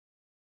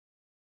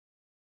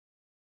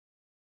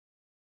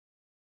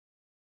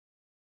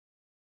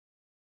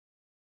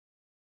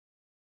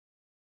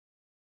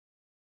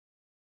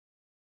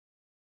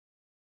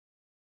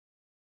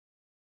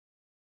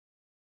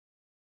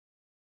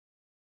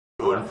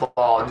and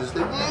fall and just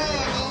think,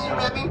 you're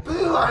ripping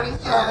poo on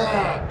each other.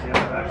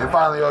 And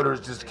finally, Odors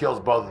just kills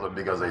both of them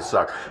because they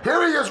suck.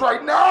 Here he is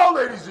right now,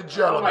 ladies and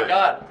gentlemen. Oh my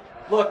God!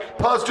 Look,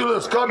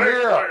 Pustulus, come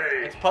here.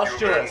 It's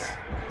Pustulus.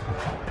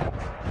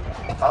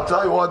 I'll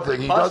tell you one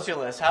thing.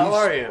 Pustulus, how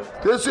are you?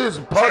 This is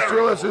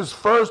Pustulus's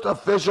first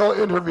official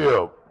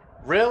interview.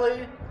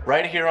 Really?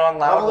 Right here on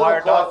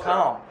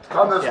loudwire.com.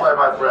 Come this way,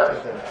 my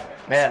friend.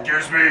 Man,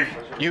 Excuse me.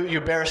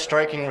 you bear a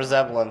striking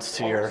resemblance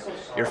to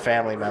your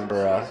family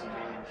member,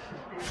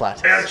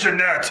 Flatus. Aunt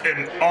Jeanette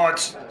and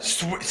Aunt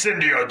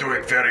Cindy are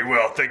doing very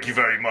well. Thank you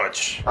very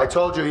much. I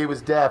told you he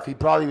was deaf. He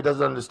probably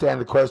doesn't understand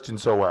the question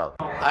so well.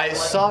 I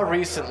saw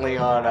recently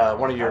on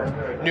one of your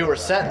newer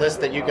set lists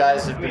that you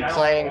guys have been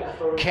playing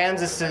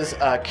Kansas's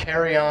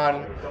Carry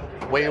On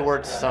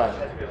Wayward Son.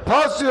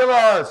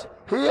 Pustulus,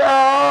 he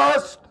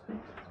asked,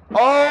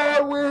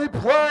 are we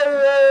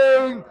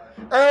playing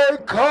a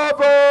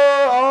cover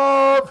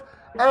of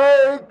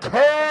a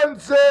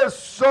Kansas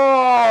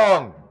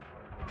song?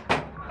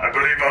 I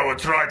believe I will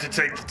try to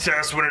take the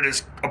test when it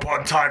is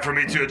upon time for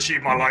me to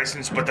achieve my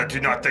license, but I do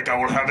not think I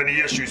will have any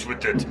issues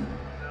with it.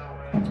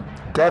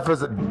 Deaf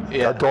as a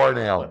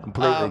doornail,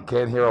 completely.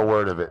 Can't hear a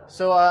word of it.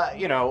 So,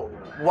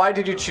 why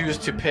did you choose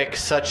to pick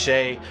such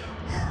a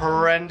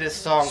horrendous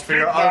song for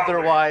your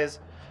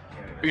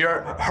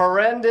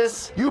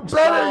horrendous You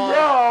better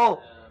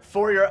yell!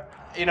 For your,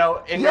 in your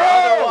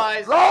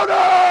otherwise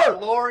louder!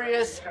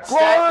 glorious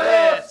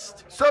set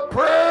list.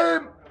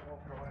 Supreme!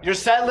 Your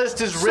set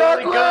list is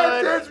really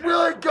good. It's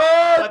really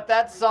good! But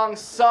that song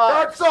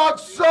sucks. That song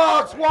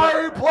sucks! Why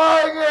are you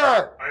playing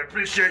it? I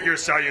appreciate your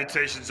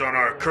salutations on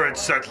our current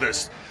set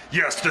list.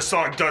 Yes, the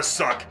song does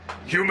suck.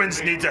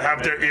 Humans need to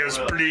have their ears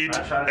bleed,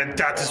 and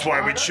that is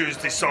why we choose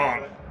the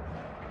song.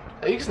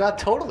 He's not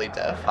totally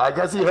deaf. I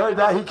guess he heard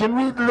that. He can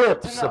read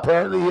lips.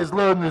 Apparently he has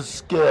learned this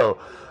skill.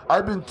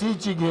 I've been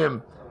teaching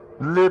him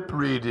lip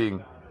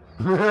reading.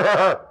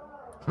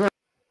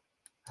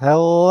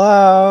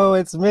 Hello,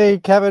 it's me,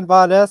 Kevin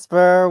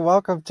Vonesper.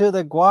 Welcome to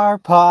the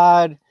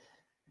GWARPod.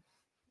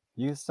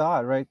 You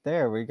saw it right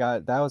there.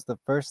 That was the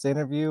first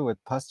interview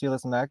with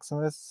Pustulus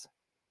Maximus.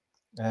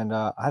 And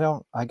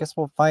I guess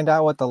we'll find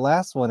out what the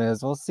last one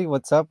is. We'll see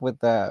what's up with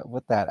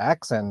that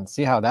accent,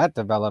 see how that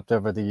developed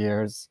over the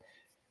years.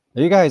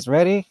 Are you guys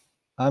ready?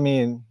 I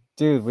mean,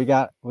 dude, we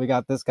got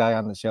this guy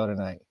on the show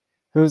tonight.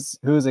 Who's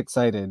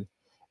excited?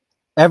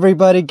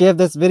 Everybody give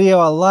this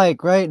video a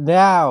like right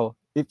now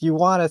if you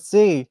want to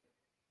see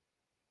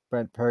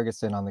Brent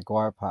Purgason on the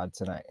GWARPod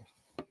tonight.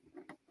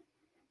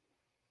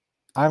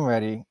 I'm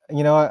ready.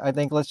 You know what? I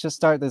think let's just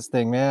start this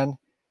thing, man.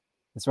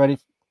 It's ready.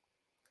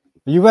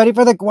 Are you ready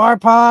for the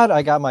GWARPod?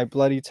 I got my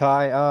bloody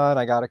tie on.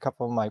 I got a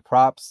couple of my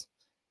props.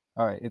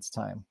 All right, it's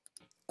time.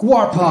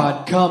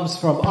 GWARPod comes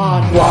from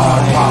on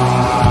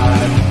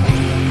GWARPod.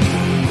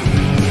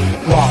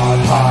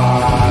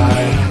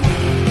 GWARPod.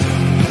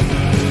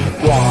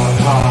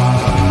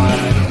 GWARPod.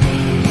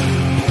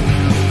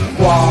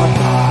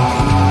 GWARPod.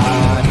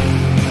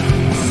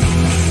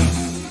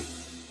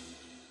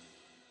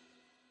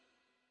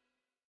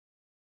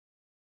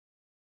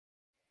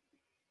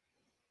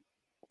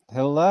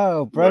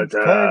 Hello, Brent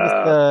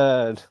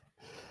Purgason.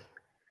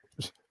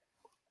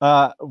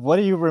 What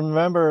do you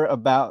remember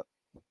about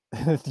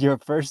your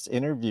first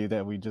interview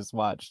that we just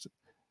watched?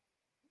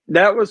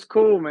 That was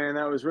cool, man.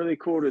 That was really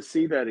cool to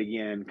see that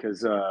again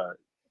because, I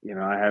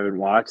haven't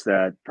watched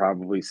that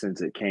probably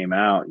since it came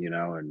out,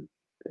 and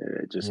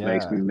it just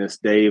makes me miss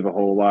Dave a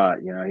whole lot.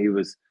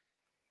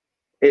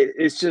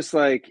 It's just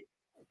like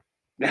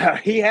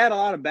he had a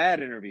lot of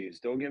bad interviews,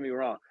 don't get me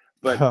wrong,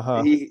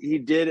 but he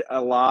did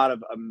a lot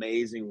of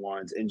amazing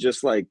ones. And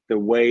just like the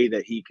way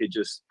that he could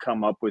just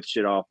come up with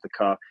shit off the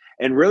cuff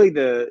and really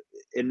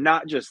and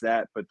not just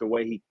that, but the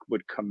way he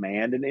would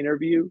command an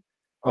interview.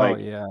 Like,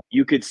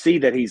 you could see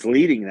that he's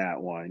leading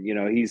that one.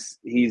 He's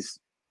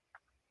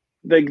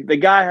the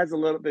guy has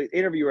the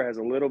interviewer has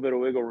a little bit of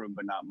wiggle room,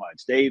 but not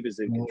much. Dave is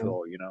in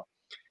control,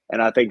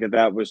 and I think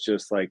that was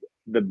just like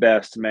the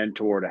best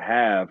mentor to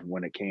have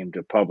when it came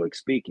to public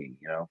speaking,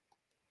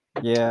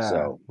 Yeah.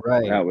 So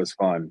right. That was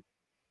fun.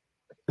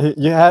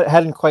 You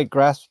hadn't quite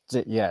grasped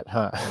it yet,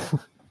 huh?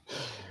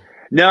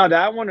 No,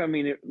 that one, I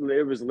mean, it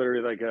was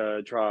literally like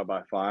a trial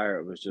by fire.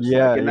 It was just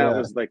that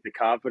was like the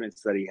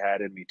confidence that he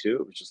had in me too.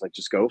 It was just like,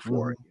 just go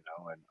for it,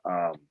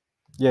 and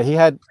he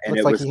had,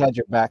 looks like he had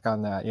your back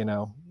on that,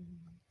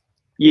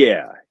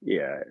 Yeah.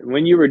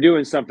 When you were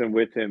doing something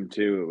with him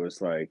too, it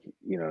was like,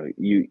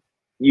 you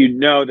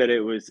that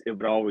it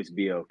would always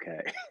be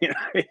okay.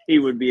 He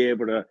would be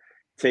able to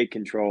take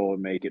control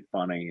and make it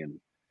funny and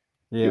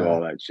do all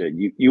that shit.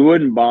 You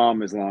wouldn't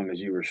bomb as long as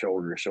you were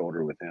shoulder to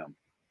shoulder with him.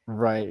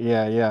 Right.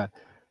 Yeah.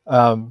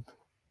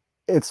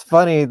 It's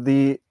funny.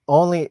 The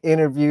only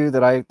interview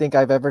that I think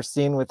I've ever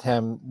seen with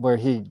him where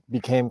he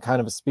became kind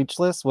of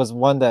speechless was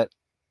one that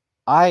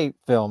I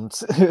filmed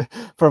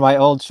for my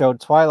old show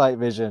Twilight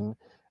Vision,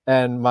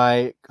 and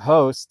my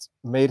host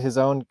made his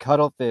own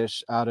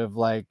cuttlefish out of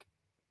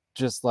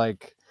just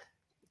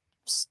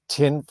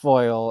tin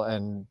foil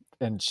and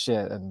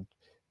shit, and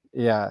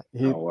Yeah,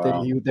 Oh,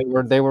 wow.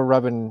 they were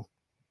rubbing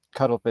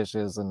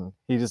cuttlefishes, and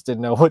he just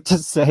didn't know what to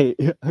say.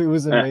 It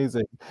was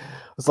amazing.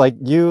 It's like,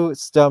 you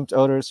stumped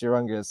Otis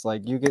Urungus.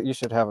 Like, you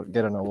should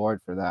get an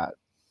award for that.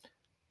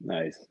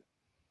 Nice.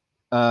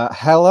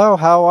 Hello,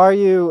 how are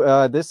you?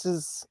 This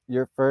is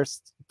your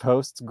first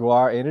post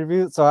Guar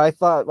interview, so I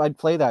thought I'd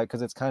play that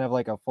because it's kind of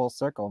like a full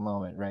circle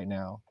moment right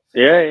now.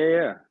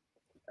 Yeah.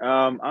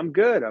 I'm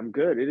good. I'm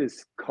good. It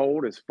is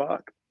cold as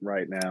fuck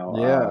right now.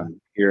 Yeah.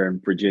 Here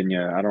in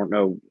Virginia. I don't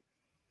know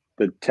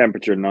the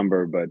temperature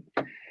number, but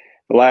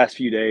the last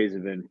few days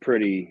have been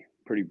pretty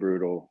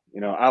brutal.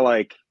 You know, I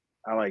like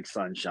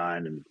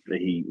sunshine and the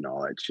heat and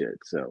all that shit.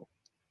 So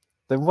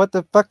Then what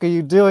the fuck are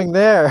you doing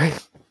there?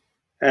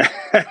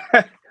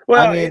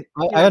 well, I mean,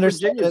 I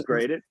understand Virginia's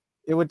great.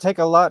 It would take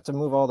a lot to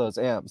move all those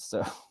amps,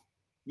 so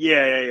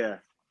Yeah.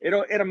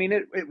 I mean,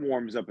 it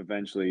warms up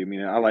eventually. I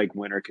mean, I like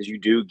winter because you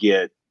do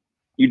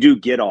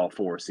get all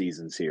 4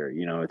 seasons here.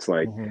 You know, it's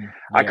like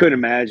I couldn't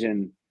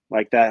imagine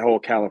like that whole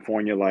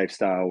California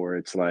lifestyle where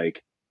it's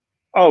like,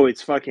 oh,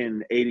 it's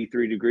fucking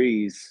 83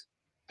 degrees,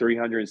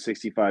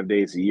 365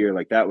 days a year.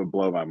 Like that would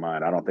blow my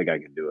mind. I don't think I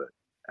could do it.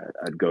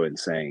 I'd go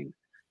insane.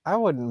 I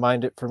wouldn't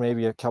mind it for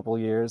maybe a couple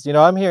years. You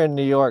know, I'm here in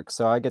New York,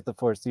 so I get the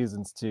 4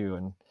 seasons too.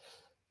 And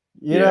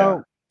you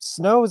know,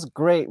 snow is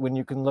great when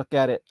you can look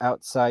at it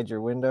outside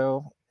your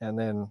window, and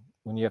then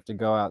when you have to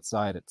go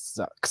outside, it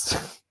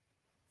sucks.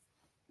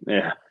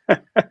 Yeah.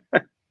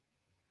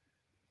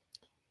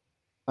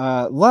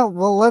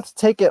 Well, let's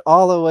take it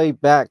all the way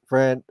back,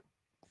 Brent.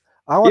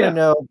 I want to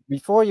know,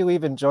 before you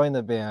even joined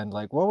the band,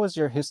 like, what was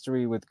your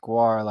history with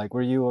GWAR? Like,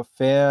 were you a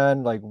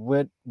fan? Like,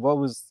 what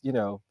was, you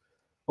know,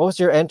 what was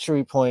your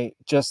entry point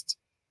just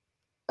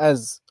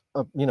as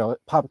a, you know,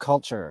 pop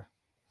culture?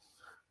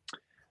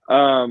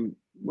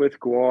 With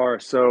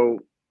GWAR, so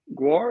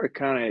GWAR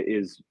kind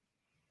of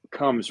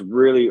comes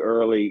really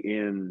early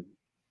in,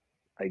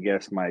 I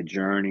guess, my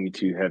journey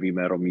to heavy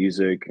metal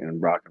music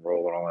and rock and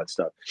roll and all that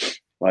stuff.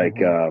 Like,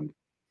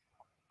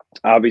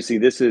 obviously,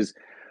 this is,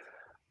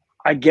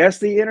 I guess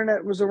the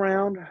internet was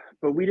around,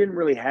 but we didn't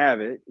really have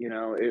it. You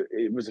know,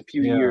 it was a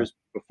few years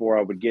before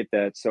I would get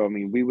that. So, I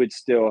mean, we would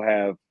still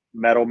have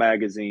metal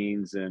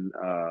magazines, and,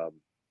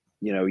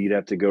 you know, you'd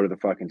have to go to the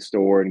fucking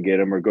store and get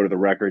them, or go to the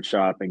record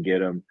shop and get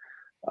them.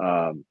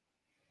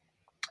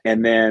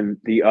 And then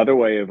the other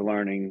way of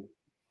learning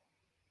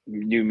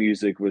new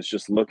music was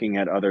just looking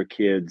at other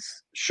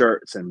kids'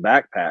 shirts and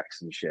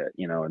backpacks and shit,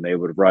 you know, and they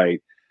would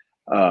write,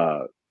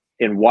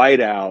 in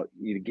whiteout,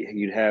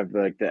 you'd have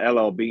like the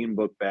LL Bean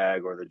book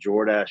bag or the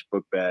Jordache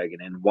book bag,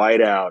 and in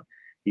whiteout,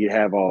 you'd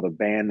have all the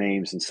band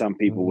names, and some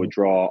people would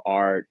draw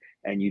art,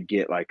 and you'd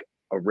get like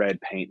a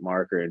red paint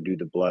marker and do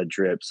the blood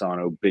drips on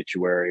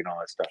Obituary and all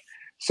that stuff.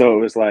 So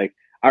it was like,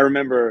 I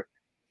remember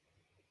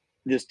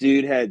this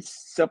dude had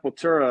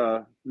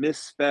Sepultura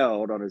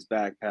misspelled on his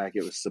backpack.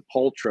 It was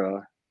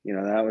Sepultura, you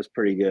know, that was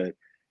pretty good.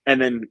 And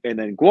then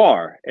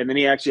GWAR, and then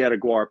he actually had a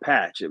GWAR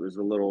patch. It was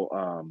a little,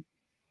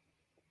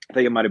 I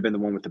think it might have been the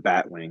one with the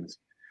bat wings.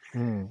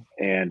 And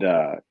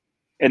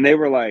they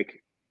were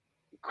like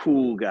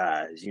cool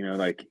guys, you know,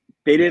 like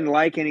they didn't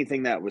like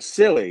anything that was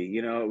silly,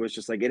 you know. It was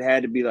just like, it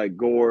had to be like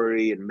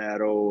gory and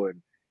metal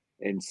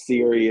and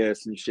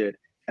serious and shit.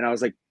 And I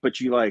was like, but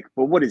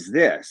what is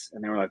this?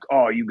 And they were like,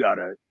 oh, you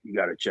gotta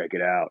check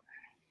it out.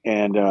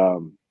 And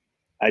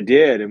I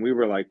did, and we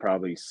were like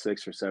probably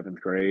 6th or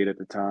 7th grade at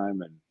the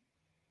time,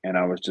 and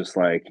I was just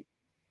like,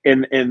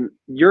 and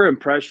your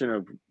impression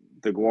of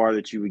the GWAR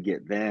that you would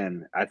get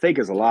then, I think,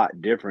 is a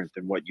lot different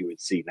than what you would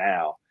see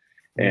now.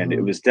 And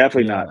it was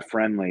definitely not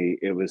friendly.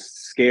 It was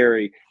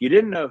scary. You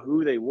didn't know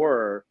who they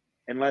were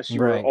unless you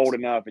were old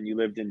enough and you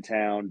lived in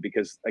town,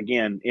 because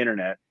again,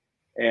 internet.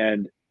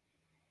 And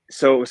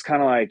so it was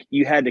kind of like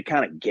you had to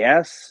kind of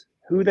guess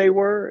who they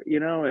were,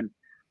 you know, and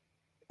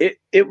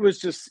it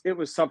was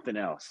something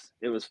else.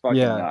 It was fucking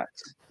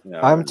nuts. You know?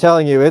 I'm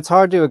telling you, it's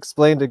hard to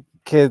explain to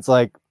kids.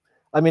 Like,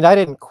 I mean, I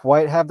didn't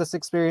quite have this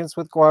experience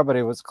with GWAR, but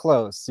it was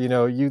close. You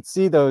know, you'd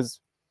see those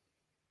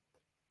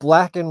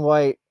black and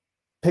white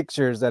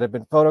pictures that have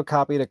been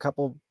photocopied a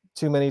couple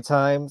too many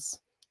times,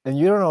 and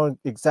you don't know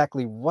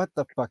exactly what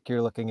the fuck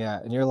you're looking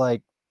at. And you're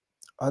like,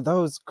 are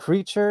those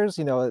creatures?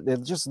 You know,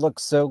 it just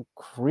looks so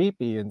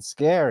creepy and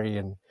scary.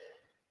 And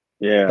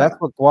that's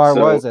what GWAR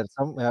was at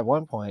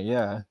one point.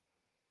 Yeah.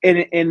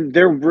 And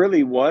there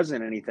really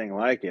wasn't anything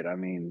like it. I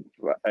mean,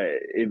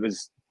 it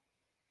was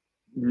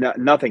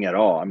nothing at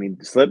all. I mean,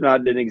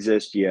 Slipknot didn't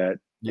exist yet.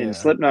 And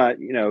Slipknot,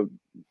 you know,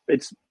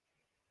 it's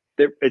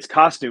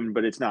costumed,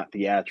 but it's not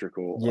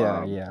theatrical.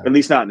 At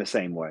least not in the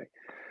same way.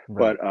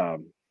 Right. But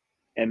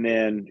and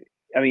then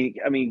I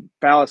mean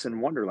Phallus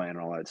in Wonderland and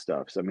all that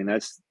stuff. So I mean,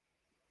 that's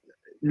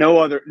no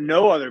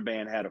other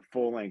band had a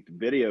full-length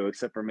video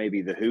except for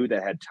maybe the Who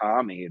that had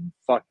Tommy, and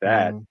fuck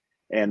that.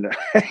 And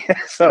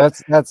so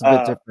that's a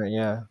bit different,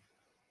 yeah.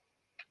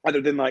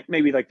 Other than like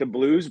maybe like the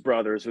Blues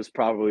Brothers was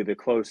probably the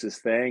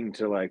closest thing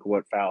to like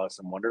what Phallus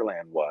in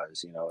Wonderland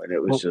was, you know. And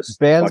it was just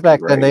bands back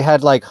then. They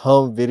had like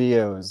home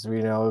videos,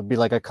 you know. It'd be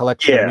like a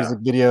collection of music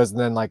videos and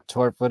then like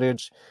tour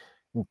footage.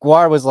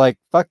 Guar was like,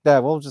 "Fuck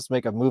that! We'll just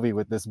make a movie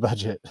with this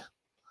budget."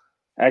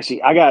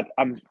 Actually,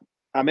 I'm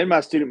in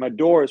my student. My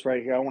door is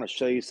right here. I want to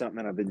show you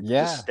something I've been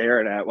just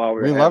staring at while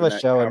we were love having a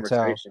that show and tell.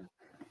 conversation.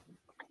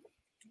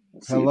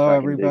 Let's see if Hello, I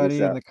can dig this everybody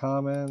in out. the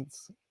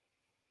comments.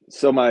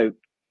 So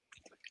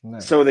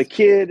so the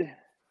kid.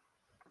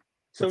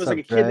 So What's it was like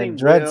a up, kid Dredd? named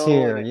Dredd's Will.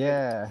 here.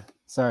 Yeah.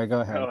 Sorry, go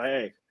ahead. Oh,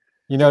 hey.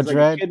 You So know it was like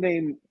Dredd? a kid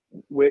named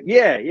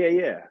yeah.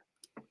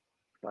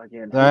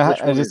 Again,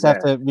 I just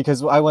have to,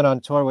 because I went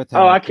on tour with him.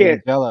 Oh, I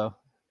can't. Jello.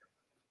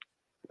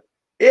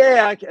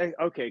 Yeah,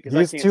 okay.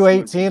 He's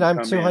 218.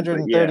 I'm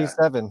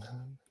 237.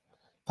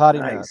 Potty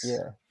mouth. Yeah.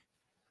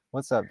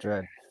 What's up,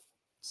 Dredd?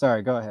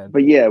 Sorry, go ahead.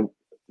 But yeah,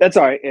 that's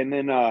all right. And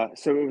then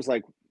so it was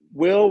like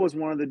Will was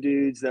one of the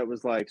dudes that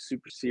was like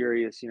super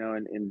serious,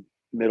 in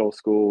middle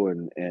school,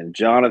 and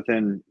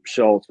Jonathan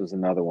Schultz was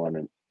another one,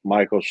 and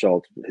Michael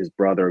Schultz, his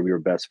brother. We were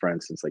best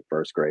friends since like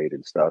first grade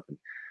and stuff. And,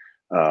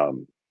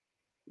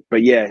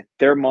 but yeah,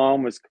 their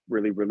mom was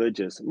really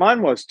religious.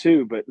 Mine was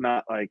too, but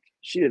not like,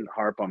 she didn't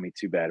harp on me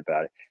too bad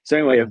about it. So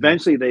anyway,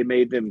 eventually they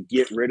made them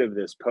get rid of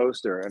this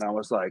poster, and I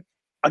was like,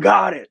 I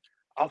got it.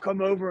 I'll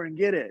come over and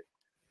get it.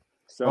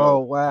 So, oh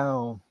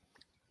wow.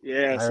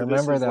 Yeah, I so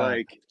remember this is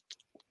that.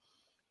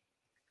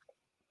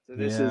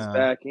 This is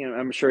back,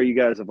 I'm sure you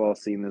guys have all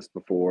seen this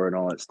before and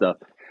all that stuff.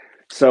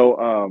 So,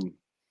 oh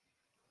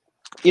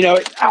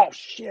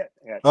shit.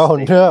 Oh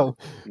no.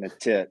 In the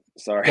tit.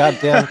 Sorry.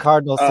 Goddamn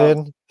Cardinal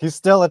Sin. He's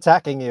still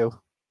attacking you.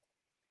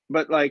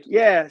 But like,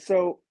 yeah,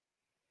 so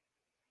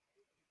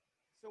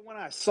when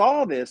I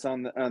saw this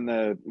on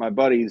my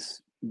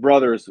buddy's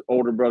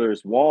older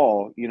brother's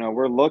wall,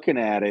 we're looking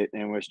at it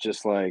and it was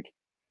just like,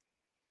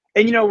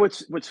 and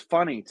what's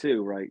funny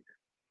too, right?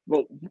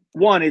 Well,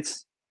 one,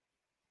 it's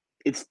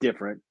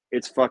different.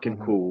 It's fucking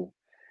cool.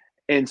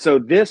 And so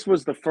this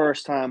was the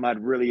first time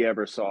I'd really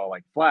ever saw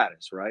like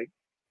Flatus, right?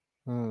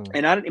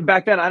 And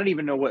back then I didn't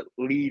even know what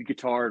lead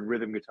guitar and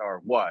rhythm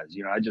guitar was.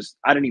 I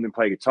didn't even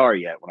play guitar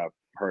yet when I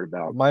heard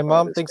about. My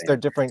mom thinks they're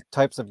different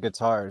types of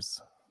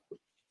guitars.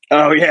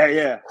 Oh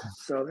yeah.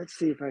 So let's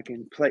see if I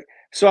can play.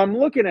 So I'm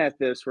looking at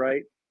this,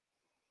 right?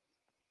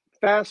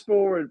 Fast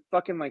forward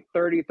fucking like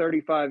 30,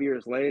 35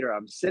 years later,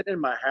 I'm sitting in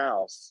my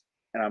house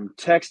and I'm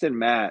texting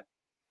Matt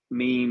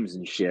memes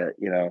and shit,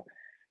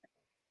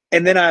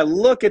 and then I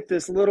look at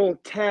this little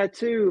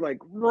tattoo like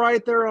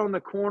right there on the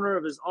corner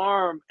of his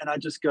arm, and I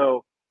just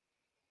go,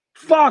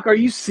 fuck, are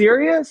you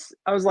serious?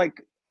 I was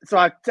like, so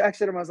I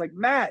texted him, I was like,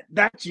 Matt,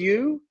 that's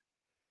you?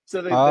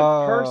 So the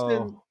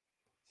person,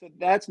 so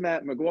that's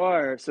Matt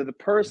McGuire. So the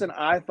person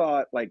I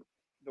thought, like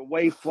the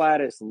way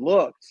Flatus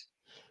looked,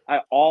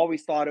 I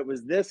always thought it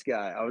was this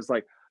guy. I was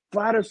like,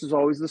 Flatus was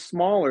always the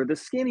smaller, the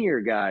skinnier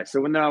guy.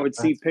 So when I would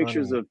see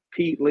pictures of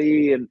Pete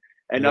Lee and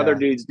other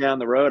dudes down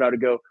the road, I would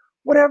go,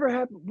 whatever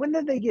happened? When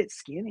did they get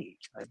skinny?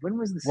 Like, when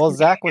was the skinny? Well,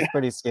 Zach was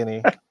pretty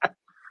skinny.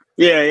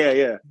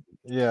 Yeah.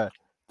 Yeah,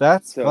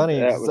 that's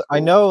funny. Cool. I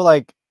know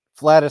like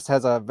Flatus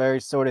has a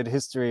very sordid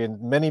history, and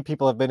many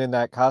people have been in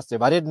that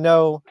costume. I didn't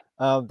know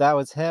that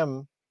was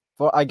him.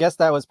 I guess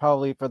that was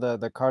probably for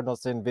the Cardinal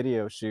Sin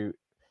video shoot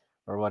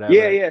or whatever.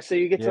 Yeah. So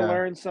you get to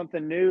learn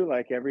something new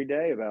like every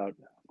day about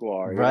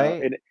Guar,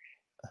 right?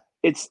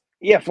 And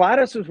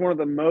Flatus was one of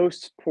the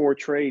most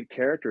portrayed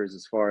characters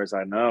as far as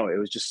I know. It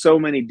was just so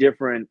many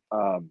different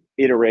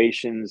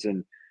iterations,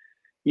 and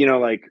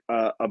like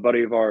a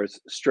buddy of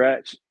ours,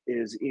 Stretch,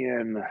 is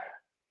in,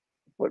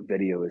 what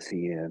video is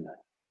he in?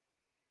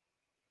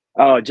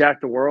 Oh,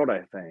 Jack the World,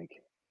 I think.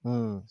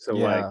 So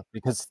yeah,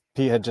 because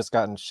Pete had just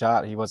gotten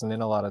shot, he wasn't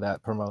in a lot of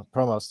that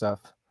promo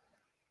stuff.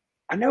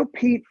 I know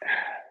Pete.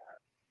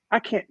 I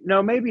can't.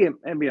 No, maybe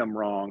I'm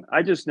wrong.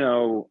 I just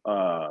know.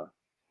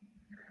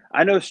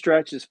 I know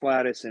Stretch is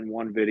Flatus in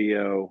one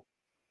video,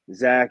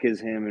 Zach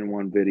is him in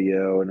one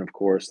video, and of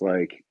course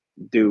like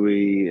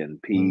Dewey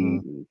and Pete.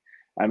 And,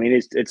 I mean,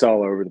 it's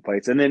all over the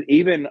place. And then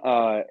even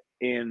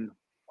in,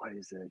 what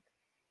is it?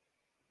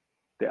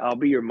 The I'll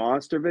Be Your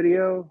Monster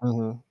video.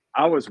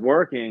 I was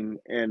working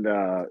and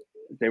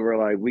they were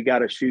like, we got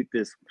to shoot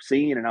this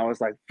scene. And I was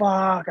like,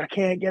 fuck, I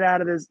can't get out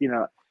of this,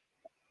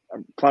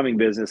 plumbing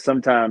business.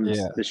 Sometimes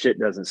the shit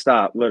doesn't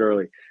stop,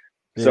 literally.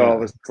 So I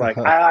was like,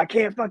 I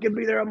can't fucking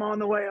be there. I'm on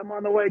the way.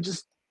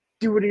 Just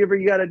do whatever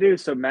you got to do.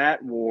 So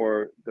Matt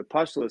wore the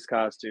Pustulus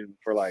costume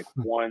for like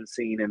one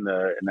scene in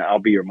the I'll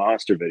Be Your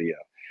Monster video.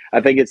 I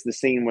think it's the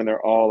scene when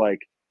they're all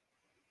like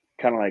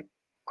kind of like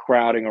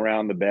crowding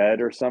around the bed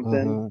or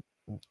something.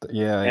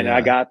 And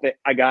I got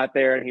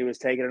there and he was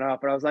taking it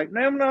off, and I was like,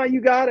 no,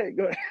 you got it.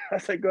 Go. I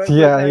said, go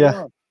ahead.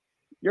 On.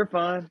 You're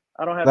fine.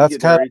 I don't have to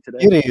get dirty today.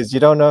 Beauty is you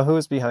don't know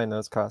who's behind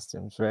those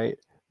costumes, right?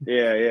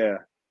 Yeah.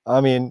 I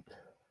mean,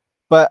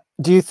 but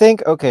do you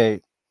think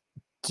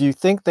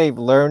they've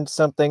learned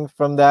something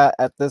from that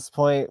at this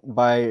point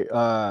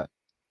by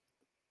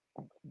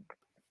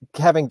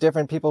having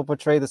different people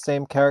portray the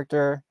same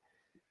character?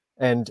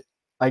 And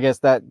I guess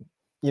that,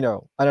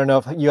 I don't know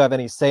if you have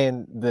any say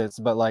in this,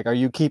 but like, are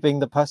you keeping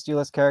the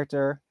Pustulus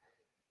character?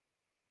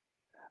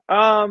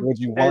 Would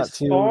you want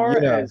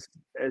to?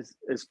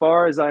 as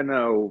far as I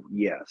know,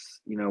 yes.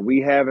 You know,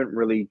 we haven't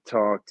really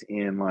talked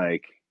in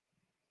like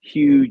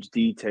huge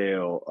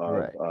detail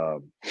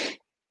of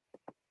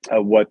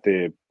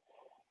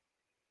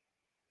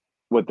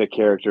what the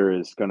character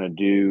is going to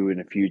do in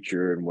the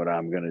future and what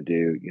I'm going to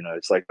do. You know,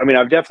 it's like, I mean,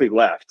 I've definitely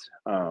left.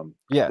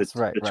 Yes,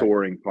 the right.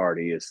 touring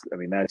party is, I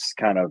mean, that's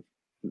kind of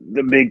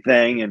the big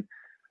thing.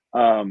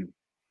 And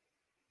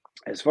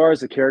as far as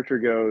the character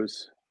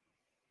goes,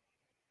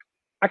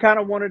 I kind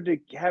of wanted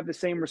to have the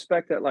same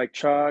respect that like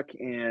Chuck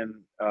and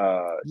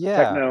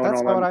Yeah, Techno and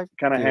that's all how them I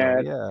kind of feel.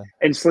 had, Yeah.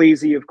 and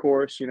Sleazy, of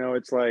course. You know,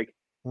 it's like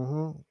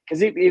Mm-hmm.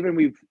 because even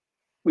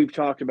we've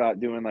talked about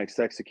doing like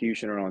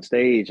Sexecutioner on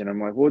stage, and I'm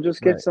like, well,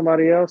 just get Right.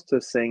 somebody else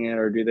to sing it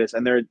or do this,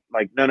 and they're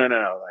like, no,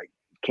 like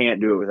can't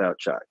do it without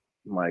Chuck.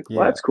 I'm like, well,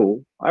 Yeah. that's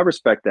cool. I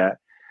respect that.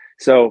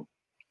 So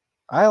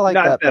I like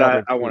not that that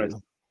better I want to.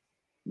 too.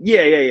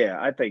 Yeah.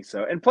 I think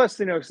so. And plus,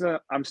 you know, 'cause,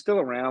 I'm still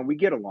around. We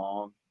get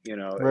along. You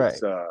know, Right.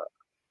 it's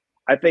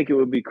I think it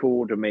would be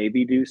cool to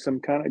maybe do some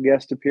kind of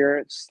guest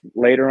appearance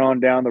later on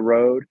down the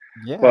road.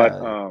 But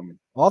Yeah.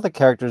 All the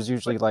characters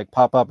usually like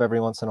pop up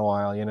every once in a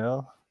while, you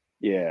know?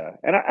 yeah,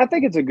 and I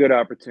think it's a good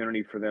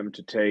opportunity for them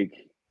to take,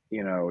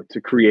 you know,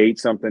 to create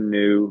something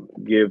new,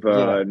 give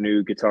Yeah. a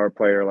new guitar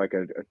player like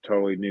a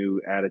totally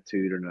new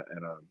attitude and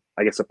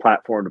I guess a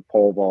platform to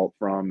pole vault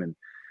from and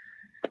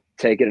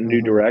take it a new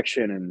Mm-hmm.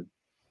 direction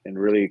and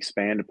really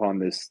expand upon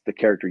the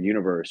character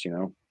universe, you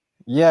know.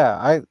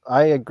 Yeah,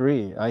 I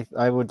agree.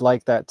 I would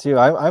like that too.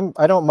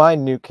 I don't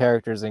mind new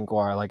characters in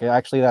Guar. Like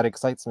actually that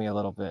excites me a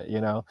little bit, you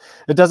know.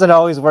 It doesn't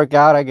always work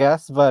out, I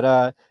guess, but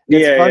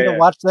it's fun to Yeah.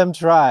 watch them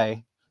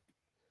try.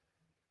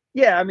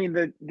 Yeah, I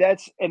mean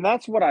that's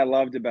what I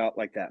loved about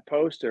like that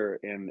poster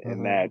and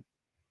that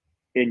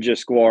Mm-hmm. in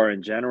just Square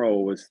in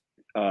general was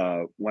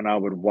when I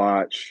would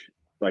watch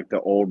like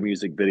the old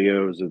music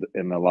videos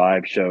and the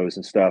live shows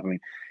and stuff. I mean,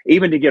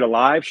 even to get a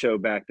live show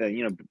back then,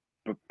 you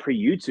know, pre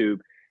YouTube,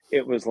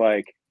 it was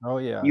like Oh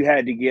yeah. you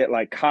had to get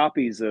like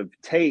copies of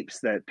tapes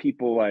that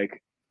people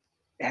like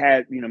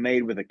had, you know,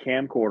 made with a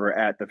camcorder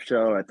at the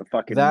show at the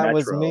fucking That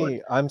was Metro.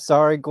 me. I'm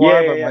sorry, Yeah,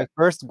 Guar, but yeah. my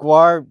first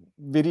Guar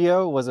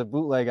video was a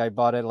bootleg I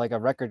bought at like a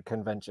record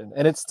convention,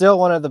 and it's still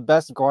one of the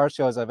best Guar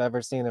shows I've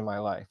ever seen in my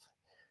life.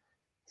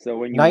 So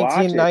when you watch it,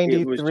 it was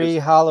 1993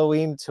 just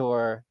Halloween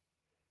tour,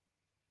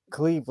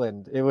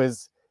 Cleveland. It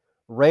was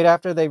right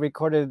after they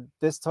recorded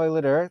This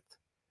Toilet Earth,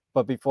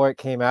 but before it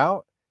came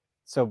out.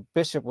 So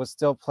Bishop was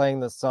still playing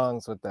the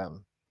songs with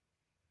them.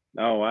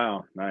 oh wow,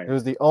 It nice.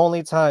 was the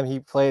only time he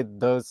played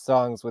those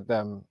songs with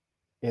them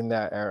in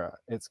that era.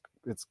 It's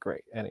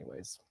great.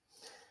 Anyways,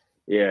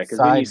 Yeah, because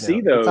when you side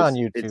see note, it's on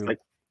those, it's YouTube. like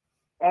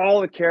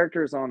all the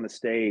characters on the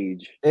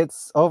stage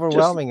It's just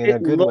overwhelming in it a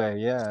good looks way.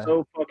 Yeah.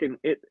 so fucking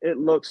it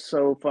looks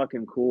so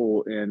fucking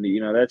cool. And you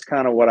know, that's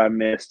kind of what I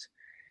missed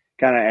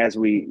kind of as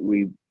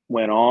we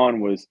went on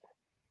was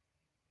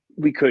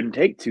we couldn't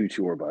take two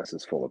tour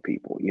buses full of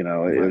people, you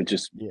know, it Right.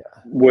 just Yeah.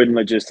 wouldn't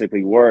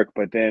logistically work.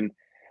 But then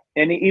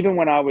and even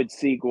when I would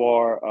see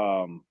Guar,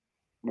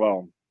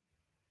 well,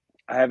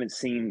 I haven't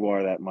seen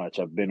Guar that much.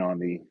 I've been on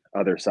the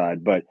other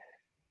side, but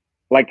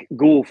like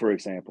Ghoul, for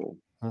example.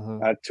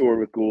 Hmm. I've toured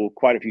with Ghoul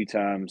quite a few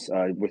times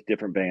with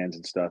different bands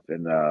and stuff.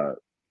 And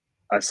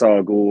I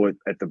saw Ghoul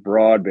at the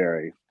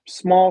Broadberry,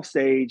 small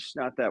stage,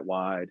 not that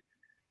wide.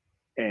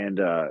 And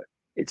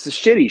it's a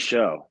shitty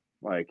show,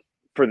 like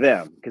for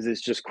them, because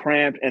it's just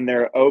cramped and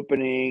they're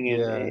opening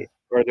Yeah.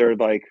 or they're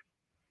like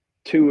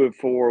 2 of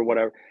 4 or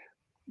whatever.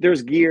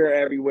 There's gear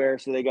everywhere.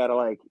 So they got to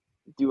like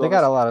do They all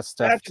got this. a lot of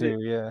stuff After the,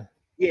 too. Yeah.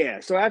 yeah.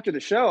 So after the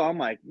show, I'm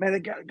like,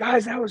 man,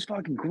 guys, that was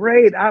fucking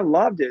great. I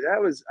loved it.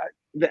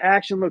 The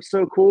action looked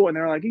so cool. And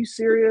they're like, are you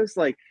serious?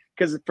 Like,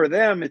 because for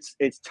them, it's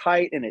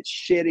tight and it's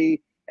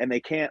shitty and they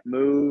can't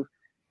move.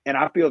 And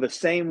I feel the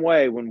same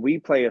way when we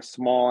play a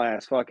small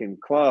ass fucking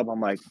club. I'm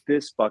like,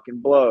 this fucking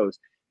blows.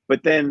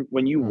 But then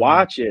when you Hmm.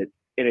 watch it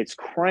and it's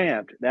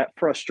cramped, that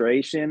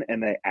frustration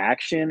and the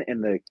action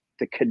and the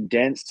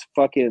condensed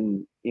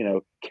fucking, you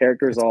know,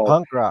 characters It's all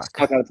punk rock.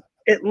 stuck out,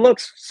 it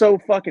looks so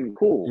fucking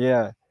cool,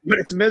 Yeah. but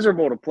it's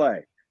miserable to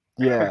play.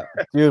 Yeah.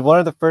 Dude, one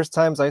of the first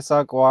times I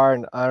saw Guar,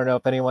 and I don't know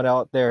if anyone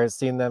out there has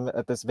seen them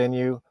at this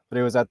venue, but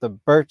it was at the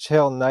Birch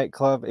Hill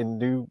nightclub in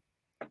New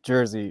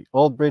Jersey,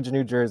 Old Bridge,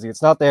 New Jersey.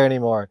 It's not there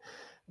anymore.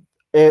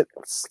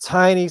 It's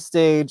tiny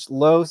stage,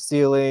 low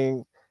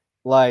ceiling,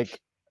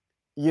 like,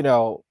 you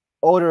know,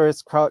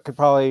 odorous could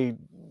probably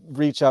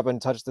reach up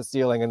and touch the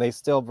ceiling, and they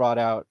still brought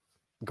out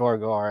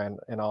Gorgor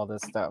and all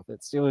this stuff.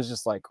 It was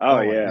just like, Oh oh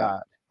my yeah,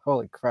 God,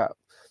 holy crap.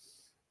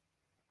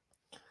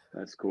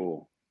 that's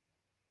cool.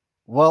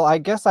 Well, I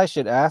guess I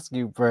should ask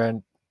you,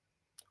 Brent,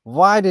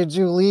 why did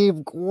you leave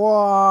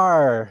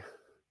Guar?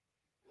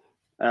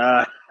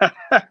 Uh,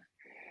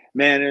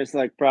 man, it's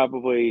like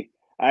probably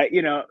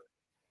you know,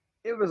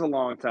 it was a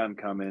long time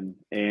coming,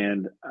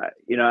 and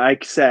you know, I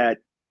sat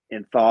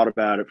and thought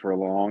about it for a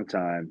long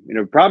time. You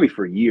know, probably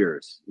for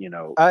years. You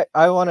know,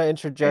 I want to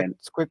interject and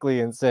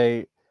quickly and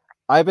say,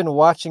 I've been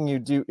watching you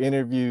do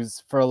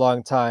interviews for a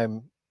long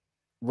time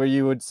where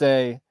you would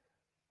say,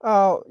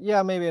 oh,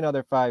 yeah, maybe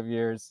another 5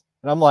 years.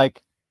 And I'm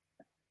like,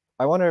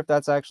 I wonder if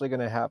that's actually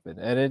going to happen.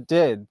 And it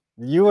did.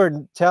 You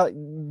were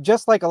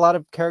just like a lot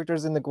of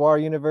characters in the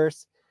GWAR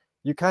universe,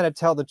 you kind of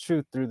tell the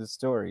truth through the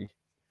story.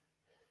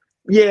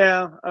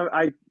 Yeah,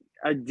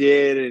 I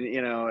did,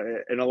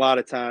 and and a lot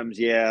of times,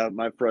 yeah,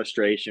 my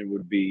frustration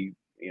would be,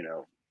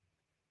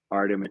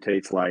 art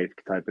imitates life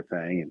type of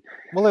thing. And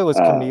Well, it was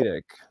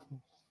comedic.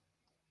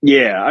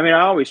 yeah, I mean,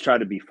 I always try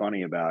to be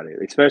funny about it,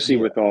 especially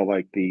Yeah. with all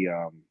like the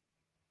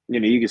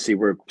you can see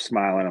we're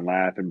smiling and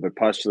laughing, but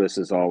Pustulus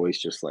is always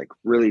just like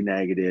really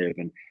negative,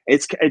 and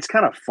it's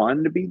kind of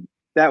fun to be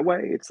that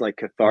way. It's like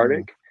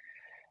cathartic,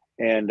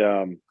 and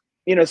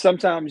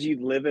sometimes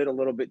you live it a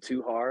little bit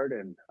too hard,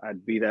 and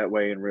I'd be that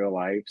way in real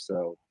life.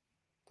 So,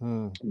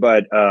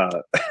 but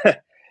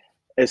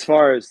as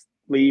far as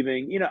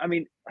leaving, I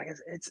mean, I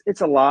guess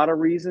it's a lot of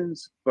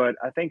reasons, but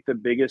I think the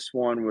biggest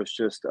one was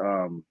just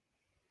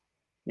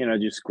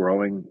just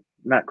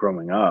not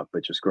growing up,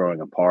 but just growing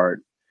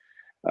apart.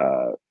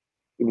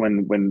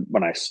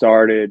 When I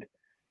started,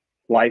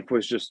 life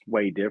was just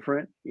way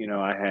different.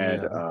 I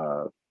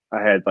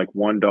had like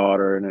one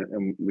daughter,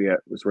 and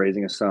was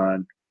raising a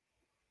son,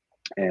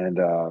 and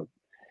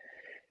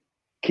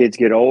kids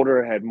get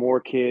older, had more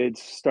kids,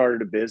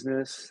 started a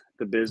business.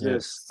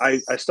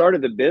 I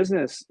started the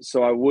business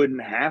so I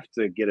wouldn't have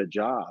to get a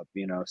job,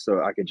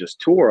 so I could just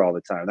tour all the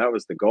time. That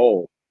was the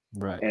goal.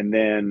 Right. And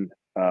then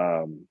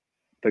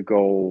the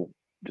goal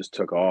just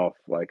took off.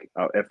 Like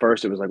at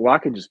first it was like, well, I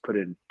can just put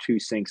in 2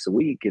 sinks a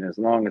week, and as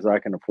long as I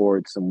can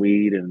afford some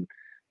weed and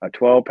a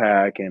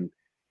 12-pack and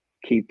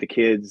keep the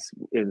kids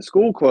in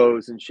school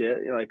clothes and shit,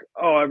 you're like,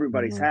 oh,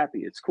 everybody's happy.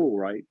 It's cool,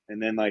 right?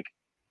 And then like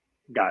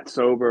got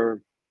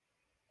sober,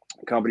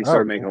 the company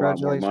started making a lot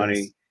more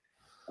money.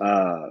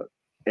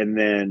 And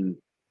then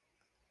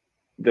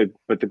the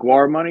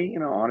GWAR money,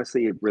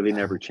 honestly, it really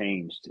never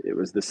changed. It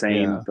was the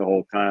same the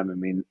whole time. I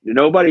mean,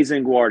 nobody's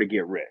in GWAR to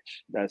get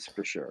rich. That's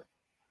for sure.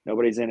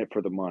 Nobody's in it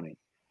for the money.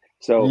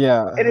 So,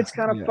 and it's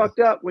kind of fucked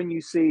up when you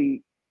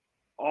see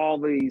all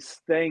these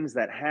things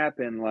that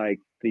happen, like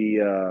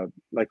the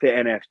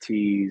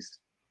NFTs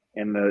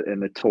and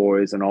the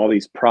toys and all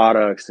these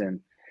products,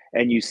 and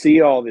you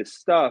see all this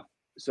stuff.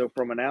 So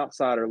from an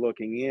outsider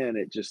looking in,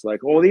 it just like,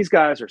 oh, these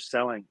guys are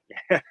selling.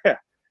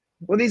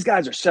 Well, these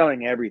guys are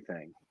selling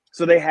everything,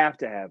 so they have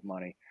to have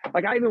money.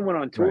 Like I even went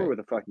on tour with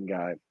a fucking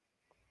guy.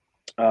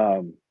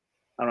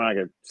 I don't know, I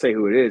could say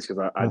who it is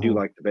because I do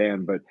like the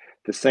band, but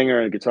the singer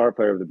and guitar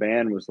player of the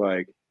band was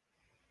like,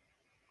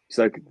 he's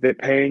like, they're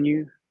paying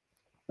you?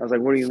 I was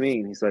like, what do you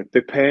mean? He's like,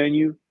 they're paying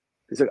you?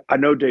 He's like, I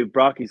know Dave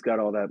Brockey's got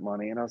all that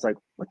money. And I was like,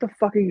 what the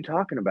fuck are you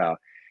talking about?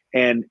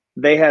 And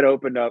they had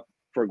opened up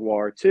for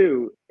GWAR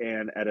too,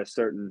 and at a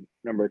certain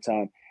number of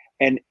time.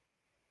 And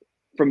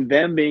from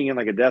them being in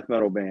like a death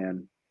metal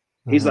band,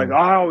 he's like,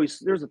 oh,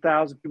 there's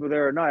 1,000 people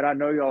there a night. I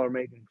know y'all are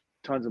making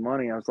tons of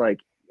money. I was like,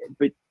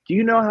 but do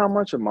you know how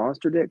much a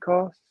monster dick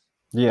costs?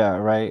 Yeah,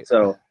 right.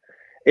 So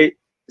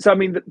I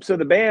mean, so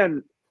the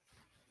band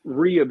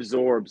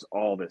reabsorbs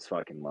all this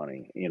fucking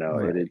money,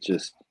 Right.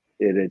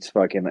 it's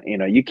fucking,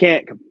 you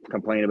can't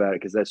complain about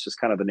it because that's just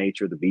kind of the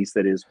nature of the beast.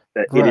 It is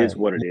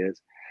what it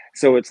is.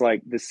 So it's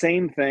like the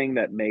same thing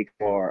that makes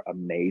GWAR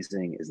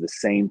amazing is the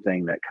same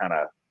thing that kind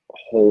of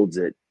holds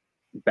it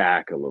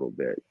back a little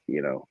bit,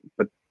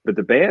 but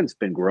the band's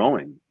been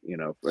growing,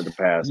 for the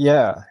past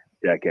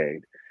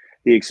decade.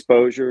 The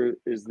exposure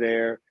is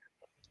there.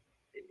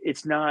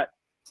 It's not,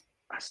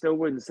 I still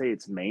wouldn't say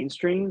it's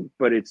mainstream,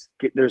 but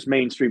there's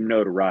mainstream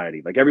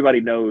notoriety. Like everybody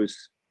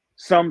knows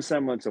some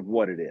semblance of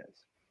what it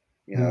is.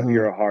 If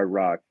you're a hard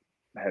rock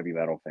heavy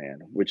metal fan,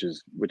 which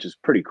is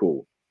pretty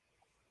cool.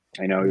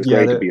 I know it was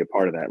great to be a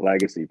part of that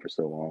legacy for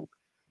so long.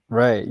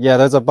 Right. Yeah,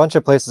 there's a bunch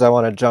of places I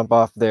want to jump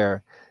off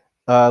there.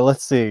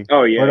 Let's see.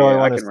 Oh yeah, where do I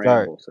want to start?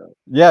 Ramble, so.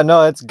 Yeah,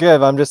 no, it's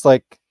good. I'm just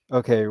like,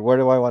 okay, where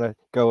do I want to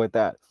go with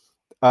that?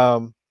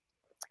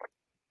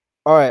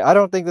 All right, I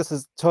don't think this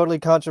is totally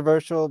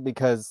controversial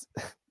because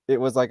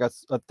it was like a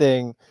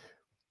thing,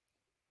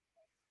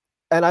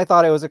 and I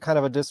thought it was a kind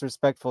of a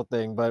disrespectful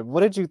thing. But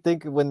what did you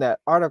think when that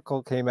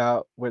article came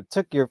out, where it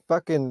took your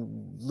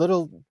fucking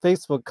little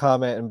Facebook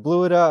comment and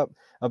blew it up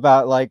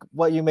about like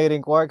what you made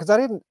in GWAR? Because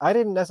I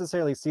didn't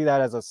necessarily see that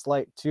as a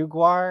slight to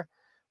GWAR,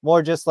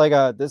 more just like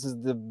this is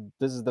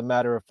the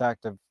matter of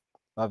fact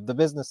of the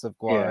business of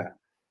GWAR.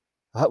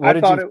 Yeah. What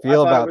did you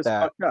feel about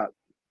that? Fucked up.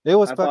 It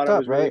was fucked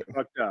up, right? Really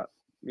fucked up.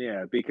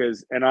 Yeah,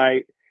 because and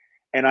I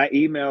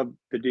emailed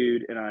the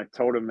dude and I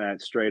told him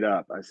that straight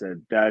up. I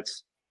said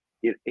that's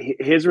it.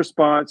 His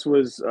response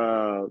was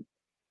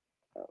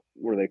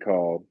what are they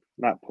called?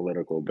 Not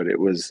political, but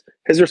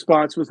his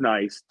response was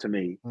nice to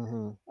me.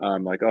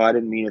 Like, oh, I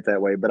didn't mean it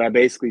that way, but I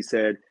basically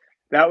said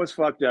that was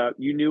fucked up.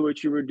 You knew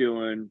what you were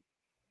doing.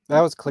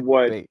 That was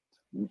clickbait.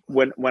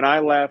 When I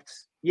left,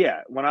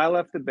 when I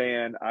left the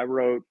band, I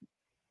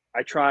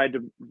tried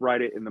to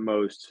write it in the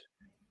most,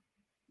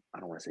 I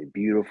don't want to say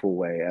beautiful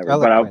way ever,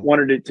 but I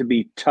wanted it to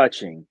be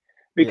touching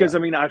because I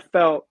mean, I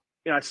felt,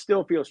 I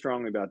still feel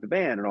strongly about the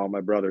band and all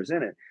my brothers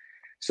in it.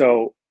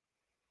 So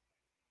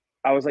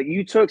I was like,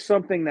 you took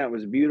something that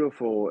was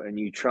beautiful and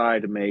you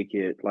tried to make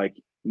it like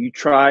you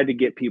tried to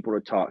get people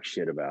to talk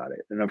shit about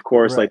it. And of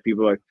course, Right. like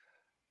people are like,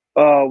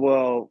 oh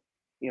well,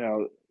 you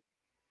know,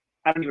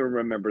 I don't even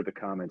remember the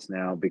comments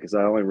now because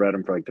I only read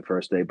them for like the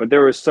first day. But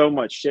there was so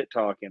much shit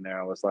talk in there.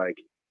 I was like,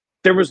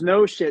 there was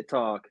no shit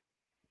talk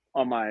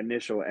on my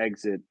initial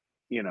exit,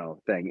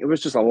 thing. It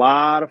was just a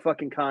lot of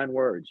fucking kind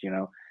words,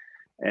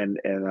 and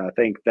I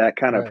think that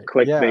kind of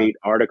Right. Yeah. clickbait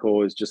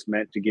article is just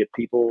meant to get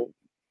people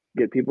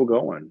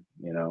going.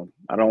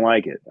 I don't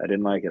like it. I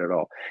didn't like it at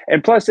all.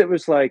 And plus, it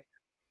was like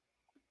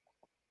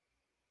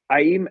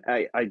I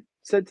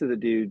said to the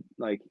dude,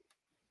 like,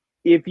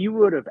 if you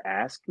would have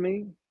asked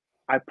me,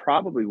 I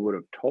probably would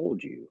have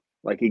told you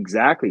like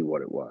exactly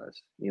what it was.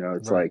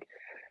 It's Right. like,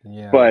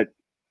 Yeah. but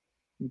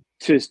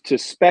to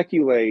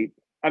speculate.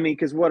 I mean,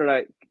 because what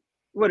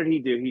did he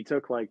do? He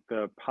took like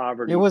the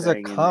poverty It was a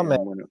thing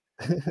comment. and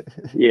when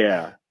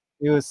yeah,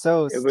 It was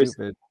so it was.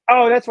 stupid.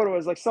 Oh, that's what it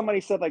was. Like somebody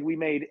said, like we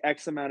made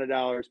X amount of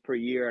dollars per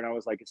year, and I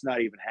was like, it's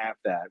not even half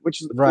that.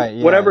 Which is Right.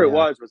 Yeah. whatever it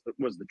Yeah.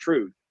 was the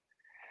truth.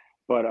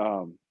 But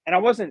and I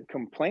wasn't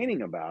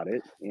complaining about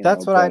it,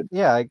 That's what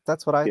but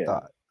that's what I yeah.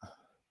 thought.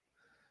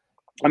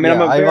 I mean,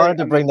 Yeah, I wanted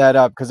to bring that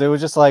up because it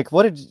was just like,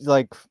 what did you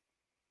like?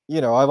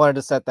 I wanted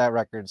to set that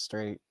record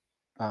straight.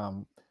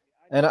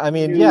 And I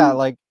mean, yeah,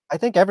 like I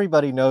think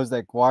everybody knows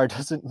that GWAR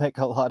doesn't make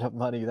a lot of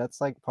money.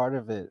 That's like part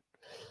of it.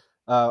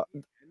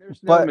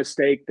 There's no But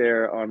mistake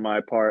there on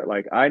my part.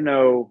 Like I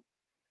knew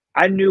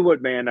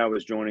what band I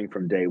was joining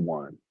from day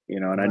one,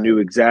 and I right. knew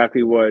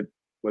exactly what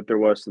there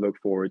was to look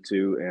forward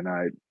to, and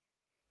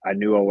I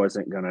knew I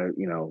wasn't gonna,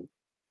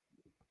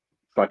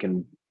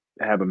 fucking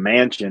have a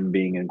mansion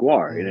being in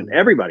GWAR, and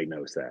everybody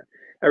knows that.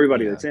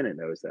 Everybody that's in it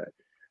knows that.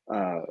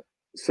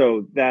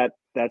 So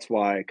that's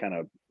why I kind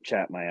of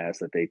chat my ass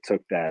that they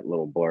took that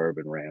little blurb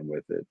and ran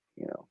with it,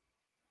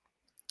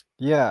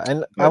 Yeah,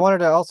 and I wanted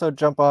to also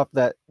jump off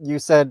that you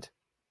said,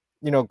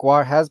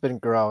 GWAR has been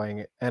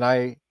growing, and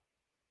I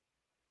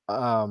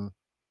don't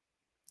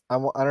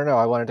know,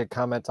 I wanted to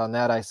comment on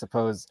that, I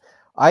suppose.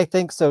 I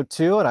think so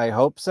too, and I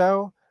hope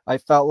so. I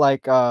felt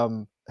like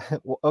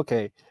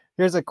okay,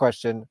 here's a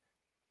question.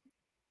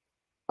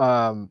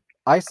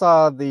 I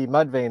saw the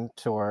Mudvayne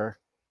tour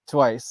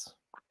twice.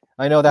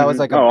 I know that was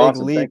like a big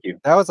awesome. leap. Thank you.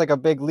 That was like a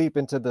big leap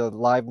into the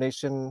Live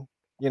Nation,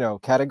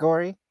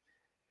 category.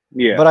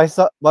 Yeah. But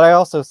I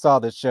also saw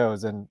the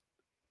shows, and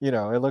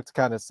it looked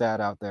kind of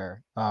sad out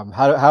there.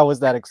 How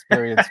was that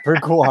experience for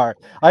GWAR?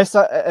 I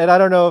saw, and I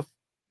don't know if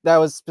that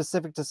was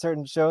specific to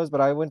certain shows, but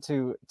I went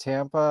to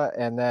Tampa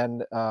and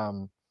then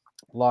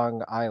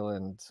Long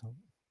Island.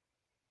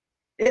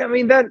 Yeah, I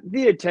mean that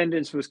the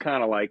attendance was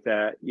kind of like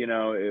that,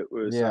 it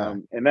was Yeah.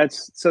 and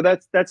that's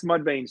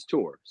Mudvayne's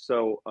tour.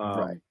 So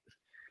Right.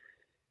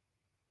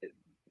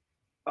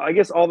 I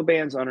guess all the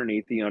bands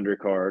underneath the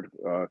undercard,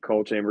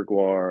 Cold Chamber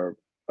GWAR,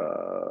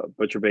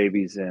 Butcher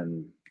Babies,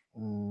 and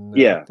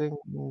Nothing.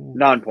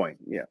 Non-Point,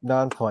 yeah.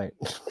 Non-Point.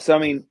 So I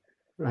mean,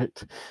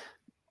 right.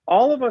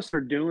 all of us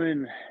are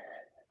doing.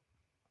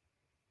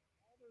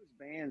 All those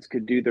bands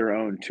could do their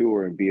own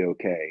tour and be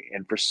okay,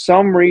 and for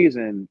some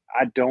reason,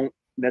 I don't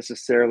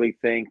necessarily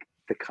think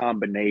the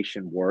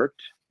combination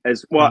worked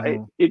as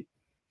well. It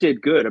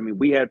did good. I mean,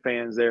 we had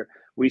fans there.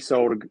 We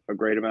sold a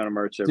great amount of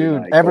merch every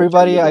night.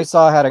 Everybody I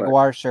saw had a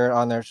GWAR shirt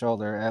on their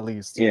shoulder, at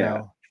least, you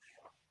know.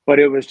 But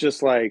it was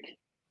just like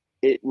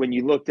when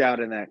you looked out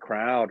in that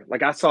crowd,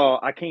 like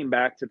I came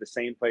back to the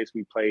same place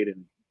we played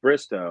in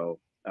Bristow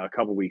a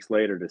couple weeks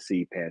later to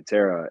see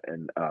Pantera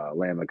and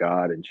Lamb of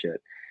God and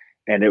shit.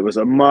 And it was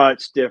a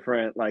much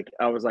different, like,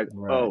 I was like,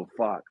 oh,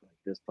 fuck,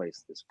 this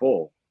place is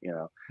full,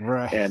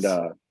 Right. And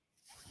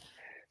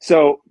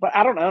so, but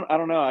I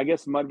don't know. I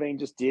guess Mudvayne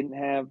just didn't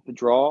have the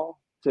draw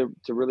to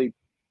really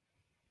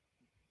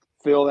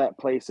fill that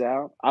place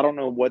out. I don't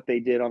know what they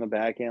did on the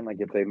back end, like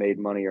if they made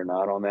money or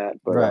not on that,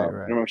 but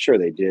and I'm sure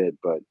they did.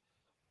 But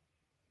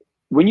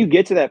when you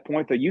get to that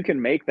point, though, you can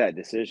make that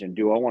decision.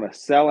 Do I want to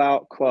sell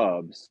out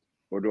clubs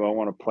or do I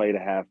want to play to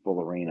half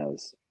full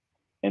arenas?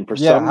 And for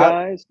some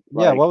guys,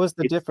 what was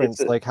the difference?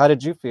 Like, how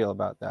did you feel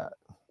about that?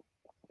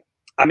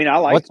 I mean, I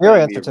like. What's your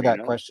answer to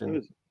that question? It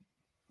was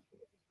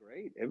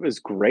great. It was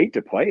great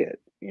to play it,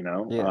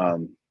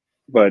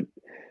 but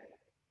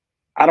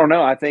I don't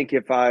know. I think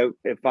if I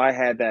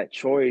had that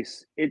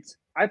choice,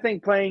 I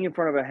think playing in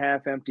front of a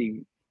half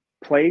empty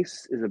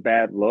place is a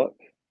bad look,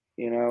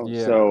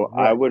 So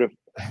I would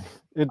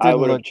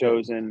have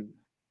chosen.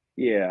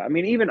 Yeah, I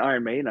mean, even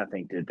Iron Maiden, I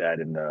think, did that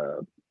in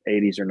the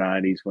 80s or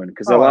 90s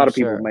because a lot of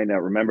people may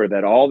not remember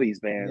that all these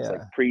bands like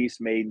Priest,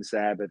 Maiden,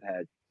 Sabbath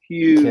had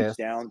huge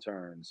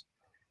downturns,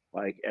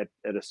 like at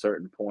a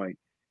certain point.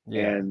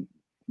 And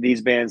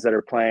these bands that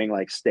are playing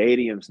like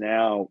stadiums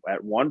now,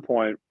 at one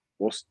point,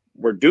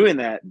 we're doing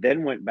that,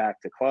 then went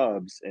back to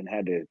clubs and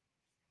had to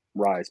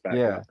rise back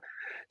up.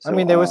 So, I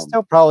mean, there was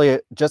still probably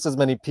just as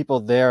many people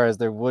there as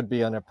there would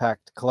be on a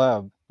packed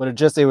club, but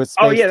it was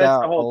spaced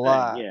out a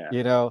lot,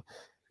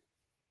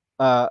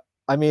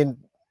 I mean,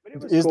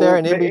 is there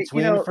an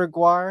in-between for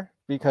GWAR?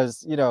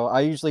 because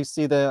I usually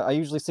see the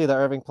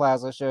Irving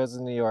Plaza shows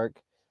in New York,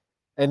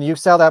 and you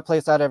sell that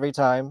place out every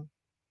time,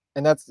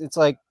 and it's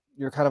like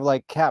you're kind of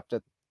like capped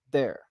at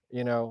there.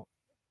 Yeah,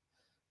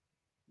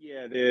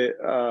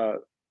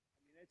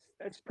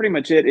 that's pretty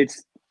much it.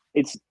 It's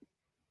if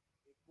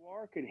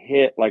GWAR could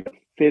hit like a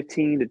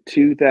 15 to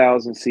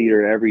 2,000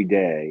 seater every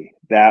day,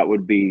 that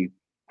would be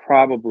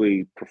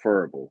probably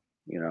preferable.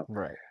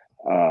 Right.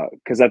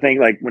 Because I think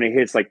like when it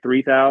hits like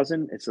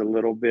 3,000, it's a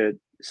little bit.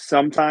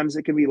 Sometimes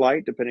it can be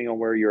light depending on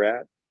where you're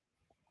at,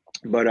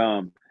 but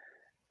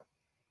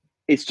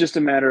it's just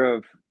a matter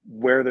of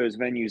where those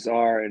venues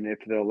are and if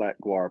they'll let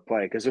GWAR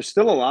play. Because there's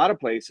still a lot of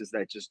places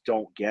that just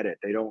don't get it.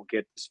 They don't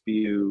get the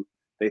spew.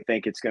 They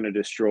think it's going to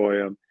destroy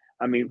them.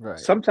 I mean, Right.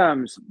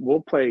 Sometimes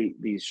we'll play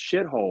these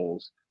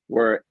shitholes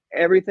where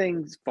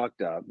everything's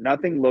fucked up,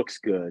 nothing looks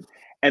good,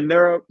 and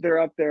they're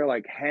up there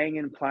like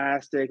hanging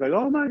plastic, like,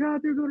 oh my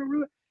god, they're going to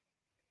ruin.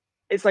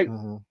 It's like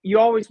you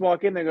always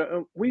walk in there and go,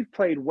 oh, we've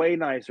played way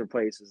nicer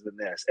places than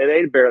this, and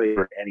they barely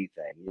heard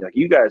anything. Like,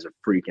 you guys are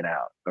freaking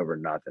out over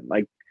nothing.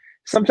 Like,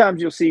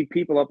 sometimes you'll see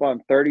people up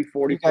on 30,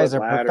 40 You guys foot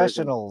are ladders.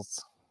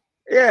 professionals.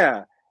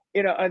 Yeah.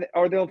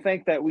 Or they'll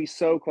think that we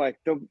soak, like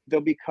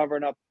they'll be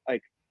covering up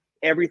like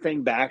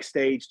everything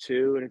backstage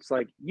too. And it's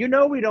like, we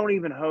don't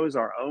even hose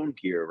our own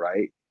gear,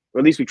 right? Or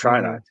at least we try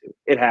not to.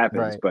 It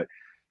happens. Right. But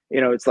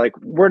it's like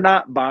we're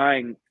not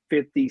buying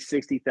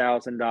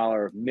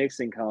 $50,000-$60,000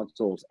 mixing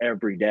consoles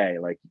every day.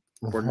 Like,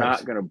 we're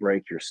not gonna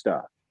break your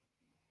stuff.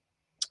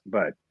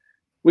 But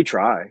we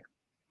try.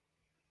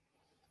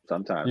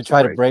 Sometimes you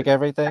try to break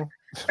everything.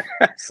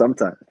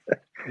 Sometimes.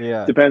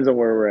 Yeah. Depends on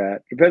where we're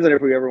at. Depends on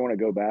if we ever want to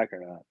go back or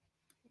not.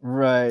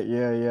 Right.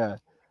 Yeah.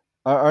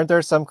 Aren't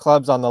there some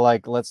clubs on the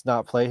like let's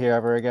not play here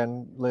ever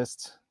again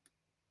list?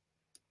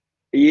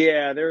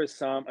 Yeah, there is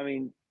some. I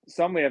mean,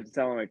 some we have to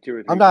tell them like 2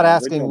 or 3 I'm not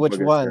times. asking which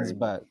ones,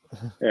 but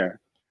yeah.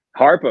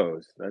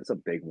 Harpo's, that's a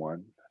big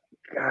one.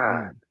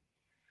 God.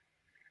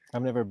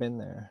 I've never been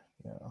there.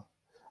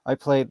 I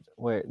played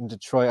in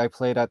Detroit. I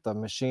played at the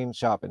Machine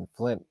Shop in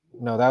Flint.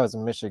 No, that was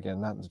in Michigan,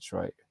 not in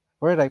Detroit.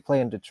 Where did I play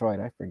in Detroit?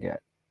 I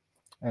forget.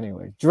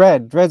 Anyway,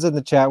 Dread's in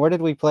the chat. Where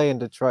did we play in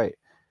Detroit?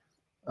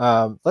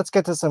 Let's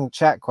get to some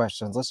chat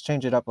questions. Let's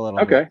change it up a little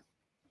bit. Okay.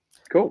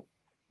 Cool.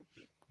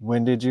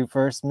 When did you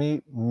first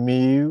meet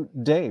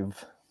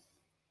Dave?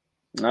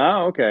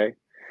 Oh, okay.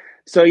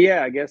 So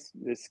yeah, I guess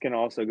this can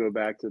also go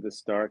back to the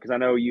start, because I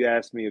know you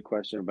asked me a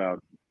question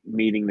about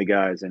meeting the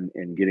guys and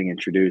getting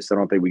introduced. I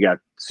don't think we got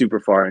super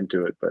far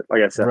into it, but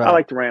like I said, I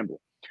like to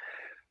ramble.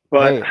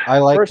 But hey, I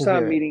like first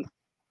time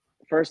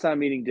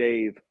meeting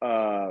Dave,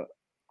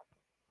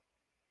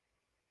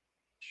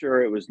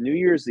 sure, it was New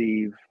Year's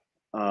Eve.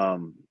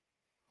 I'm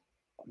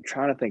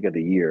trying to think of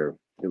the year.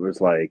 It was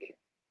like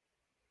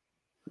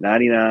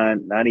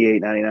 99,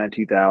 98, 99,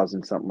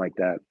 2000, something like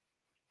that.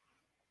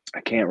 I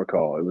can't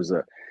recall. It was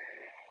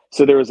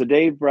so there was a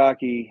Dave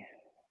Brocky.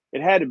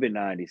 It had to have been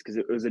 90s, because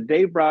it was a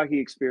Dave Brocky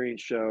experience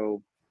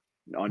show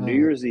on New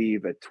Year's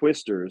Eve at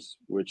Twisters,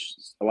 which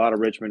a lot of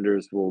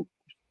Richmonders will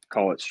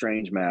call it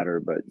Strange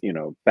Matter, but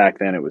back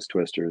then it was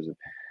Twisters.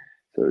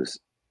 So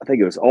I think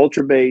it was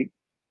Ultra Bait,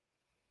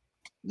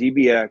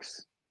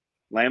 DBX,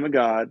 Lamb of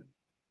God,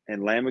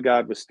 and Lamb of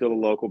God was still a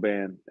local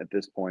band at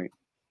this point.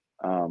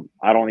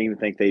 I don't even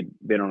think they'd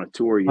been on a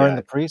tour yet. Burn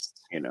the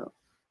Priest?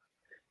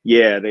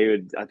 Yeah,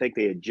 I think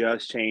they had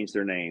just changed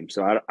their name.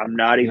 So I'm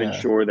not even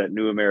sure that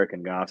New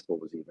American Gospel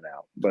was even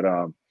out.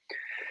 But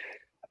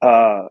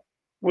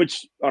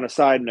which, on a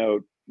side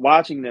note,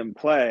 watching them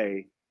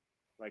play,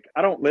 like,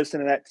 I don't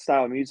listen to that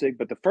style of music,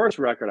 but the first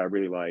record I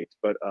really liked.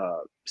 But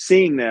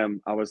seeing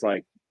them, I was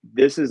like,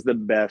 this is the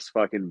best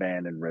fucking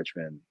band in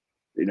Richmond,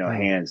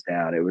 hands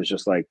down. It was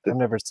just like I've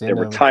never seen they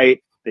them. were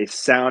tight. They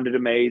sounded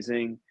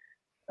amazing.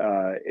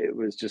 It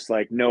was just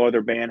like no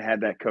other band had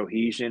that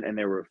cohesion, and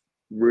they were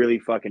really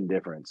fucking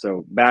different.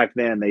 So back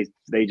then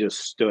they just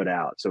stood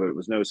out. So it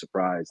was no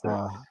surprise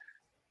they're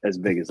as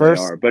big as they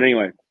are. But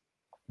anyway,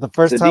 the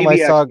first time I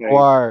saw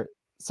GWAR,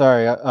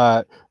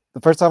 the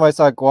first time I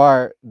saw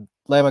GWAR,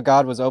 Lamb of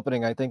God was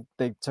opening. I think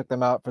they took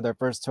them out for their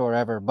first tour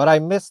ever, but I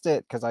missed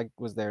it because I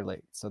was there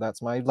late. So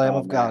that's my Lamb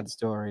of God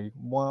story.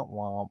 Womp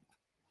womp.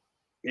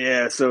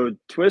 Yeah, so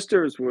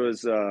Twisters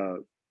was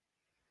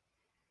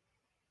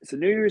it's a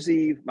New Year's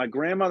Eve. My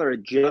grandmother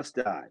had just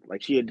died.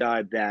 Like, she had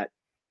died that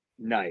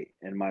night,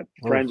 and my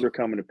friends were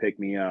coming to pick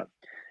me up,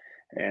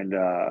 and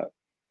I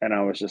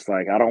was just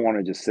like, I don't want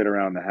to just sit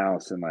around the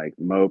house and like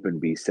mope and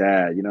be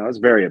sad. I was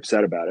very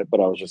upset about it, but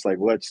I was just like,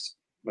 let's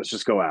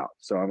just go out.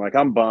 So I'm like,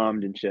 I'm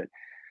bummed and shit.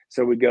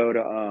 So we go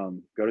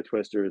to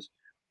Twisters.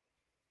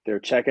 They're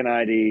checking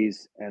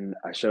IDs, and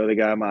I show the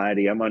guy my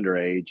ID. I'm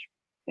underage,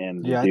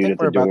 and the dude at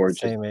the door the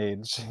same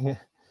age.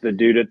 The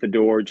dude at the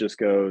door just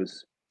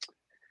goes,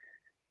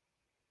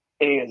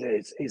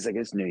 he's like,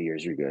 it's New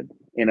Year's, you're good,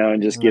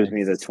 and just gives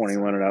me the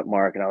 21 and up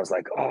mark. And I was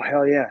like, oh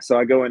hell yeah. So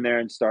I go in there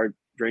and start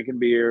drinking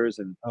beers,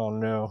 and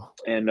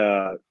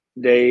and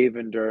Dave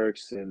and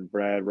Dirks and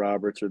Brad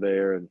Roberts are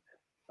there,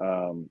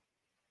 and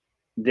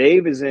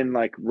Dave is in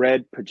like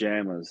red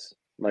pajamas,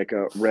 like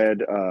a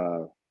red,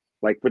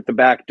 like with the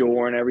back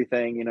door and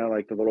everything, you know,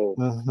 like the little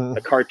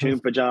the cartoon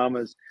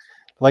pajamas.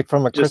 Like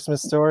from A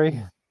Christmas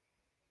Story?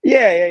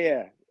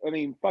 Yeah. I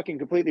mean, fucking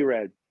completely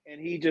red.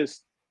 And he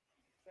just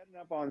setting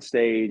up on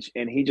stage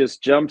and he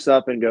just jumps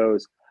up and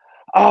goes,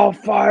 "I'll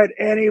fight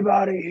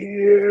anybody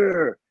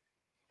here."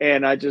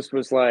 And I just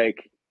was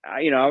like,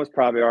 you know, I was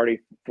probably already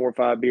 4 or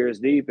 5 beers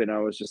deep and I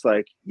was just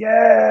like,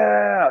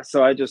 yeah.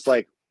 So I just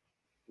like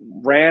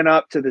ran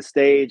up to the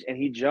stage and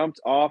he jumped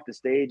off the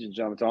stage and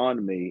jumped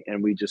onto me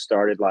and we just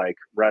started like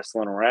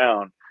wrestling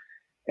around.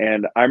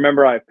 And I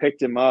remember I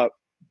picked him up,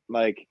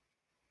 like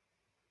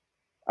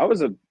I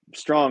was a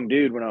strong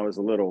dude when I was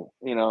a little,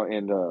 you know,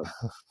 and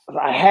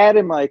I had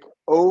him like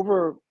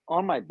over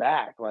on my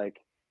back, like,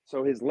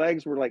 so his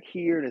legs were like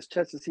here and his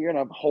chest is here and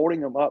I'm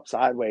holding him up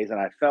sideways and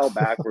I fell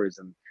backwards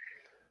and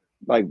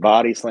like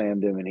body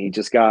slammed him and he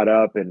just got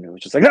up and it was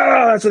just like,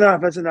 "Oh, that's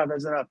enough.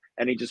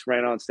 And he just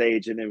ran on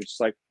stage and it was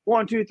just like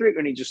 1, 2, 3.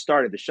 And he just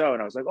started the show.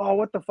 And I was like, oh,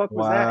 what the fuck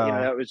was that? You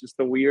know, that was just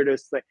the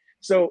weirdest thing.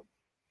 So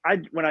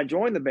when I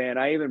joined the band,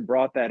 I even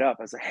brought that up.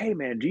 I was like, hey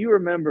man, do you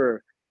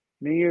remember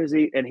New Year's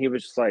Eve? And he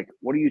was just like,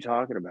 what are you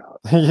talking about?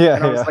 Yeah.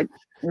 And I was like,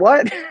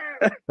 what?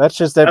 That's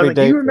just every like,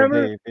 day. Do you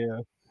remember? Dave, yeah.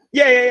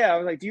 Yeah. I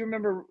was like, do you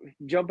remember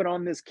jumping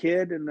on this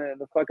kid in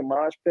the fucking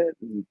mosh pit?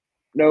 And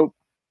nope.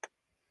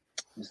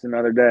 Just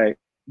another day.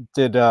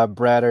 Did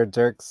Brad or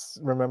Dirks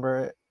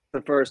remember it?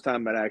 The first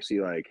time I'd actually,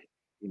 like,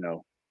 you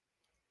know,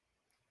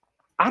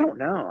 I don't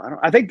know.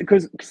 I think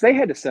because they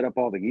had to set up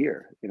all the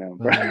gear, you know.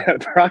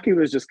 Rocky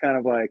was just kind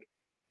of like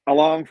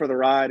along for the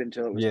ride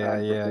until it was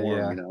time to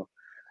perform, you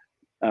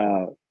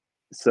know.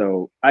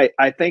 So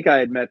I think I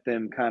had met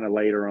them kind of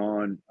later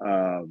on,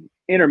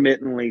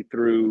 intermittently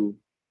through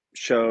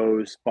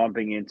shows,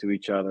 bumping into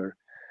each other,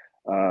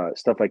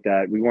 stuff like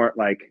that. We weren't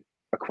like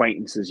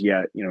acquaintances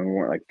yet, you know, we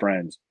weren't like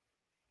friends.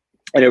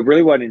 And it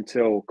really wasn't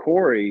until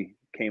Corey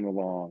came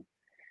along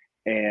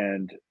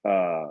and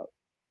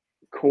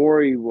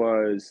Corey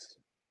was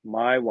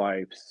my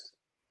wife's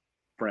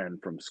friend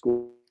from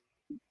school.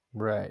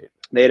 Right.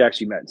 They had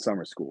actually met in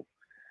summer school.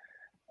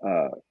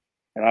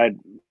 And I had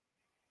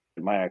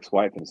my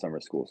ex-wife in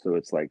summer school. So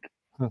it's like,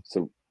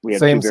 so we had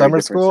Same two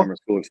very different summer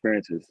school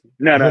experiences.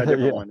 No, a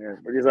different one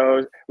there.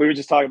 Because we were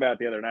just talking about it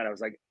the other night. I was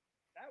like,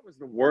 that was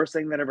the worst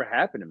thing that ever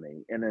happened to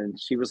me. And then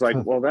she was like,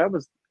 well, that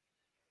was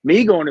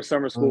me going to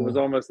summer school was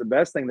almost the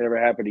best thing that ever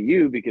happened to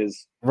you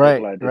because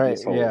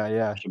this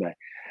whole shebang.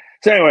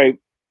 So anyway,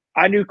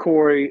 I knew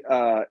Corey.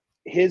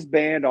 His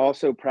band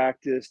also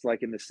practiced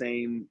like in the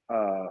same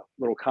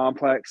little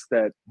complex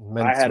that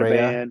I had a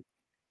band.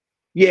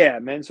 Yeah,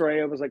 Mens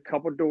Rea was like a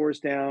couple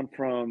doors down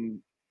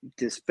from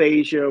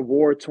Dysphagia,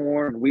 War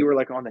Torn. We were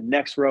like on the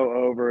next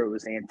row over. It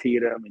was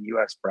Antietam and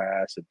US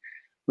Brass. And,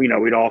 you know,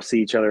 we'd all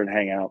see each other and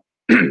hang out.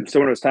 So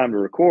when it was time to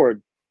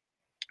record,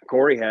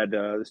 Corey had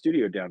the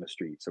studio down the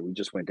street. So we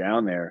just went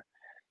down there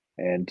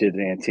and did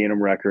an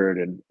Antietam record.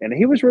 And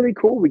he was really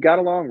cool. We got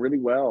along really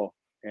well.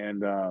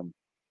 And,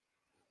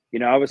 you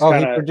know, I was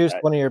he produced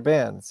one of your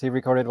bands. He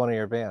recorded one of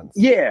your bands.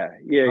 Yeah.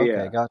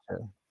 Okay, gotcha.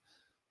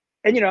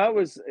 And, you know,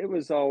 it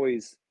was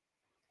always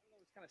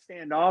kind of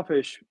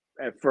standoffish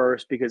at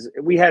first because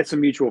we had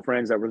some mutual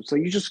friends that were so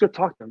you just go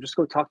talk to him. Just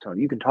go talk to him.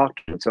 You can talk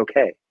to him. It's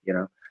okay, you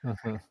know.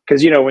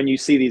 Because, you know, when you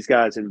see these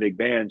guys in big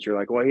bands, you're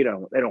like, well, they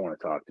don't want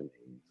to talk to me.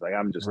 It's like,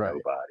 I'm just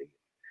nobody.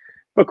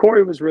 But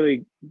Corey was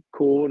really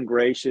cool and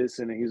gracious,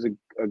 and he's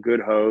a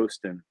good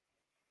host. And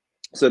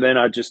so then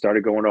I just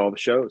started going to all the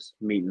shows,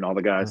 meeting all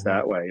the guys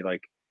that way.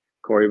 Like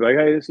Corey would be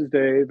like, hey, this is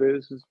Dave.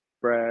 This is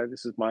Brad.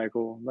 This is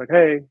Michael. I'm like,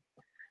 hey.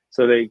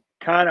 So they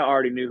kind of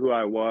already knew who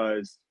I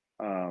was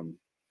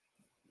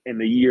in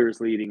the years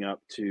leading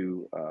up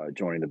to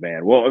joining the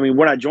band. Well, I mean,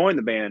 when I joined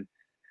the band,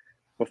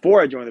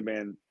 before I joined the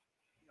band,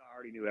 I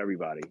already knew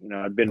everybody. You know,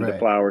 I'd been to the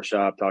flower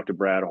shop, talked to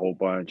Brad a whole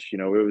bunch. You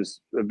know, it was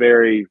a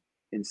very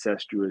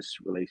incestuous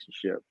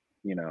relationship,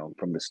 you know,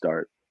 from the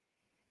start.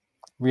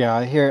 Yeah,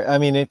 I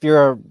mean, if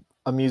you're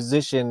a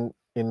musician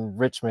in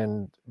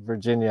Richmond,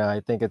 Virginia,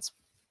 I think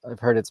I've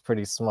heard it's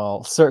pretty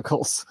small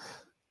circles.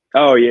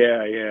 Oh,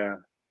 yeah.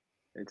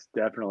 It's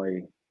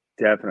definitely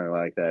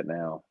like that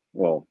now.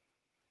 Well,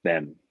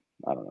 then,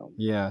 I don't know.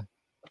 Yeah.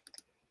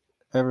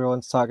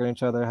 Everyone's talking to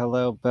each other.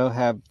 Hello,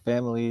 Bohab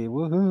family.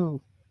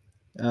 Woohoo.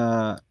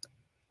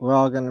 We're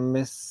all going to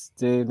miss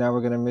Dave. Now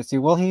we're going to miss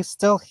you. Well, he's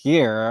still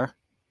here.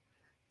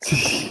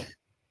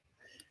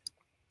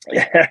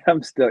 Yeah,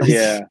 I'm still,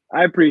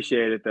 I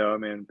appreciate it though. I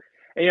mean,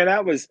 and, you know,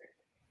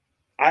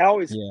 I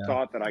always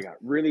thought that I got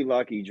really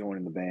lucky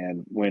joining the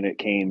band when it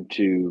came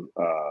to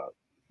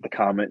the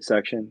comment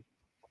section.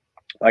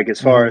 Like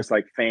as far as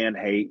like fan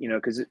hate, you know,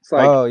 because it's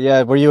like, oh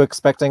yeah, were you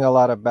expecting a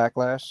lot of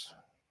backlash?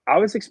 I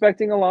was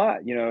expecting a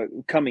lot, you know,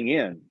 coming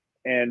in,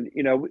 and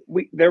you know,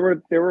 there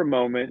were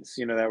moments,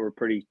 you know, that were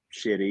pretty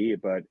shitty,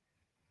 but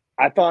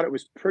I thought it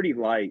was pretty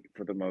light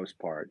for the most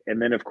part. And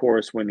then of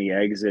course, when the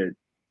exit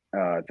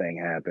thing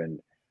happened,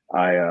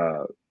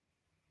 I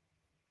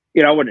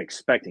wasn't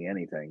expecting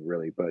anything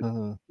really, but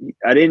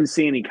I didn't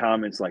see any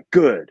comments like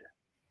good,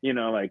 you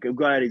know, like I'm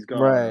glad he's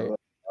gone. Right.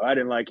 I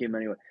didn't like him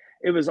anyway.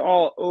 It was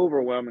all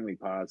overwhelmingly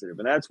positive,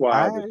 and that's why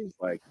I was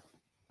like,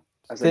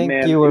 I was like,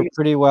 man, you were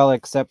pretty well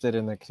accepted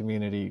in the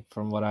community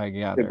from what I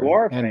gather. The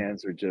GWAR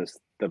fans are just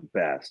the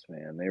best,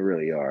 man. They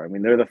really are. I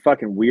mean, they're the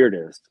fucking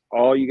weirdest.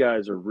 All you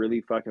guys are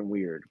really fucking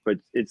weird, but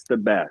it's the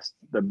best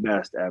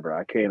ever.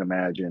 I can't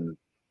imagine,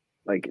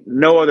 like,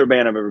 no other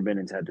band I've ever been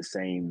in's had the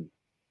same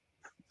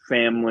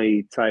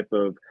family type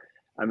of.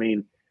 I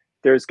mean,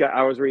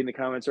 I was reading the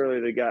comments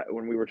earlier. They got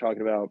when we were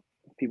talking about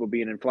people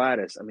being in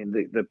Flatus. I mean,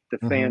 the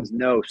fans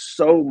know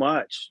so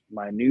much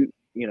minute,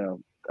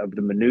 of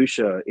the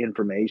minutia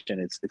information.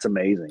 It's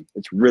amazing.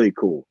 It's really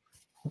cool.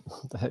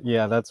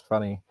 Yeah, that's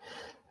funny.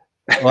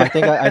 Well, I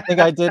think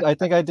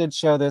I did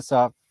show this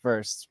off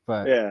first,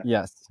 but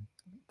yes,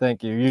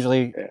 thank you.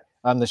 Usually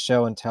I'm the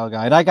show and tell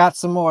guy, and I got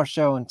some more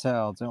show and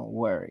tell. Don't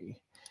worry.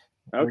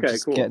 Okay, We're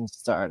just cool. Getting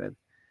started.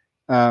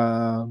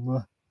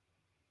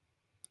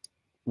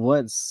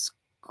 What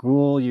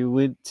school you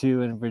went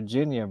to in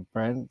Virginia,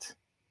 Brent?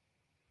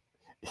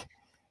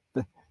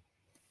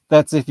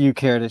 That's if you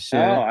care to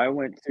share. Oh, I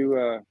went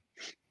to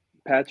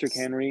Patrick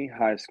Henry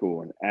High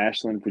School in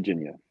Ashland,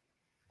 Virginia.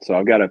 So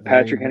I've got a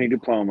Patrick Henry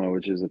diploma,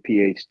 which is a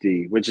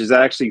PhD, which is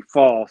actually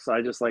false.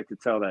 I just like to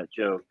tell that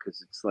joke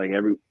because it's like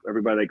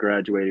everybody that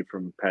graduated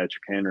from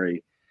Patrick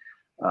Henry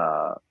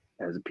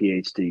has a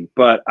PhD.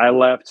 But I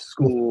left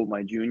school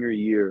my junior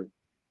year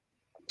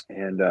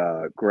and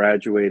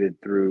graduated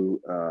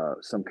through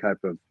some type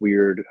of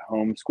weird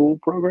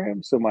homeschool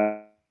program. So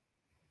my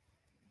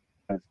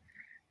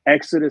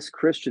Exodus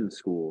Christian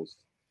Schools,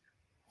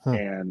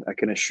 and I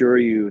can assure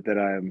you that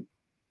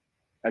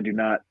I do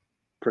not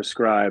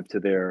prescribe to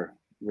their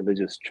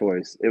religious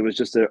choice. It was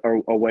just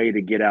a way to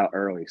get out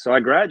early. So I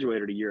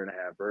graduated a year and a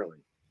half early.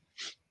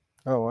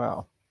 Oh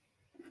wow.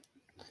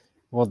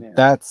 Well,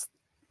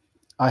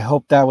 I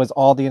hope that was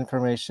all the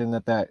information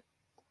that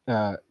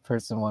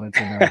person wanted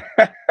to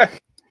know.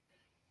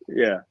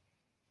 Yeah.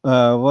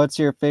 What's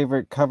your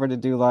favorite cover to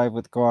do live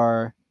with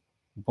GWAR?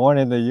 Born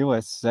in the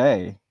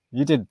USA.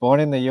 You did Born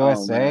in the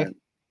USA?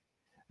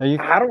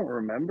 I don't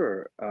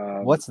remember.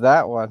 What's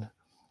that one?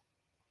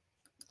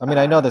 I mean,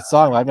 I know the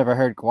song, but I've never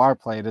heard GWAR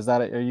played.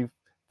 Are you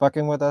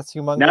fucking with us,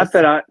 Humongous? Not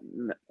that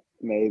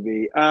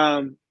maybe.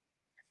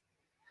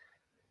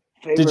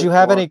 Did you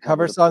have any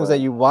cover songs that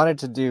you wanted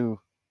to do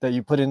that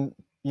you put in,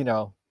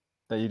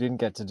 that you didn't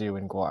get to do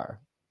in GWAR?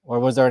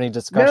 Or was there any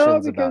discussions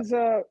about? No, because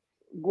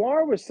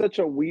GWAR was such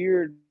a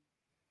weird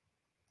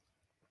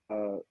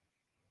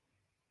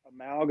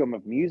amalgam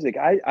of music.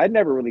 I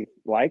never really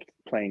liked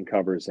playing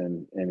covers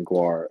in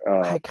GWAR.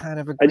 I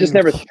kind of agree. I just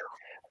never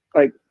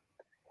like.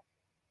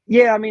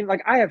 Yeah, I mean,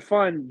 like I had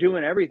fun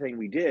doing everything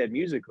we did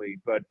musically,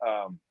 but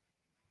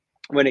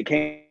when it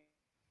came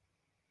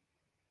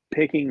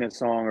picking a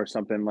song or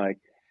something like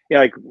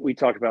we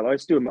talked about,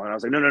 let's do it. And I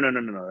was like, no.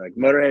 Like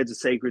Motorhead's a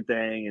sacred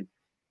thing,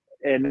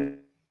 and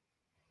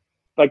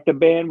like the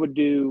band would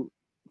do,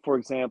 for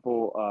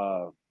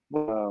example,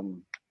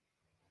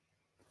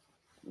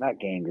 not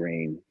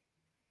Gangrene.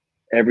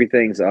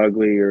 Everything's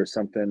Ugly or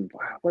something.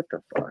 Wow, what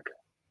the fuck?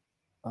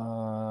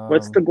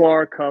 What's the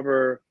GWAR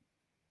cover?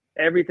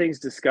 Everything's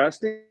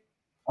Disgusting.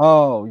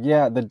 Oh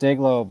yeah, the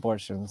Dayglow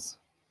abortions.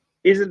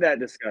 Isn't that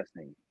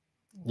disgusting?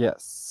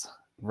 Yes.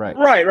 Right.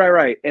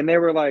 And they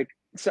were like,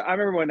 so I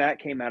remember when that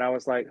came out, I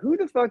was like, who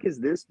the fuck is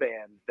this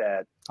band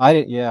that I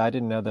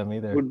didn't know them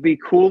either. Would be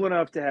cool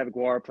enough to have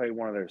GWAR play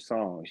one of their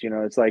songs.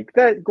 It's like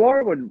that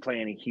GWAR wouldn't play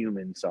any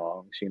Human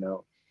songs,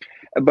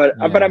 But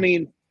I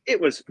mean, it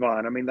was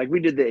fun. I mean, like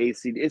we did the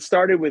AC. It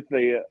started with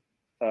the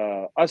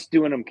us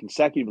doing them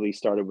consecutively.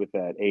 Started with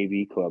that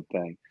AV Club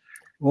thing.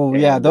 Well,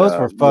 yeah, those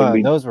were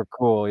fun. Those were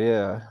cool.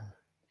 Yeah.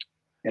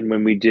 And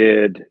when we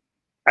did,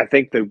 I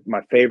think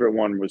my favorite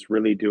one was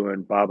really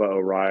doing Baba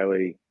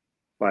O'Reilly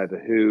by The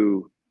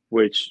Who,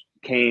 which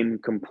came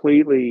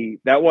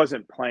completely. That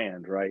wasn't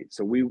planned, right?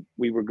 So we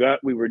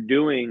were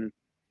doing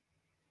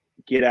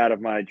Get Out of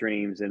My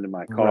Dreams Into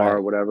My Car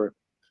or whatever.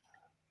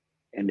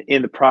 And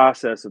in the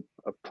process of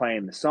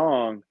playing the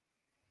song,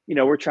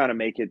 we're trying to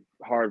make it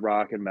hard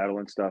rock and metal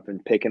and stuff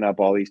and picking up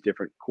all these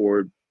different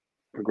chord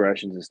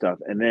progressions and stuff.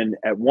 And then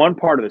at one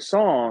part of the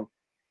song,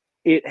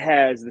 it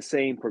has the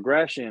same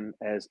progression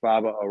as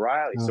Baba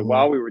O'Reilly. So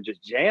while we were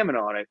just jamming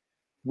on it,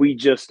 we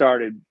just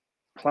started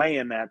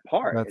playing that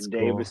part. That's and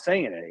Dave cool. was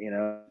singing it,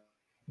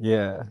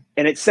 Yeah.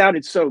 And it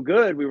sounded so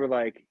good. We were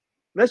like,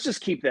 let's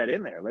just keep that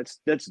in there. Let's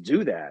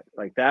do that.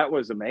 Like that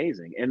was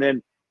amazing. And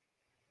then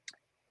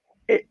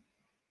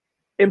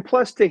and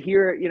plus to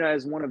hear it,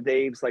 as one of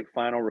Dave's like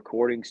final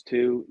recordings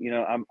too,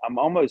 I'm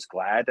almost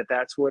glad that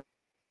that's what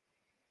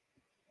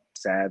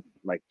sad,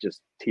 like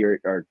just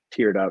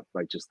teared up,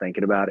 like just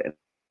thinking about it and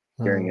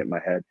hearing it in my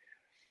head,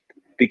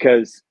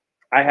 because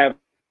I have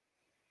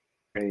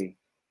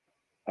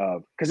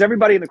because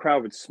everybody in the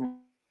crowd would smile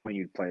when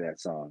you'd play that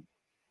song.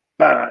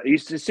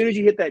 As soon as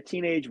you hit that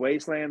Teenage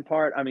Wasteland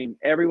part, I mean,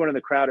 everyone in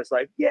the crowd is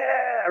like, yeah,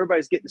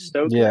 everybody's getting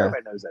stoked. Yeah.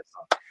 Everybody knows that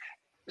song.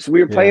 So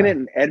we were playing it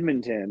in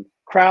Edmonton.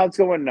 Crowd's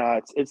going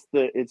nuts. It's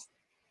the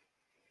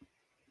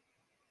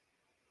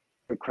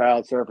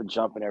crowd surfing,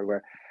 jumping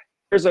everywhere.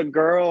 there's a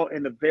girl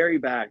in the very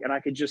back, and I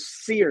could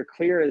just see her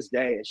clear as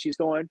day, and she's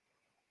going,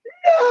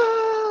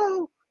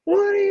 "No, what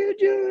are you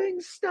doing?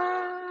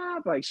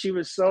 Stop!" Like, she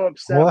was so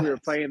upset we were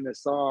playing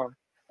this song,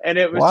 and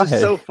it was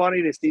just so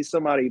funny to see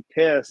somebody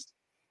pissed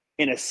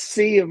in a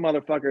sea of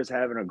motherfuckers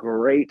having a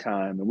great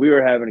time, and we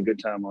were having a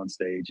good time on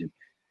stage, and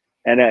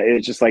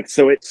it's just like,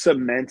 so it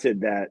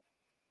cemented that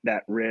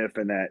riff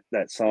and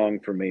that song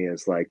for me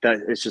is like that.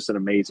 It's just an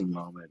amazing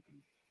moment,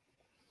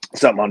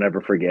 something I'll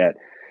never forget.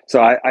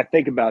 So I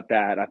think about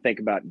that. I think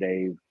about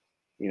Dave,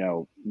 you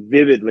know,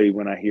 vividly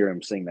when I hear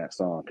him sing that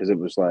song, because it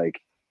was like,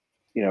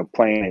 you know,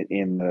 playing it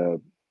in the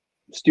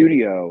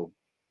studio,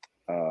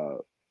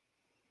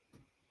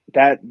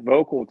 that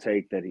vocal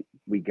take that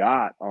we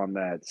got on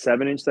that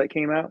 7-inch that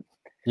came out.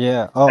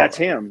 Yeah. Oh, that's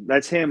him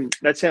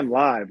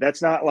live.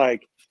 That's not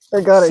like I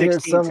got it here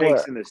 16 somewhere.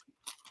 takes in this.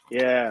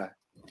 Yeah.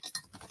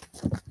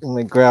 Let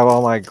me grab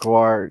all my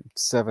GWAR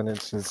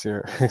 7-inches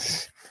here.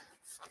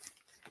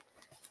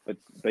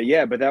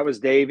 but that was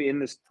Dave in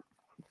this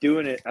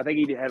doing it. I think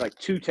he had like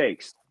 2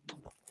 takes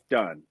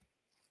done.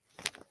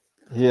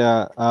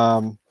 Yeah.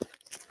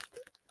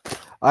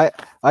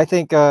 I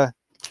think there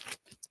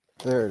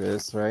it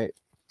is, right?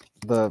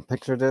 The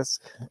picture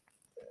disc.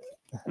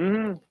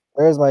 Mm-hmm.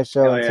 There's my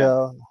show Hell and yeah.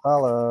 tell.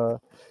 Holla.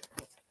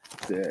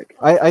 Sick.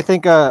 I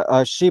think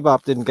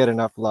Shebop didn't get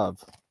enough love.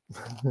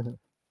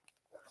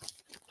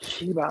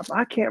 Shebop,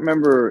 I can't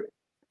remember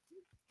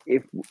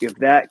if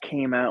that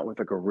came out with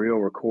like a real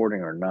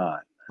recording or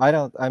not.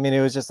 I mean,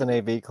 it was just an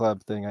AV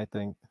club thing, I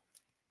think.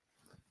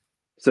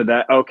 So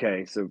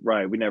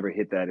right, we never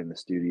hit that in the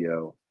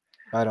studio.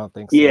 I don't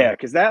think so. Yeah,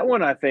 because that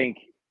one I think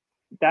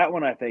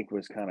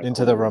was kind of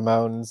Into cool. the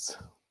Ramones.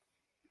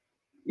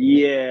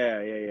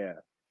 Yeah.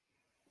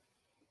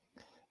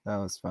 That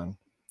was fun.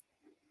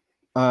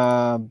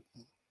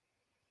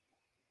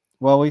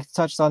 Well, we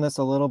touched on this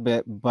a little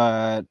bit,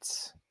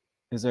 but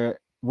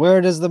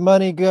where does the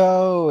money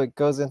go? It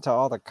goes into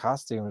all the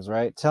costumes,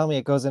 right? Tell me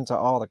it goes into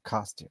all the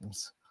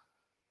costumes.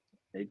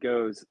 A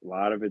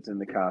lot of it's in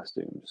the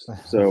costumes.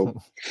 So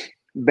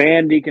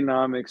band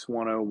economics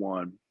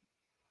 101.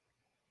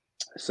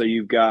 So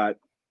you've got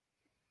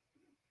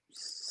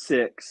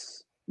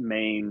 6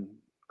 main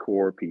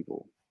core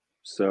people.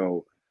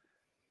 So,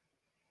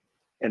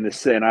 and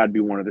I'd be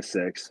one of the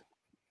 6,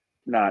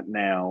 not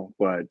now,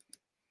 but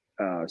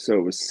so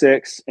it was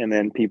 6, and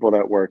then people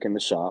that work in the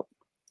shop,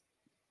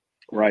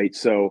 right?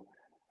 So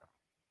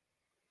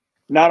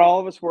not all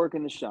of us work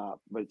in the shop,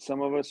 but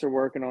some of us are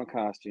working on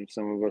costumes,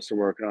 some of us are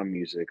working on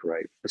music,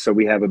 right? So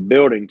we have a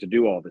building to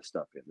do all this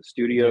stuff in. The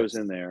studio's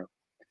in there.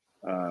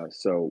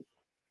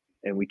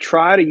 And we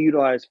try to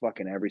utilize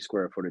fucking every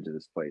square footage of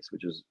this place,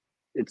 which is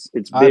it's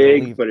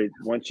big, but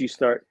once you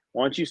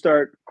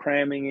start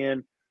cramming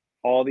in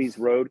all these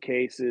road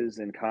cases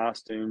and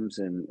costumes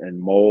and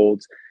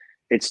molds,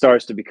 it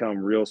starts to become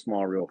real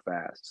small real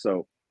fast.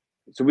 So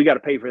we got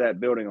to pay for that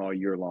building all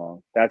year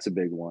long. That's a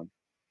big one.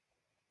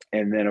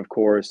 And then of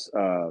course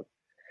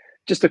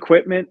just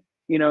equipment.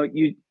 You know,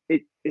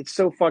 it's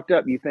so fucked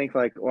up. You think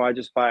like, well, I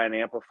just buy an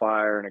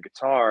amplifier and a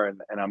guitar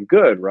and I'm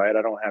good, right?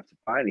 I don't have to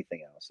buy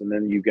anything else. And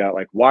then you've got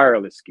like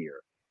wireless gear.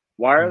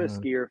 Wireless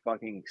gear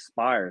fucking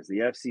expires. The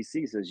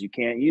FCC says you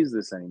can't use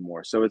this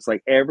anymore. So it's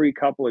like every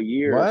couple of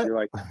years, you're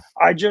like,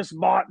 I just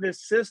bought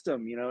this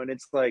system, you know, and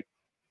it's like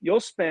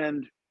you'll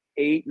spend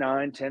 $8,000,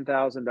 $9,000,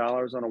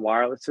 $10,000 on a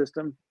wireless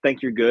system.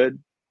 Think you're good?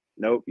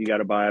 Nope, you got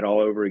to buy it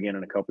all over again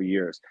in a couple of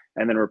years,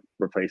 and then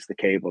replace the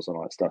cables and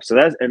all that stuff. So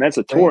that's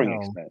a touring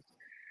expense.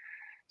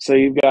 So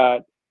you've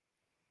got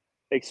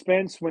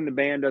expense when the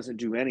band doesn't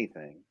do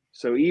anything.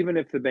 So even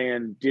if the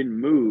band didn't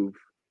move,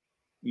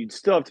 you'd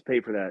still have to pay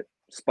for that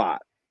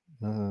spot.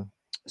 Mm-hmm.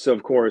 So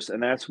of course,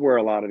 and that's where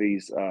a lot of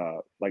these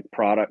like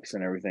products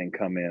and everything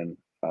come in,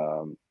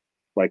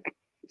 like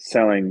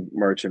selling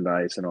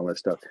merchandise and all that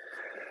stuff,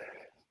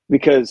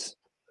 because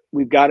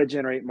we've got to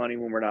generate money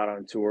when we're not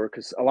on tour,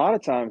 because a lot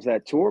of times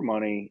that tour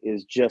money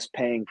is just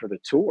paying for the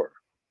tour,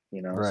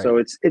 you know. Right. So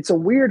it's a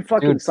weird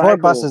fucking cycle. Tour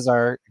buses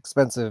are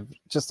expensive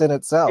just in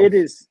itself. It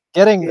is.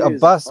 Getting a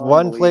bus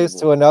one place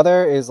to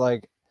another is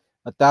like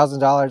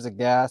 $1,000 of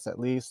gas at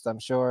least, I'm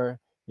sure,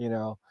 you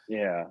know.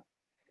 Yeah.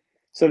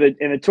 So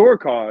the tour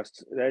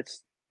cost,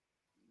 that's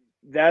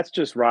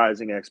just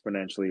rising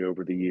exponentially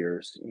over the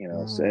years, you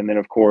know. So, and then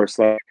of course,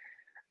 like,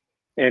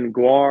 and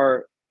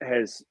GWAR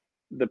has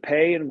the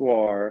pay in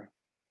GWAR.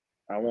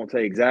 I won't tell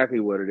you exactly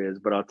what it is,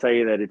 but I'll tell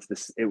you that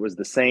it was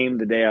the same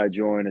the day I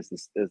joined as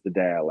the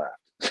day I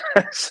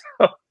left.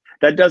 So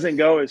that doesn't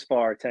go as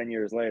far 10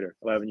 years later,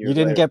 11 years later.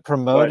 You didn't get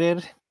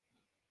promoted?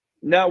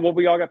 No, well,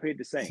 we all got paid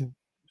the same.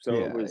 So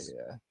it was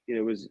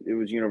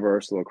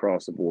universal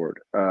across the board.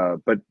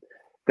 But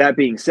that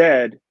being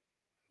said,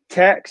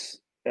 techs,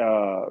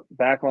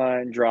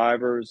 backline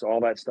drivers, all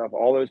that stuff,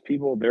 all those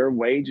people, their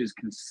wages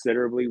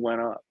considerably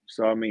went up.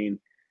 So, I mean,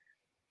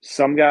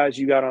 some guys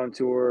you got on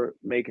tour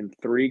making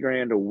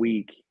 $3,000 a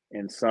week,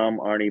 and some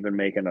aren't even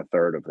making a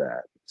third of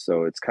that.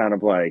 So it's kind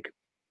of like,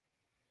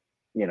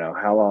 you know,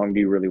 how long do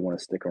you really want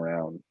to stick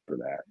around for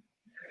that?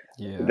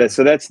 Yeah.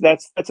 So that's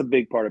a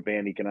big part of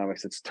band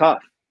economics. It's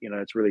tough,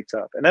 it's really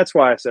tough, and that's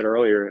why I said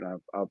earlier, and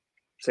I'll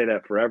say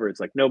that forever. It's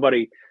like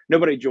nobody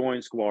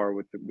joins GWAR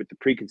with the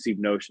preconceived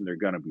notion they're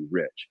going to be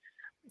rich.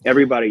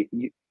 Everybody,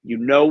 you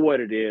know what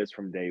it is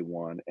from day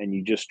one, and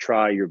you just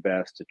try your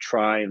best to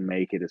try and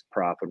make it as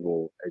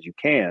profitable as you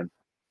can.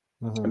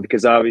 And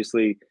because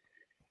obviously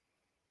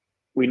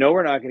we know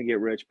we're not going to get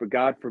rich, but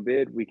God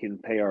forbid we can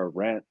pay our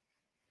rent.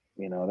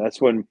 That's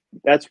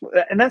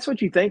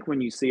what you think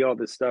when you see all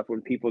this stuff,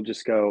 when people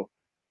just go,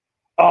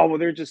 oh, well,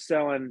 they're just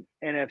selling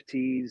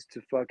NFTs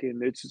to fucking,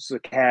 it's just a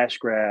cash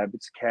grab.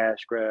 It's a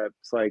cash grab.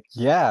 It's like,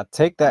 yeah,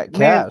 take that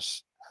man,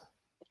 cash.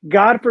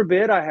 God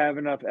forbid I have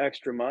enough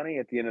extra money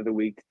at the end of the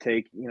week to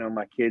take,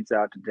 my kids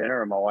out to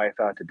dinner or my wife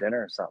out to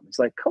dinner or something. It's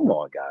like, come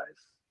on,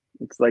 guys.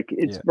 It's like,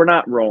 we're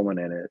not rolling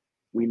in it.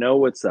 We know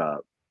what's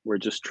up. We're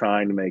just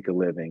trying to make a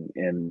living.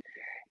 And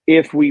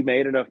if we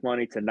made enough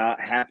money to not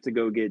have to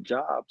go get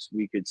jobs,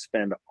 we could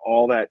spend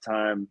all that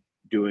time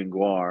doing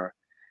GWAR.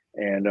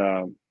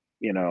 And,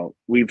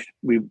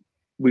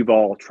 we've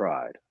all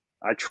tried.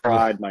 I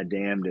tried my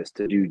damnedest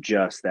to do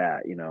just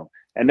that,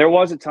 and there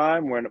was a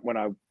time when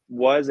I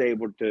was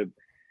able to,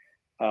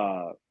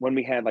 when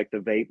we had like the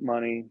vape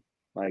money,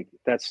 like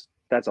that's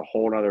a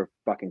whole nother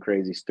fucking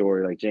crazy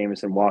story. Like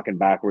Jameson walking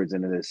backwards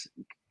into this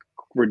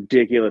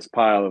ridiculous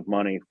pile of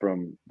money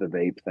from the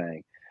vape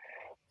thing.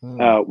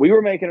 We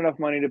were making enough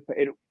money to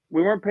pay.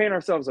 We weren't paying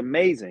ourselves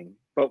amazing,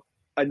 but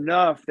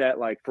enough that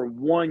like for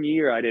 1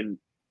 year, I didn't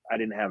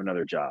have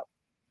another job.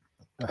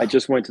 I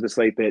just went to the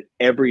slate pit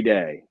every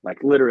day,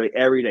 like literally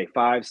every day,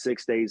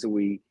 5-6 days a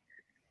week,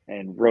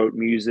 and wrote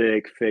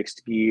music,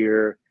 fixed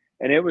gear.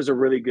 And it was a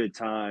really good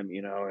time,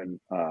 and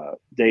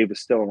Dave was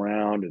still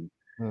around,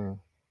 and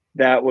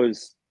that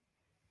was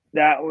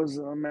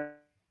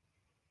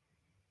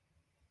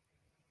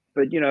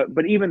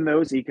but even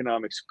those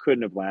economics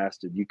couldn't have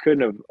lasted. You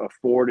couldn't have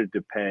afforded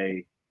to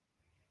pay.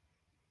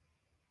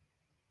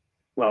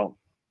 Well,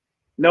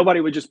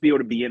 nobody would just be able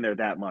to be in there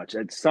that much.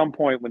 At some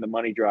point when the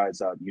money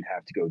dries up, you'd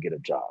have to go get a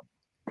job.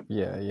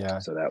 Yeah.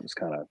 So that was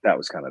kind of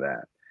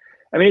that.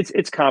 I mean,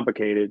 it's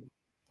complicated.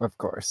 Of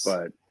course.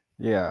 But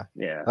yeah.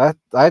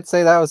 I'd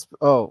say that was,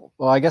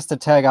 I guess to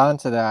tag on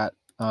to that,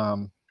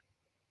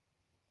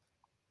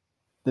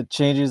 the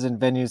changes in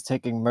venues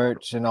taking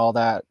merch and all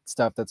that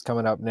stuff that's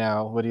coming up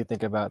now. What do you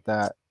think about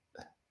that?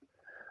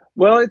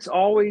 Well, it's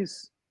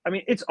always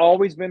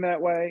been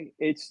that way.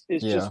 It's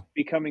just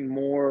becoming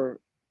more,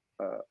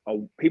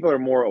 people are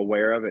more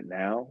aware of it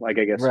now. Like,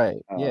 I guess,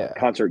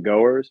 concert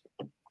goers.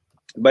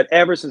 But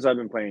ever since I've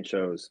been playing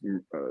shows,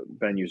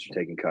 venues are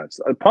taking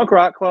cuts. Punk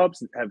rock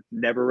clubs have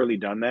never really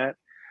done that.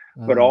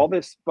 But all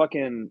this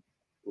fucking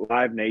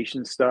Live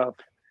Nation stuff,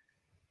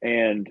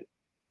 and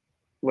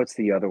what's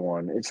the other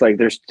one? It's like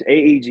there's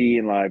AEG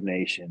and Live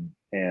Nation,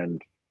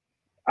 and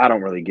I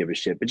don't really give a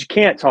shit. But you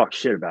can't talk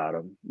shit about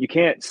them. You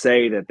can't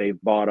say that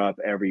they've bought up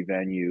every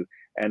venue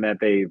and that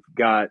they've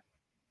got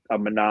a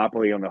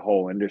monopoly on the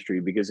whole industry.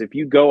 Because if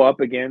you go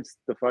up against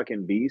the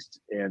fucking beast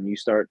and you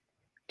start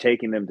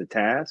taking them to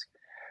task,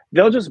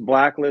 they'll just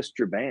blacklist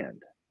your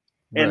band.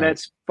 And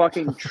that's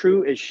fucking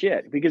true as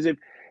shit. Because if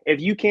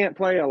you can't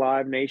play a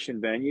Live Nation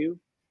venue,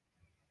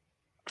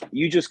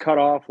 you just cut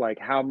off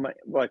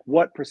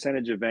what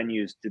percentage of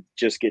venues did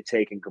just get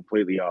taken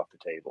completely off the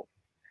table.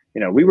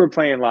 We were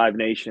playing Live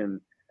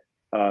Nation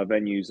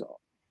venues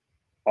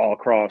all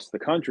across the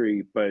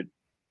country, but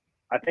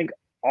I think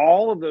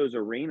all of those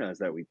arenas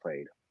that we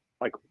played,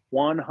 like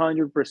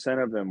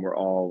 100% of them were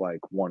all like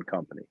one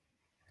company.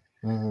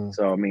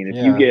 So I mean,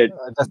 if you get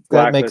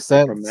that makes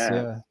sense from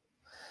that,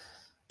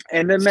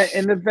 and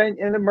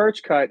the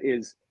merch cut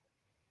is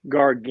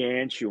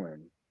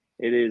gargantuan.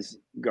 It is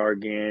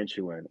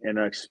gargantuan, and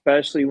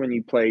especially when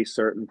you play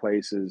certain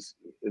places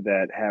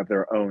that have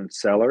their own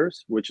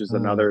sellers, which is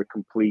another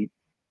complete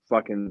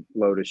fucking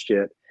load of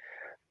shit.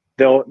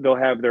 They'll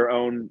have their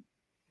own,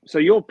 so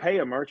you'll pay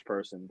a merch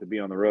person to be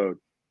on the road.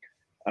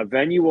 A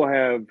venue will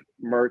have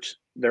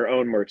their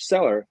own merch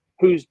seller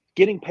who's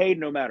getting paid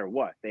no matter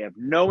what. They have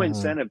no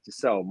incentive to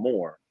sell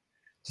more.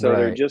 So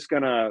they're just,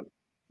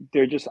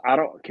 I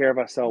don't care if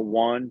I sell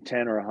 1,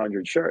 10, or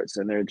 100 shirts.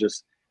 And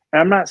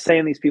I'm not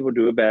saying these people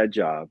do a bad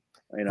job.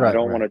 I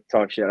don't want to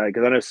talk shit,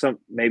 because I know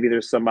maybe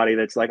there's somebody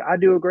that's like, I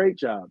do a great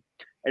job.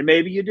 And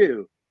maybe you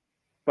do,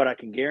 but I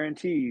can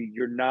guarantee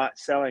you're not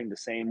selling the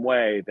same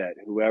way that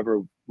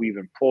whoever we've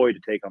employed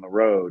to take on the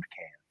road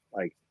can.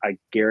 Like, I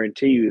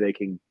guarantee you they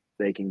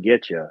can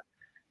get you,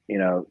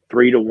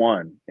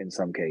 3-1 in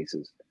some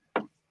cases.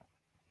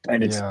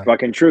 And it's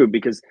fucking true,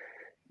 because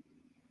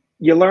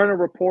you learn a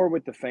rapport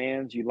with the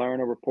fans, you learn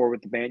a rapport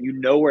with the band, you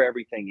know where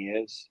everything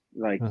is.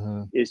 Like,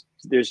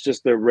 there's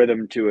just a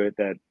rhythm to it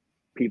that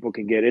people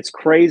can get. It's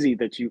crazy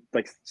that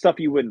stuff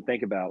you wouldn't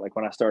think about. Like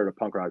when I started a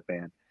punk rock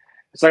band,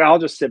 it's like, I'll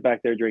just sit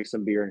back there, drink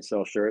some beer and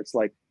sell shirts.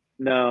 Like,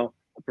 no,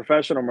 a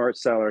professional merch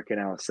seller can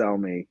outsell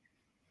me.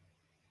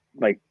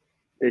 Like,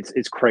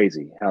 it's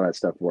crazy how that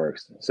stuff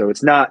works. So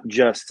it's not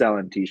just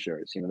selling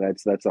t-shirts,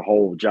 that's a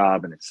whole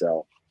job in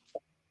itself.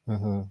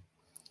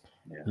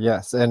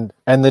 Yes, and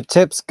the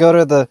tips go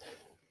to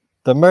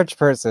the merch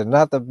person,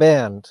 not the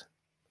band.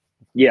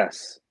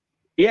 Yes,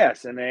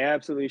 and they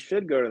absolutely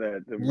should go to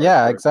the merch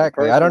Yeah, person.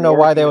 exactly. I don't know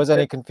why there was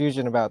any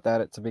confusion about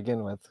that to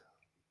begin with.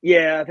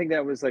 Yeah, I think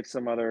that was like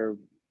some other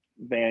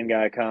band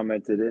guy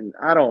commented, and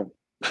I don't.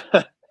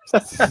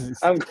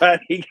 I'm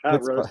glad he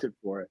got roasted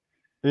for it.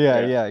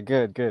 Yeah,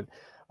 good.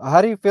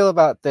 How do you feel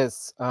about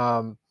this?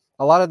 A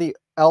lot of the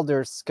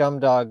elder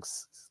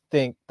scumdogs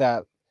think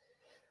that,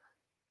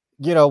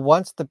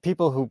 once the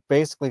people who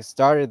basically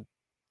started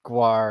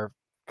GWAR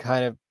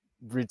kind of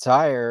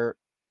retire,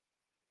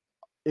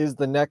 is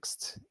the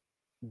next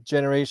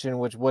generation,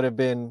 which would have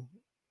been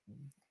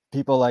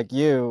people like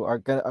you,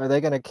 are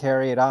they gonna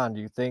carry it on?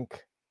 Do you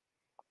think,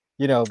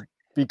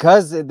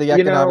 because the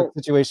economic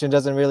situation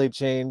doesn't really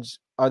change,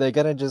 are they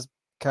gonna just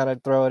kind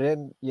of throw it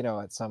in,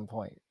 at some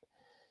point?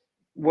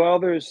 Well,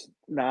 there's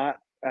not.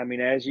 I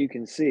mean, as you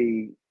can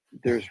see,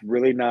 there's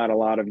really not a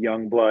lot of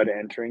young blood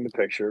entering the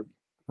picture.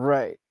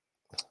 Right.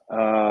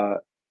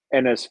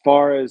 And as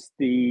far as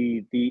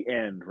the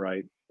end,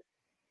 right?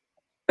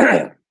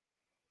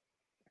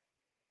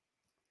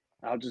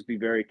 I'll just be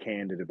very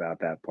candid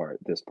about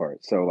this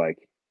part. So, like,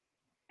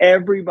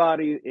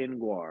 everybody in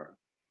GWAR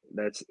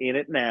that's in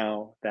it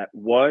now, that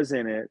was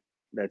in it,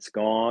 that's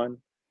gone,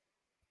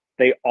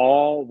 they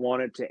all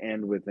want it to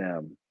end with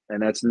them.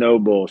 And that's no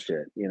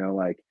bullshit.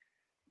 Like,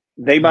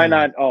 they might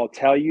not all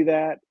tell you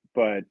that,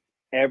 but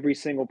every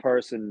single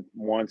person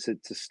wants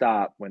it to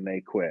stop when they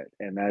quit.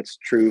 And that's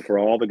true for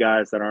all the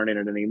guys that aren't in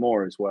it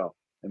anymore as well.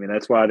 I mean,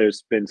 that's why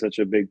there's been such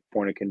a big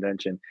point of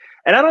contention.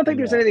 And I don't think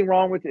there's anything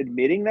wrong with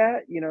admitting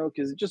that,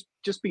 because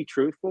just be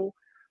truthful.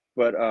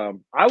 But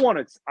I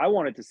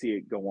wanted to see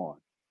it go on.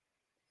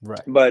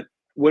 Right. But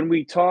when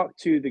we talk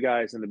to the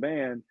guys in the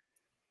band,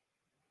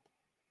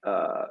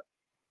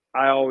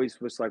 I always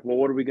was like, well,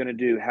 what are we going to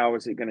do? How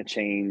is it going to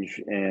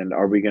change? And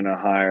are we going to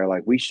hire,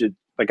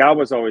 I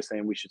was always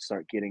saying we should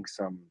start getting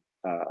some,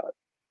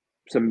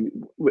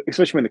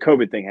 especially when the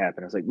COVID thing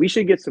happened. I was like, we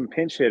should get some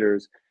pinch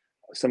hitters,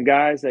 some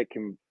guys that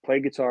can play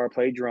guitar,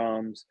 play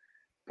drums,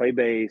 play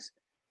bass,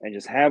 and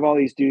just have all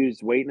these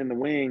dudes waiting in the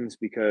wings,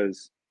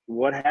 because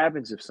what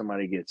happens if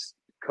somebody gets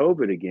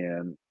COVID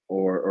again,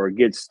 or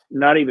gets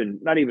not even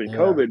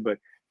COVID, but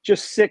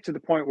just sick to the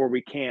point where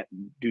we can't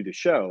do the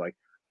show? Like,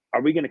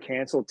 are we going to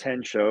cancel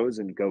 10 shows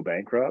and go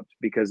bankrupt?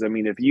 Because, I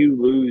mean, if you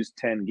lose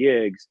 10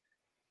 gigs,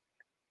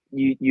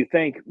 you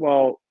think,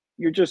 well,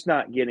 you're just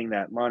not getting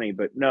that money.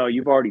 But no,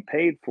 you've already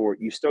paid for it.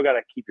 You still got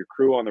to keep your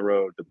crew on the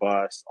road, the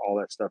bus, all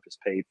that stuff is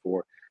paid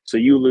for. So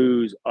you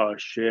lose a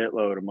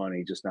shitload of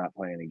money just not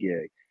playing a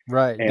gig.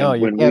 Right. And no,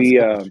 you can't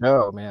skip a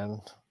show, man.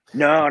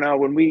 No,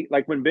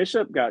 when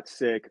Bishop got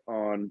sick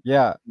on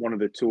one of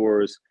the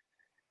tours,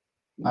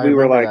 we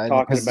were like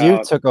talking about,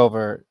 you took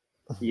over.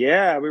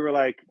 Yeah, we were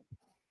like,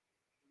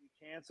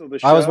 cancel the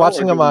show. I was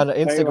watching him on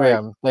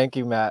Instagram. Thank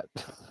you, Matt.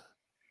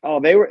 Oh,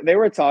 they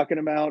were talking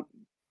about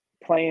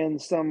playing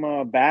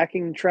some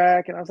backing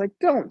track, and I was like,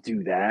 don't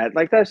do that.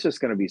 Like, that's just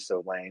going to be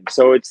so lame.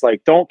 So it's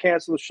like, don't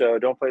cancel the show,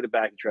 don't play the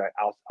backing track.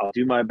 I'll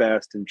do my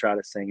best and try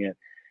to sing it.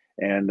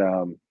 And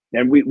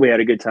we had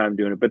a good time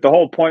doing it. But the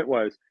whole point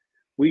was,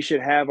 we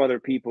should have other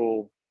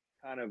people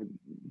kind of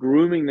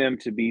grooming them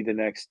to be the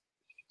next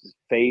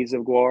phase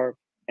of GWAR.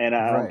 And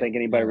I don't think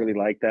anybody really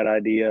liked that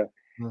idea.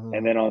 Mm-hmm.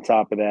 And then on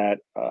top of that,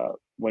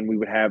 when we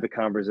would have the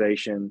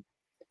conversation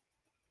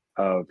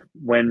of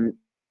when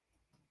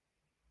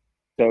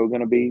so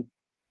going to be,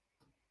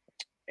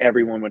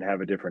 everyone would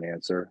have a different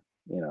answer,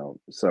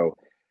 so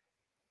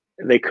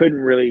they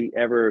couldn't really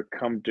ever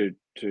come to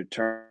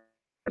terms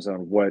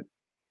on what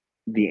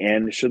the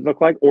end should look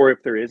like, or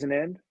if there is an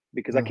end,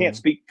 because I can't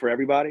speak for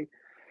everybody.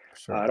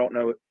 Sure. I don't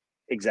know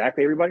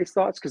exactly everybody's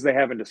thoughts because they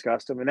haven't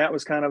discussed them. And that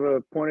was kind of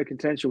a point of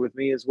contention with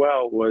me as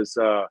well, was,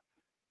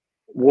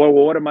 well,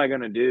 what am I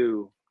going to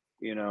do?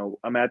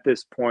 I'm at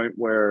this point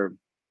where,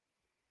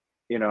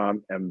 I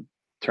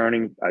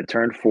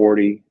turned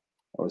 40.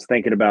 I was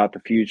thinking about the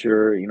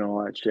future,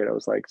 all that shit. I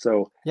was like,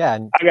 so yeah,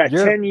 I got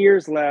 10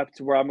 years left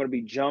where I'm going to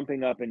be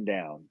jumping up and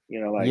down,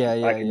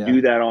 I can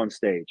do that on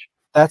stage.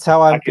 That's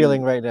how I'm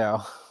feeling right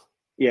now.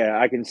 Yeah,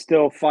 I can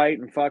still fight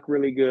and fuck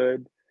really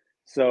good.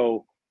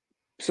 So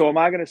am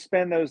I going to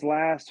spend those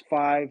last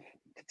 5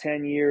 to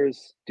 10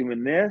 years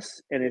doing this?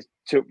 And is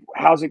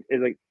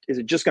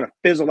it just going to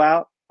fizzle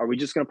out? Are we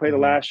just going to play the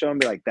last show and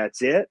be like,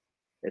 that's it?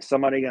 Is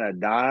somebody going to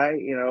die?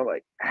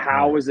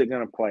 How is it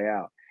going to play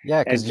out?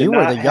 Yeah, because you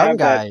were the young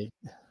guy.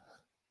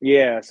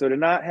 So to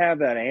not have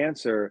that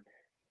answer,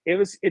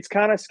 it's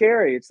kind of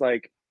scary. It's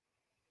like,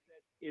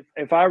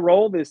 if I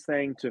roll this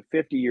thing to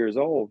 50 years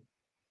old,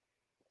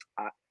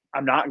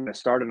 I'm not going to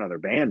start another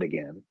band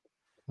again.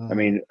 I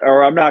mean,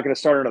 or I'm not going to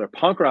start another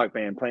punk rock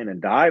band playing in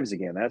dives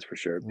again. That's for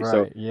sure. Right,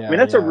 so, I mean,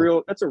 that's a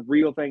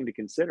real thing to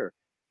consider.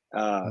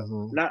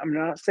 I'm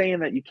not saying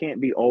that you can't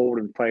be old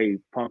and play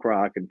punk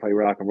rock and play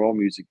rock and roll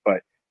music,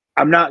 but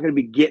I'm not going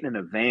to be getting in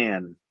a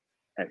van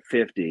at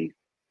 50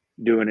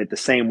 doing it the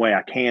same way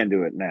I can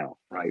do it now.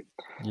 Right.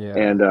 Yeah.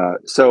 And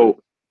so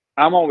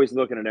I'm always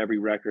looking at every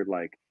record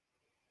like,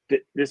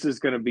 this is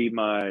going to be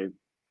my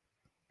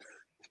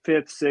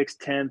 5th, 6th,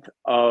 10th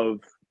of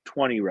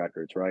 20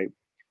 records, right?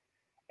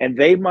 And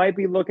they might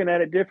be looking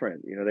at it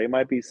different. You know, they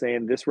might be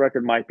saying this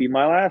record might be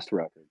my last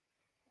record.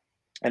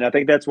 And I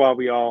think that's why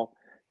we all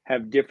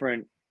have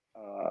different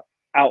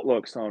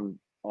outlooks on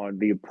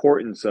the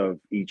importance of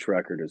each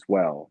record as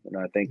well. And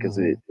I think because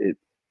it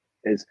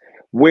is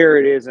where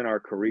it is in our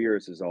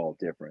careers is all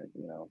different,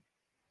 you know.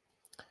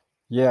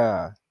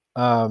 Yeah.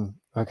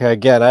 Okay,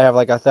 again, I have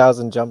like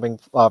 1,000 jumping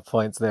off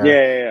points there.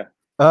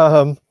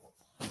 Yeah.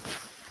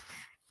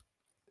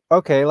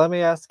 Okay, let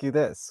me ask you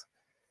this.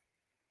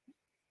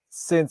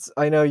 Since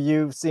I know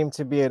you seem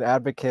to be an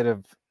advocate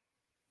of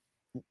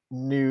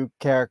new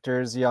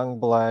characters, young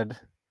blood,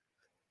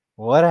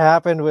 what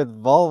happened with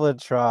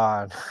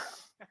Volvatron?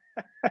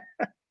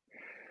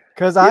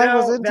 Because I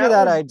was into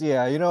that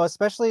idea, you know,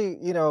 especially,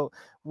 you know,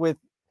 with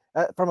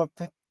from a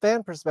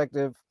fan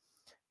perspective.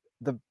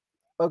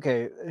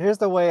 Okay, here's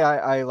the way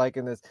I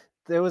liken this.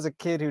 There was a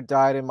kid who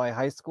died in my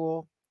high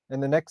school,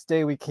 and the next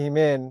day we came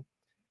in,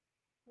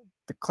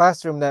 the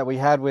classroom that we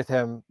had with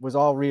him was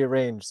all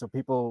rearranged so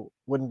people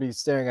wouldn't be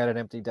staring at an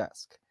empty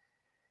desk.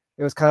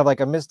 It was kind of like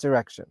a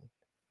misdirection.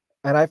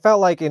 And I felt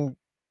like in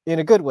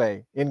a good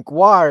way. In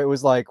GWAR, it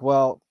was like,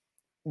 well,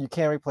 you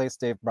can't replace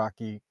Dave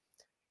Brockie.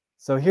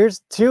 So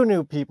here's 2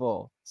 new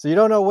people. So you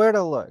don't know where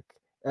to look.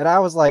 And I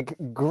was like,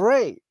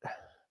 great.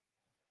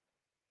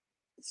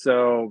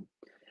 So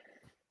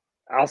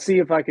I'll see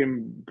if I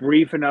can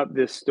briefen up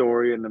this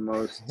story in the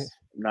most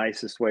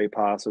nicest way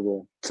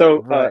possible.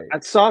 So I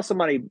saw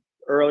somebody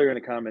earlier in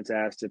the comments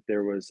asked if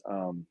there was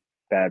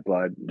bad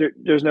blood.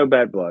 There's no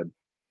bad blood.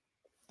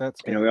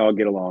 That's good. You know, we all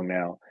get along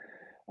now.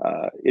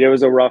 It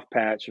was a rough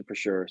patch for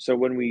sure. So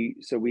when we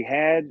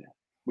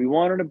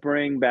wanted to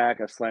bring back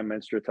a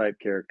Slamenstra type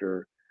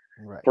character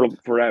for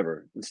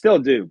forever, and still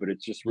do, but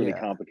it's just really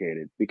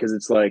complicated because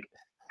it's like,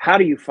 how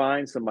do you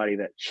find somebody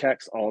that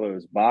checks all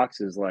those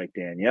boxes like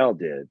Danielle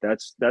did?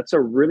 That's a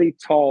really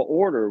tall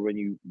order when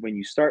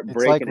you start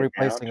breaking it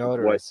replacing down.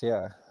 odors,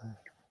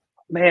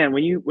 Man,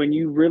 when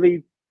you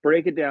really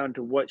break it down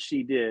to what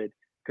she did,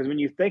 because when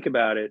you think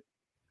about it,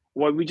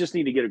 well, we just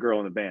need to get a girl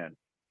in the band.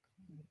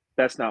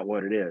 That's not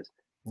what it is.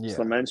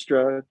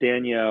 Slamenstra,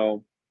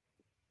 Danielle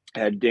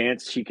had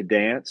dance. She could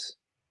dance.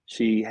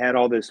 She had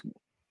all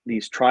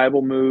these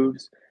tribal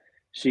moves.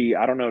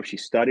 I don't know if she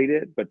studied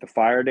it, but the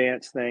fire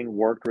dance thing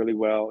worked really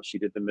well. She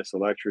did the Miss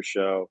Electra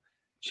show.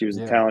 She was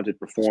a talented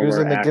performer. She was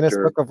in the actor. Guinness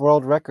Book of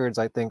World Records,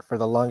 I think, for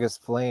the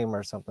longest flame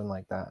or something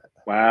like that.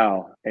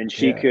 Wow. And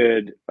she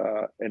could,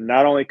 and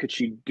not only could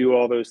she do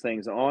all those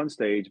things on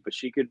stage, but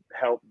she could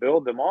help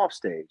build them off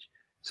stage.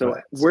 So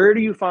where do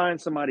you find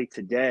somebody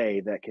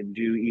today that can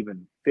do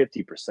even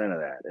 50% of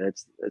that?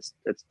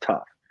 It's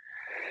tough.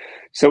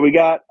 So we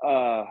got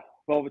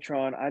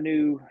Volvatron. I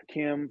knew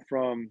Kim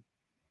from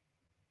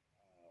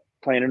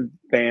playing in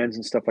bands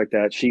and stuff like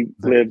that. She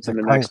lived in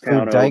the next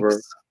town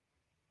over.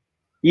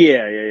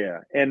 Yeah.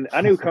 And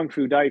I knew Kung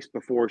Fu Dykes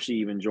before she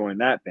even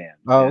joined that band.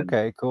 Oh,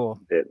 okay, cool.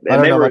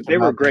 And they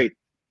were great.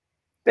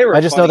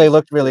 I just know they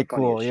looked really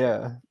cool.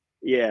 Yeah.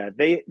 Yeah,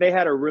 they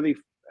had a really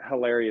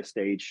hilarious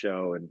stage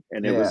show,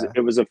 and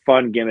it was a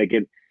fun gimmick.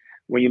 And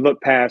when you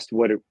look past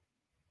what it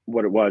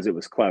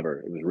was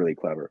clever. It was really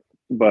clever.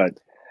 But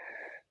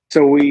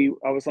so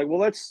I was like,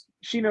 well,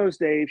 she knows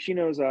Dave, she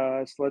knows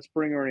us. Let's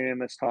bring her in.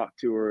 Let's talk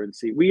to her and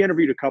see. We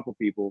interviewed a couple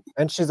people,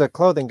 and she's a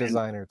clothing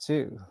designer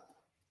too.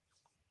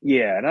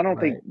 Yeah, and I don't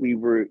think we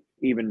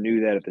even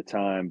knew that at the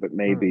time, but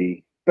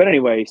maybe. But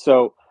anyway,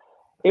 so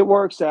it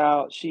works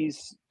out.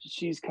 She's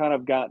kind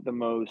of got the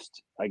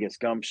most, I guess,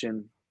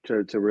 gumption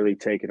to really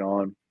take it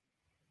on.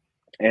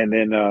 And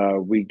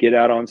then we get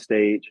out on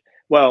stage.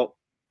 Well,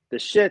 the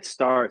shit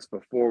starts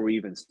before we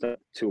even start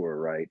the tour,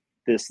 right?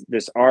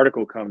 This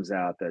article comes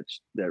out that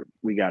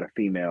we got a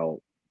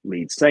female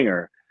lead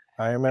singer.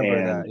 I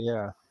remember that,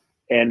 yeah.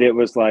 And it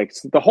was like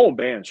the whole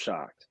band's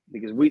shocked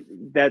because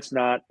that's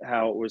not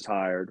how it was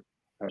hired,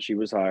 how she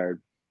was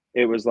hired.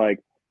 It was like,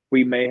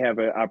 we may have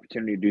an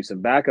opportunity to do some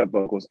backup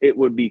vocals. It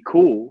would be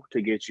cool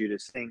to get you to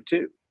sing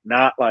too.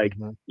 Not like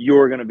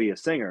you're going to be a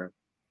singer.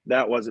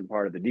 That wasn't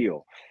part of the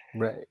deal.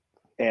 Right.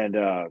 And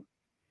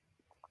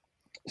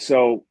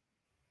so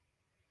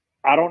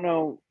I don't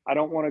know. I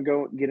don't want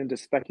to get into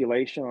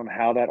speculation on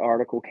how that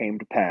article came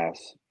to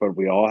pass, but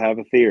we all have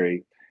a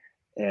theory.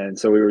 And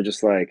so we were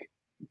just like,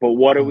 but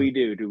what do we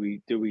do? Do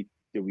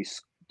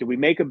we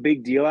make a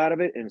big deal out of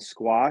it and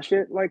squash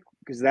it? Like,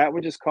 because that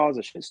would just cause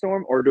a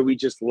shitstorm, or do we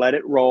just let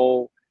it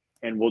roll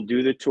and we'll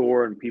do the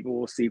tour and people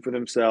will see for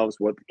themselves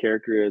what the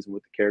character is,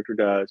 what the character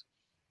does.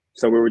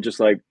 So we were just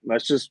like,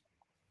 let's just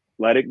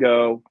let it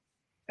go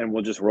and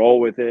we'll just roll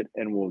with it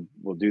and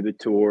we'll do the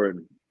tour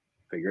and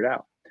figure it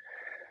out.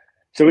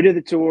 So we did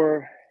the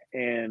tour,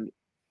 and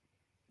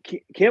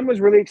Kim was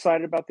really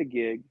excited about the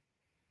gig.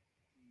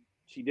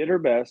 She did her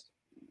best,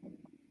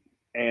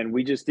 and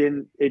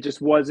it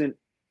just wasn't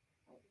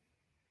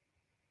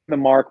the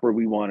mark where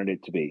we wanted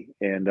it to be.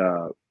 And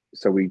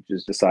so we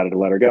just decided to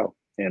let her go.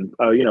 And,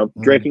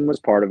 drinking was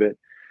part of it.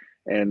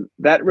 And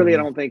that really, I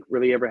Mhm. don't think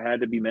really ever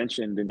had to be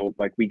mentioned until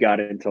like we got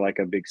into like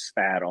a big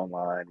spat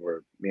online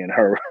where me and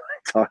her were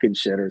talking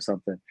shit or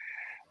something.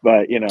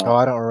 But Oh,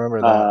 I don't remember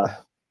uh,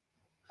 that.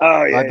 oh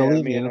I yeah,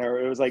 believe me and you. her,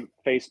 it was like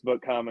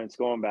Facebook comments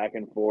going back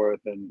and forth,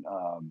 and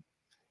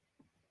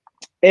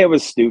it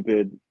was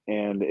stupid.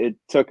 And it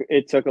took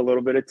a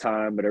little bit of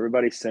time, but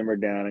everybody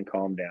simmered down and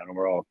calmed down, and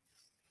we're all,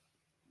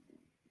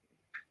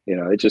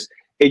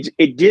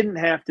 it didn't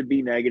have to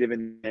be negative,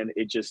 and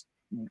it just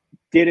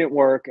didn't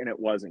work, and it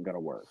wasn't going to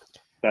work.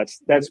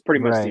 That's pretty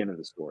much the Right. end of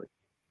the story.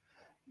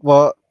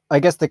 Well, I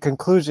guess the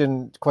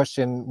conclusion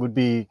question would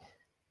be,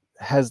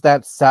 has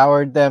that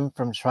soured them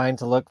from trying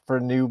to look for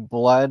new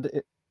blood,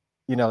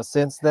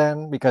 since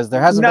then? Because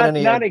there hasn't been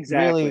any Not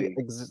really,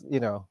 exactly.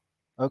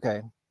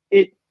 okay.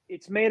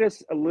 It's made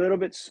us a little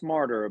bit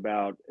smarter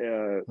about,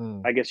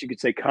 Hmm. I guess you could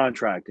say,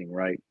 contracting,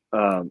 right?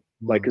 Like,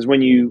 Hmm. because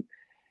when you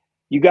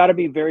got to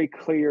be very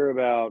clear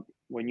about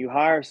when you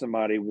hire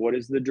somebody, what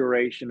is the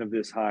duration of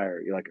this hire?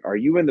 You're like, are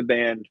you in the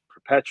band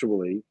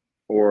perpetually,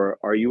 or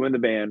are you in the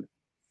band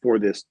for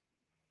this?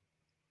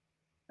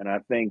 And I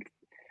think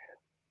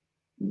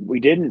we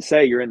didn't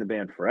say you're in the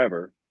band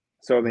forever.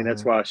 So I mean,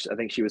 that's Hmm. why I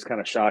think she was kind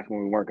of shocked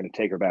when we weren't going to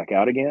take her back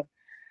out again.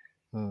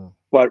 Hmm.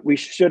 But we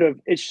should have.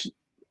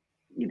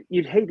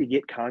 You'd hate to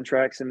get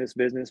contracts in this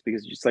business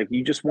because it's just like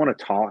you just want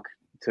to talk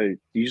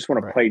you just want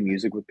to Right. play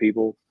music with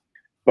people.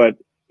 But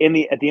at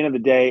the end of the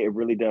day, it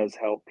really does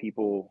help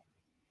people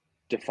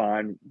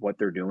define what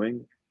they're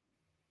doing.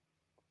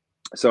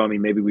 So I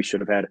mean, maybe we should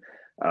have had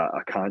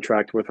a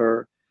contract with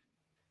her,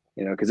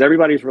 because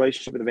everybody's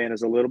relationship with the band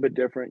is a little bit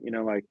different.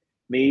 Like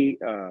me,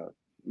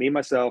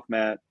 myself,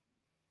 Matt,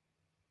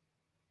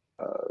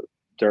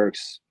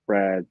 Dirks,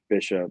 Brad,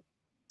 Bishop.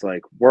 It's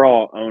like we're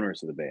all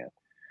owners of the band.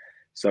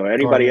 So Oh,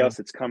 anybody really? else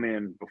that's come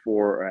in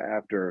before or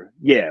after,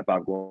 yeah,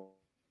 Bob Gore,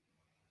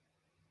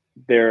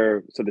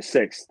 they're so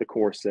the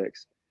core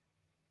six.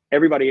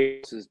 Everybody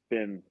else has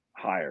been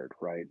hired,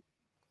 right,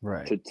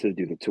 Right. to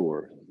do the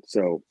tour.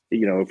 So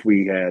if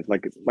we had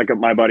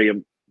my buddy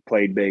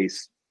played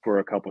bass for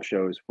a couple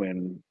shows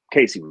when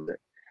Casey was there,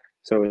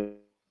 so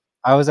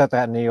I was at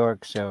that New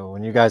York show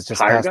when you guys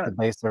just hired passed the gun.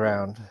 bass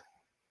around.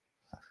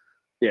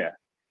 Yeah.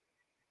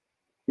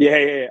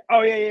 Yeah.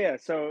 Oh yeah.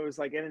 So it was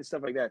like, and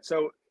stuff like that.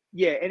 So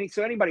yeah,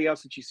 anybody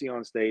else that you see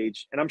on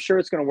stage, and I'm sure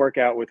it's going to work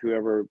out with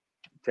whoever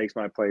takes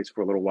my place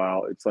for a little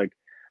while. It's like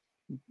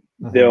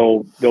Hmm.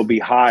 they'll be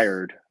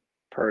hired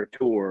per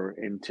tour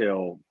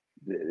until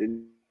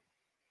the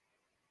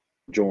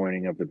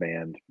joining of the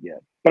band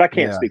yet. But I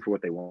can't Yeah, speak for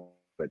what they want.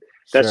 But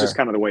that's just sure.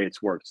 kind of the way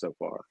it's worked so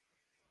far.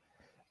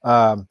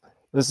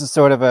 This is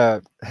sort of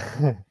a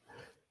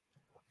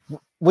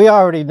we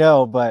already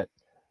know, but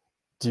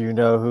do you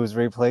know who's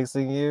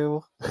replacing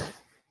you?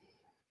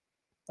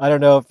 I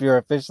don't know if you're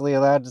officially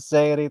allowed to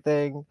say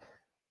anything,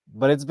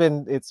 but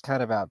it's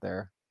kind of out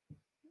there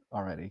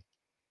already.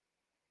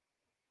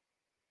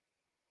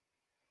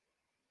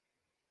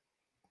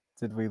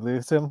 Did we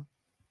lose him?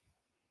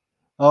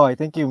 Oh, I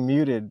think you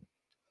muted.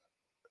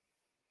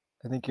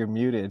 I think you're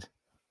muted.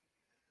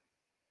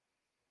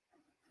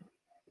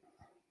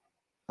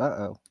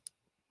 Uh-oh.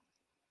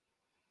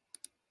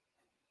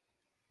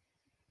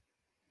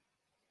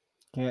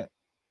 Can't.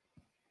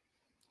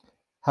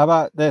 How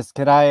about this?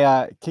 Can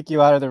I kick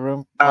you out of the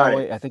room? All Oh, right.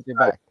 wait, I think you're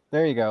back.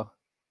 There you go.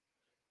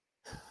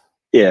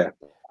 Yeah.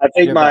 I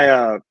think You're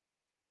back.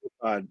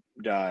 my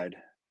died.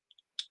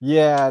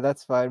 Yeah,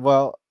 that's fine.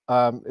 Well,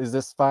 is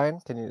this fine?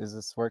 Is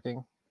this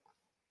working?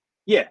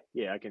 Yeah,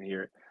 I can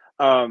hear it.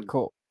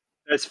 Cool.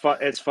 It's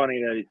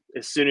funny that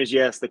as soon as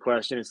you ask the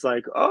question, it's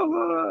like,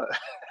 oh,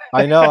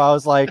 I know. I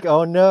was like,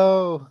 oh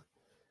no,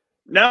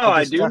 no, he I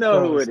just do struck know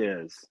who those. it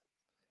is.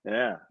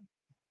 Yeah.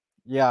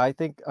 Yeah,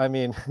 I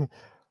mean,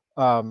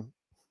 um,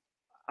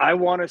 I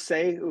want to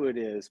say who it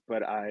is,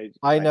 but I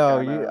I know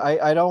kind you. of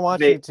I don't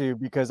want you they to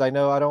because I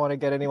know I don't want to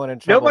get anyone in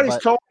trouble. nobody's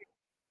But told me.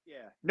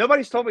 Yeah,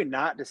 nobody's told me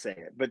not to say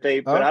it, but I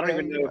don't okay,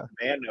 even know if yeah.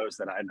 the band knows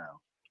that I know.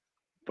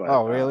 But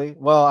Oh, really?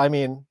 Well, I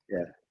mean,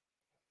 yeah,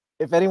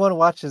 if anyone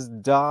watches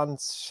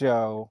Don's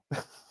show,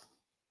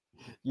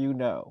 you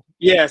know.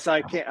 yes,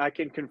 I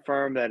can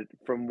confirm that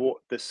from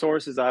the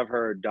sources I've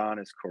heard, Don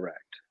is correct.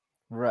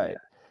 Right.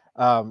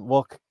 Yeah.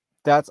 Well,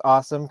 that's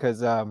awesome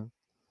because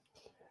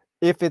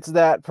if it's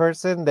that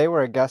person, they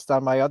were a guest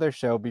on my other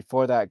show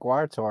before that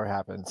Guar tour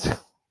happens.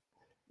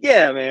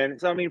 Yeah, man.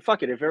 So I mean,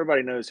 fuck it. If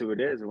everybody knows who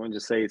it is, we'll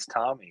just say it's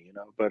Tommy,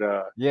 But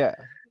Yeah,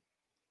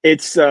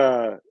 it's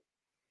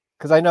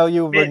because I know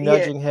you were yeah.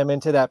 nudging him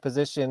into that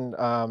position.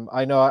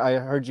 I know I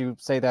heard you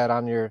say that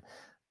on your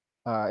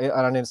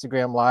on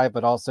Instagram Live,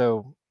 but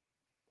also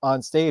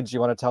on stage. You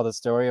want to tell the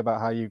story about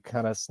how you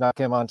kind of snuck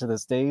him onto the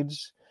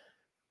stage?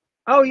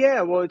 Oh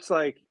yeah. Well, it's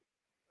like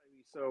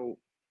so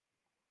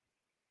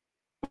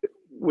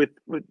with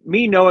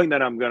me knowing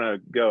that I'm gonna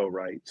go,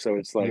 right? So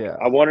it's like Yeah.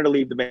 I wanted to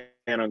leave the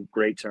band on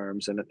great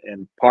terms,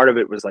 and part of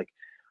it was like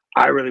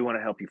I really want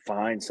to help you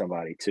find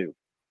somebody too,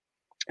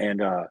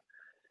 and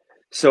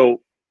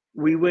so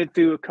we went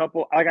through a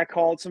couple. Like I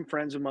called some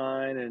friends of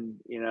mine, and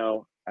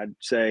I'd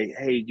say,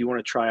 hey, do you want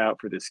to try out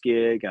for this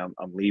gig? I'm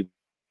leaving.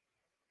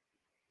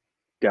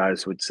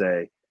 Guys would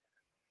say,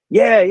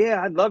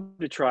 yeah, I'd love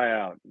to try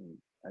out. And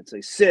I'd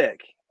say,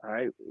 sick. All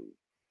right.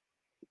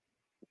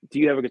 Do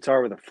you have a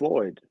guitar with a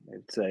Floyd?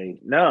 They'd say,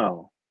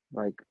 no.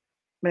 Like,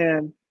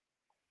 man.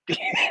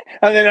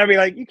 And then I'd be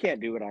like, you can't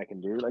do what I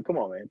can do. Like, come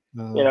on, man.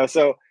 No.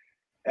 So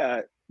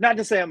not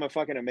to say I'm a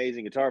fucking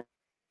amazing guitar.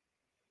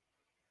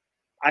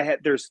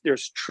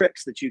 There's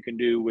tricks that you can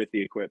do with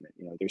the equipment.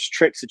 There's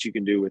tricks that you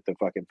can do with the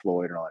fucking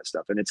Floyd and all that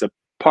stuff. And it's a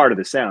part of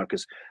the sound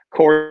because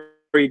Corey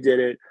did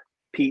it.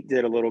 Pete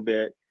did a little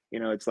bit.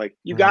 It's like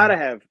you got to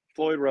have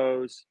Floyd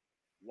Rose,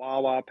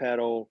 wah-wah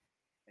pedal,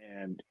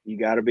 and you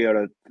got to be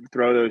able to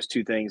throw those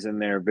two things in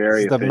there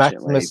very efficiently. The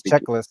Maximus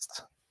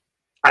checklist.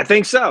 I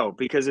think so,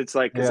 because it's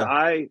like because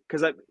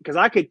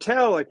I could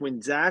tell, like,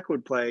 when Zach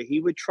would play,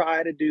 he would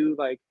try to do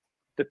like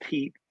the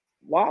Pete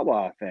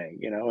wah-wah thing,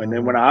 and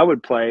then when I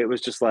would play, it was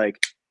just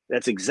like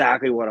that's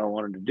exactly what I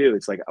wanted to do.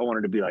 It's like I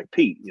wanted to be like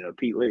Pete,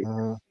 Pete Lee.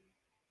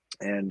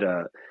 And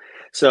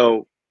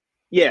so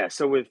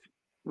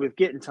with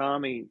getting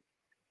Tommy,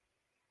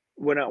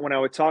 when I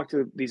would talk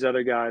to these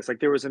other guys, like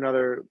there's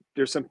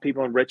some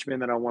people in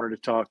Richmond that I wanted to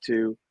talk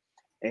to,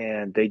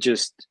 and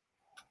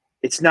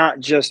it's not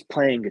just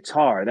playing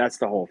guitar. That's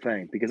the whole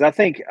thing, because I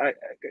think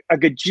a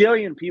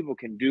gajillion people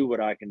can do what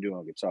I can do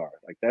on guitar.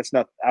 Like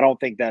I don't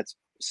think that's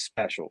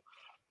special.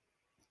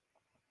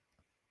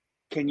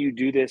 Can you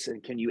do this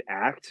and can you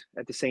act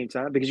at the same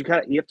time? Because you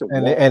have to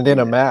walk and in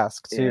a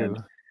mask too.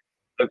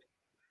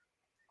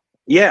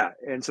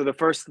 And so the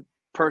first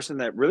person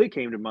that really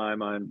came to my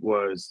mind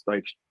was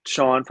like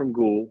Sean from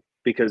Ghoul,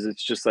 because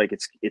it's just like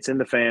it's in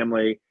the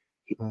family.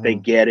 They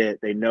get it.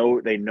 They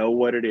know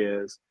what it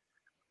is.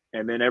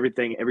 And then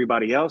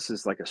everybody else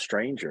is like a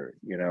stranger,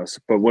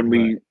 but when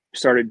we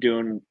started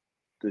doing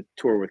the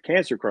tour with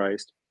Cancer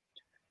Christ,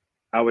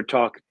 I would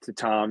talk to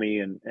Tommy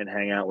and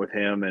hang out with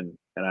him. And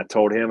I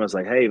told him, I was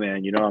like, hey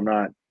man, I'm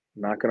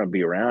not going to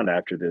be around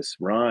after this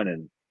run,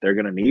 and they're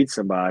going to need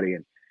somebody,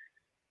 and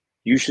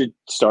you should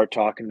start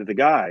talking to the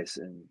guys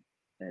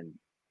and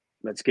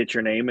let's get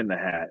your name in the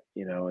hat,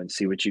 and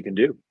see what you can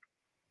do.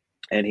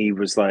 And he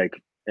was like,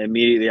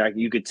 immediately,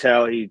 you could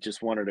tell he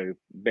just wanted to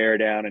bear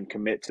down and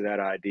commit to that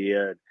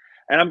idea.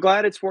 And I'm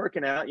glad it's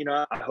working out.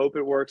 I hope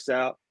it works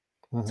out.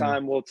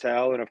 Time will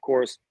tell. And of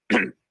course,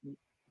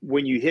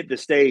 when you hit the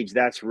stage,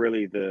 that's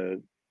really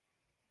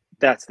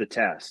that's the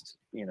test,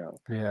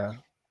 Yeah.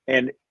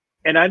 And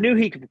I knew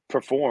he could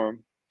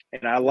perform,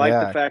 and I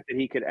liked the fact that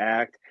he could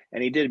act,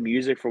 and he did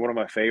music for one of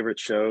my favorite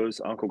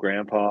shows, Uncle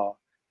Grandpa.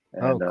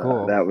 And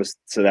cool. that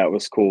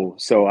was cool.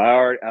 So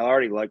I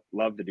already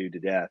love the dude to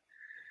death.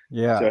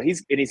 Yeah. So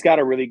he's got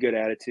a really good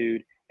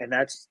attitude, and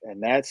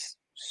that's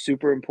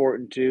super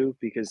important too,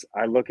 because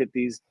I look at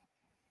these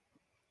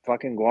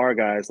fucking GWAR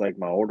guys like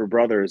my older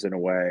brothers in a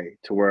way,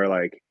 to where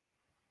like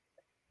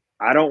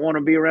I don't want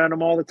to be around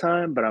them all the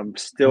time, but I'm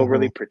still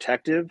really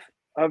protective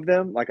of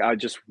them. Like I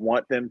just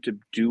want them to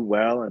do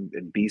well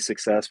and be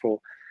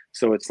successful.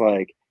 So it's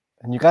like,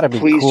 and you got to be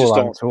cool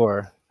on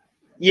tour.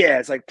 Yeah,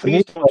 it's like,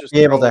 please don't just be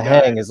able to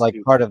hang is like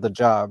part of the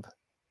job.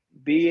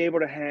 Be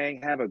able to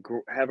hang, have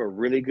a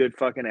really good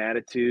fucking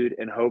attitude,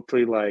 and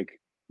hopefully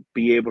like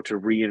be able to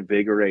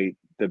reinvigorate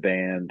the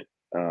band.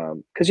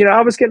 Because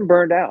I was getting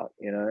burned out.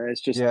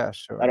 It's just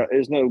sure.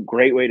 There's no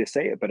great way to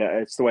say it, but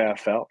it's the way I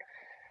felt.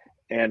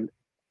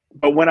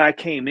 But when I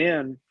came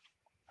in,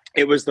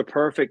 it was the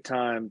perfect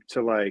time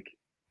to like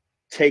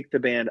take the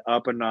band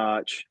up a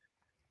notch,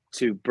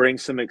 to bring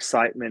some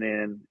excitement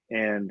in,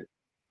 and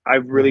I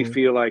really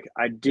feel like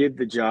I did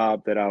the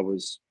job that I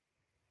was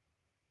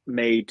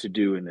made to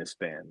do in this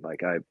band.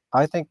 Like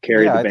I think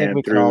carried the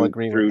band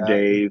through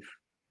Dave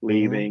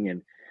leaving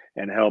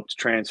and helped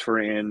transfer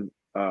in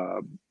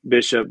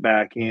Bishop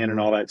back in and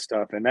all that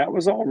stuff. And that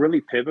was all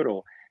really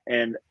pivotal.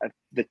 And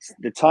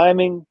the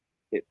timing,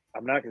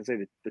 I'm not going to say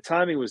that the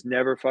timing was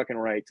never fucking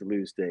right to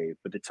lose Dave,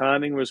 but the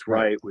timing was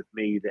right with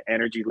me. The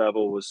energy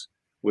level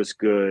was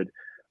good.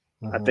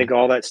 I think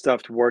all that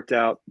stuff worked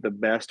out the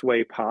best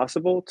way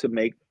possible to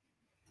make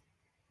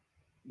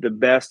the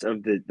best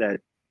of that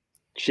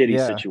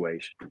shitty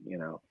situation,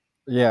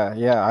 Yeah,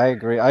 I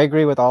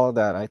agree with all of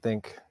that. I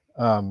think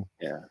and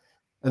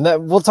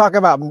that we'll talk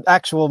about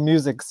actual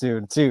music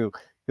soon too,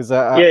 because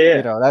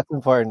that's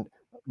important.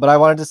 But I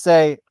wanted to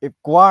say, if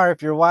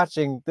you're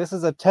watching, this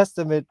is a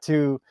testament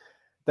to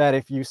that.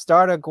 If you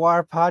start a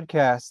GWAR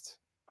podcast,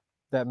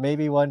 that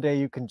maybe one day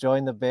you can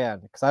join the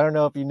band. Because I don't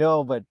know if you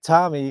know, but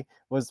Tommy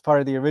was part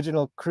of the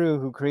original crew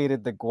who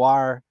created the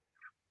GWAR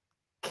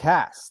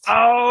cast.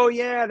 Oh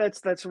yeah,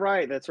 that's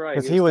right.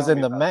 Because he was in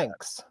the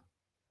Manx,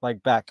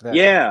 like back then.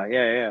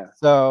 Yeah.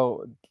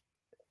 So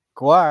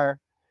GWAR,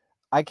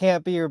 I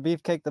can't be your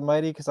Beefcake the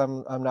Mighty because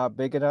I'm not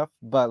big enough.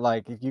 But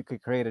like, if you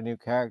could create a new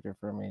character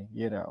for me,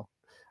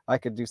 I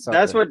could do something.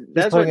 That's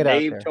what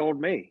Dave told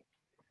me.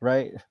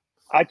 Right.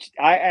 I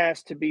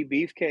asked to be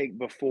Beefcake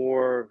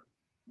before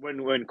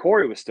when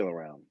Corey was still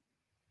around.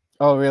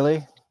 Oh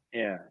really?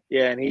 Yeah,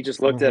 and he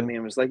just looked at me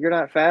and was like, "You're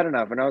not fat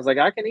enough," and I was like,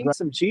 "I can eat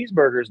some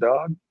cheeseburgers,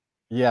 dog."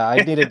 Yeah, I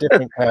need a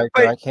different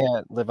character. But- I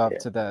can't live up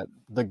to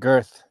the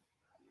girth.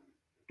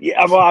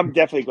 Yeah, well, I'm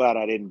definitely glad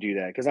I didn't do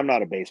that because I'm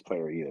not a bass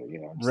player either.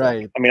 You know,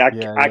 Right. I mean,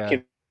 Yeah, I yeah.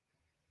 can,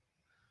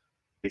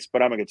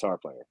 but I'm a guitar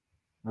player.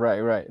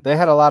 Right. They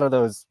had a lot of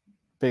those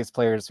bass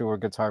players who were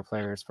guitar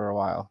players for a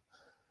while.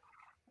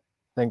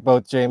 I think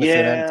both Jameson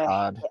and Yeah.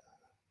 Todd.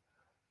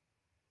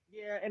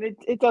 Yeah, and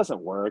it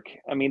doesn't work.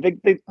 I mean,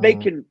 they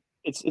can.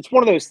 It's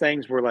one of those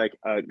things where like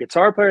a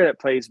guitar player that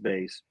plays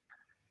bass,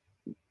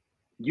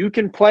 you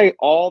can play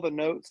all the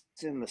notes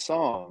in the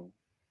song.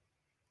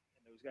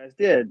 Those guys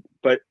did,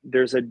 but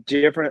there's a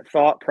different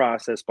thought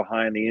process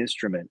behind the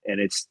instrument, and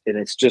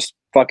it's just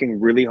fucking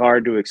really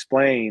hard to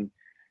explain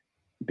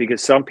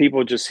because some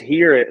people just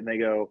hear it and they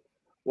go,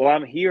 "Well,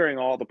 I'm hearing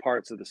all the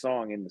parts of the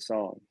song in the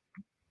song."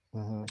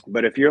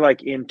 But if you're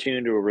like in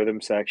tune to a rhythm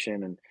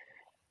section, and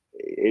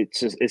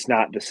it's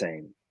not the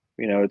same.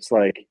 You know, it's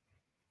like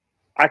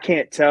I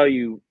can't tell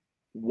you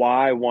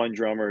why one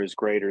drummer is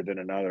greater than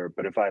another,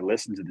 but if I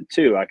listen to the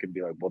two, I could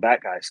be like, well,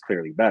 that guy's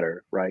clearly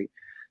better, right?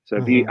 So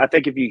I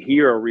think if you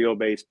hear a real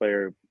bass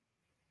player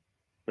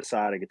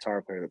beside a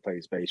guitar player that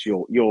plays bass,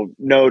 you'll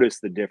notice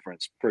the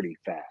difference pretty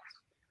fast.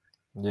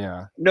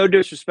 Yeah. No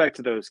disrespect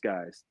to those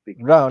guys.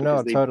 No,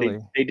 totally.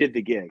 They did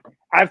the gig.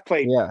 I've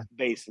played Yeah.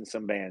 bass in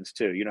some bands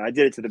too. You know, I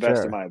did it to the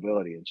best of my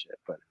ability and shit,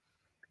 but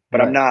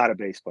Right. I'm not a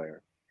bass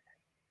player.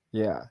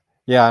 Yeah.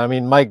 I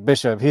mean, Mike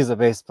Bishop, he's a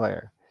bass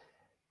player.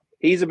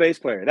 He's a bass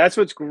player. That's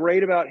what's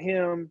great about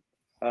him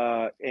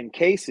and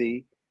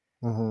Casey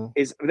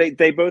is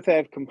they both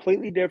have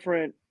completely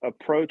different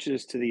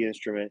approaches to the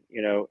instrument.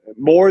 You know,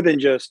 more than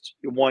just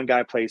one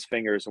guy plays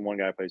fingers and one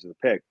guy plays with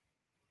a pick.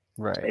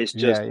 Right. It's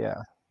just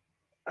yeah.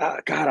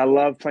 God, I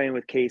love playing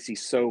with Casey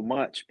so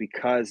much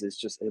because it's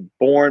just a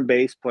born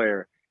bass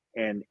player,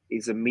 and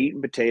he's a meat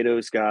and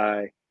potatoes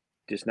guy.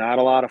 There's not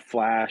a lot of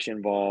flash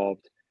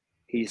involved.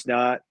 He's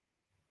not.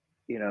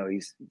 You know,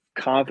 he's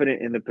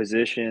confident in the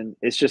position.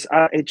 It's just,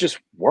 it just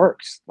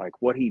works. Like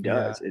what he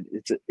does,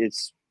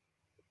 it's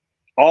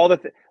all the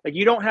like.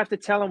 You don't have to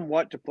tell him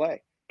what to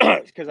play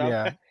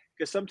because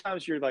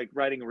sometimes you're like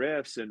writing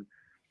riffs, and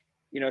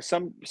you know,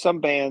 some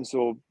bands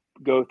will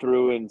go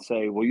through and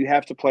say, well, you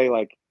have to play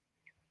like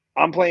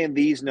I'm playing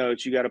these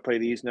notes. You got to play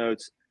these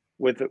notes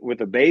with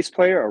a bass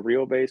player, a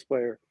real bass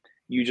player.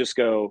 You just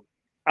go,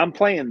 I'm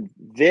playing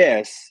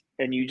this,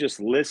 and you just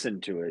listen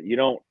to it. You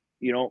don't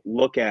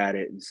look at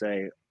it and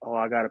say, oh,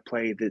 I got to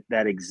play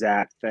that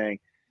exact thing.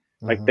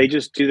 Like they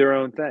just do their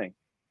own thing,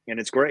 and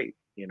it's great.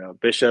 You know,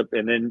 Bishop,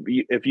 and then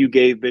if you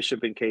gave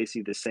Bishop and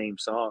Casey the same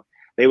song,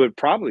 they would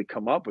probably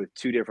come up with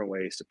two different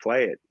ways to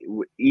play it.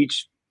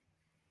 Each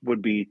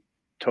would be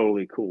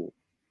totally cool.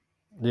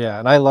 Yeah,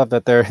 and I love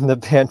that they're in the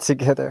band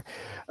together.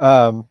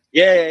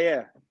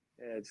 Yeah.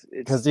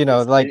 Because you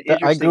know, like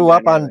I grew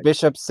up on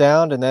Bishop's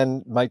sound, and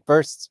then my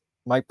first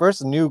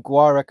new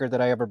GWAR record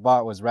that I ever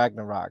bought was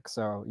Ragnarok.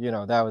 So you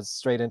know, that was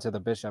straight into the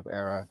Bishop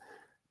era.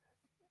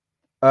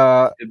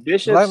 The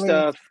Bishop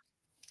stuff,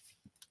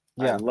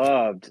 yeah, I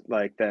loved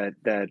like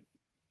that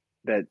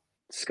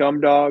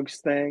Scum Dogs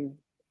thing,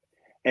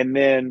 and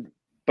then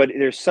but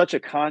there's such a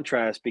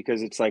contrast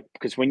because it's like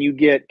because when you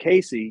get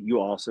Casey,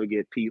 you also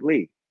get Pete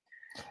Lee,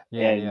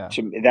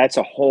 that's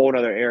a whole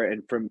other era.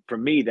 And for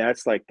me,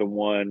 that's like the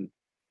one.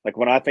 Like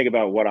when I think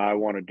about what I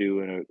want to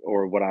do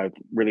or what I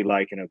really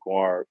like in a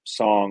GWAR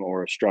song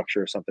or a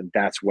structure or something,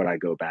 that's what I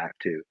go back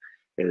to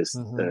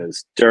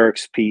is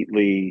Dirks, Pete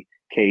Lee,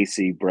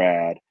 Casey,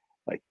 Brad.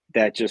 Like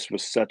that just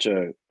was such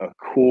a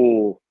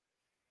cool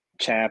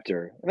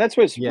chapter. And that's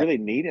what's really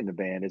neat in the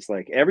band. It's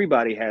like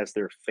everybody has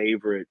their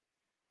favorite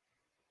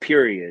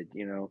period,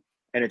 you know,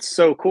 and it's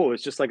so cool.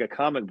 It's just like a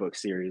comic book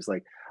series.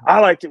 Like I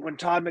liked it when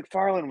Todd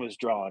McFarlane was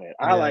drawing it.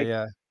 I like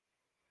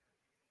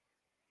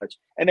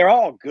and they're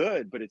all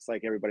good, but it's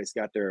like everybody's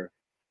got their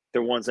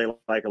ones they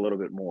like a little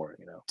bit more,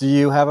 you know. Do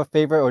you have a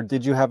favorite, or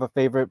did you have a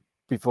favorite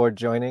before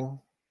joining?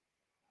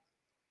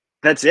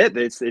 That's it.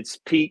 It's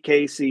Pete,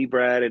 Casey,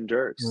 Brad, and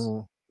Dirks.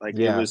 Like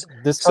it was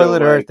This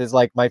Toilet Earth is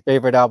like my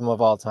favorite album of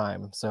all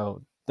time.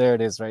 So there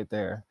it is right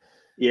there.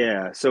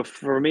 Yeah. So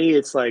for me,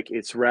 it's like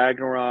it's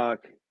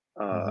Ragnarok,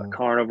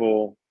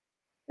 Carnival.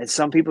 And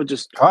some people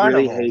just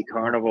really hate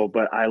Carnival,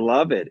 but I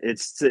love it.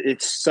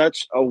 It's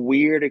such a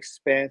weird,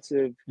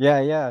 expansive.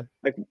 Yeah.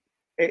 Like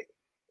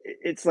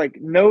it's like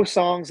no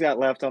songs got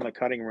left on the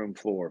cutting room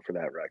floor for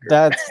that record.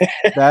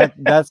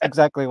 That's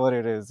exactly what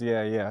it is.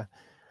 Yeah.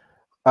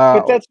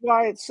 But that's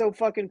why it's so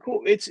fucking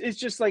cool. It's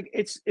just like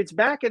it's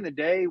back in the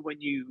day when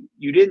you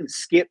didn't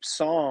skip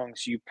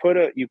songs. You put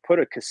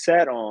a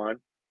cassette on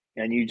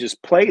and you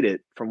just played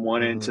it from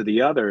one end to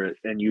the other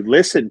and you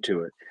listened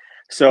to it.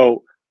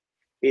 So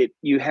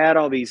you had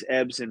all these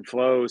ebbs and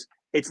flows.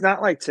 It's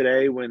not like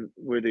today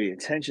where the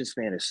attention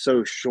span is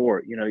so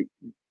short. You know,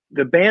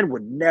 the band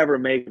would never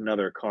make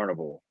another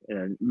Carnival,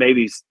 and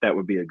maybe that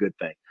would be a good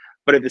thing.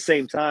 But at the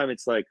same time,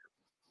 it's like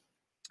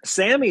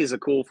Sammy is a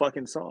cool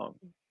fucking song.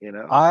 You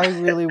know, I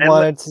really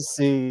wanted to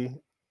see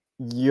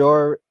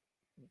the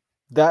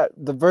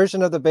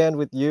version of the band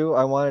with you.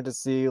 I wanted to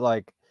see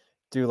like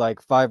do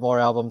like 5 more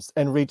albums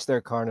and reach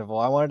their carnival.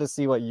 I wanted to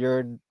see what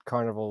your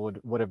carnival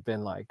would have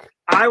been like.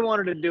 I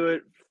wanted to do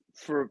it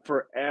for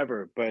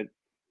forever, but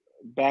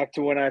back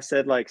to when I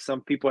said like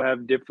some people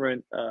have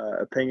different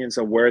opinions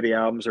on where the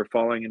albums are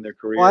falling in their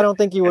career. Well, I don't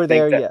think you were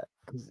there yet.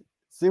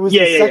 It was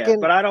yeah, the second.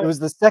 but I don't. It was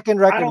the second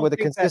record don't with a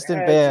think that consistent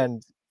has-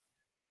 band.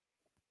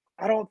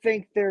 I don't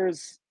think there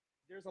was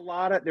a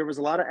lot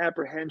of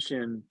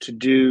apprehension to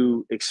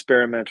do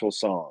experimental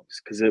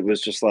songs because it was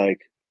just like,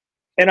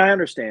 and I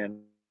understand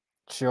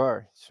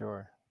Sure.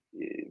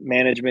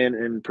 management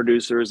and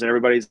producers and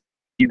everybody's,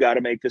 you got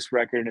to make this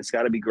record and it's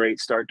got to be great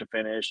start to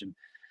finish, and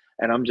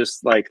I'm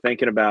just like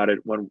thinking about it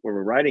when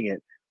we're writing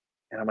it,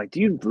 and I'm like, do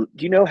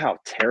you know how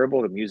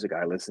terrible the music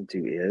I listen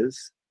to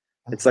is?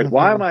 It's like,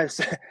 why am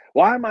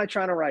I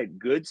trying to write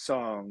good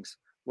songs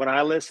when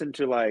I listen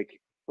to like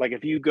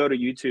if you go to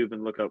YouTube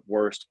and look up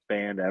worst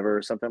band ever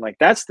or something, like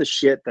that's the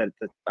shit that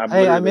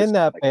I'm in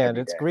that band.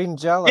 It's Green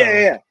Jello.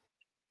 Yeah.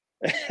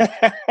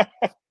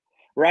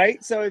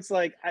 Right. So it's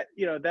like,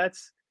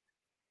 that's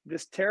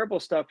this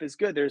terrible stuff is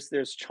good.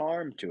 There's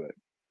charm to it,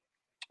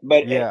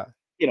 but yeah,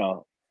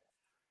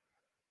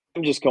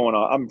 I'm just going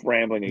on. I'm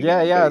rambling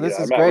again. Yeah. But, this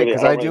is great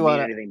because I do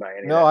want to.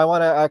 No, I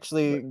want to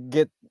actually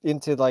get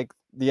into like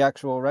the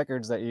actual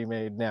records that you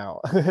made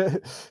now.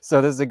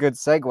 So this is a good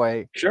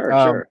segue.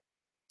 Sure.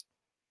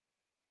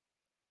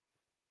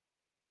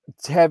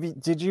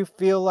 Did you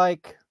feel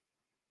like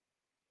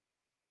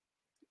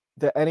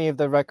that any of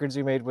the records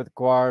you made with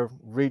GWAR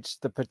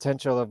reached the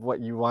potential of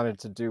what you wanted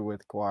to do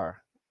with GWAR?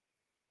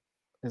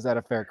 Is that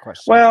a fair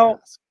question?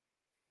 Well,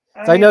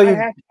 I know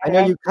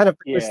you kind of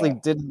previously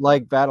didn't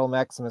like Battle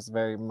Maximus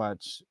very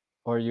much,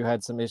 or you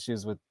had some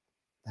issues with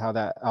how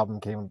that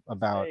album came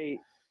about. I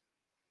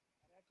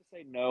have to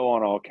say no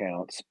on all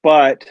counts,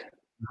 but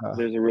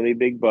there's a really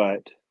big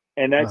but.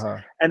 And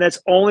that's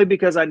only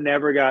because I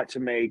never got to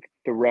make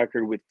the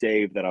record with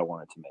Dave that I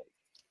wanted to make.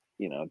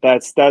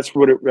 That's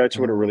what it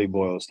really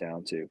boils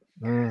down to.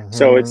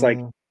 So it's like,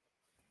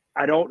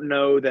 I don't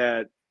know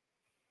that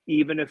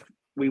even if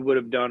we would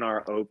have done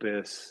our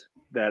opus,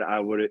 that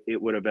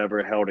it would have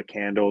ever held a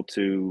candle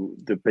to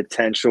the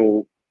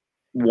potential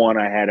one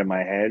I had in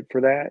my head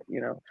for that.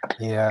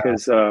 Yeah,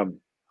 because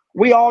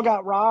we all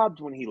got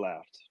robbed when he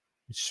left.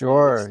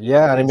 Sure.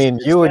 Yeah. I mean,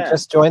 you had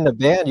just joined the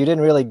band. You didn't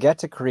really get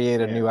to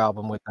create a new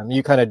album with them.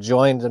 You kind of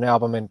joined an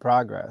album in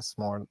progress,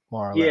 more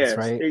or less,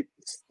 right?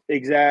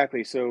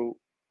 Exactly. So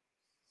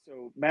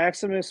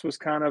Maximus was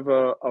kind of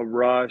a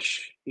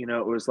rush.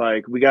 It was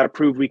like, we got to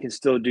prove we can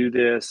still do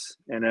this.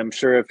 And I'm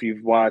sure if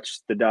you've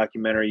watched the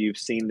documentary, you've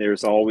seen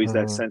there's always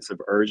that sense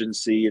of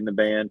urgency in the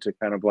band to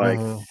kind of like,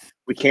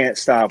 we can't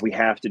stop. We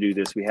have to do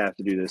this. We have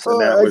to do this.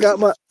 And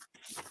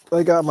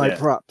I got my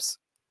props.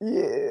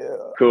 Yeah.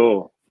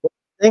 Cool.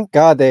 Thank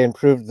God they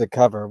improved the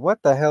cover.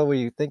 What the hell were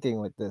you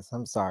thinking with this?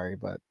 I'm sorry,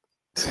 but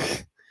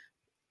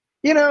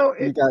you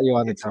got you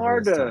on the it's cover.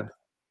 Hard to.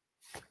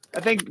 I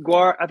think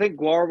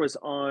GWAR was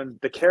on.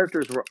 The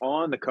characters were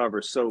on the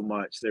cover so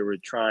much they were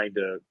trying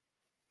to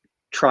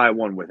try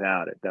one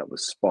without it. That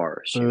was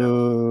sparse.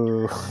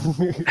 Ooh.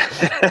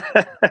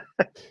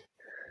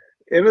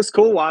 It was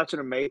cool watching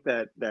them make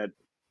that.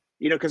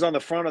 Because on the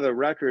front of the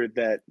record,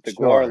 that the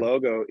GWAR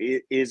logo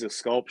is a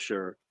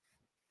sculpture.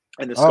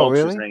 And the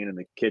sculpture's hanging in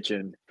the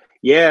kitchen.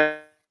 Yeah.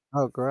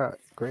 Oh, great.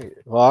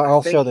 Well,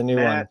 I'll show the new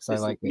one because I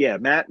like it. Yeah,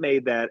 Matt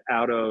made that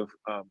out of.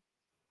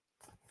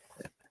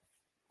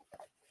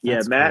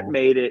 Matt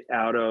made it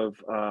out of.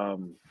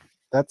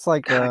 That's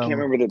like I can't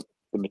remember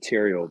the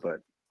material, but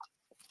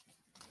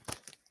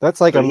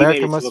that's like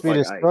America Must Be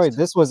Destroyed.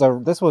 This was a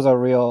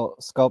real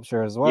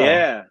sculpture as well.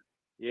 Yeah.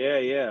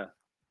 Look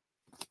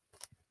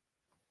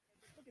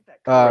at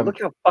that cover.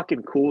 Look how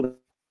fucking cool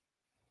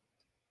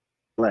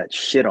that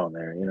shit on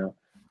there,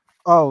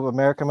 Oh,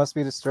 America Must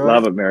Be Destroyed.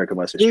 Love America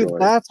Must Be Destroyed.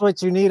 Dude, that's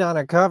what you need on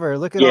a cover.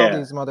 Look at all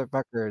these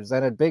motherfuckers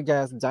and a big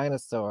ass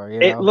dinosaur.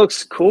 It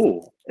looks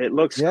cool. It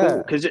looks cool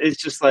because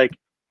it's just like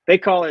I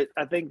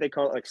think they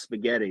call it like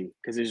spaghetti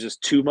because there's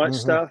just too much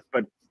stuff.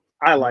 But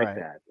I like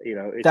that.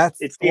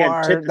 It's the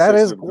antithesis that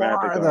is of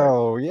graphic art,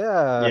 though.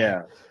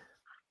 Yeah.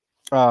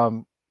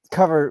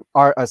 Cover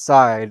art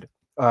aside,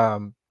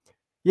 so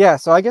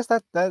I guess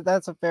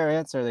that's a fair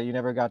answer that you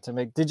never got to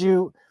make. Did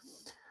you?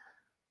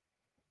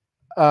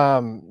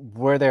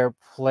 Were there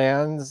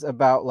plans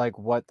about like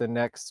what the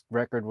next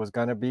record was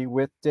gonna be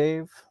with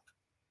Dave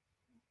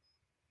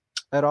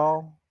at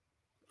all?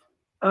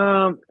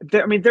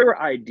 There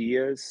were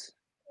ideas.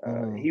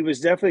 He was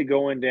definitely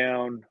going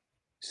down.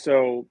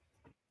 So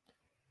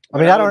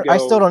I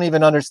still don't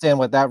even understand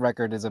what that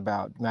record is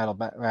about, Battle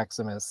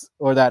Maximus,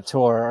 or that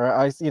tour. Or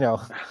I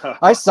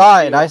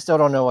saw it. I still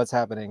don't know what's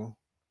happening.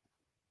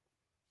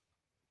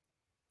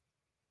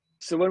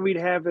 So when we'd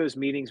have those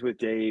meetings with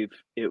Dave,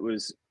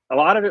 a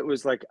lot of it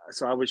was like,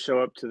 so I would show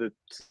up to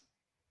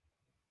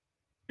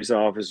his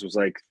office, was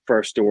like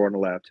first door on the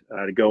left.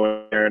 I'd go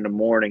in there in the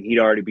morning. He'd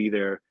already be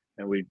there,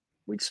 and we'd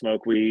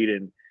smoke weed,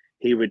 and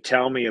he would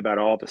tell me about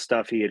all the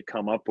stuff he had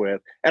come up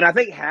with. And I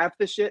think half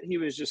the shit he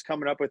was just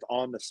coming up with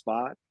on the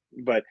spot.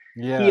 But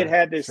he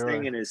had this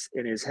thing in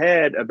his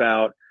head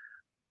about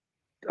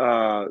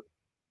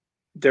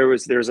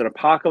there's an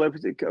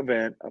apocalyptic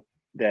event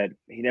that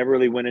he never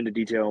really went into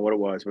detail on what it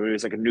was, but it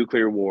was like a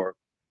nuclear war.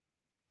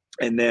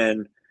 And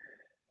then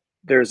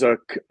there's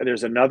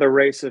another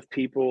race of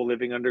people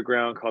living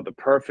underground called the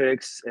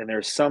Perfects, and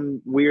there's some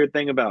weird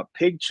thing about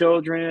pig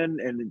children,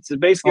 and it's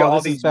basically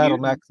all these Battle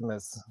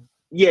Maximus.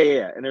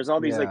 Yeah. And there's all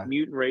these like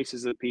mutant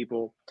races of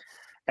people.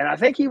 And I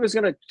think he was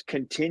going to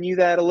continue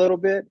that a little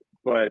bit,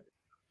 but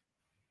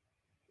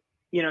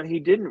he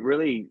didn't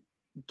really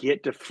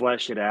get to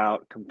flesh it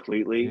out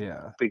completely.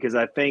 Because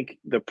I think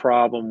the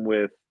problem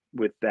with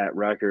that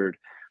record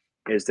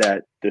is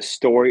that the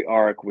story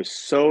arc was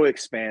so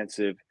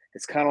expansive.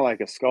 It's kind of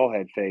like a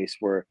Skullhead face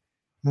where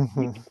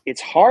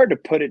it's hard to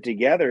put it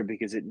together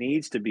because it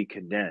needs to be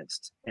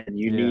condensed, and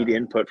you need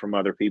input from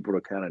other people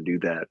to kind of do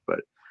that. But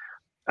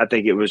I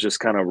think it was just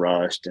kind of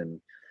rushed,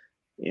 and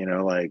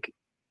like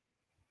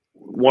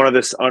one of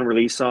the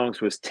unreleased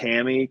songs was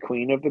Tammy,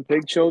 Queen of the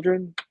Pig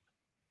Children,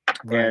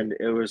 and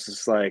it was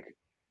just like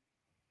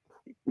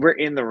we're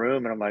in the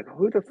room, and I'm like,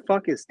 who the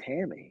fuck is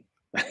Tammy?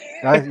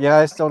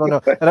 I still don't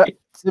know. And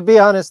to be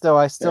honest, though,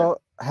 I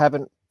still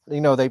haven't.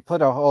 They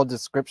put a whole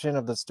description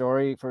of the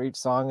story for each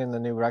song in the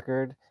new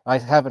record. I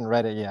haven't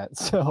read it yet,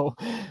 so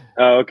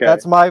okay.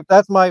 That's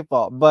my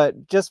fault.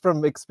 But just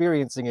from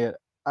experiencing it,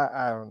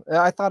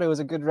 I thought it was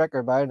a good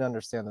record, but I didn't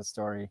understand the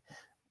story.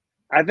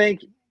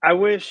 I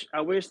wish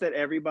that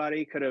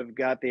everybody could have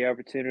got the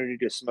opportunity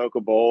to smoke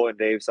a bowl in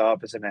Dave's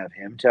office and have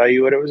him tell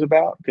you what it was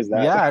about.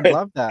 I'd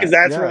love that. Because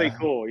that's really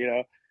cool,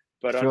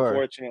 But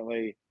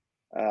unfortunately,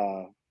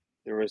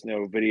 there was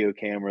no video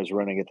cameras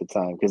running at the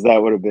time, because that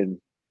would have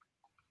been.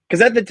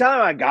 Because at the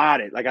time I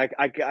got it, like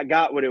I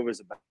got what it was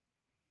about.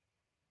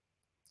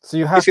 So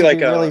you have to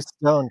be really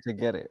stoned to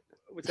get it.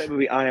 What's that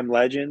movie? I Am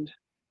Legend.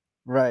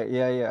 Right.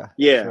 Yeah.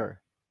 Sure.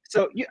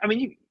 So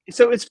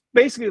so it's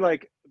basically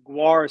like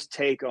GWAR's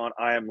take on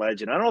I Am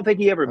Legend. I don't think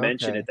he ever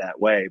mentioned it that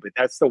way, but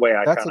that's the way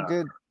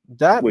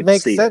that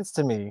makes sense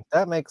to me.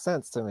 That makes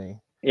sense to me.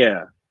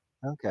 Yeah.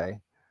 Okay.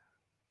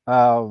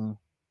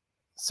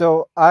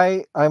 So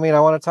I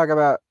want to talk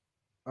about.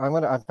 I'm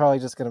probably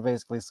just gonna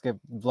basically skip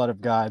Blood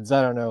of Gods.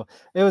 I don't know.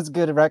 It was a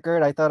good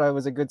record. I thought it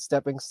was a good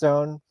stepping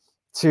stone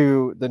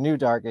to the new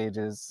Dark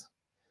Ages.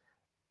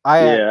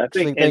 I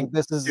think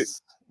this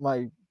is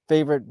my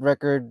favorite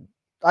record.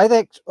 I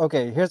think,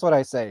 okay, here's what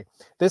I say.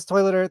 This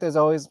Toilet Earth is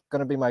always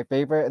going to be my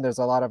favorite, and there's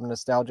a lot of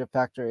nostalgia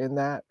factor in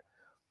that.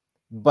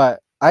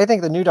 But I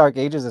think the new Dark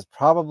Ages is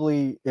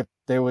probably, if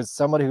there was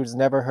somebody who's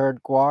never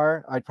heard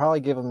GWAR, I'd probably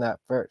give them that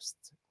first.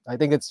 I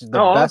think it's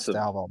the best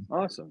album.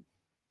 Awesome.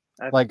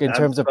 Like in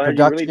terms of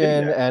production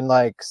and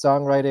like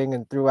songwriting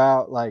and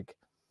throughout, like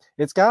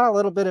it's got a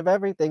little bit of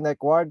everything that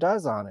GWAR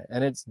does on it,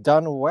 and it's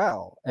done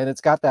well. And it's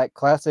got that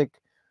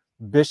classic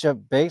Bishop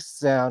bass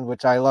sound,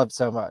 which I love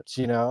so much,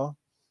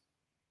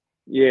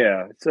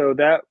 Yeah. So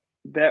that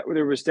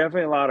there was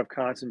definitely a lot of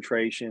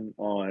concentration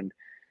on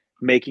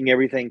making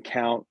everything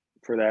count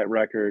for that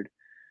record.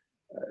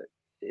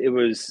 It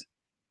was,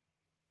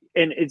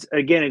 and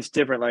it's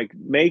different. Like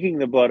making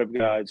the Blood of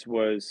Gods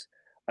was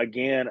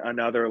again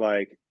another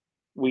like,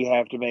 we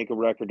have to make a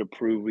record to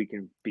prove we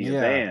can be a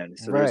band.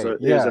 So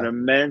there's an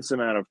immense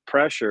amount of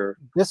pressure.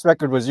 This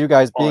record was you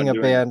guys being a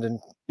band and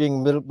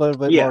being a little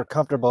bit more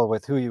comfortable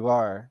with who you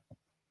are.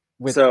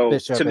 So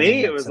Bishop to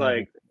me, it was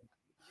like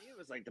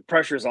the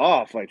pressure's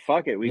off. Like,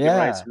 fuck it, we can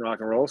write some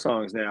rock and roll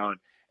songs now.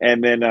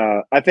 And then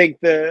I think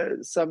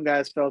some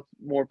guys felt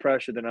more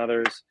pressure than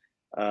others.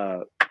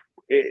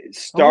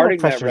 Starting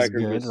that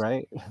record was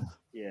right.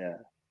 Yeah,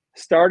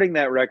 starting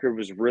that record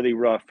was really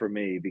rough for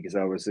me because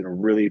I was in a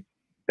really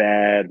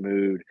bad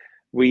mood.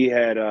 We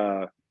had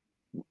on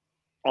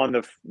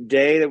the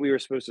day that we were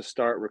supposed to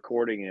start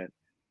recording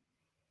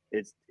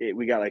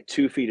we got like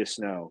 2 feet of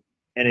snow,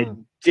 and it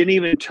didn't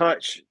even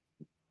touch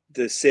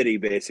the city.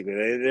 Basically,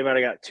 they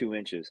might have got 2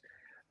 inches.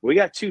 We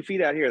got 2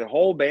 feet out here. The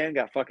whole band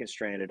got fucking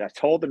stranded. I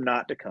told them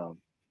not to come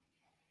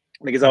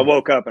because I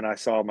woke up and I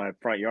saw my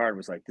front yard and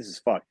was like, this is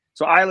fucked.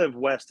 So I live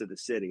west of the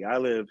city. I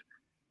live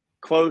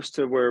close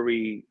to where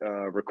we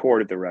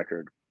recorded the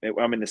record.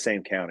 I'm in the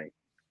same county.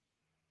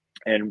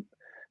 And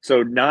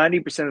so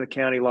 90% of the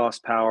county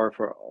lost power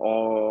for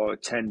all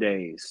 10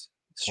 days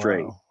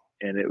straight. Wow.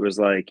 And it was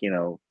like,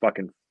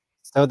 fucking.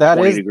 So that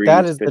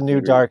is the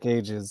new Dark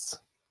Ages.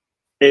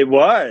 It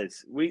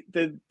was.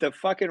 The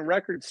fucking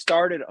record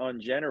started on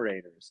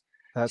generators.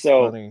 That's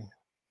funny.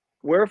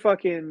 We're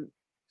fucking.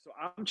 So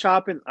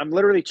I'm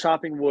literally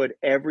chopping wood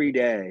every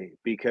day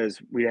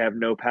because we have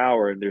no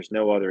power and there's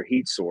no other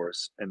heat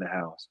source in the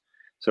house.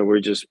 So we're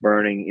just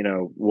burning,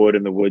 wood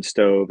in the wood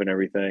stove and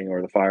everything,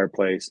 or the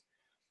fireplace.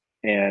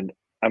 And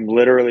I'm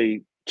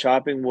literally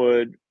chopping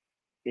wood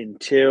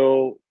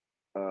until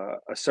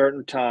a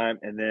certain time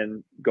and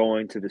then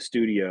going to the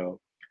studio.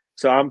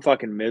 So I'm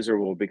fucking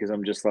miserable because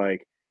I'm just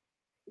like,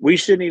 we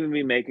shouldn't even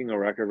be making a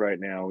record right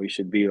now. We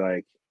should be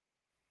like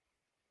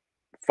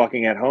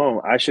fucking at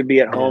home. I should be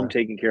at home Yeah.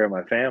 taking care of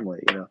my family,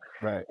 you know?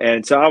 Right.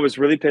 And so I was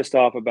really pissed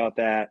off about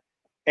that.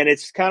 And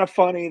it's kind of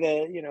funny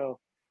that, you know,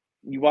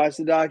 you watch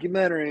the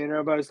documentary and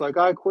everybody's like,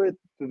 I quit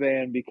the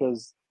band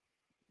because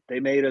they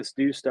made us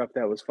do stuff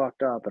that was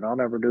fucked up and I'll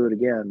never do it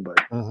again. But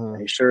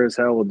they sure as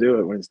hell will do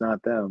it when it's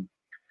not them.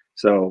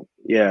 So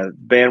yeah,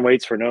 band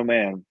waits for no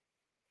man.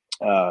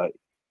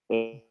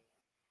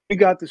 We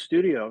got the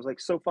studio. I was like,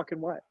 so fucking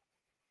what?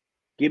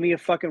 Give me a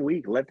fucking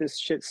week. Let this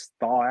shit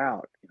thaw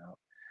out, you know?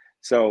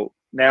 So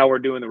now we're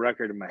doing the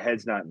record and my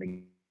head's not in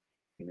the,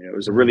 you know, it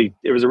was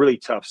a really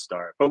tough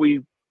start, but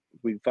we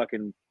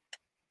fucking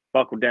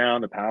buckled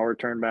down, the power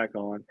turned back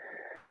on,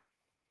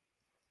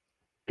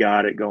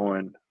 got it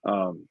going.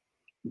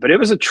 But it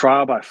was a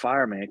trial by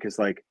fire, man. Cause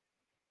like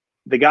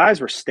the guys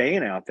were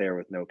staying out there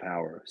with no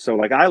power. So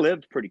like I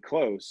lived pretty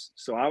close.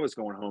 So I was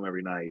going home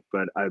every night,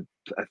 but I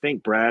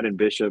think Brad and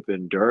Bishop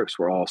and Dirks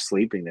were all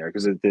sleeping there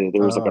because there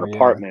was like an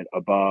apartment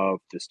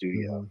above the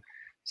studio.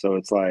 So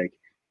it's like,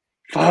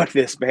 fuck,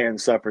 this band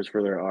suffers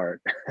for their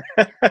art.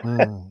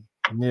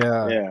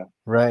 Yeah.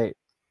 Right.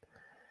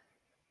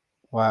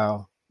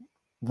 Wow.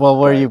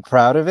 Well, were you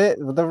proud of it?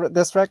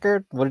 This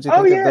record? What did you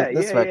think of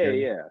this record?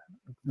 Yeah.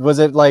 Was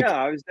it like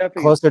I was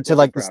definitely closer to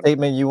like the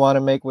statement you want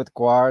to make with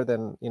GWAR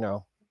than, you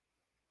know?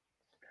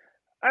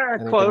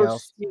 Close.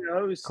 Else? You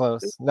know, it was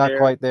close. It was Not there,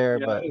 quite there,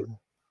 you know, but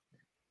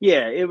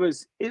yeah, it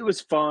was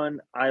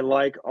fun. I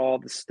like all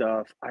the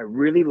stuff. I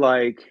really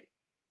like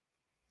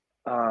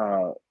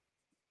man,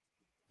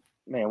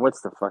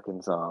 what's the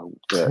fucking song?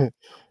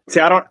 See,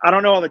 I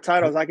don't know all the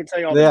titles. I can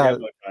tell you all the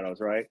demo titles,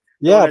 right?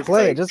 Yeah,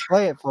 play it. Just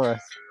play it for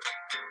us.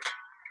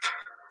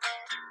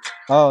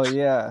 Oh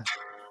yeah.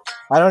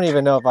 I don't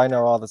even know if I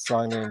know all the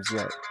song names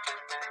yet.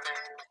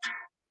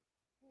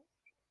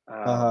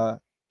 But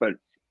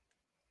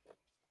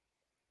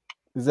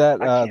is that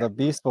The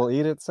Beast Will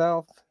Eat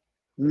Itself?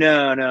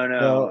 No.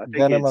 I think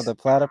Venom of the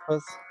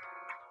Platypus?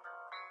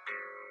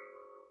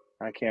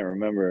 I can't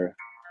remember.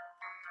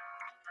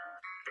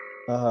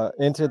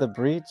 Into the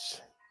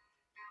Breach?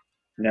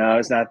 No,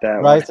 it's not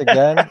that Rise one.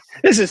 Again?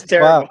 This is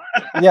terrible.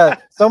 Wow. Yeah,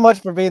 so much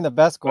for being the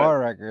best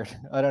GWAR record.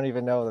 I don't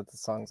even know what the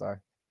songs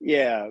are.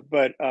 Yeah,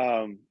 but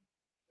anyway,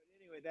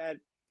 that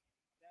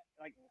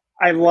like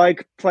I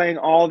like playing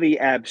all the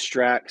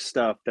abstract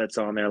stuff that's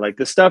on there, like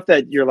the stuff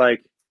that you're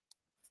like,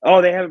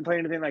 oh, they haven't played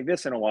anything like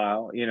this in a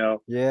while, you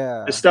know?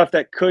 Yeah. The stuff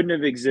that couldn't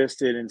have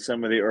existed in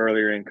some of the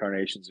earlier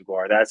incarnations of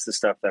GWAR. That's the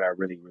stuff that I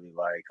really, really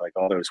like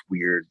all those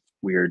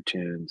weird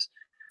tunes.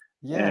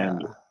 Yeah.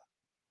 And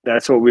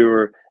that's what we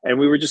were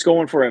just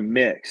going for a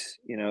mix,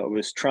 you know. It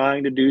was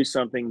trying to do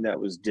something that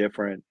was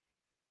different,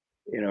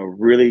 you know,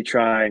 really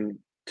trying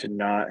to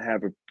not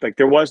have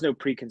there was no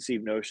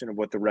preconceived notion of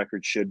what the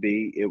record should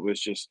be. It was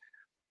just,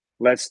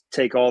 let's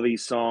take all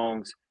these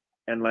songs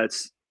and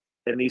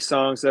these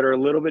songs that are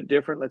a little bit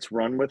different, let's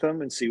run with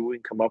them and see what we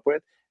can come up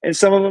with. And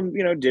some of them,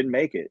 you know, didn't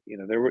make it. You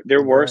know,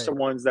 there were some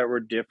ones that were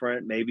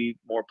different, maybe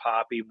more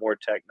poppy, more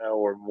techno,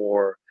 or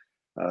more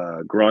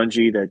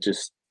grungy, that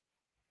just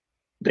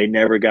they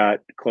never got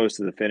close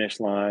to the finish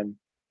line.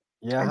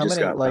 Yeah, how many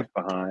got left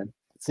behind.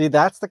 See,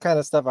 that's the kind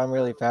of stuff I'm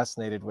really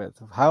fascinated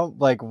with. How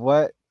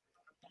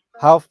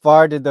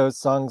far did those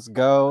songs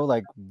go?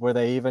 Like, were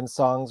they even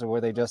songs, or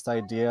were they just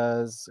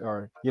ideas?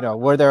 Or, you know,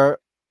 were there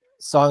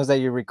songs that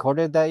you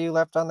recorded that you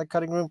left on the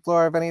cutting room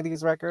floor of any of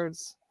these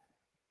records?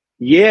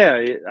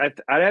 Yeah,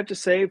 I'd have to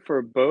say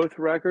for both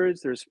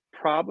records, there's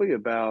probably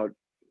about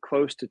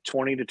close to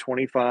 20 to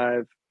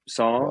 25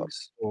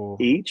 songs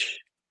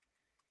each.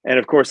 And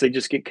of course, they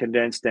just get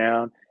condensed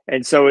down.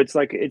 And so it's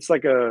like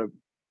a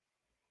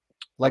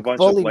bunch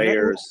of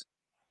layers.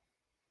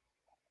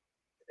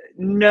 Written?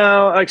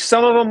 No, like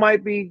some of them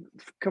might be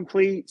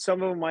complete.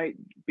 Some of them might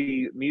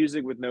be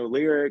music with no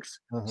lyrics.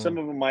 Some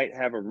of them might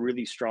have a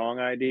really strong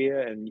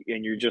idea, and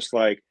you're just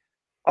like,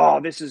 oh,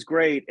 this is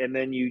great. And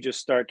then you just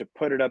start to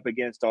put it up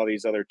against all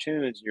these other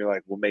tunes, and you're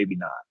like, well, maybe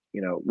not.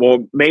 You know,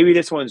 well, maybe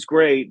this one's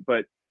great,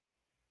 but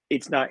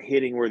it's not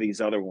hitting where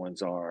these other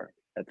ones are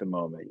at the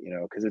moment, you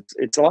know, because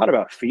it's a lot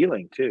about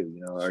feeling too,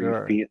 you know.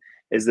 Are you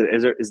is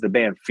the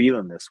band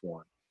feeling this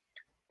one?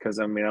 Because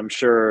I mean, I'm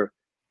sure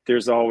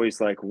there's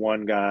always like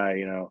one guy,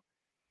 you know,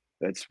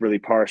 that's really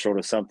partial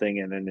to something,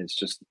 and then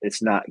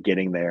it's not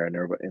getting there, and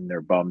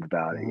they're bummed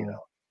about it, you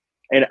know.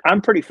 And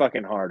I'm pretty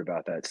fucking hard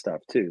about that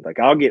stuff too. Like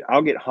I'll get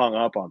hung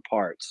up on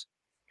parts,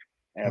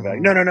 and I'll be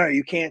like, no,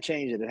 you can't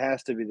change it. It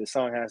has to be, the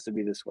song has to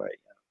be this way,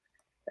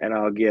 you know? And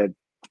I'll get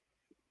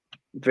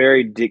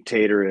very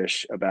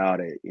dictatorish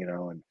about it, you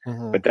know. And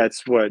but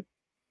that's the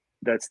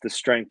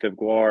strength of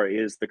GWAR,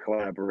 is the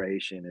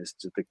collaboration, is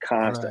to the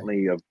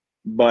constantly of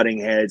butting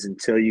heads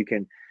until you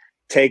can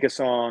take a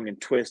song and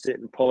twist it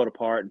and pull it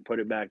apart and put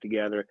it back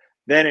together.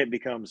 Then it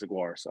becomes a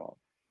GWAR song.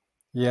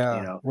 Yeah,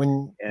 you know.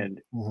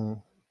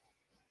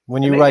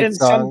 When you write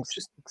songs,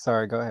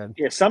 sorry, go ahead.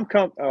 Yeah, some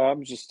come.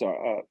 I'm just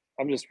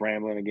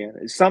rambling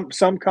again.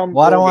 Some come.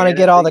 Well, I don't want to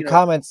get all the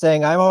comments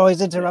saying I'm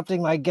always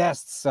interrupting my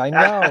guests. I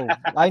know,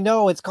 I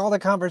know. It's called a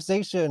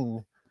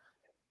conversation.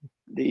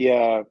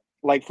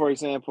 Like for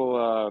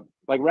example,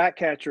 like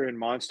Ratcatcher and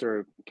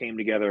Monster came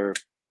together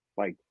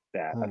like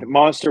that. I think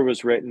Monster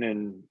was written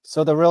in.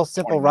 So the real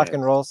simple 20 rock and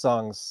minutes. roll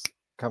songs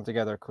come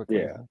together quickly.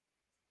 Yeah.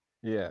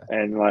 Yeah.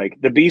 And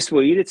like The Beast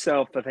Will Eat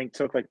Itself, I think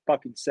took like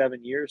fucking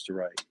 7 years to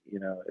write.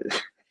 You know,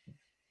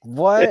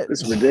 What? it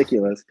was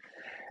ridiculous.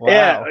 Wow.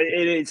 Yeah,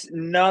 it's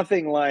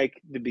nothing like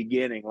the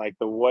beginning. Like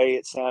the way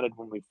it sounded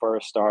when we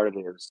first started,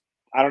 it was.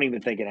 I don't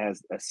even think it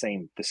has the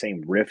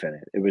same riff in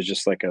it. It was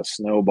just like a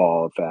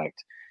snowball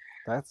effect.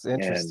 That's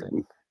interesting.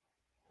 And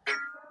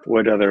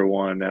what other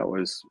one that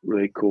was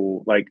really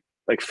cool? Like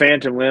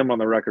Phantom Limb on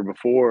the record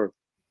before.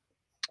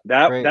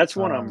 That's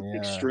one I'm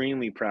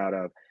extremely proud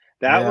of.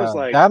 That was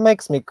like that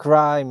makes me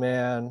cry,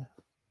 man.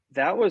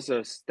 That was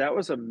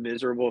a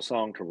miserable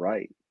song to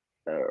write,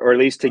 or at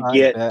least to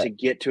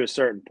get to a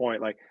certain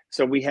point. Like,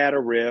 so we had a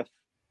riff,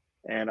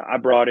 and I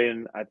brought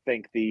in, I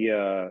think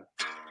I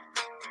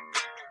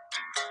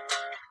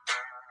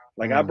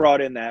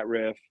brought in that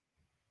riff,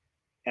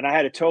 and I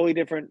had a totally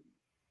different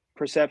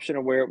perception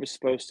of where it was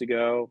supposed to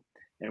go,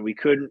 and we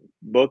couldn't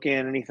book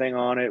in anything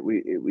on it.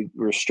 We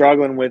were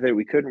struggling with it.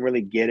 We couldn't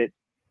really get it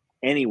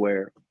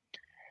anywhere,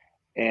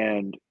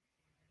 and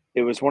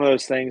it was one of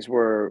those things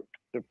where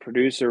the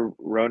producer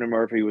Ronan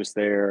Murphy was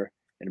there,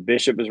 and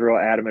Bishop was real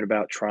adamant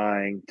about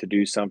trying to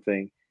do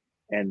something,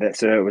 and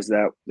that's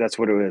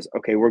what it was.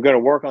 Okay, we're going to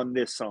work on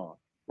this song.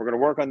 We're going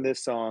to work on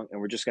this song, and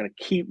we're just going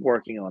to keep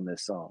working on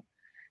this song.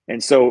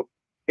 And so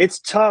it's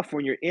tough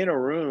when you're in a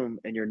room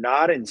and you're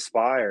not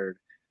inspired,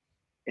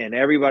 and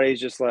everybody's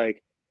just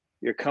like,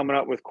 you're coming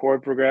up with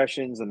chord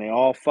progressions, and they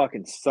all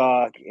fucking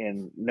suck,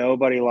 and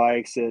nobody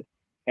likes it.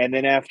 And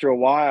then after a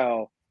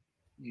while,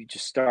 you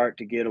just start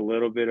to get a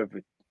little bit of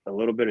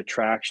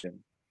traction,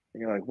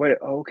 and you're like, wait,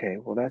 okay,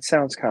 well, that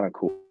sounds kind of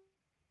cool.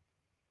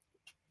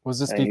 Was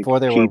this and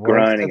before they were keep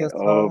grinding it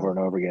over and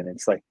over again?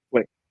 It's like,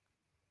 wait,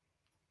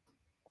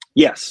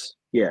 yes,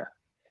 yeah,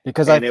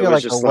 because I feel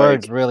like the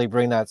words really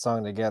bring that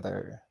song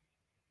together.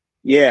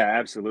 Yeah,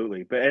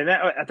 absolutely.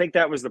 I think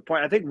that was the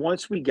point. I think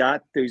once we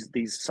got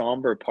these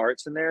somber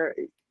parts in there,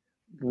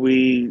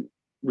 we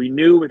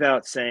knew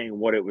without saying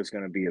what it was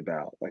going to be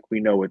about. Like, we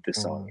know what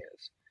this song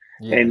is.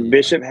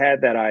 Bishop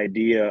had that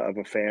idea of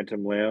a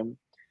Phantom Limb,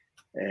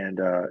 and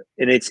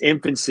in its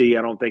infancy,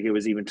 I don't think it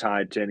was even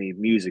tied to any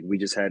music. We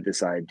just had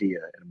this idea,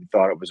 and we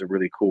thought it was a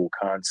really cool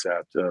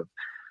concept of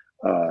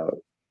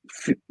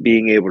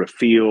being able to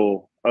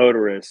feel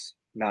odorous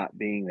not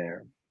being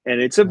there. And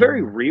it's a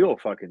very real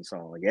fucking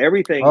song. Like,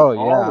 everything, all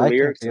the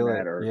lyrics in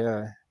that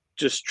are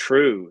just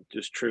true.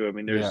 I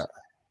mean,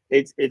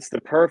 it's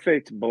the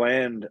perfect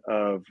blend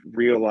of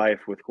real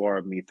life with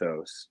GWARP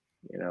mythos.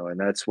 You know, and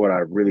that's what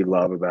I really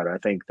love about it. I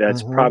think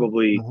that's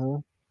probably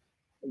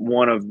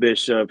one of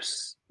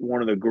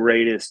the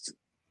greatest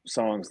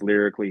songs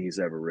lyrically he's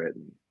ever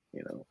written.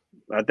 You know,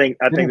 I think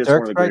that's one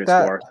of the greatest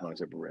GWARP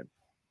songs ever written.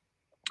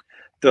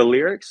 The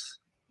lyrics?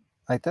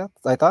 I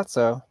thought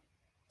so.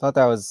 Thought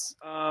that was.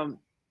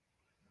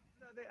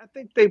 I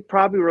think they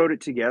probably wrote it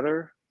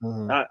together.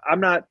 I'm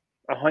not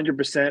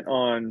 100%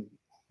 on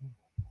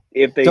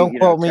if they. Don't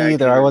quote me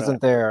either. I wasn't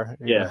there.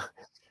 Yeah,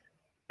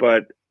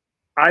 but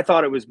I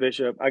thought it was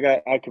Bishop.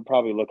 I could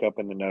probably look up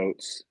in the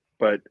notes,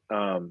 but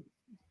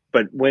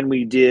when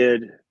we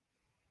did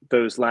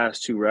those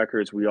last two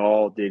records, we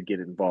all did get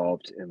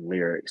involved in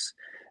lyrics,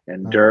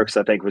 and Dirks,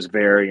 I think, was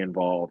very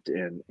involved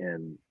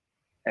in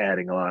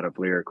adding a lot of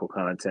lyrical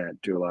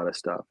content to a lot of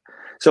stuff.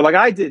 So, like,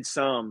 I did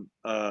some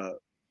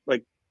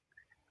like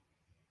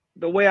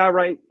the way I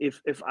write.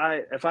 If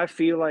I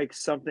feel like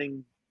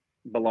something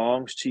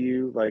belongs to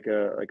you, like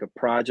a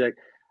project,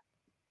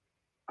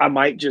 I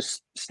might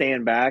just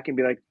stand back and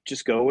be like,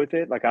 just go with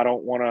it. Like, I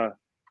don't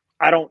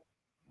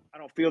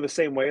feel the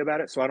same way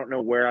about it, so I don't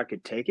know where I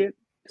could take it.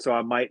 So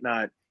I might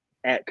not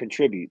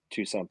contribute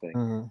to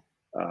something.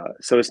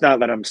 So it's not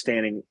that I'm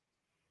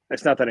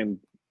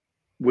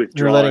withdrawing.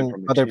 You're letting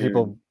from the other tune.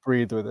 People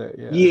breathe with it.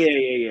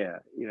 Yeah.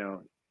 You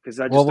know, because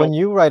I just when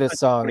you write a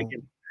song, when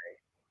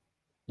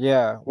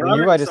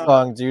you write a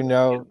song, do you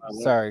know?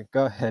 Sorry,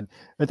 go ahead.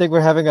 I think we're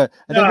having a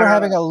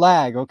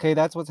lag. Okay,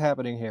 that's what's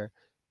happening here.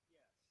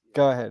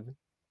 Go ahead. When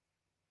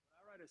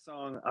I write a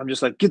song, I'm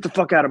just like, get the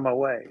fuck out of my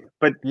way.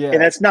 But and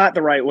that's not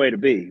the right way to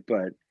be.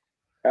 But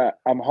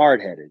I'm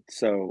hard-headed.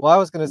 So, well, I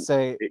was gonna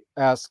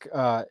ask,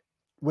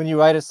 when you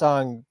write a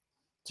song,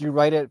 do you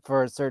write it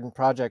for a certain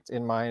project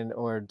in mind,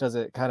 or does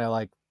it kind of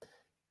like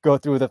go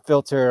through the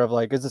filter of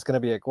like, is this gonna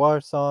be a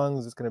GWAR song?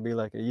 Is this gonna be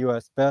like a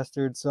US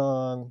Bastard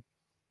song?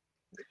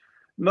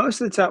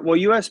 Most of the time, well,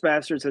 US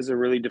Bastards has a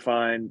really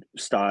defined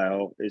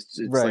style. It's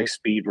like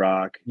speed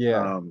rock.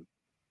 Yeah.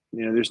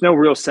 You know, there's no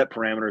real set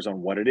parameters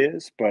on what it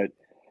is, but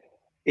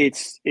it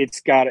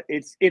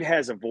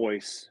has a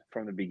voice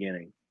from the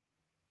beginning.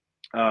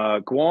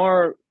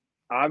 GWAR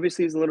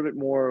obviously is a little bit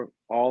more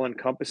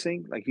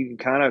all-encompassing. Like, you can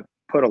kind of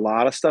put a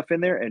lot of stuff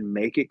in there and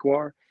make it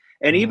GWAR.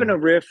 And even a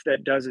riff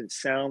that doesn't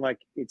sound like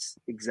it's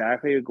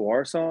exactly a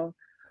GWAR song,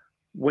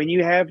 when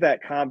you have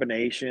that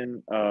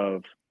combination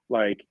of,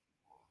 like,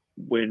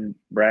 when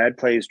Brad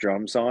plays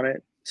drums on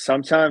it,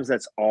 sometimes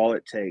that's all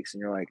it takes,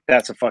 and you're like,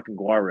 that's a fucking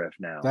GWAR riff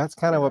now. That's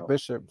kind of what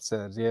Bishop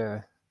said.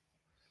 Yeah.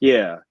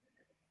 Yeah.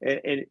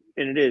 And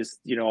it is,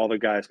 you know, all the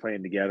guys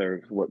playing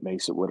together is what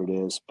makes it what it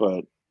is.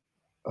 But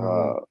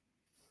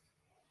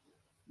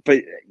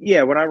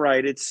yeah, when I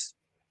write,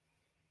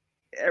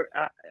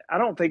 I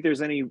don't think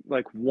there's any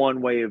like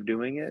one way of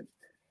doing it.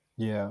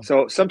 Yeah.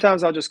 So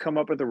sometimes I'll just come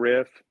up with a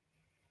riff,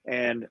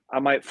 and I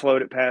might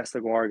float it past the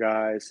GWAR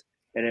guys,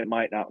 and it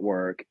might not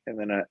work, and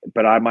then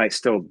but I might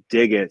still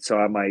dig it, so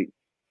I might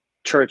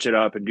church it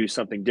up and do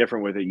something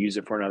different with it, use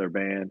it for another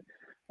band.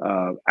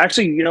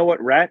 Actually, you know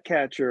what,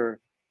 Ratcatcher,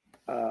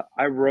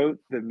 I wrote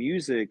the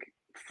music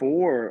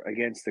for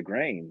Against the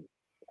Grain.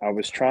 I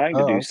was trying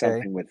to do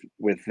something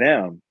with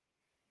them,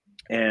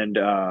 and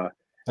are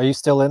you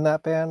still in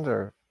that band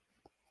or?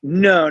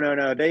 No.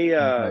 They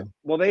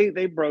well,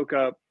 they broke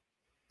up.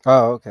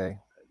 Oh, okay.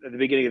 At the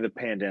beginning of the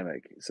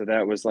pandemic, so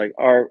that was like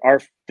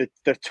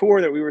the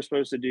tour that we were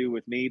supposed to do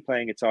with me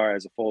playing guitar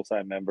as a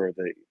full-time member.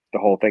 The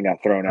whole thing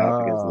got thrown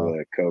out because of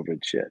the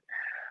COVID shit.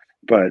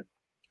 But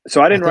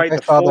so I didn't write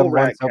the full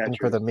Ratcatcher. Open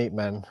for the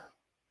Meatmen.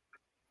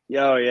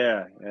 Oh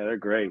yeah, they're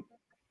great.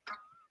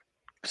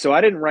 So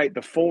I didn't write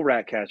the full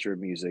Ratcatcher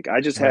music.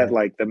 I just had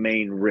like the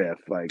main riff,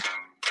 like,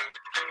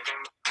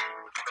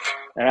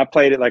 and I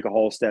played it like a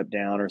whole step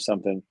down or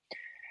something.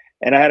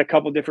 And I had a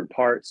couple different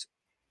parts.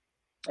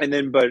 And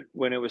then, but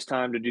when it was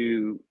time to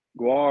do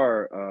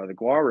GWAR, the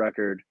GWAR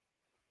record,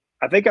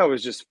 I think I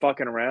was just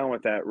fucking around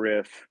with that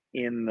riff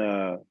in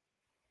the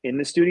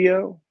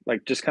studio,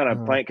 like just kind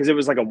of playing, because it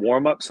was like a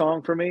warm-up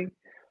song for me.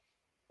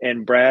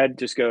 And Brad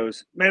just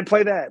goes, man,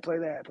 play that.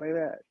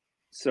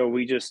 So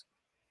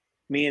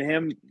me and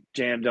him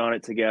jammed on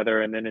it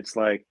together, and then it's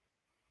like,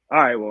 all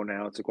right, well,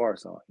 now it's a GWAR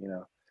song, you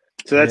know?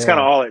 So that's kind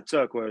of all it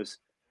took, was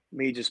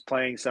me just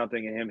playing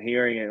something and him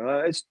hearing it. Well,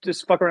 it's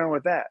just fuck around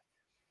with that.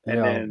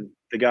 And then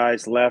the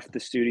guys left the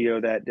studio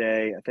that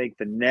day. I think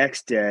the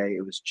next day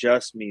it was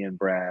just me and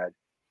Brad.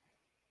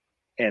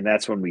 And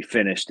that's when we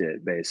finished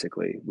it,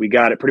 basically. We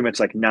got it pretty much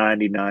like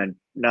 95%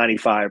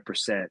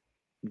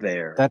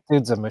 there. That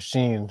dude's a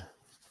machine.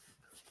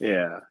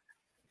 Yeah.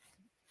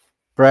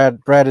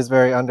 Brad is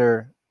very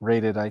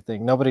underrated, I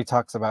think. Nobody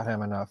talks about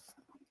him enough.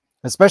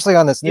 Especially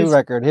on this new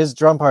record. His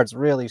drum parts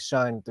really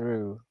shine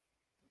through.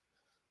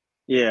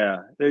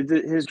 Yeah.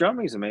 His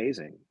drumming is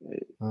amazing.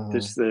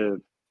 Just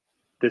the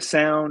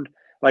sound,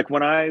 like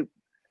when I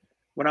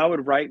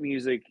would write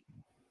music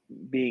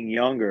being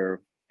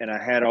younger, and I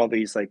had all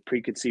these like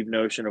preconceived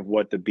notion of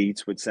what the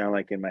beats would sound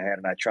like in my head,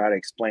 and I try to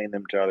explain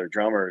them to other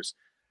drummers,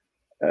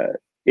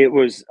 it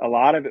was a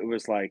lot of it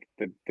was like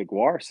the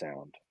GWAR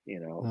sound, you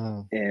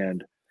know.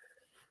 And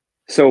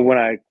so when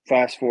I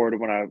fast forward,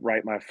 when I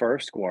write my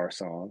first GWAR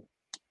song,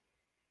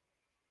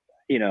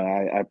 you know,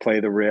 I play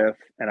the riff,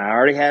 and I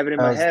already have it in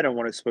my head on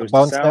what it's supposed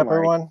to sound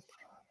like. One?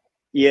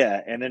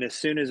 Yeah, and then as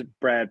soon as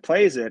Brad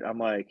plays it, I'm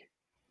like,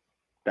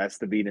 that's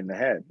the beat in the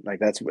head. Like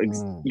that's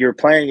you're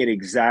playing it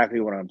exactly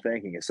what I'm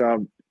thinking.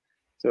 So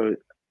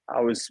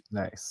I was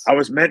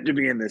meant to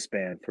be in this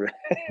band for,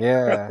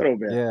 for a little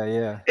bit.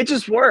 Yeah. It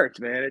just worked,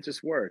 man. It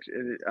just worked.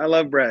 I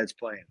love Brad's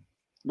playing.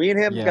 Me and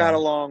him got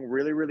along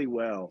really, really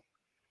well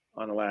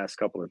on the last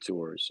couple of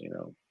tours, you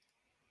know.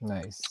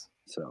 Nice.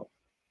 So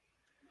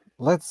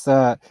let's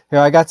here,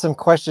 I got some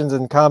questions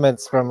and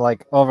comments from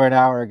like over an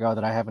hour ago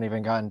that I haven't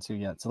even gotten to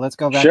yet. So let's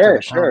go back to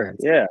the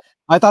comments. Yeah.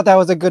 I thought that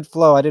was a good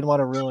flow. I didn't want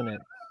to ruin it.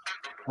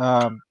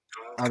 Are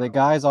the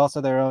guys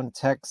also their own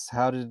techs?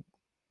 How did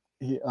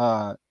he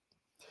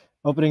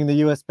opening the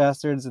US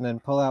Bastards and then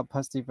pull out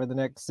Pusty for the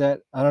next set?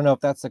 I don't know if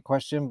that's the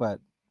question, but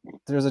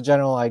there's a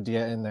general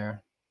idea in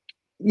there.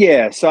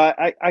 Yeah, so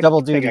I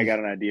think I got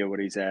an idea what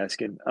he's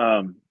asking.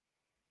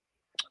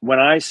 When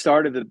I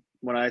started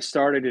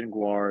in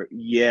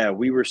GWAR,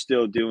 we were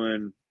still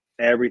doing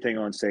everything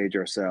on stage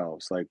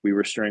ourselves. Like we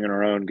were stringing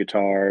our own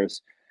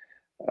guitars,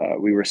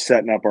 we were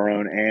setting up our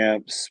own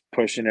amps,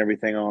 pushing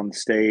everything on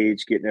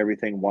stage, getting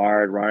everything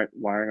wired,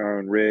 wiring our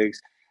own rigs,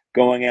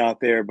 going out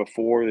there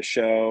before the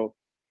show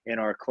in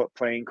our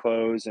plain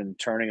clothes and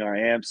turning our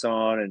amps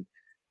on and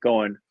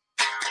going,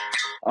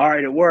 all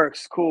right, it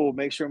works, cool,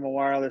 make sure my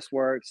wireless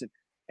works,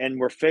 and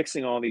we're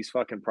fixing all these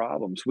fucking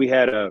problems. We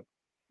had a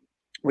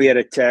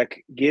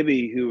tech,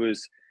 Gibby, who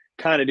was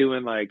kind of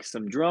doing like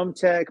some drum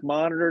tech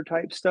monitor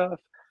type stuff,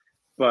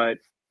 but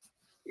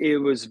it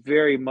was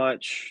very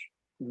much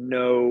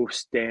no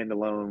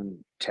standalone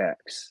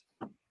techs.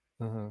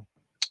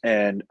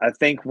 And I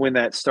think when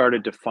that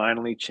started to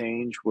finally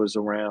change was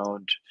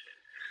around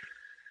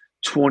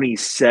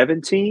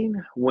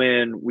 2017,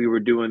 when we were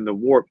doing the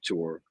Warp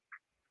Tour,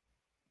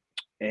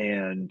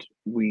 and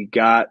we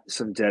got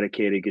some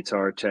dedicated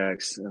guitar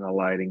techs and a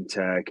lighting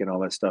tech and all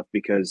that stuff,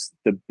 because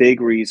the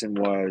big reason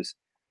was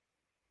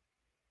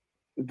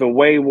the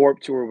way Warp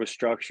Tour was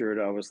structured.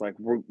 I was like,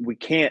 we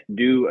can't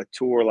do a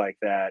tour like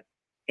that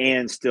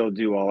and still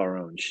do all our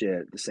own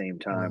shit at the same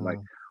time. Like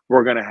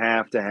we're going to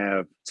have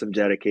some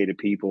dedicated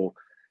people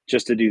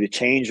just to do the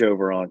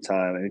changeover on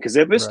time. And because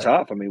it was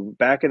tough. I mean,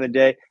 back in the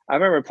day, I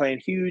remember playing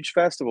huge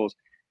festivals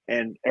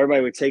and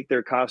everybody would take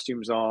their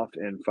costumes off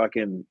and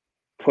fucking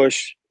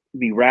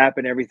be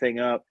wrapping everything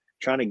up,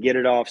 trying to get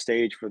it off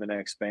stage for the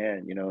next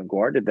band, you know. And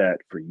GWAR did that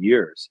for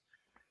years,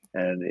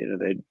 and you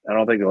know, I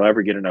don't think they'll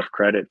ever get enough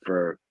credit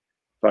for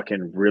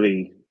fucking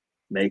really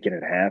making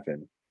it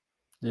happen.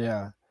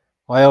 Yeah.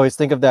 Well, I always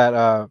think of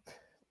that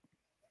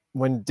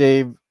when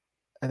Dave,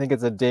 I think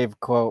it's a Dave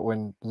quote,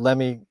 when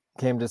Lemmy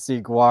came to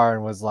see GWAR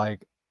and was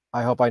like,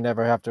 I hope I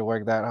never have to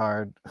work that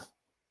hard.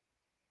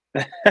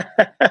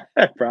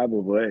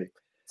 Probably.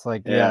 It's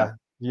like, yeah,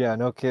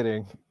 no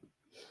kidding.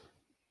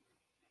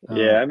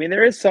 Yeah, I mean,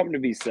 there is something to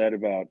be said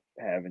about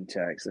having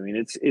techs. I mean,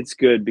 it's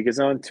good because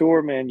on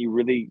tour, man, you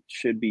really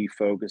should be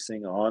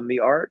focusing on the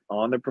art,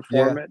 on the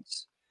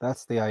performance. Yeah,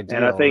 that's the ideal,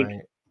 and I think,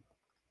 right?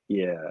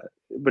 Yeah,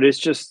 but it's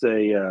just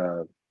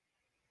a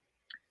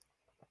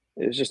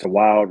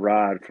wild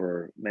ride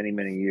for many,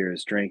 many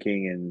years,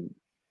 drinking and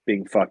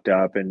being fucked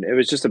up, and it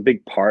was just a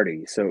big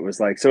party. So it was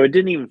like, so it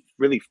didn't even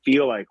really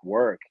feel like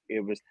work.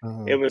 It was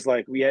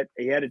like he had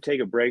to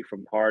take a break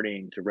from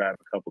partying to wrap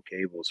a couple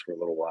cables for a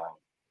little while.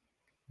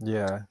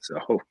 Yeah.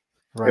 So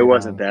right it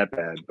wasn't on. that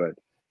bad, but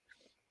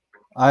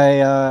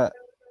I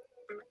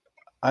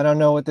don't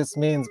know what this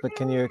means, but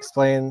can you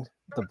explain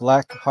the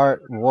Black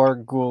Heart War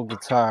Ghoul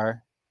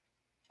guitar?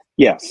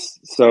 Yes.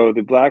 So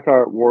the Black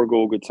Heart War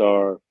Ghoul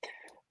guitar,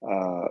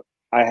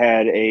 I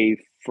had a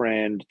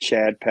friend,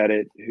 Chad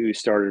Pettit, who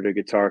started a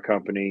guitar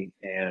company,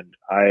 and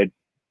I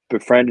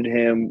befriended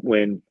him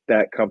when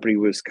that company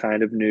was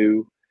kind of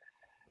new.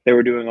 They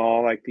were doing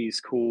all like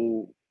these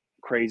cool,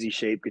 crazy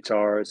shaped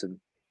guitars, and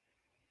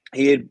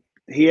he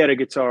had a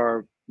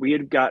guitar. We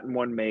had gotten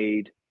one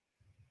made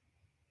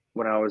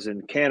when I was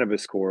in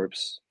Cannabis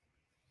Corps,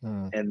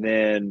 and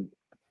then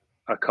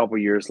a couple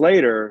years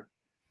later,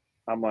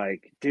 I'm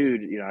like,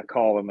 dude, you know, I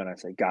call him and I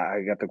say, "God,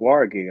 I got the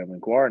GWAR gig. I'm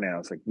in GWAR now."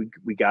 It's like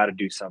we got to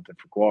do something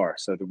for GWAR.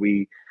 So that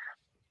we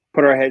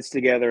put our heads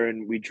together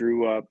and we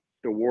drew up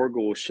the War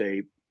Ghoul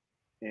shape,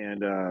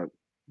 and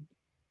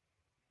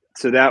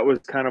so that was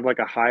kind of like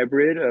a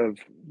hybrid of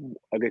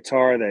a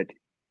guitar that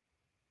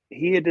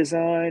he had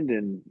designed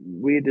and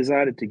we had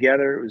designed it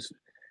together. It was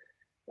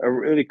a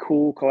really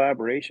cool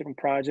collaboration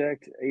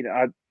project. You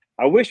know,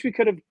 I wish we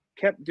could have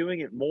kept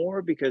doing it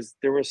more because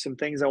there were some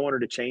things I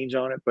wanted to change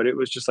on it, but it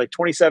was just like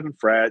 27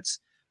 frets,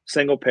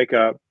 single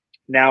pickup.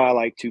 Now I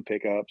like 2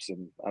 pickups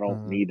and I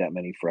don't need that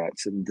many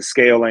frets. And the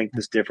scale length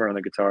is different on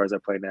the guitars I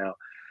play now.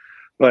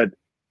 But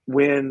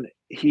when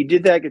he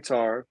did that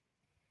guitar,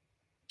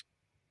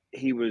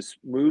 he was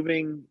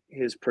moving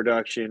his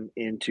production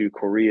into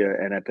Korea.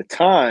 And at the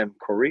time,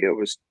 Korea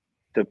was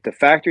the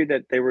factory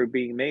that they were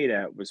being made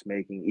at was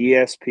making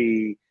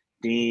ESP,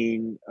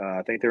 Dean.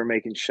 I think they were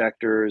making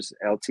Schecters,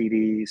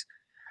 LTDs.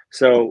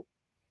 So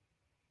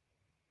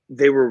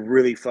they were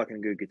really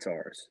fucking good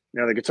guitars.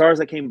 Now, the guitars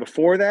that came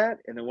before that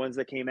and the ones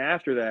that came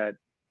after that,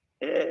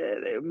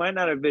 it might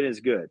not have been as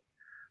good.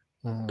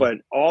 But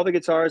all the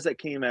guitars that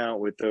came out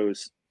with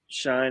those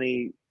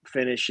shiny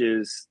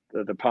finishes,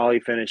 the poly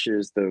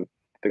finishes, the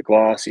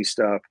glossy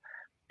stuff,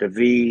 the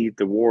V,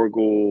 the War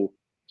Ghoul,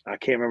 I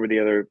can't remember the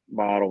other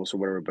models or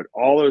whatever, but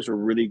all those were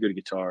really good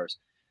guitars.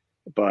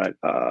 But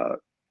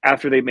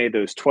after they made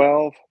those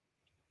 12,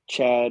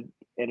 Chad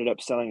ended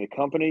up selling the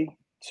company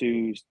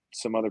to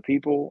some other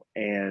people,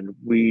 and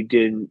we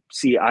didn't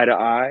see eye to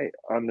eye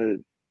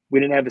we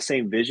didn't have the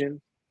same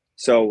vision.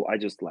 So I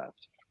just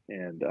left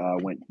and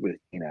went with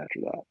Dean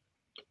after that.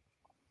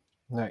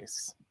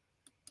 Nice.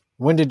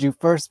 When did you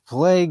first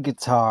play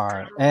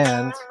guitar,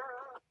 and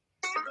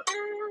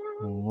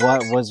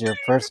what was your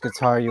first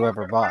guitar you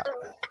ever bought?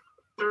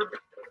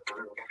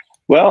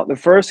 Well, the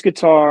first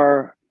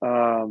guitar,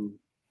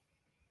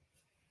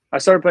 I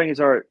started playing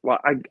guitar. Well,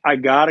 I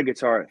got a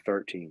guitar at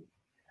 13.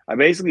 I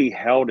basically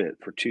held it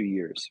for 2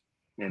 years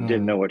and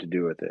didn't know what to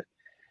do with it.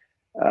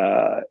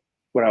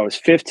 When I was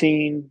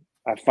 15,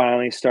 I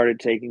finally started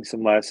taking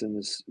some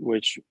lessons,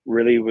 which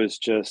really was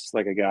just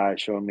like a guy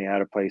showing me how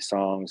to play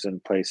songs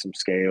and play some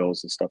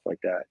scales and stuff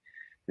like that.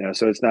 You know,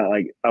 so it's not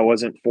like I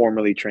wasn't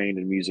formally trained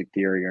in music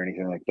theory or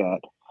anything like that.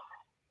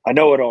 I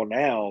know it all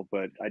now,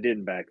 but I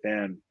didn't back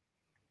then.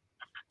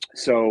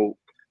 So,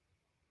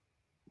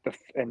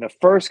 the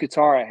first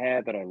guitar I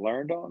had that I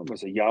learned on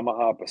was a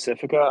Yamaha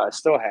Pacifica. I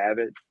still have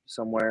it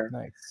somewhere.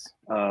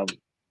 Nice.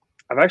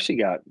 I've actually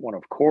got one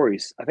of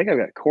Corey's. I think I've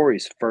got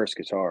Corey's first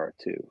guitar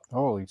too.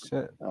 Holy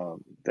shit!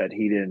 That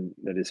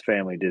his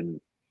family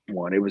didn't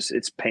want.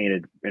 It's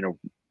painted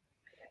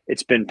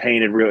it's been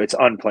painted real. It's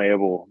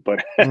unplayable,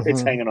 but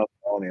it's hanging on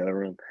the wall in the other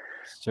room.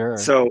 Sure.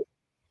 So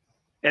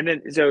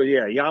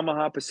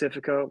Yamaha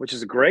Pacifica, which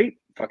is a great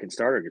fucking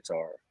starter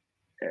guitar.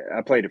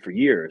 I played it for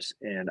years,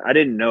 and I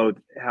didn't know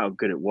how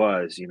good it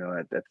was, you know,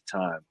 at the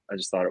time. I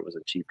just thought it was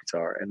a cheap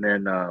guitar. And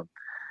then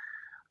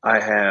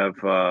I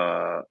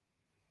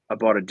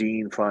bought a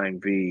Dean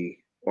Flying V,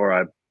 or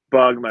I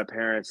bugged my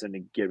parents into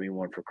get me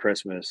one for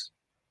Christmas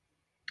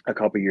a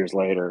couple years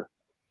later.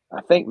 I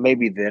think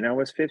maybe then I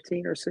was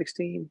 15 or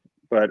 16,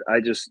 but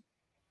I just,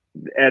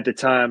 at the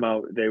time,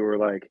 they were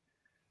like,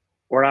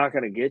 we're not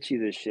gonna get you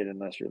this shit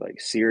unless you're like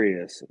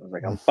serious. And I was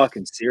like, I'm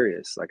fucking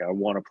serious. Like, I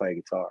want to play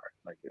guitar.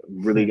 Like,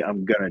 really,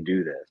 I'm gonna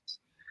do this.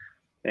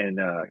 And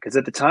because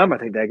at the time, I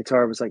think that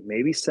guitar was like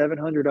maybe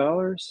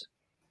 $700,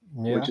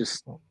 which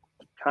is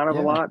kind of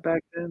a lot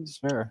back then.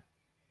 Sure.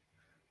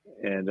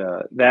 And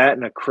that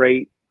and a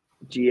Crate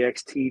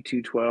GXT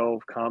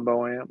 212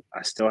 combo amp.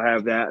 I still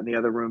have that in the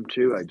other room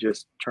too. I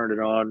just turned it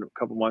on a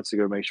couple months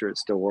ago to make sure it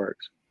still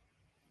works.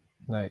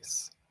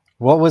 Nice.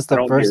 What was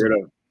the first get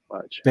rid of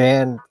much.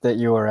 band that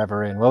you were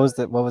ever in? What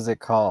was it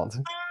called?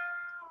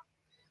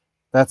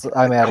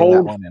 I'm adding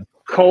that one in.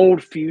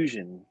 Cold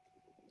Fusion.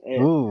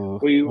 Ooh,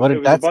 what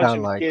did that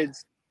sound like?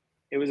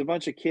 It was a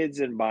bunch of kids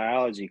in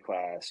biology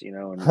class, you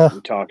know, and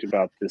we talked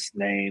about this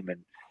name,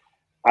 and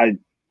I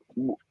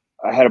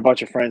had a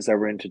bunch of friends that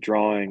were into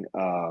drawing.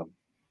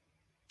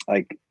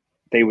 Like,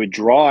 they would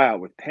draw out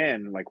with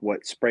pen, like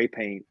what spray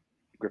paint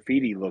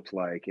graffiti looked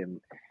like, and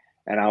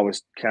I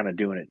was kind of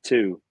doing it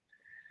too.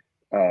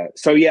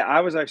 So yeah, I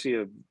was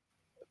actually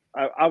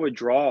I would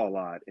draw a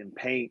lot and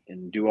paint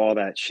and do all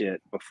that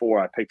shit before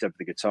I picked up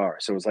the guitar.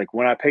 So it was like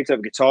when I picked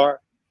up guitar,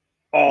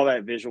 all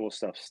that visual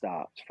stuff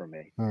stopped for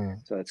me.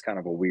 So it's kind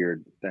of a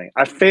weird thing.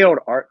 I failed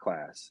art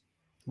class.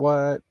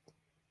 What?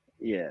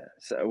 Yeah.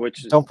 So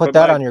don't put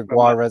that on your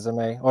GWAR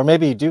resume, or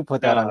maybe you do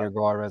put that on your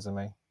GWAR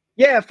resume.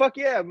 Yeah, fuck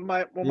yeah.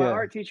 My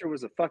art teacher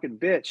was a fucking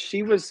bitch.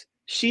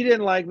 She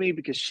didn't like me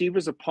because she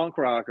was a punk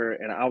rocker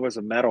and I was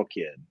a metal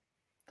kid.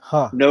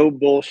 Huh. No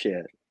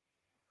bullshit.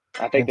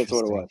 I think that's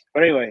what it was.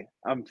 But anyway,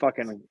 I'm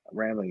fucking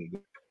rambling.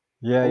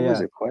 Yeah, what was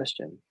the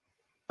question?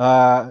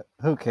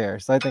 Who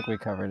cares? I think we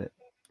covered it.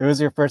 It was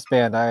your first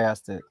band. I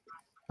asked it.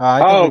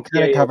 I think we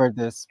kind of covered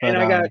this. But,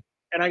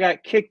 and I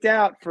got kicked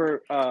out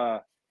for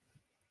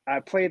I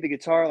played the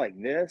guitar like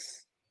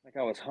this, like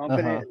I was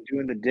humping it and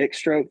doing the dick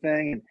stroke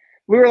thing, and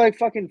we were like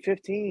fucking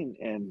 15,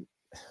 and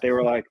they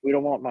were like, "We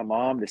don't want my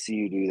mom to see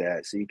you do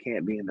that, so you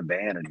can't be in the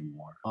band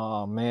anymore."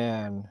 Oh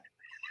man,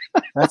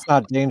 that's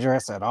not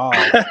dangerous at all.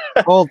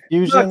 Cold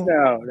Fusion?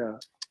 No.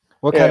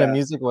 What kind of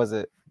music was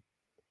it?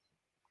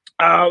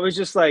 It was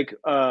just like,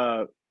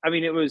 I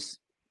mean, it was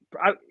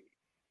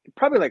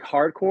probably like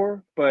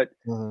hardcore, but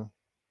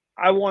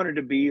I wanted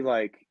to be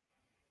like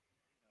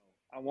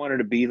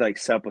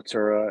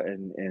Sepultura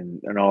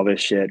and all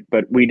this shit,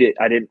 but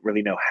I didn't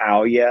really know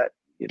how yet.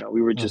 You know,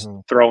 we were just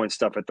throwing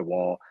stuff at the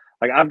wall.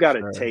 Like, I've got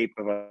a tape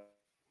of us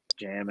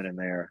jamming in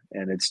there,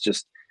 and it's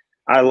just,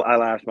 I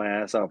laughed my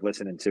ass off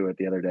listening to it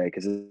the other day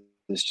because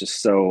it's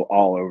just so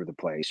all over the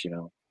place, you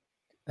know.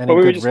 But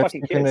we were just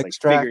fucking kids, like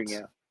figuring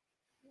out.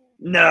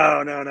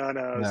 No.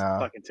 It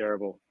was fucking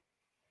terrible.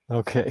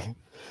 Okay.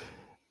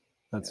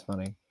 That's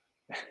funny.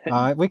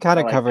 We kind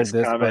of covered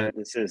this. But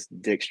this is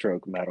dick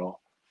stroke metal.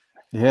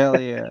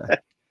 Hell yeah.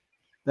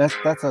 That's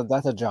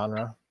a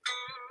genre.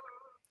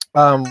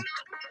 Are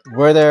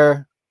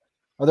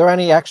there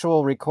any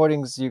actual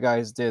recordings you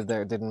guys did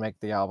that didn't make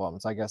the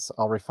albums? I guess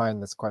I'll refine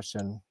this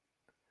question.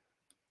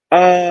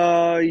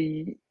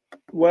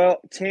 Well,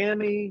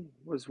 Tammy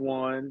was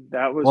one.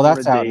 That was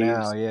that's one of out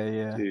Dave's now.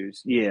 Yeah.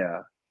 dues.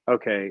 Yeah.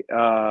 Okay.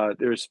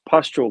 There's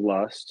Pustulus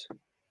Lust.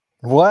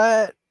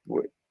 What?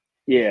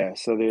 Yeah.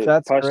 So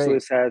the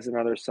Pustulus has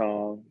another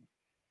song.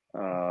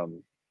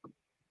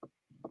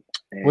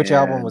 Which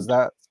album was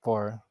that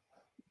for?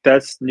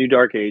 That's New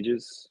Dark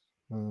Ages.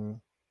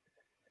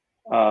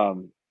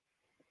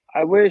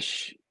 I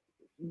wish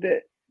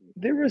that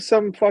there's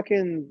some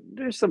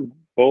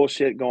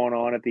bullshit going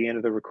on at the end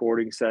of the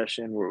recording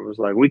session where it was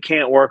like, we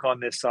can't work on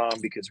this song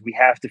because we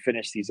have to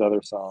finish these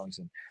other songs.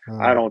 And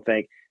I don't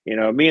think,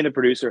 me and the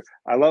producer,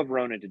 I love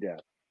Ronan to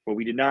death, but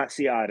we did not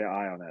see eye to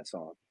eye on that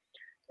song,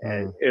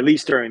 and at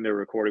least during the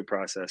recording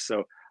process.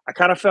 So I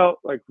kind of felt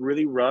like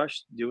really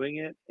rushed doing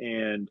it.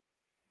 And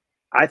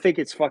I think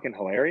it's fucking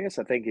hilarious.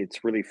 I think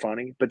it's really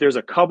funny, but there's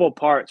a couple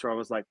parts where I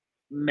was like,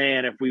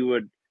 man, if we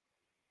would,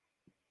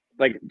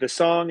 like, the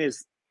song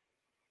is,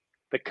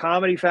 the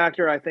comedy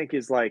factor, I think,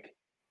 is like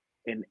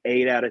an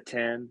 8 out of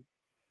 10.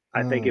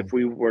 I think if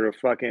we were to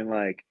fucking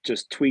like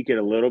just tweak it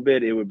a little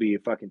bit, it would be a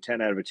fucking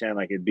 10 out of 10.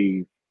 Like, it'd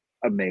be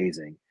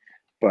amazing.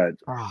 But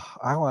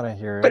I want to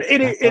hear it. But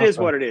it is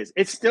what it is.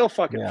 It's still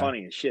fucking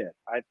funny as shit.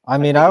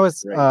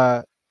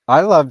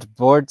 I loved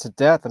Bored to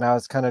Death, and I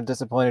was kind of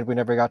disappointed we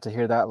never got to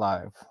hear that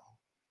live.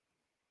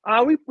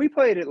 We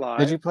played it live.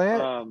 Did you play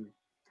it?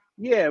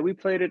 Yeah, we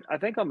played it, I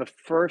think, on the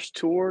first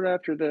tour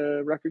after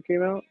the record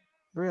came out.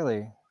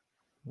 Really?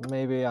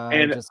 Maybe I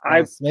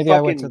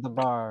went to the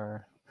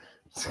bar.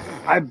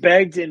 I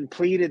begged and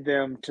pleaded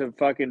them to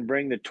fucking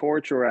bring the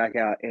torture rack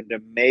out and to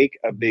make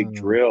a big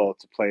drill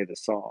to play the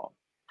song,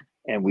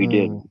 and we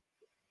didn't.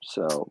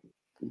 So,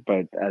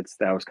 but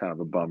that was kind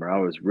of a bummer. I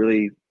was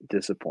really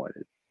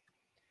disappointed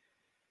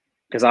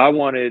because I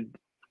wanted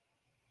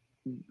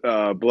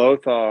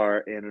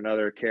Blothar and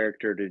another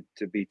character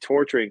to be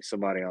torturing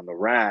somebody on the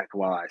rack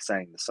while I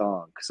sang the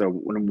song. So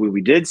when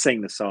we did sing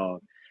the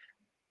song,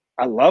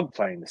 I loved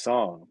playing the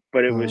song,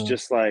 but it was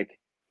just like,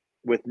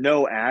 with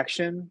no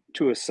action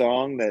to a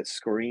song that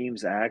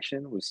screams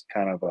action was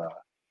kind of a,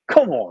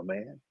 come on,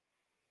 man.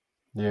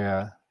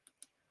 Yeah.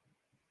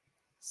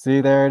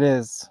 See, there it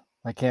is.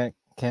 I can't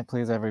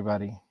please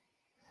everybody.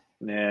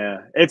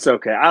 Yeah, it's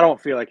okay. I don't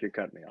feel like you're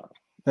cutting me off.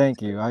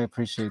 Thank you. I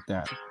appreciate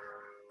that.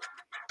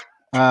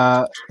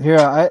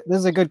 This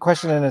is a good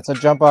question, and it's a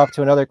jump off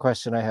to another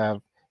question I have.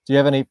 Do you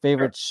have any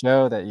favorite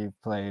show that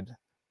you've played?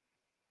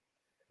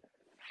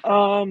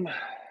 I'm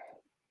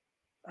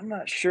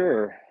not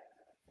sure.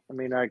 I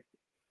mean,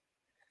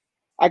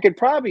 I could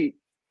probably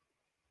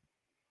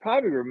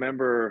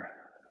remember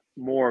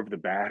more of the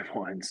bad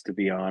ones, to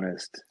be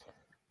honest.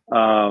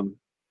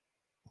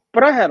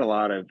 But I had a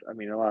lot of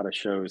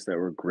shows that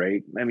were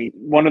great. I mean,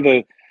 one of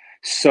the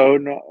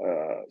Sonar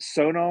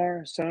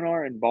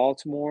in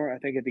Baltimore, I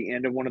think at the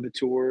end of one of the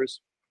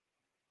tours,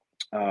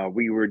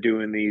 we were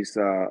doing these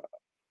the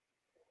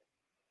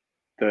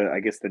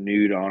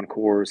nude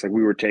encores. Like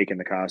we were taking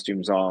the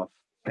costumes off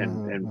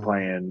and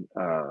playing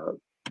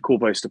Cool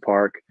Place to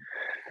Park.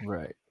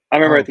 Right. I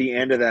remember at the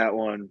end of that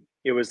one,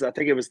 I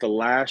think it was the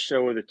last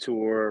show of the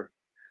tour.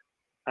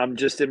 I'm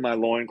just in my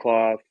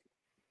loincloth,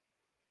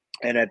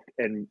 and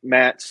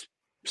Matt's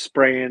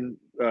spraying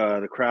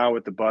the crowd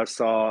with the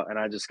buzzsaw, and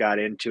I just got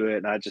into it,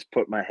 and I just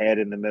put my head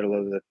in the middle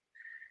of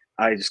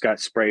I just got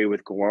sprayed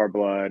with guar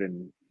blood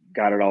and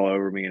got it all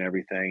over me and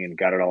everything, and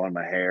got it all in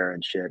my hair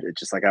and shit.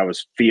 It's just like I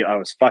was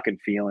fucking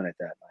feeling it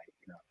that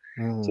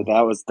night, So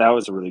that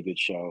was a really good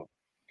show.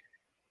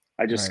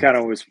 I just kind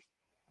of was,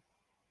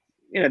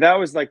 that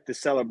was like the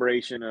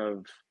celebration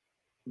of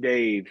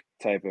Dave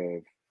type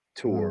of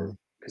tour,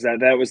 because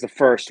that was the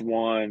first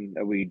one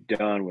that we'd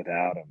done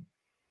without him.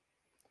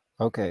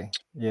 Okay.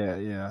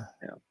 Yeah.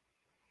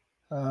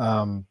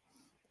 And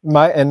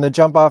the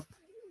jump off.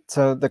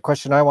 So the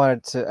question I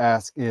wanted to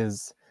ask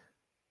is,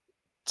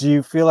 do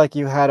you feel like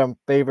you had a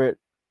favorite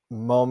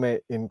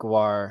moment in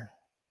GWAR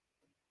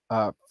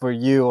for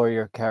you or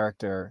your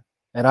character?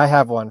 And I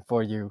have one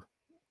for you.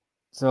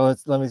 So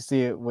let me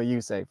see what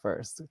you say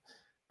first.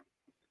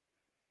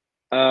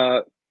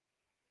 What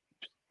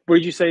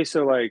did you say?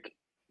 So like,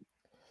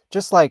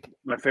 just like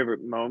my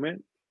favorite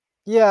moment?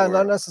 Yeah,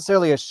 not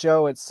necessarily a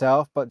show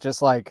itself, but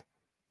just like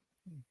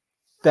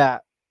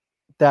that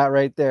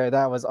right there.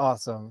 That was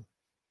awesome.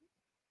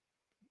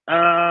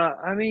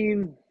 I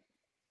mean,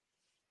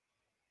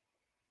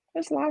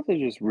 there's lots of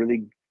just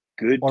really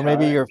good or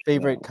maybe times, your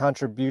favorite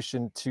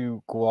contribution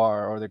to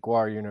GWAR or the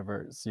GWAR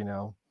universe,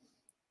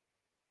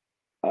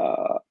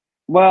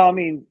 well, I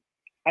mean,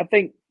 I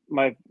think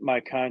my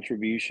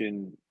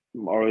contribution,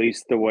 or at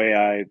least the way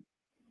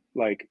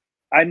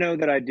I know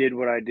that I did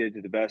what I did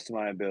to the best of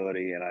my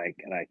ability, and I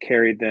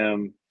carried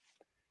them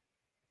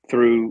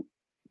through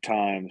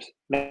times.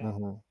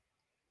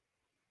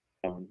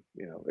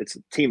 It's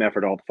a team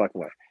effort all the fucking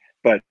way.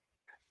 But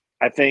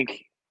I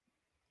think,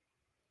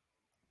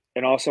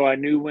 and also I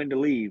knew when to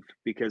leave,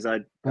 because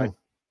I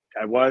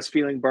was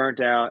feeling burnt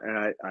out,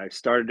 and I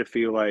started to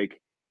feel like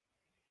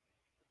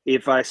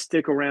if I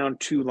stick around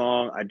too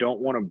long, I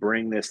don't want to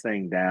bring this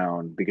thing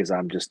down, because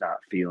I'm just not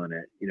feeling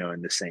it,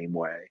 in the same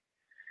way.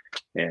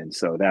 And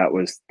so that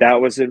was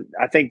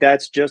I think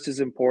that's just as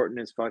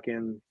important as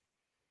fucking,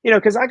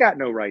 because I got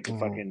no right to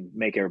fucking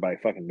make everybody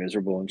fucking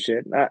miserable and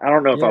shit. I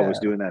don't know if I was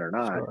doing that or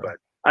not, but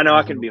I know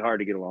I can be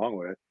hard to get along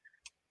with.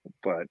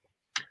 But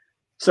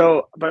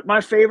my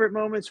favorite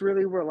moments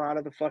really were a lot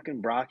of the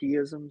fucking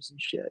Brocky-isms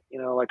and shit,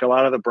 like a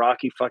lot of the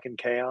Brocky fucking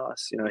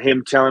chaos,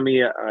 him telling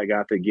me I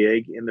got the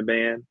gig in the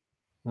band,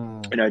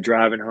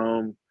 driving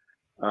home,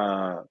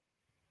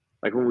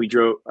 like when we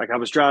drove, like I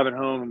was driving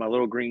home in my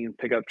little green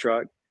pickup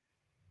truck,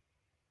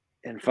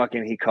 and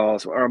fucking he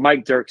calls, or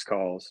Mike Dirks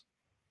calls,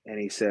 and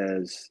he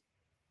says,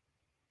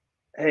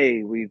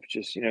 hey, we've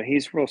just,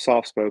 he's real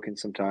soft-spoken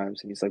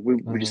sometimes, and he's like, we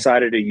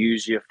decided to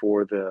use you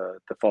for the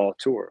fall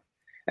tour.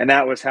 And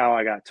that was how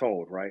I got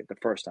told, right, the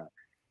first time.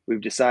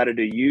 We've decided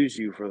to use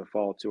you for the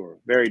fall tour.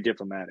 Very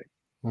diplomatic.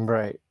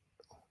 Right.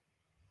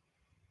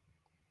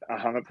 I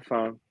hung up the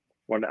phone.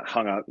 When I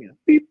hung up,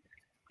 beep,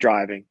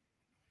 driving.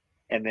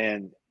 And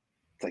then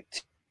it's like,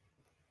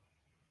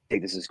 hey,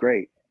 this is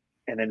great.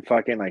 And then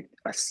fucking like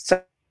a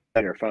second,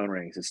 your phone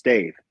rings. It's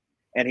Dave.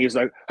 And he was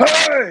like,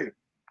 hey!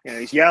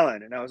 He's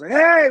yelling. And I was like,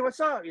 hey, what's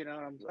up? And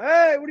I'm like,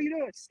 hey, what are you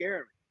doing? It's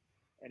scaring me.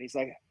 And he's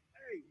like,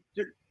 hey,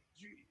 did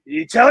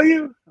he tell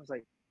you? I was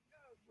like,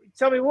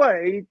 tell me what?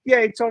 He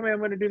told me I'm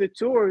going to do the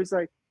tour. He's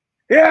like,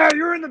 yeah,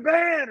 you're in the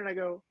band. And I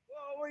go,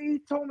 well, he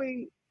told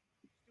me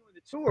doing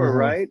the tour,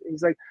 right? And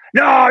he's like,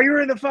 no,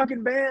 you're in the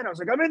fucking band. I was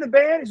like, I'm in the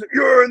band. He's like,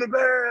 you're in the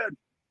band.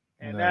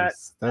 And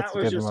nice. that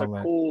was just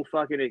moment. A cool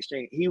fucking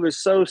exchange. He was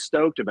so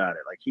stoked about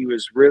it. Like, he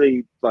was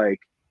really like,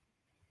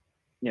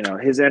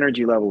 his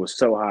energy level was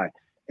so high,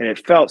 and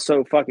it felt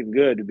so fucking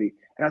good to be.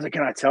 And I was like,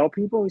 can I tell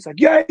people? He's like,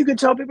 yeah, you can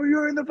tell people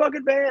you're in the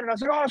fucking band. And I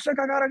was like, oh, sick,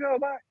 I gotta go.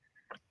 Bye.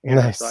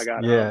 Nice. So I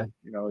got home.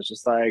 It's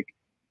just like,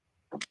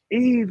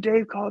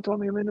 Dave called, told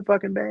me I'm in the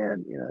fucking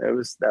band.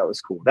 That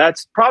was cool.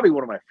 That's probably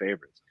one of my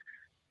favorites.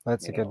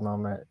 That's a good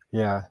moment.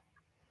 Yeah.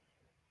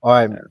 All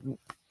right. Yeah.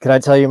 Can I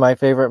tell you my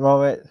favorite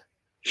moment?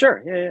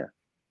 Sure. Yeah.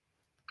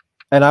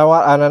 And I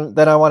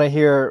want to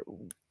hear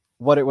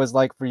what it was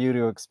like for you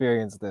to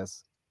experience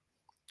this.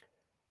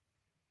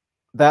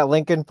 that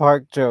Linkin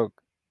Park joke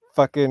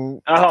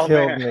fucking Oh,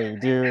 killed man. me,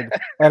 dude.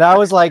 And I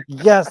was like,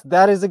 yes,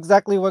 that is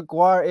exactly what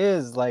GWAR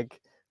is. Like,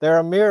 they're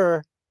a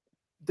mirror.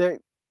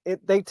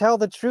 They tell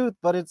the truth,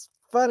 but it's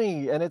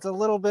funny and it's a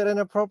little bit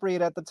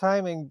inappropriate at the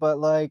timing, but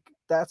like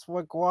that's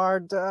what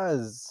GWAR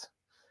does.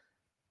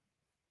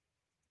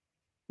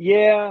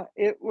 Yeah,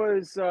 it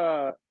was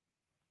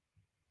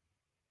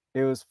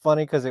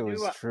funny because it I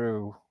was knew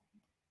true.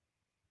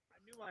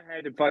 I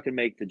had to fucking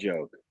make the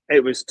joke.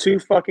 It was too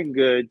fucking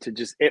good to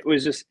just. It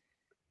was just,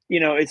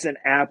 it's an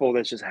apple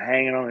that's just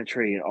hanging on a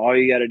tree, and all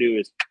you got to do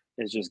is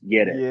just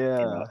get it,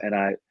 Yeah. And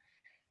I It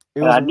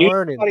and was I knew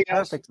worded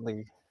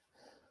perfectly.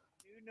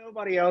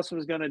 nobody else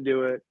was gonna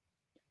do it.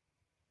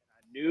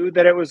 I knew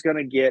that it was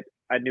gonna get.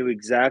 I knew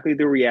exactly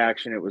the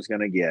reaction it was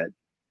gonna get.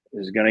 It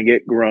was gonna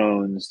get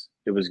groans.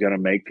 It was gonna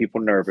make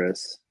people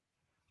nervous.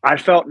 I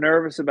felt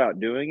nervous about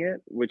doing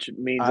it, which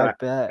means I I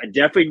bet.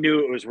 definitely knew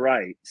it was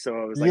right. So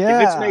I was like, if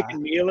it's Yeah.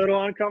 making me a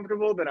little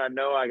uncomfortable, then I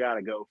know I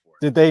gotta go for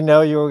it. Did they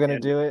know you were gonna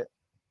And do it?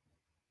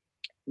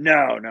 no,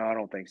 I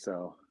don't think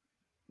so.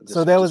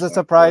 So there was a Went for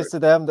surprise it. to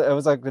them. That it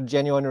was like a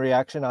genuine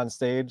reaction on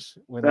stage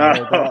when they heard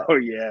that. Oh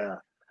yeah,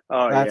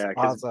 That's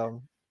because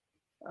awesome.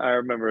 I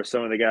remember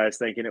some of the guys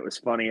thinking it was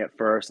funny at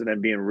first and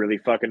then being really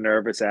fucking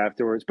nervous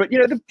afterwards. But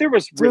there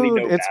was really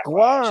Dude, no it's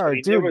backlash. I GWAR,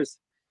 mean, dude.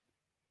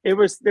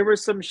 there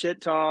was some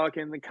shit talk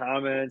in the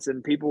comments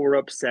and people were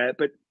upset,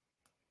 but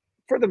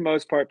for the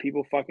most part,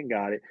 people fucking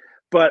got it.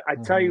 But I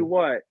tell you Mhm.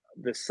 what,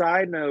 the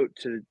side note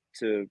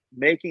to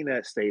making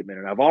that statement,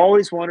 and I've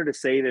always wanted to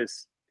say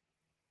this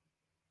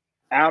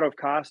out of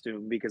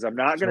costume because I'm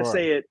not gonna Sure.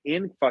 say it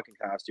in fucking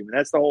costume, and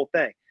that's the whole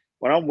thing.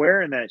 When I'm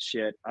wearing that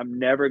shit, I'm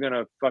never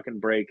gonna fucking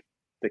break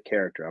the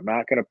character. I'm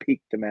not gonna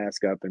peek the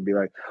mask up and be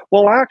like,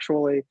 well,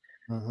 actually,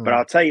 but Mhm.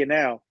 I'll tell you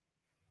now,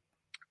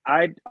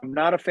 I'm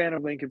not a fan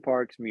of Linkin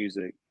Park's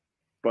music,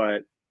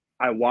 but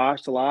I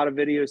watched a lot of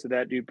videos of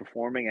that dude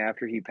performing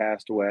after he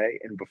passed away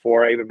and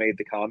before I even made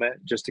the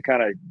comment, just to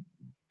kind of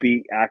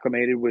be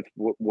acclimated with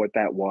what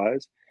that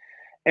was.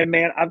 And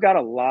man, I've got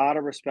a lot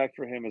of respect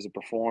for him as a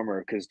performer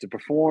because to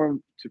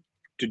perform,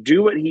 to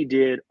do what he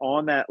did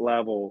on that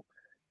level,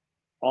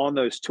 on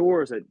those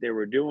tours that they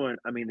were doing,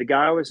 I mean, the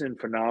guy was in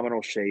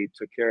phenomenal shape,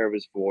 took care of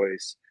his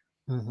voice.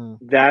 Mhm.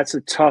 That's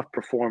a tough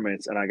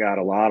performance, and I got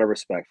a lot of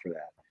respect for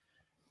that.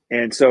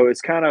 And so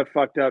it's kind of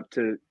fucked up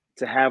to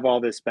have all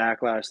this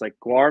backlash. Like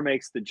GWAR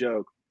makes the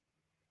joke,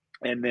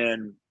 and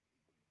then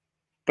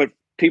but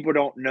people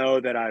don't know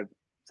that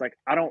it's like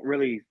I don't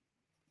really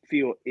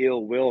feel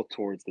ill will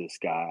towards this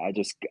guy.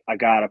 I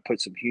gotta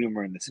put some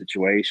humor in the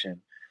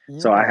situation.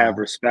 So I have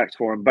Yeah. respect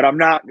for him. But I'm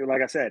not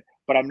like I said,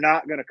 but I'm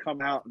not gonna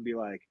come out and be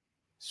like,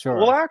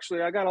 well, Sure.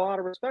 actually, I got a lot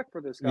of respect for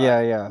this guy.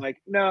 Yeah, yeah.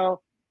 Like,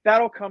 no,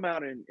 that'll come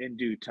out in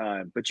due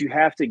time. But you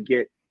have to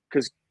get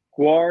because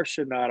GWAR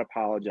should not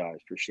apologize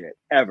for shit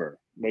ever.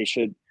 They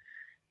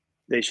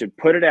should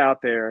put it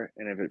out there,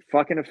 and if it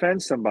fucking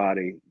offends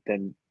somebody,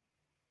 then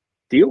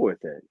deal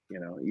with it.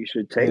 You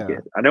should take Yeah.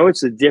 it. I know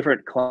it's a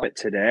different climate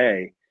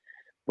today,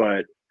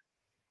 but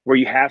where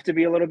you have to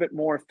be a little bit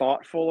more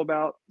thoughtful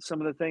about some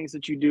of the things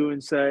that you do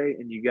and say,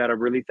 and you got to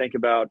really think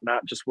about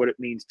not just what it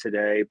means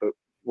today, but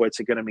what's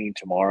it going to mean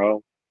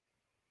tomorrow,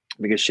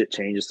 because shit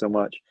changes so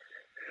much.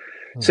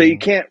 So you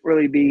Mhm. can't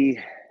really be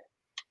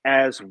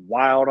as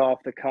wild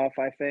off the cuff,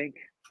 I think.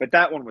 But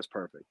that one was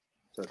perfect.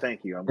 So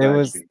thank you. It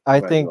was, I'm I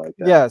glad you think, liked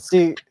that. yeah,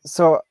 see,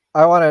 so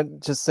I want to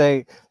just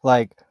say,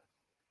 like,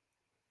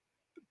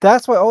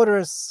 that's what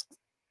Odorous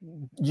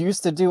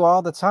used to do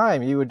all the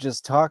time. He would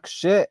just talk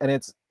shit, and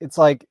it's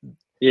like the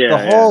Yeah,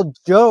 yeah. whole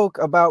joke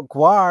about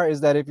GWAR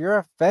is that if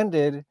you're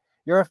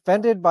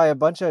offended by a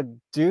bunch of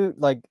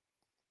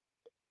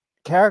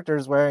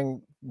characters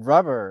wearing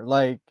rubber.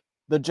 Like,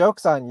 the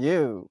joke's on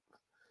you.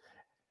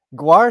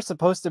 GWAR's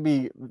supposed to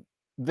be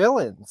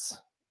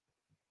villains.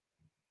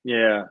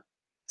 Yeah.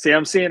 See,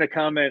 I'm seeing a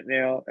comment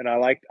now, and I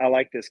like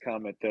this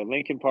comment. The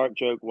Lincoln Park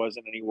joke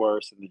wasn't any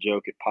worse than the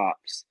joke at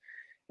Pops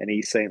in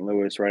East St.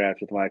 Louis right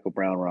after the Michael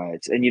Brown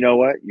riots. And you know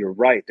what? You're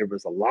right. There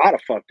was a lot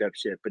of fucked up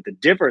shit, but the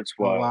difference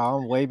Oh was wow,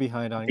 I'm way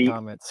behind on the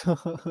comments.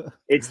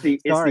 it's Sorry,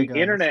 the guys.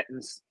 internet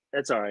and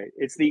that's all right.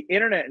 It's the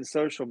internet and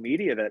social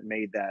media that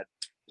made that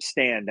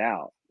stand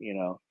out,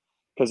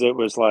 because it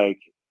was like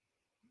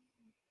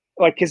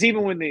because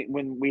even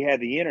when we had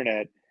the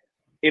internet,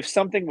 if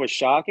something was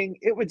shocking,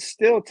 it would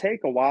still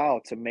take a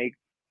while to make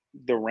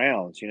the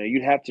rounds.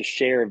 You'd have to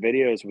share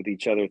videos with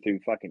each other through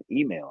fucking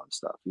email and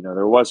stuff.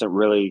 There wasn't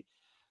really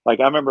like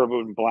I remember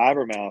when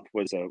Blabbermouth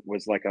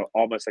was like a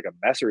almost like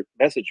a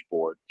message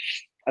board.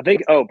 I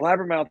think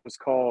Blabbermouth was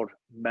called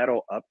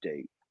Metal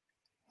Update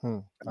I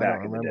don't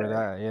back in the remember day.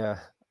 that. Yeah,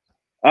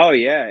 Oh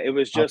yeah, it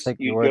was I'll just take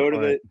your you'd word go to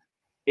for it.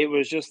 it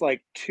was just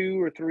like 2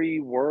 or 3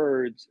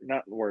 words,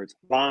 not words,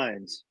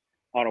 lines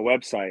on a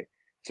website.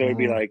 So it'd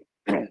be Mhm.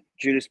 like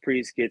Judas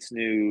Priest gets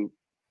new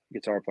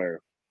guitar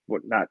player.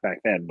 What not back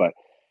then, but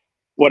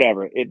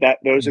whatever.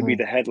 Those would be Mhm.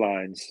 the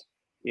headlines,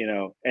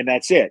 and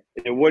that's it.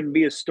 There wouldn't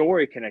be a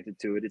story connected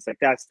to it. It's like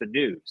that's the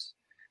news.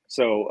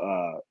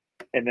 So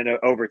and then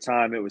over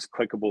time it was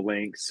clickable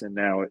links, and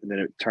then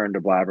it turned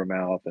to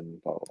Blabbermouth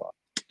and blah blah blah.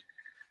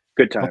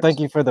 Good times. Well, thank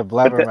you for the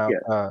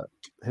Blabbermouth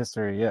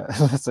history. Yeah,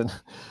 listen.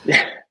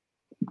 Yeah.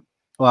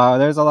 Wow,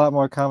 there's a lot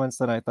more comments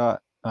than I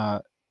thought.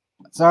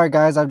 Sorry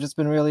guys, I've just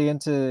been really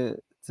into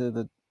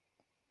the.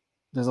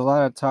 There's a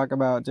lot of talk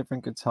about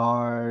different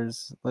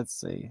guitars. Let's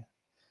see.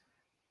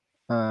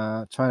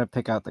 Trying to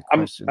pick out the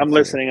questions. I'm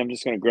listening. I'm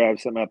just gonna grab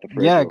some out the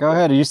fridge. Yeah, go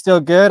ahead. Are you still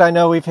good? I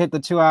know we've hit the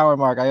 2-hour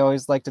mark. I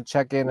always like to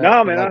check in.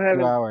 No, man, like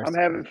 2 hours. I'm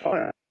having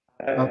fun.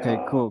 Okay,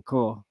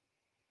 cool.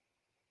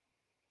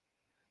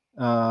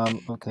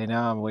 Okay,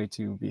 now I'm way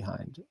too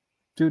behind.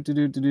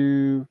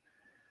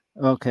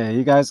 Okay,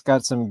 you guys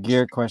got some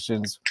gear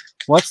questions.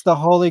 What's the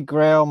Holy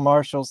Grail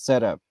Marshall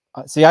setup?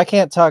 See, I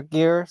can't talk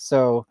gear,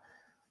 so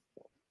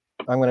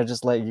I'm gonna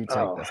just let you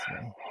take this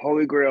one.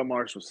 Holy Grail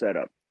Marshall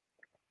setup.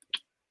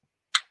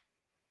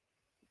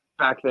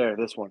 Back there,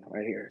 this one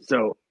right here.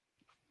 So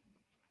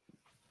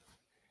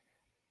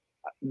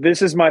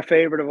this is my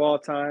favorite of all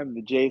time,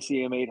 the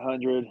JCM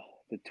 800,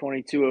 the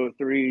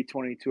 2203,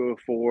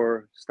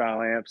 2204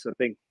 style amps. I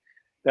think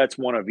that's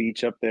one of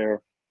each up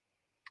there.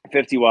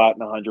 50 watt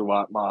and 100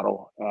 watt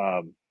model.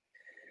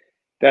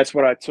 That's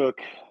what I took,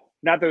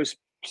 not those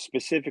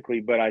specifically,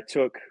 but I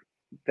took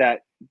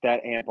that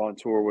amp on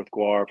tour with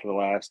GWAR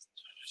for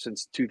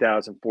since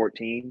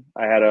 2014.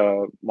 I had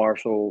a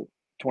Marshall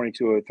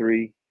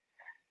 2203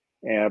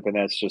 amp, and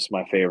that's just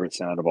my favorite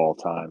sound of all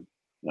time.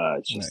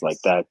 It's just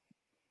Nice. like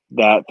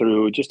that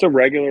through just a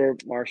regular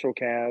Marshall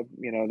cab.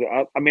 You know,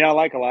 I mean, I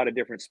like a lot of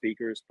different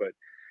speakers, but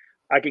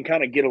I can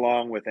kind of get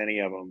along with any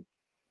of them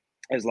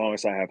as long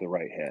as I have the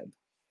right head.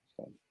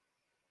 So.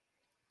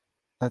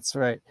 That's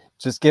right.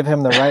 Just give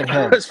him the right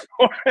head.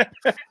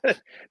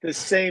 The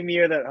same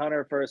year that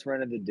Hunter first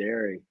rented the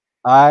dairy.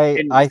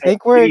 I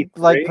think we're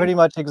like pretty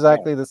much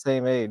exactly the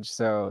same age.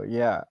 So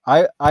yeah,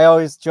 I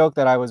always joke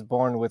that I was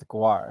born with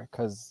GWAR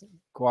because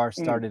GWAR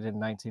started in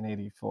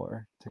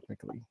 1984,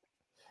 technically.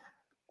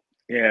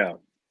 Yeah.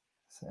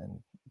 And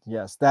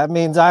yes, that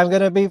means I'm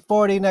gonna be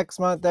 40 next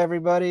month,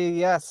 everybody.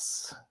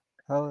 Yes,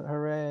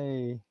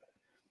 hooray!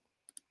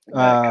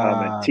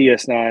 Comment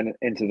TS9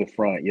 into the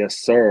front. Yes,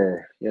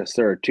 sir. Yes,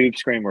 sir. Tube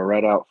Screamer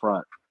right out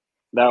front.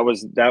 That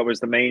was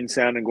the main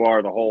sound in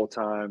GWAR the whole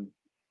time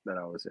that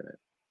I was in it.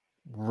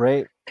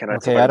 Right.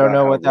 Okay, I don't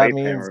know what that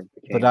means,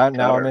 but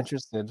now I'm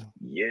interested.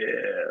 Yeah.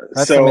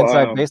 That's some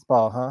inside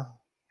baseball, huh?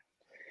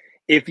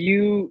 If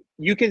you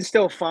can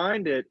still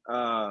find it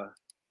fucking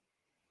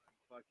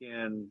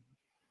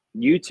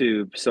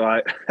YouTube. So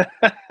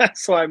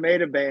I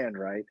made a band,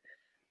 right?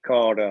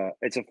 Called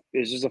it's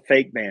just a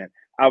fake band.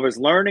 I was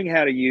learning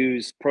how to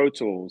use Pro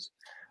Tools,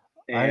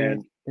 and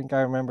I think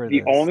I remember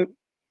the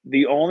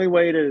only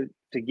way to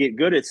get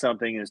good at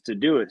something is to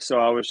do it. So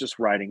I was just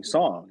writing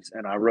songs,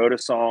 and I wrote a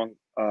song.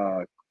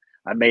 I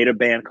made a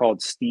band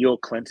called Steel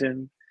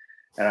Clinton,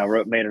 and I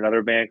made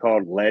another band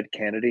called Lead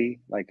Kennedy.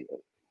 Like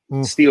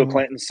Steel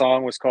Clinton's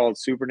song was called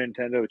Super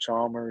Nintendo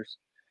Chalmers.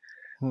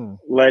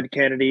 Lead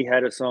Kennedy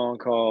had a song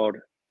called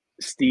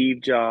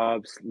Steve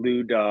Jobs,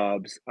 Lou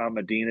Dobbs,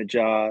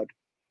 Ahmadinejad.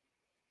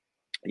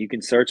 You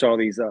can search all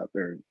these up.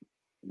 They're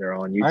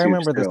on YouTube. I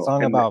remember the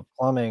song about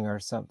plumbing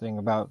or something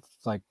about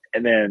like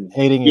and then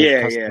hating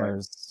your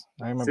customers.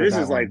 Yeah. I remember so this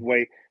that is one.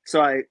 like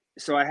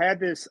so I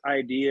had this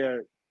idea to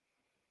do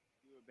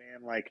a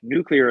band like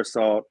Nuclear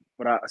Assault,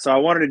 but I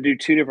wanted to do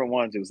two different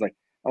ones. It was like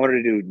I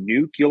wanted to do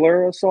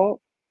Nuclear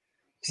Assault,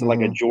 so like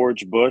a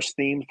George Bush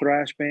themed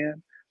thrash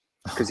band,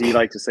 because he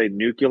liked to say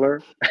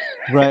nuclear.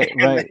 Right.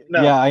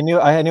 Yeah, I knew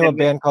a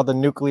band called the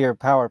Nuclear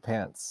Power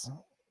Pants.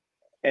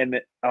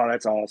 And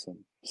that's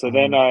awesome. So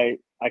then I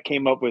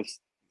came up with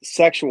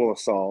Sexual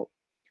Assault,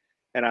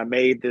 and I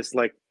made this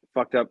like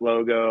fucked up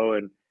logo,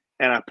 and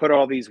I put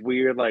all these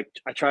weird, like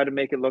I tried to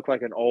make it look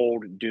like an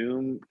old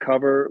Doom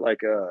cover,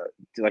 like a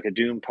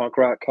Doom punk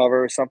rock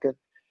cover or something.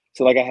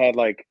 So like I had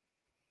like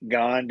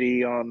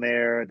Gandhi on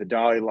there, the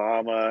Dalai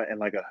Lama, and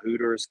like a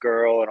Hooters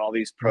girl, and all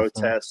these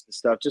protests and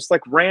stuff, just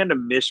like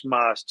random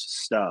mishmashed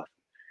stuff.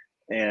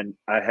 And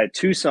I had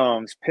two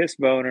songs, Piss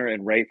Boner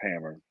and Rape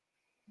Hammer.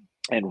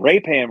 And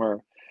Rape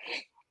Hammer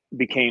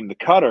became the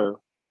Cutter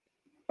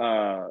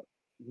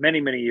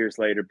many years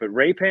later. But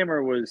Rape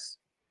Hammer was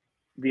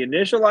the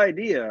initial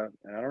idea.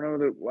 And I don't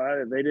know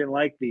why they didn't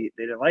like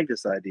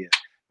this idea.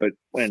 But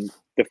when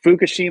the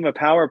Fukushima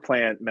power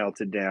plant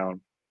melted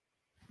down,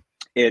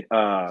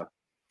 the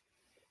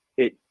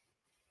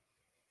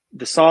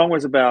song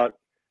was about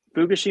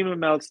Fukushima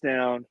melts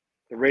down,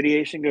 the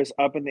radiation goes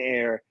up in the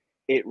air,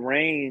 it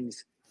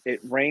rains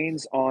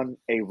on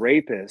a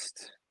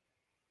rapist.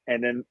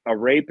 And then a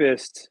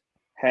rapist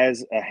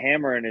has a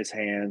hammer in his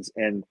hands,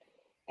 and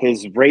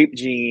his rape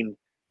gene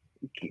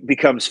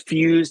becomes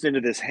fused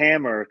into this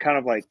hammer, kind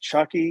of like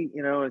Chucky,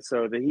 you know. And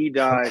so he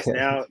dies. Okay.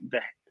 Now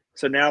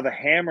the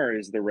hammer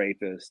is the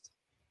rapist,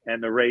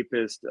 and the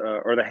rapist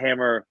or the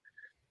hammer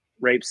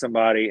rapes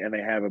somebody, and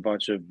they have a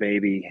bunch of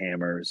baby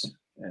hammers,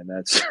 and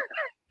that's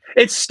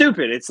it's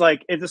stupid. It's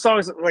like the song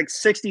is like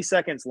 60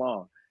 seconds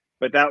long,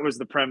 but that was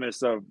the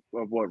premise of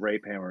what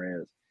Rape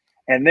Hammer is.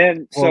 And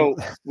then Well,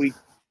 so we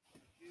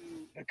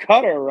do the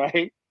cutter,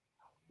 right?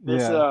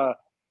 This yeah. I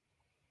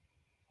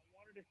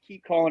wanted to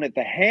keep calling it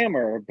the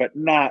hammer, but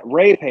not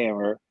rape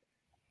hammer.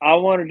 I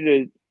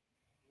wanted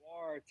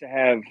to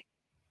have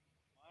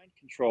mind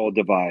control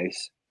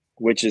device,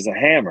 which is a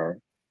hammer,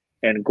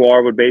 and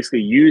Guar would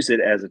basically use it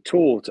as a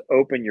tool to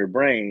open your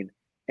brain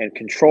and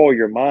control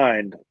your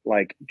mind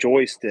like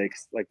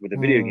joysticks, like with a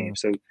video game.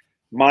 So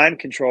mind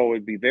control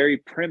would be very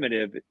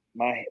primitive.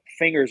 My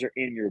fingers are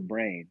in your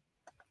brain.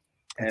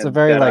 It's a And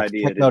very that like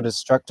idea techno didn't.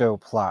 destructo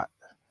plot.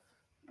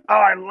 Oh,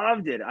 I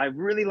loved it. I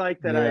really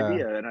liked that Yeah.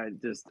 idea, and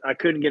I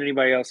couldn't get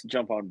anybody else to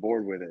jump on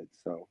board with it.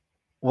 So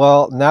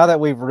Well, now that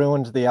we've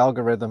ruined the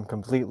algorithm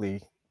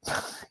completely,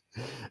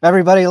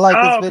 everybody like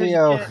this 'cause you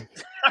video. can't-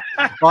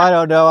 Well, I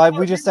don't know.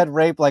 We just said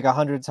rape like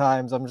 100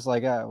 times. I'm just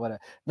like, whatever.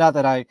 Not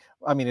that I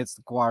mean, it's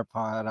the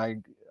GWARPod.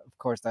 Of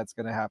course, that's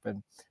gonna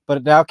happen.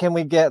 But now, can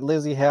we get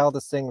Lizzie Hale to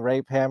sing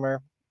 "Rape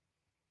Hammer"?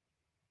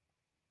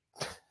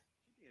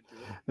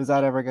 Is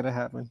that ever gonna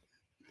happen?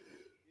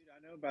 Dude, I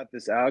know about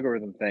this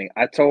algorithm thing.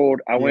 I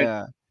went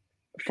Yeah.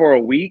 for a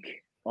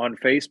week on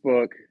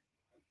Facebook.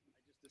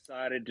 I just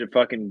decided to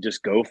fucking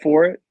just go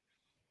for it.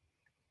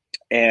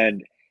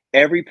 And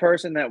every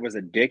person that was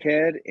a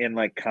dickhead in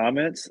like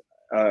comments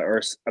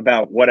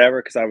about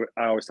whatever, because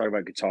I always talk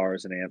about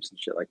guitars and amps and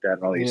shit like that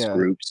and all these Yeah.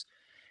 groups.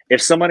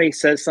 If somebody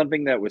says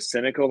something that was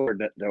cynical or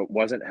that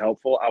wasn't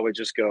helpful, I would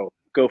just go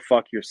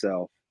fuck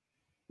yourself.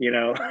 You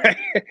know, and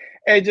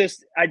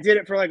I did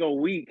it for like a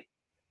week,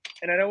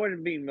 and I don't want to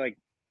be like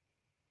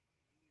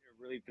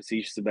really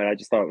facetious about it. I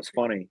just thought it was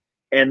funny.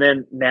 And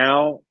then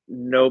now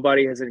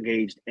nobody has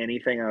engaged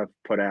anything I've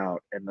put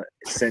out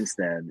since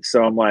then.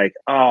 So I'm like,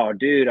 oh,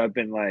 dude, I've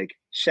been like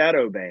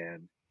shadow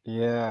banned.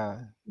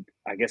 Yeah.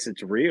 I guess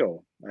it's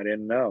real. I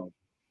didn't know,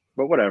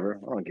 but whatever.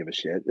 I don't give a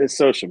shit. It's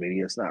social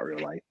media. It's not real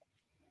life.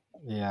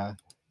 Yeah.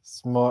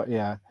 It's more.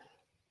 Yeah.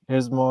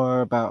 Here's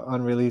more about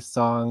unreleased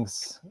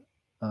songs.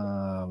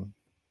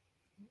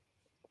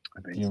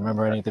 Do you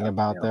remember anything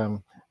about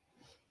them?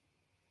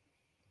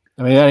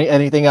 I mean,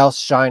 anything else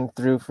shine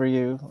through for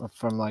you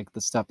from like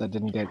the stuff that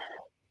didn't get?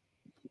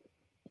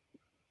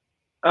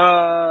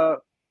 There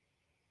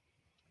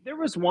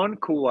was one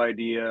cool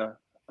idea.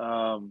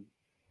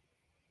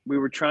 We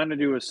were trying to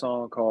do a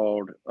song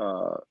called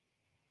well,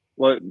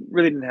 it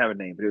really didn't have a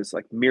name, but it was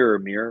like Mirror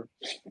Mirror.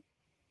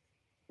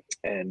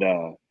 And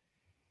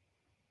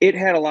it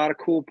had a lot of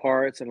cool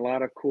parts and a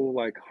lot of cool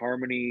like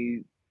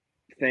harmony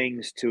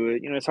things to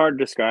it. You know, it's hard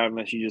to describe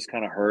unless you just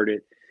kind of heard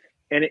it.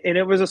 And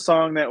it was a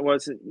song that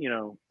wasn't, you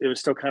know, it was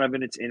still kind of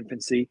in its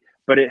infancy,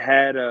 but it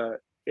had a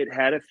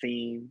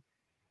theme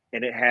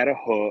and it had a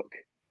hook,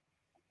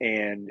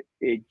 and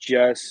it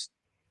just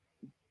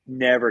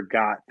never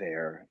got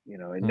there. You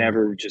know, it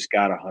never just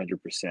got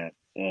 100%.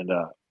 And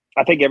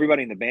I think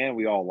everybody in the band,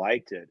 we all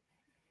liked it,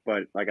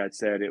 but like I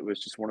said, it was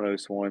just one of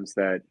those ones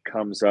that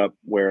comes up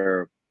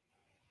where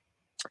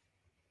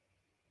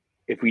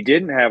if we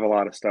didn't have a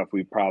lot of stuff,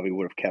 we probably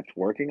would have kept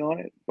working on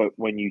it. But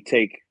when you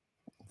take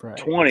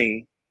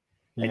 20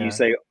 and you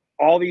say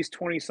all these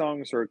 20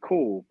 songs are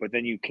cool, but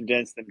then you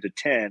condense them to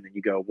 10 and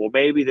you go, well,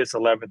 maybe this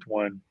 11th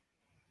one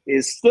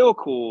is still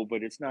cool,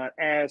 but it's not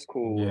as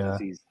cool as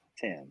these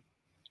 10.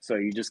 So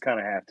you just kind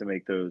of have to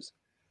make those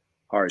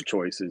hard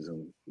choices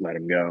and let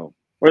them go,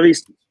 or at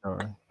least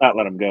not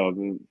let them go.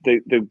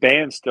 The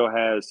band still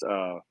has,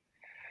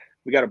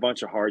 we got a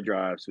bunch of hard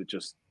drives with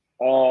just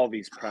all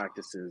these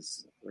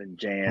practices and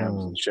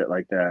jams and shit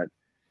like that.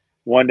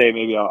 One day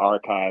maybe I'll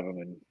archive them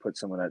and put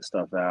some of that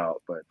stuff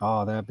out. But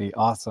oh, that'd be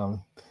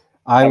awesome.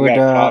 I got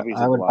copies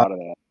of a lot of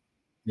that.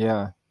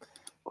 Yeah.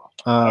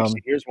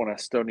 Actually, here's one I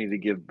still need to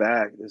give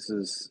back. This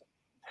is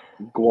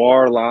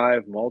GWAR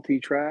Live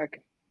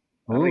multi-track.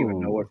 I don't even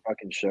know what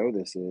fucking show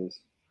this is.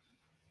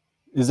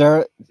 Is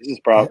there? This is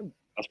probably.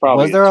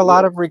 Was there a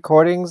lot of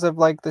recordings of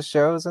like the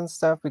shows and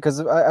stuff? Because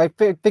I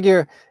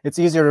figure it's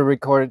easier to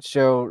record a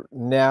show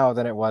now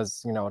than it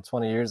was,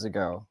 20 years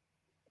ago.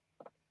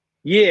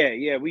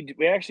 Yeah,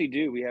 we actually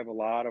do. We have a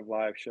lot of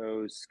live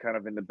shows kind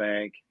of in the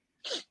bank,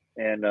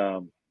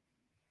 and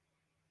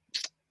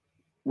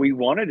we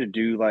wanted to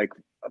do like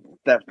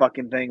that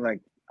fucking thing, like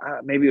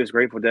maybe it was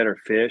Grateful Dead or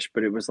Fish,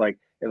 but it was like,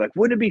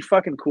 wouldn't it be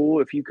fucking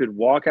cool if you could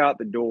walk out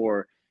the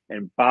door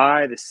and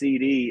buy the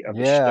CD of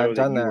the show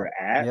that you were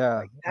at? Yeah,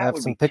 like, I have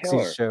some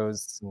Pixies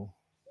shows.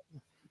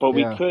 But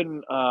we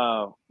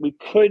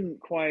couldn't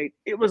quite.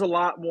 It was a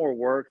lot more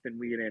work than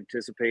we had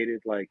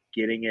anticipated, like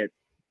getting it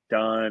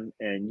done,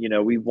 and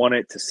we want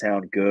it to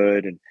sound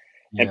good, and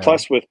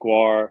plus with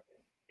GWAR,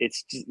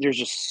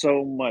 there's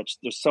so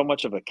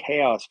much of a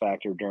chaos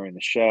factor during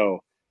the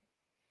show.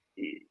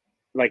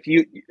 Like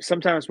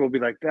sometimes we'll be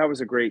like, that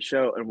was a great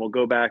show, and we'll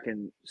go back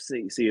and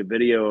see a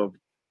video of,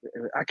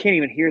 I can't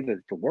even hear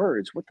the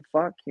words. What the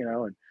fuck,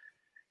 and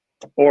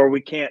or we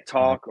can't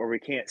talk or we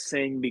can't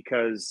sing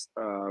because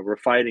we're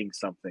fighting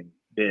something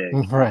big,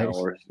 right?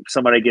 Or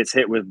somebody gets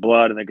hit with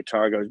blood and the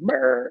guitar goes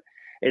brr.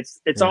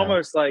 It's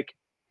almost like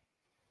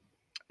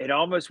it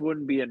almost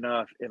wouldn't be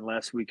enough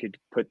unless we could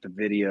put the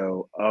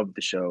video of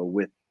the show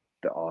with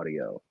the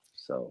audio.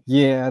 So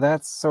yeah,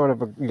 that's sort of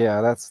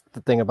that's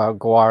the thing about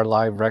GWAR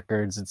live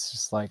records. It's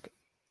just like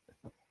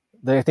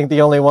I think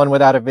the only one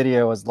without a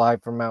video was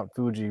live from Mount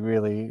Fuji,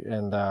 really,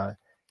 and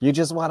you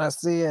just want to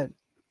see it.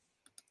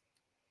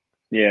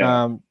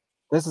 yeah.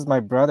 This is my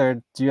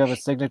brother. Do you have a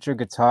signature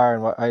guitar,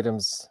 and what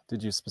items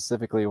did you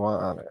specifically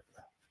want on it?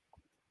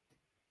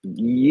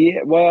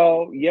 Yeah,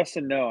 well, yes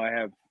and no. I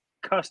have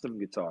custom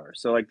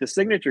guitars. So like the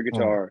signature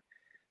guitar,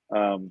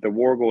 the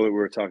Wargle that we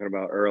were talking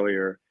about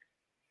earlier,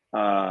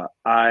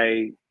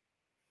 I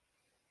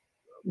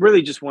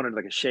really just wanted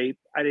like a shape.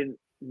 I didn't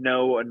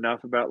know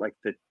enough about like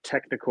the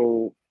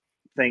technical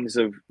things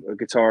of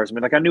guitars. I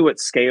mean, like I knew what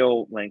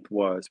scale length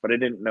was, but I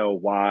didn't know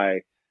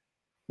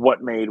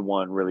what made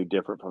one really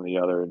different from the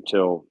other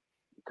until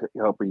a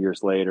couple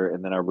years later.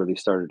 And then I really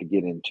started to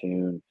get in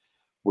tune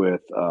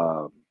with,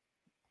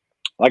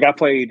 like I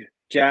played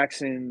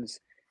Jacksons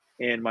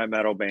in my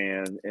metal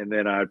band, and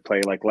then I'd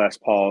play like Les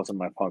Pauls in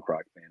my punk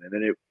rock band. And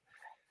then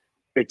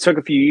it took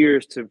a few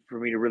years for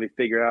me to really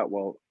figure out,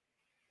 well,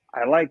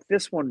 I like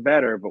this one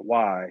better, but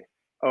why?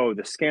 Oh,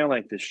 the scale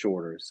length is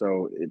shorter,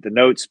 so the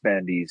notes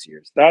bend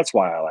easier. So that's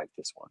why I like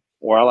this one.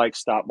 Or I like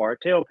stop bar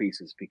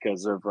tailpieces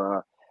because of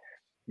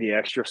the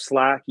extra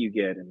slack you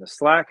get, and the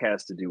slack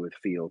has to do with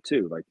feel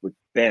too, like with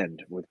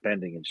bending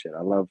and shit.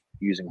 I love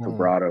using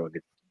vibrato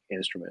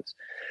instruments.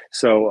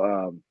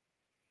 So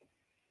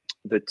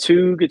the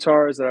two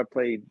guitars that I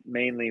played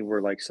mainly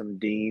were like some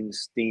Dean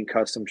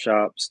custom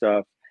shop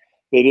stuff.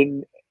 They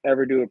didn't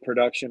ever do a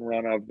production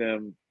run of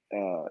them.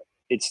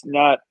 It's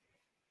not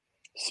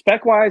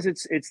spec wise,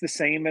 it's the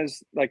same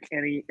as like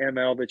any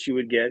ML that you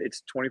would get.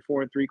 It's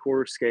 24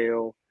 3/4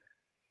 scale.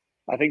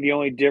 I think the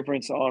only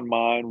difference on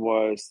mine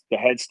was the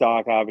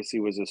headstock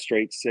obviously was a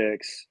straight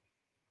 6.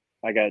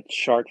 I got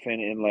shark fin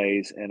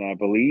inlays, and I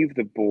believe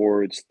the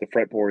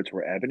fretboards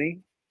were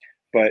ebony,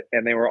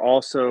 and they were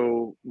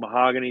also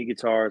mahogany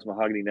guitars,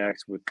 mahogany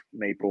necks with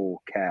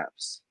maple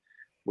caps,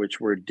 which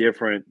were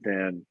different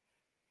than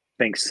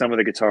I think some of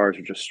the guitars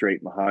are just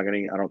straight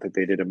mahogany. I don't think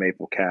they did a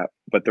maple cap,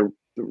 but the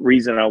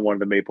reason I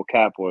wanted the maple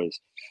cap was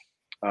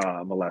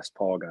I'm a Les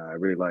Paul guy. I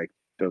really like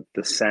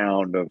the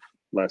sound of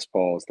Les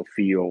Pauls, the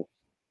feel.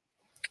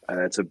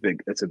 That's a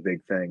big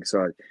thing.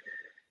 So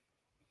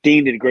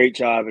Dean did a great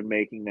job in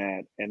making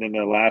that. And then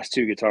the last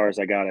two guitars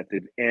I got at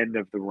the end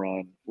of the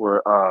run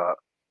were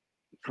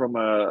from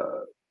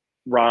a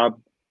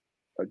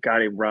guy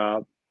named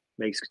Rob,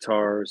 makes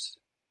guitars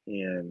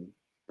in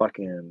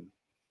fucking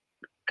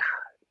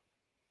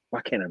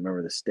why can't I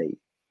remember the state?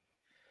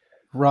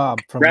 Rob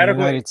from the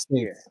United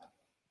States.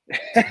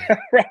 Yeah.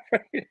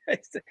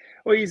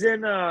 Well, he's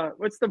in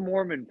what's the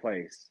Mormon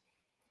place?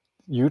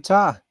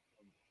 Utah.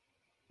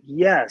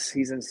 Yes,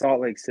 he's in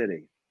Salt Lake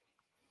City.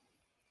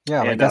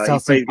 Yeah, like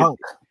SLC Punk.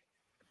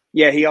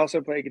 Yeah, he also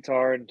played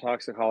guitar in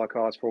Toxic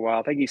Holocaust for a while.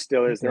 I think he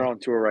still is. They're on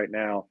tour right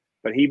now.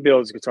 But he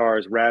builds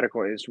guitars,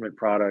 Radical Instrument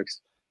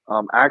Products.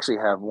 I actually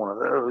have one of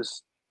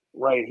those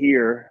right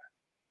here.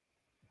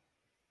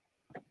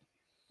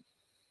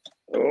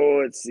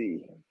 Oh, let's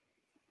see.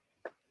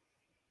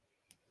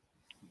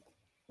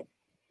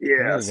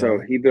 Yeah, so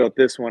he built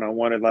this one. I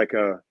wanted like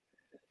a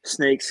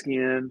snake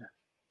skin.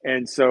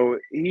 And so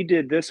he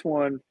did this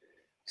one,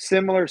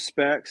 similar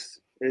specs.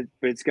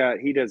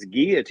 He does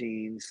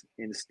guillotines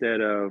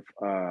instead of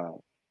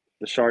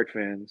the shark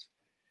fins.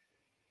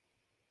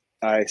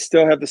 I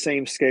still have the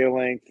same scale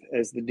length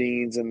as the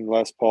Deans and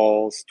Les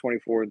Pauls,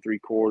 24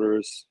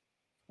 3/4.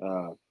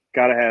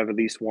 Got to have at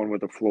least one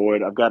with a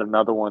Floyd. I've got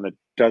another one that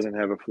doesn't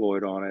have a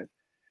Floyd on it.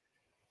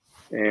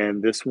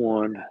 And this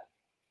one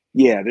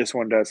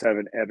does have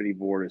an ebony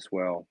board as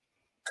well.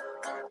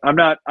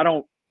 I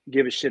don't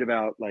give a shit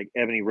about like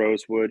ebony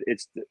rosewood.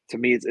 To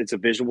me, it's a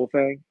visual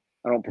thing.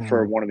 I don't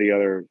prefer one or the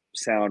other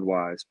sound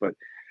wise, but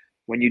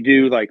when you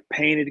do like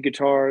painted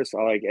guitars,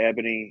 I like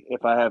ebony.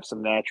 If I have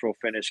some natural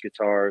finish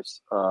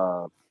guitars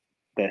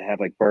that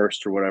have like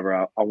burst or whatever,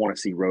 I want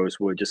to see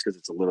rosewood just because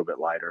it's a little bit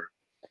lighter.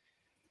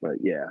 But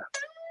yeah,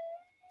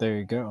 there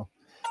you go.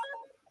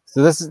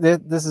 So this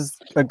is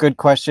a good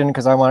question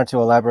because I wanted to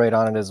elaborate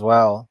on it as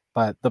well.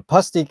 But the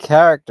Pusty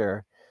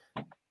character,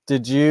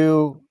 did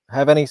you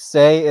have any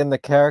say in the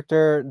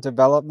character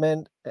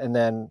development? And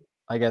then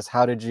I guess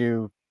how did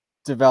you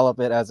develop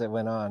it as it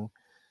went on?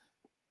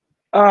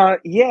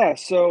 Yeah.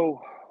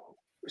 So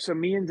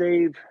me and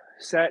Dave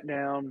sat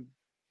down,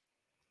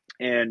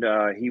 and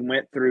he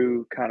went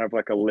through kind of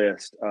like a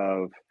list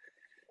of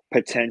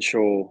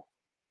potential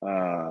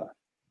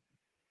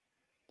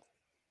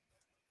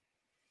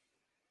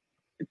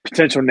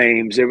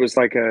names. There was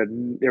like a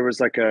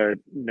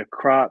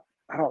necrop.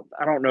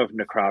 I don't know if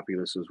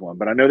Necropolis was one,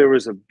 but I know there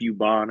was a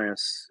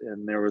Bubonus,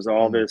 and there was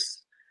all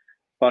this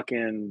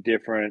fucking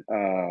different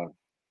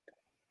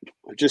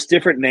just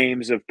different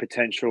names of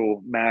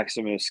potential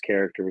Maximus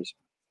characters.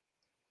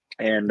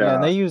 And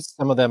and they used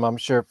some of them, I'm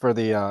sure, for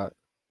the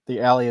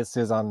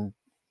aliases on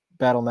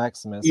Battle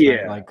Maximus.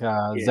 Yeah, right?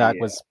 Like Zach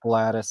was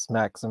Splatus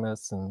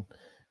Maximus, and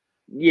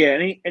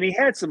and he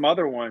had some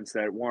other ones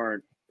that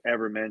weren't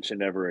ever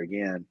mentioned ever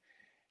again.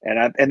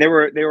 And they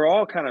were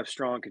all kind of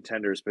strong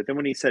contenders. But then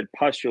when he said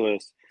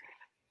Pustulus,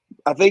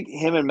 I think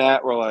him and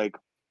Matt were like,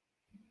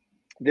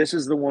 this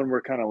is the one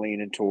we're kind of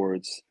leaning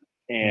towards.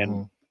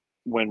 And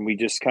when we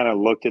just kind of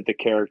looked at the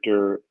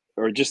character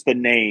or just the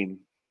name,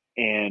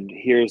 and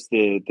here's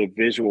the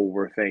visual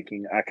we're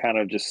thinking, I kind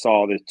of just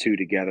saw the two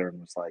together and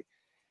was like,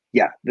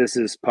 yeah, this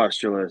is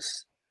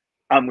Pustulus.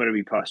 I'm going to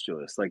be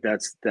Pustulus. Like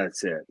that's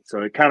it.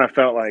 So it kind of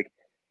felt like,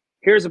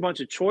 here's a bunch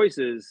of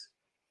choices,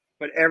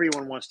 but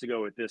everyone wants to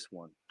go with this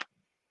one.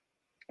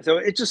 So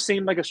it just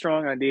seemed like a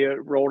strong idea.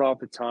 It rolled off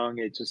the tongue.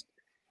 It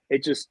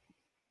just,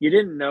 you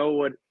didn't know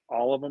what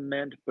all of them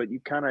meant, but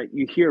you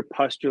hear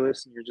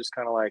Pustulus and you're just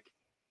kind of like,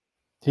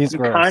 you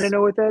kind of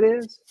know what that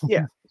is.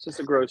 Yeah. It's just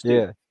a gross dude.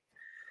 Yeah.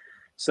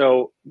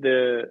 So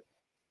the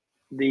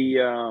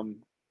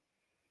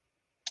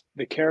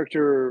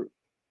character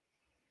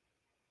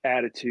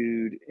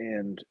attitude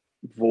and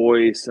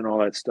voice and all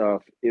that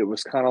stuff, it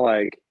was kind of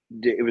like,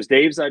 it was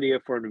Dave's idea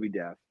for him to be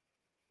deaf,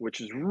 which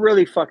is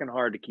really fucking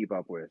hard to keep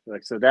up with.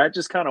 Like, so that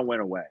just kind of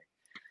went away.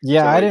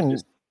 Yeah, so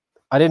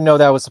I didn't know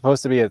that was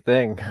supposed to be a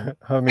thing.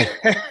 I mean,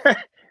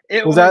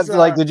 was that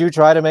like, did you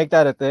try to make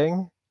that a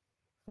thing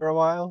for a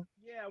while?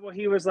 Yeah, well,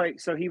 he was like,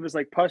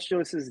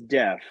 Pustulus is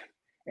deaf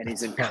and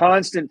he's in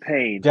constant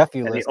pain.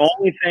 Deafulus. And the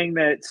only thing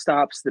that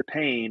stops the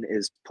pain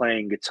is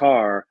playing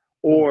guitar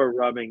or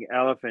rubbing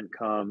elephant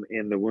cum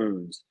in the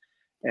wounds.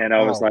 And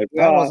I was like,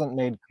 that wasn't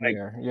made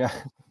clear.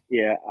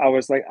 Yeah, I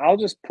was like, I'll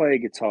just play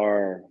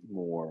guitar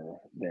more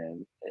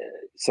than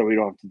so we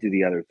don't have to do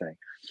the other thing.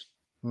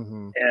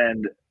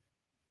 And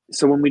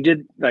so when we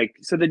did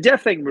so the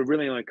deaf thing would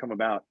really only come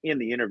about in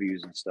the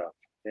interviews and stuff.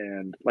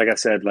 And like I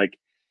said, like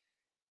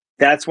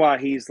that's why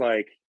he's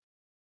like,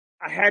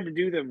 I had to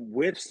do them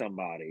with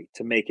somebody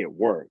to make it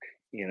work,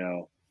 you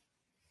know?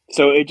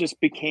 So it just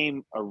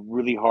became a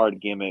really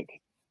hard gimmick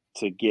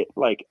to get.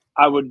 Like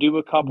I would do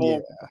a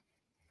couple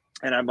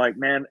and I'm like,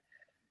 man,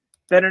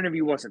 that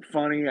interview wasn't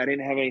funny. I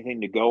didn't have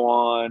anything to go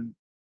on.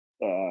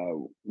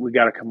 We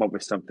got to come up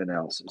with something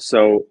else.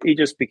 So he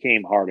just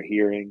became hard of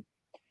hearing.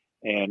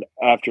 And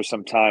after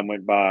some time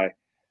went by,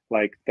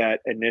 like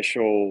that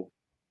initial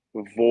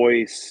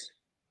voice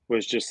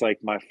was just like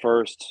my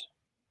first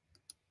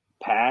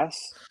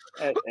pass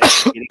at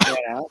getting that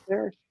out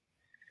there.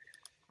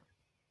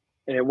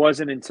 And it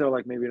wasn't until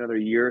like maybe another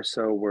year or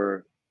so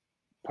where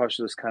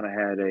Pustulus kind of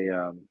had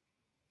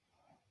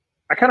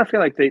I kind of feel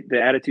like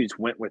the attitudes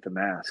went with the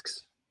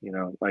masks, you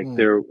know, like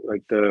they're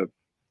like the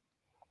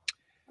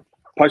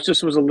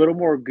Pustulus was a little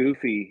more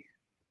goofy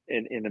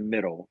in the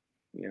middle,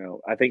 you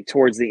know. I think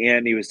towards the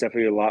end he was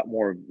definitely a lot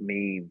more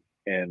mean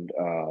and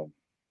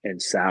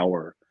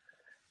sour,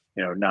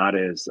 you know, not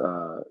as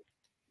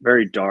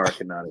very dark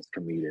and not as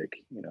comedic,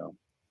 you know.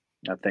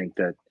 I think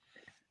that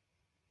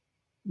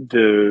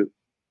the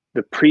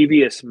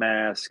previous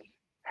mask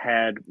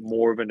had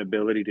more of an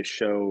ability to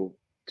show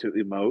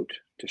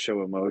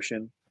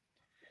emotion,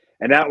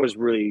 and that was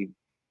really,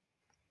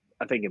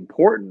 I think,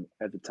 important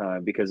at the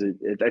time because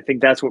I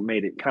think that's what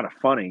made it kind of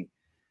funny.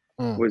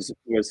 Was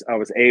I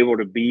was able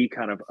to be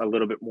kind of a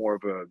little bit more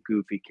of a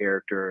goofy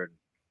character and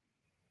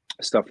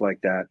stuff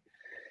like that.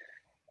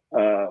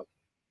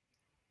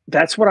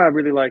 That's what I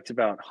really liked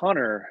about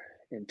Hunter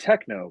and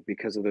Techno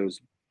because of those,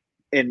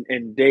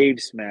 and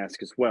Dave's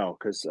mask as well.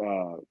 Because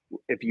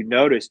if you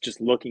notice, just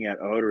looking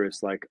at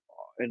Odorous, like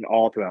and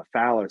all throughout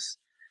Phallus,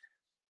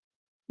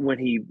 when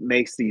he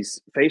makes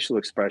these facial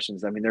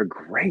expressions, I mean, they're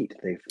great.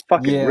 They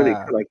fucking really,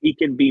 like, he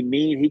can be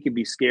mean, he can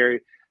be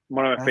scary.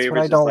 One of my favorites.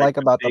 What I don't like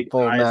about the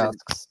full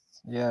masks.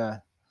 Yeah.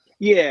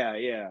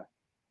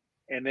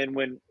 And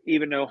then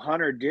even though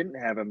Hunter didn't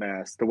have a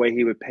mask, the way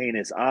he would paint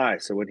his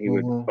eyes, so when he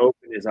would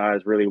open his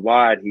eyes really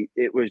wide,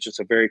 it was just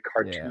a very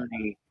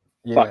cartoony,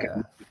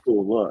 fucking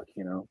cool look,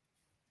 you know.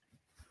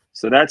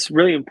 So that's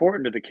really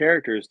important to the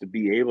characters to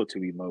be able to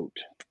emote.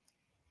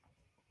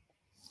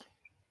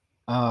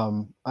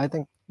 I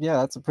think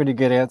that's a pretty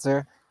good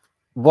answer.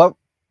 What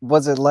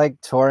was it like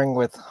touring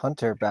with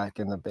Hunter back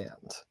in the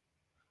band?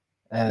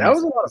 And that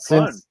was a lot of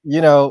fun.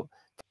 You know,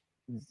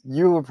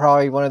 you were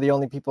probably one of the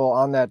only people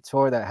on that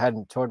tour that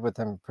hadn't toured with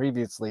him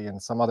previously in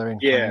some other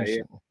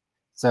incarnation. Yeah.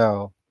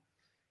 So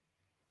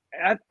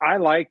I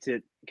liked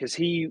it because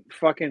he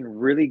fucking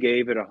really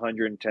gave it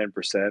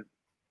 110%.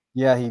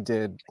 Yeah, he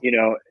did. You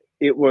know,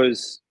 it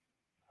was.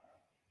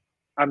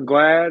 I'm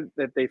glad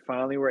that they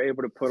finally were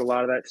able to put a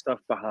lot of that stuff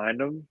behind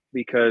them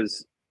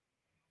because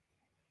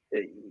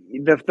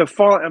the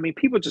fall. I mean,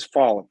 people just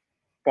fall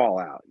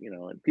out, you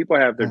know, and people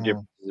have their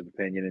differences of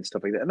opinion and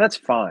stuff like that, and that's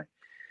fine.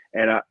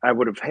 And I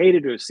would have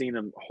hated to have seen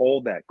them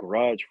hold that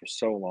grudge for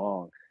so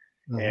long.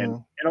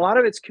 And a lot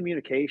of it's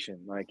communication.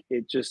 Like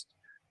it just,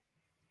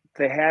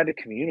 they had to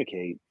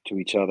communicate to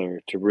each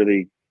other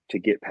to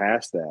get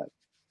past that.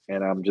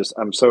 And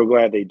I'm so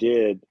glad they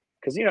did.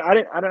 Cause you know,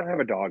 I don't have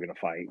a dog in a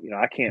fight. You know,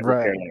 I can't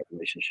repair that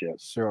relationship.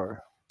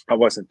 Sure. I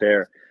wasn't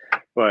there,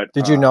 but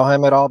did you know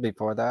him at all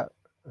before that?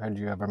 Had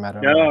you ever met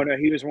him? No,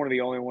 he was one of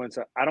the only ones.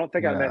 I don't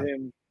think I met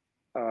him.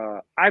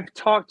 I've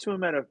talked to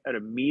him at a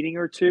meeting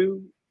or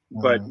two,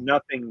 but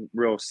nothing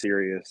real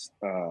serious.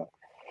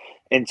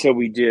 And so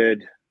we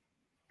did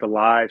the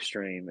live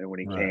stream, and when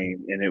he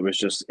came, and it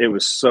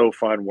was so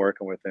fun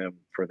working with him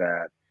for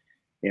that,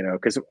 you know,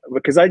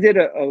 because I did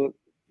a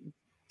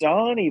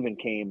Don even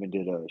came and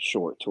did a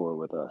short tour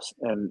with us,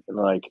 and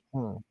like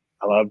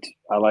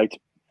I liked,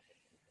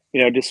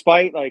 you know,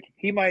 despite like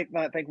he might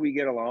not think we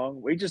get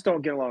along, we just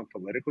don't get along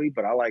politically,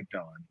 but I like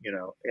Don, you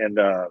know, and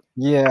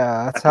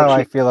yeah, that's how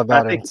I feel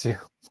about him too.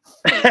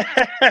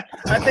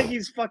 I think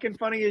he's fucking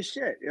funny as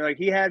shit. Like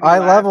he had me I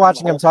love laughing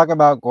watching the him talk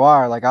about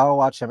GWAR. Like I'll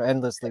watch him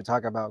endlessly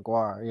talk about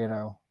GWAR, you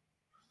know.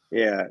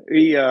 Yeah,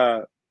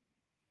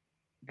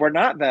 we're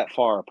not that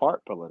far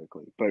apart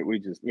politically, but we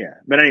just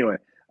But anyway,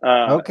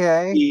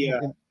 okay.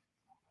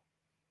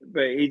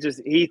 But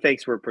he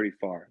thinks we're pretty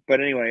far.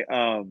 But anyway,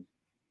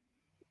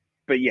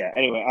 but yeah,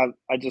 anyway,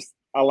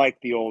 I like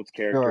the old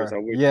characters. Sure.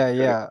 I wish Yeah, we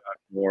could have yeah. done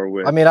more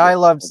with. I mean, I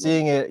loved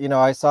seeing it. You know,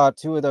 I saw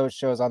 2 of those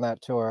shows on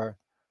that tour.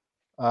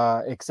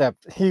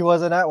 Except he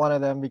wasn't at one of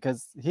them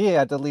because he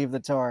had to leave the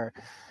tour.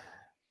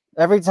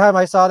 Every time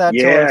I saw that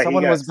tour,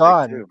 someone was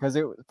gone because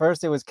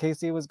first it was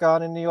Casey was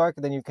gone in New York,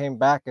 and then you came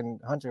back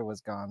and Hunter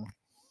was gone.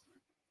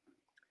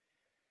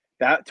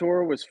 That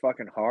tour was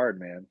fucking hard,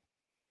 man.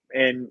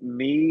 And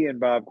me and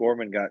Bob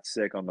Gorman got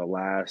sick on the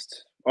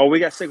last. Oh, we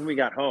got sick when we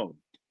got home.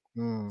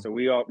 So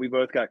we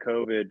both got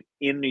COVID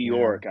in New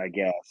York, I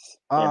guess.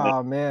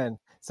 Oh man!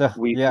 So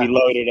we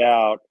loaded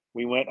out.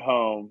 We went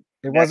home.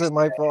 It wasn't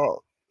my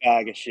fault.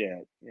 Bag of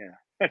shit.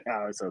 Yeah,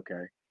 no, it's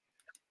okay.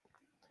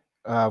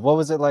 What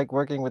was it like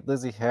working with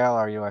Lizzie Hale?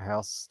 Are you a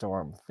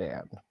Hailstorm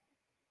fan?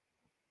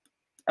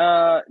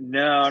 No,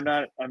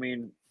 not. I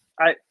mean,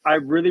 I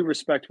really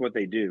respect what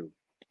they do,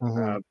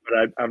 but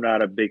I'm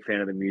not a big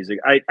fan of the music.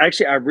 I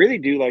really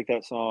do like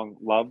that song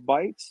 "Love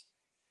Bites."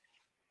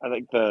 I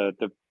think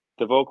the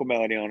vocal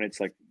melody on it's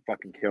like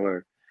fucking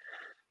killer,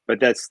 but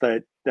that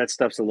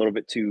stuff's a little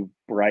bit too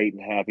bright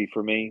and happy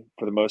for me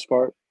for the most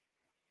part.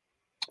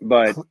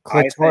 But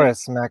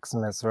Pustulus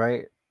Maximus,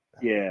 right?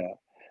 Yeah,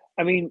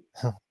 I mean,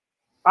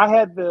 I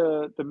had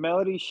the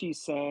melody she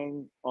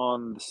sang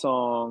on the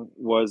song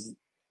was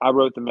I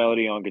wrote the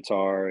melody on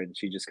guitar, and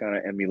she just kind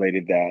of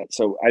emulated that.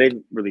 So I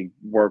didn't really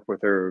work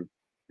with her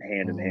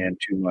hand in hand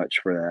too much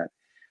for that.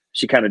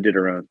 She kind of did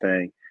her own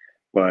thing.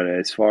 But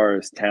as far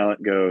as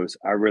talent goes,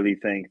 I really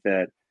think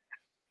that,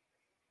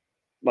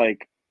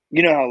 like,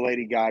 you know how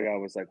Lady Gaga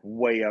was like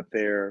way up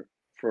there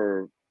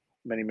for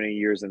many, many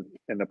years in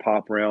the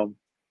pop realm.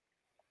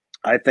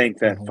 I think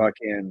that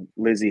fucking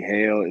Lizzie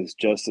Hale is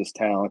just as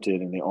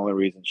talented, and the only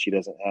reason she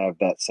doesn't have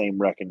that same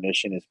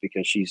recognition is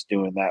because she's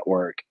doing that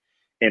work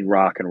in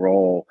rock and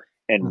roll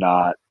and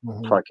not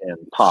fucking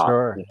pop.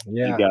 Sure.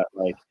 Yeah. You got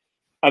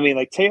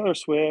like Taylor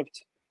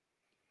Swift.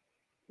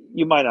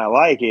 You might not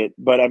like it,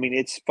 but I mean,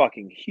 it's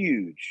fucking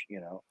huge, you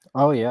know.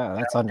 Oh yeah,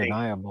 that's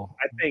undeniable.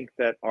 I think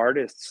that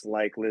artists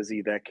like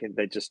Lizzie that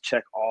just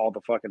check all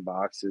the fucking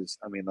boxes.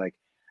 I mean, like,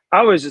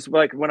 I was just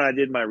like, when I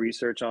did my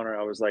research on her,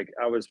 I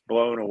was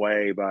blown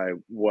away by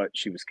what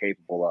she was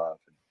capable of.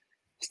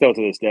 Still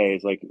to this day,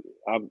 it's like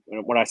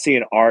when I see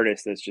an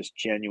artist that's just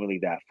genuinely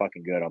that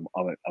fucking good,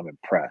 I'm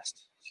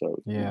impressed.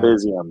 So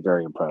Lizzie, I'm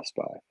very impressed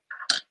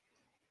by.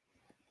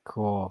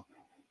 Cool.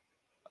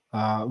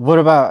 What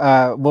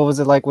about what was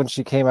it like when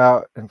she came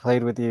out and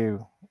played with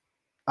you?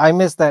 I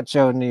missed that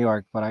show in New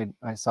York, but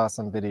I saw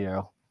some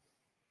video.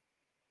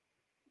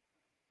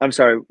 I'm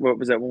sorry, what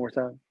was that one more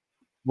time?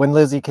 When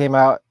Lizzie came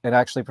out and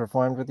actually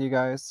performed with you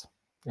guys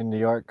in New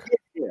York?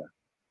 Yeah.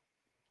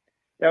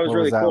 That was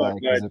really cool.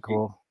 Like? Was it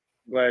cool?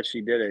 Glad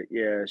she did it.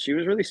 Yeah, she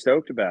was really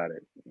stoked about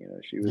it. You know,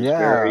 she was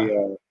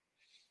very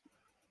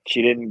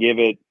she didn't give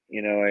it,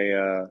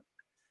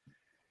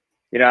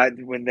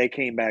 when they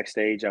came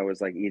backstage, I was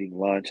like eating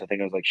lunch. I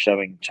think I was like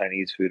shoving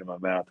Chinese food in my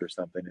mouth or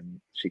something. And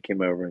she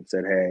came over and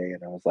said, "Hey,"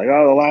 and I was like,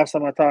 "Oh, the last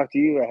time I talked to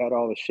you, I had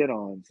all the shit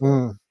on."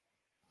 So.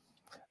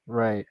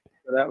 Right.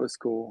 So that was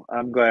cool.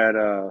 I'm glad.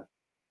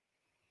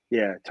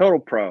 Total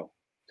pro,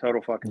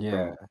 total fucking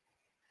pro.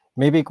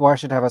 Maybe GWAR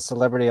should have a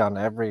celebrity on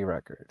every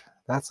record.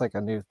 That's like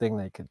a new thing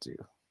they could do.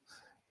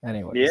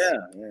 Anyways.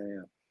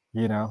 Yeah.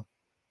 You know,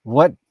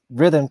 what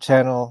rhythm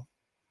channel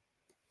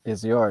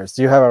is yours?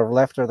 Do you have a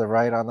left or the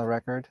right on the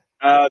record?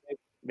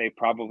 They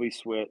probably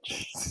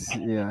switch.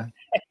 Yeah.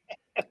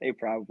 They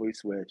probably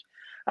switch.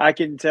 I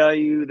can tell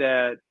you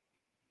that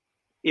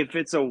if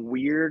it's a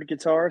weird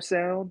guitar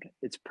sound,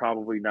 it's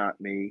probably not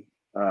me.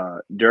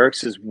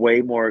 Dirks is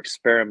way more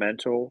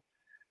experimental.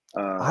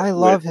 I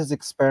love his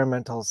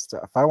experimental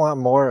stuff. I want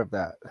more of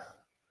that.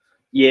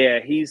 Yeah,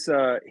 he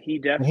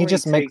definitely. And he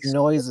just makes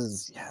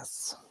noises.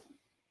 Yes.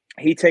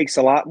 He takes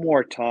a lot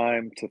more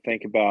time to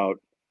think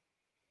about,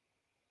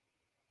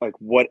 like,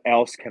 what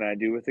else can I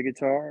do with the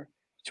guitar,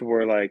 to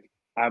where, like,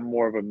 I'm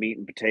more of a meat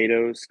and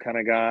potatoes kind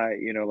of guy.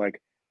 You know,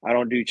 like, I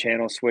don't do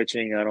channel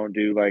switching. I don't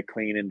do like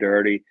clean and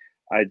dirty.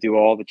 I do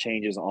all the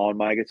changes on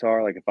my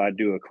guitar. Like, if I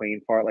do a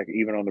clean part, like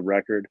even on the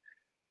record,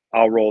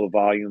 I'll roll the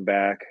volume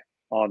back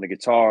on the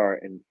guitar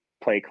and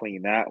play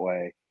clean that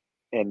way,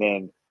 and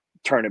then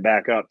turn it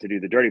back up to do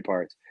the dirty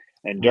parts.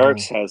 And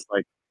Dirks has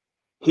like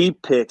he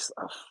picks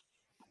a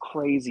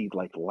crazy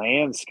like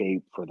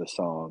landscape for the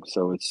song.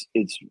 So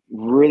it's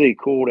really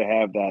cool to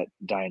have that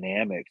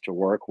dynamic to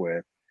work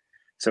with.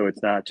 So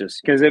it's not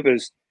just because if it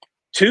was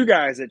two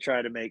guys that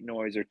try to make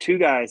noise or two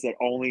guys that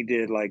only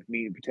did like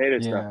meat and potato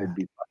stuff, it'd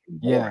be fucking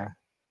boring. Yeah,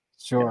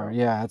 sure. You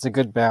know? Yeah, it's a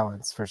good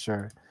balance for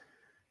sure.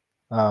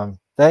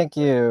 Thank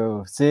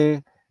you.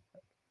 See,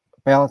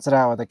 balance it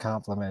out with a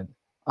compliment.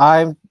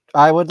 I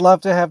would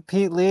love to have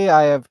Pete Lee.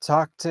 I have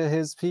talked to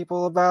his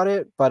people about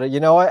it, but you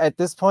know what? At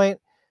this point,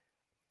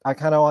 I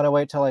kind of want to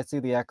wait till I see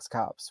the X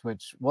Cops,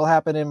 which will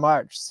happen in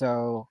March.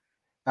 So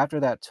after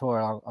that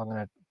tour,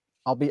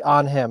 I'll be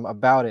on him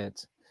about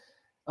it.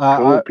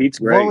 Cool. Pete's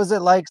great. What was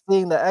it like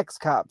seeing the X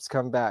Cops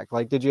come back?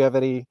 Like, did you have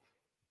any?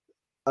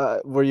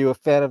 Were you a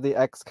fan of the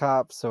X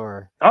Cops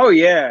or? Oh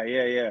yeah,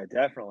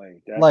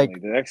 definitely. Like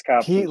the X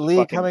Cops. Pete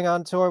Lee coming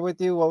on tour with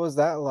you. What was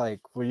that like?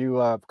 Were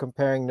you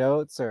comparing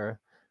notes or?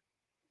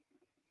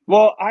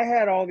 Well, I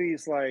had all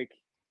these like.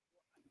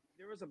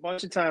 There was a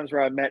bunch of times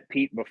where I met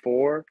Pete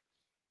before,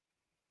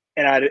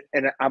 and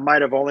I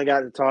might have only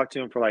gotten to talk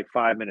to him for like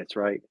 5 minutes,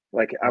 right?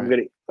 Like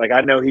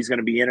I know he's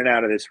gonna be in and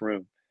out of this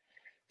room,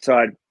 so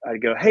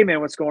I'd go, hey man,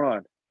 what's going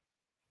on?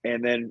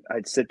 And then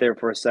I'd sit there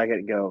for a second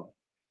and go,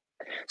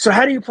 so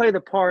how do you play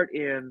the part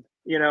in,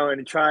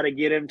 and try to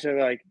get him to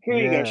like, here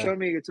you go, show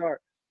me a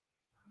guitar.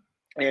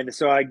 And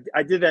so I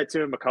did that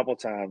to him a couple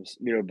times,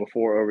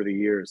 before over the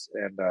years.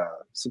 And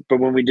but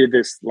when we did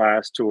this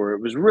last tour,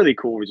 it was really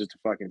cool just to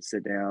fucking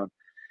sit down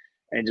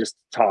and just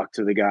talk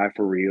to the guy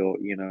for real,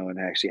 and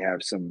actually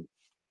have some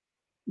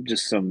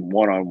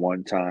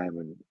one-on-one time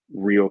and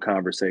real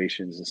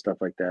conversations and stuff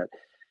like that.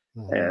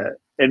 Mm-hmm.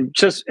 And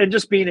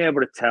just being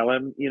able to tell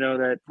him,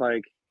 that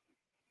like,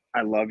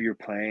 I love your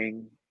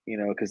playing,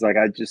 because like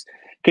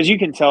because you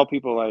can tell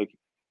people like,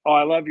 oh,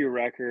 I love your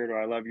record or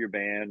I love your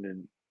band,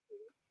 and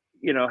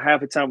half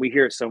the time we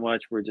hear it so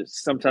much,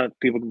 sometimes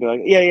people can be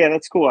like, yeah,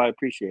 that's cool, I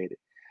appreciate it,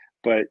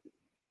 but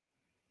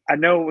I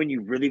know when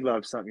you really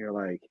love something, you're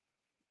like,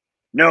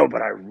 no,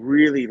 but I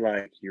really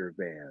like your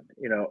band,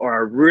 or I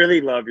really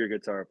love your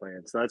guitar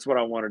playing. So that's what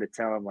I wanted to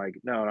tell him. Like,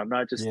 no, I'm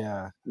not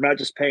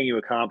just paying you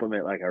a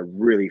compliment. Like, I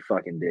really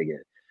fucking dig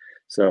it.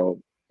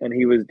 So, and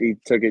he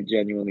took it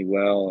genuinely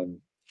well, and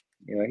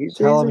he's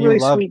a really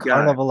sweet guy.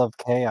 Carnival of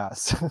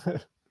Chaos.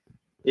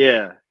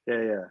 Yeah.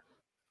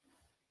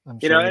 I'm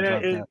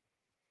sure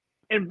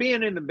and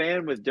being in the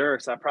band with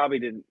Dirks, I probably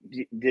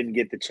didn't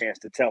get the chance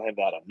to tell him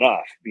that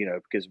enough,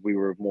 because we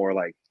were more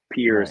like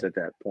peers at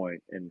that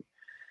point, and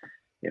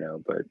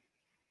but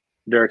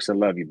Dirks, I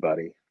love you,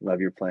 buddy. Love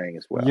your playing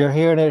as well. You're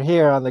hearing it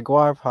here on the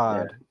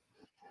GWARPod.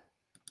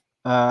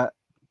 Yeah.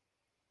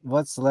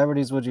 What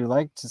celebrities would you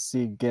like to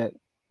see get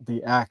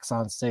the axe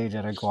on stage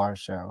at a GWAR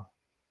show?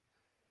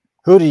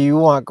 Who do you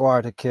want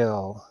GWAR to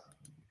kill?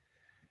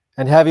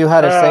 And have you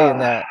had a say in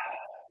that?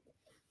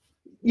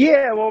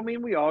 Yeah, well, I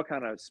mean, we all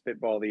kind of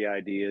spitball the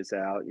ideas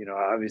out.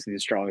 Obviously the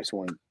strongest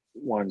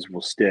ones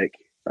will stick.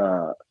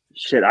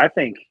 Shit, I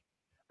think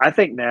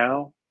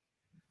now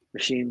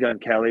Machine Gun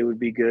Kelly would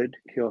be good.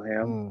 Kill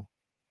him.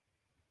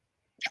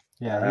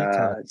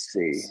 Yeah, let's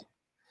see.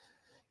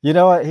 You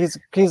know what? He's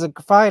a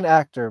fine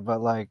actor,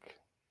 but like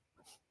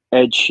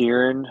Ed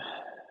Sheeran.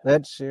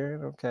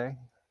 Okay.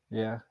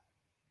 Yeah.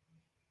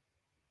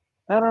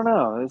 I don't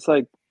know. It's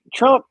like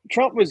Trump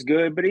was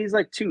good, but he's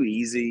like too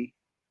easy.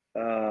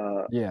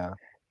 Yeah.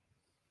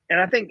 And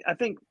I think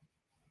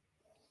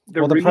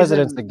the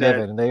president's a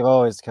given. They've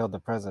always killed the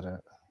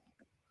president.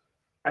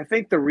 I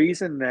think the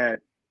reason that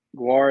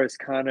GWAR has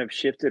kind of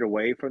shifted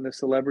away from the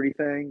celebrity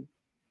thing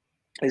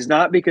is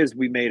not because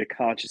we made a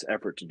conscious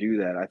effort to do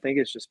that. I think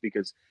it's just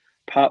because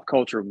pop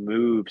culture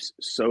moves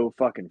so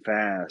fucking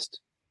fast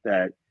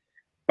that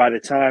by the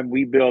time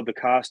we build the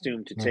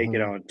costume to take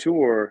it on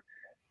tour,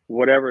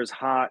 whatever is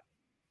hot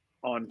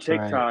on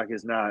TikTok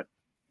is not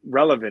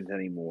relevant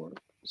anymore.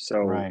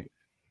 So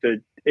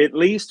at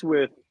least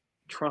with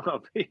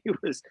Trump,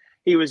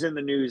 he was in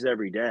the news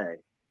every day.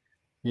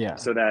 Yeah.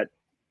 So that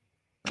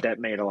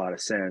made a lot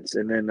of sense.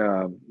 And then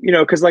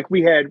because like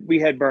we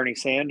had Bernie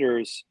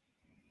Sanders,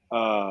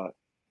 a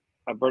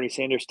Bernie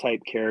Sanders type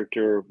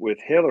character with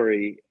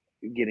Hillary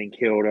getting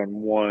killed on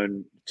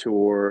one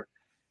tour,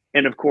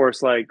 and of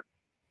course, like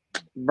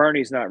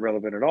Bernie's not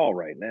relevant at all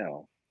right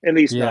now, at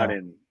least not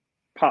in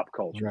pop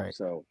culture.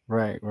 So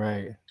right.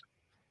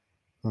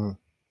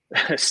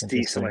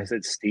 Somebody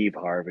said Steve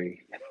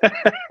Harvey.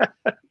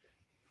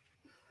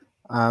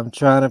 I'm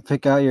trying to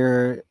pick out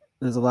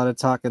there's a lot of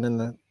talking in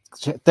the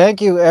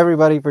thank you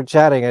everybody for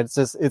chatting.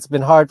 It's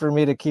been hard for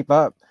me to keep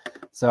up,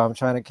 so I'm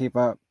trying to keep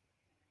up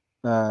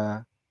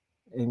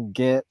and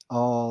get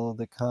all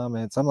the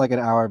comments. I'm like an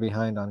hour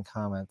behind on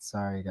comments.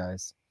 Sorry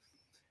guys.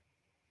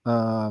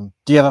 Do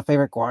you have a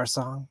favorite GWAR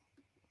song?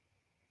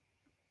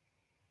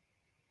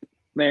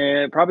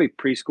 Man, probably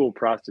Preschool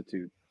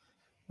Prostitute.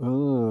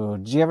 Ooh,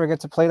 did you ever get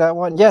to play that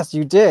one? Yes,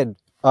 you did.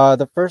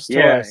 The first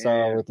tour I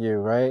saw with you,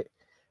 right?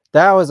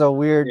 That was a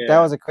weird, that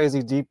was a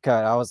crazy deep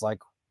cut. I was like,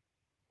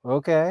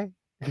 okay.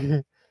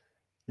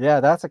 Yeah,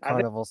 that's a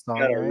carnival song.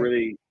 Got a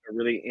really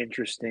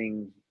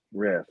interesting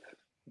riff,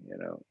 you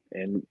know,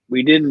 and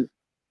we didn't.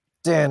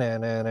 Yeah,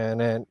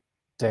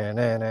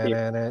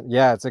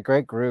 it's a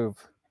great groove.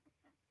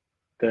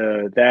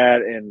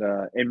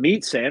 And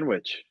Meat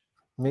Sandwich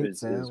Meat is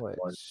Sandwich.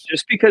 one.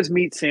 Just because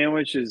Meat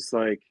Sandwich is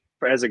like,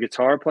 as a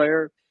guitar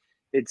player,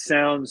 it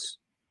sounds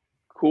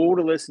cool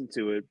to listen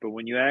to it, but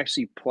when you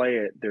actually play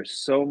it, there's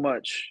so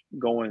much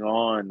going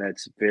on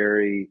that's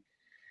very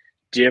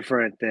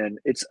different than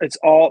it's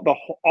all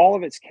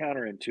of it's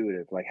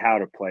counterintuitive, like how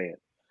to play it.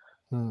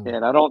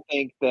 And I don't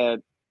think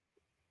that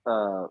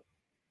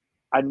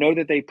I know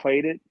that they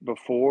played it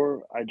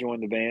before I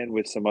joined the band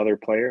with some other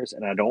players,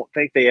 and I don't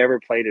think they ever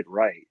played it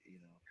right, you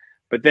know.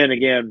 But then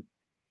again,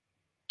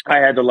 I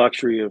had the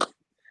luxury of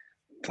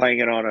playing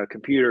it on a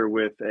computer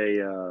with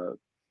a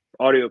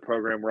audio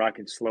program where I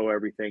can slow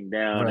everything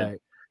down, and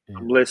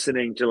I'm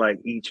listening to like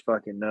each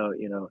fucking note,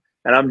 you know,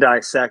 and I'm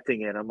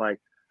dissecting it. I'm like,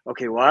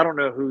 okay, well, I don't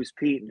know who's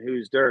Pete and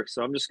who's Dirk,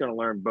 so I'm just going to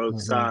learn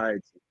both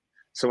sides.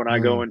 So when I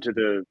go into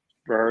the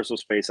rehearsal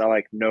space, I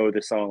like know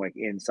the song like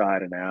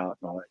inside and out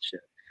and all that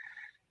shit.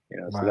 You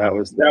know, so that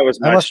was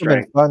my must strength.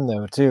 have been fun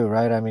though too,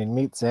 right? I mean,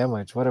 Meat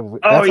Sandwich. That's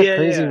a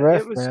crazy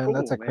riff, man. Cool,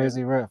 that's a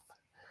crazy riff.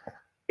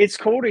 It's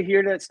cool to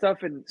hear that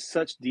stuff in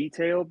such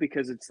detail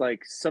because it's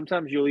like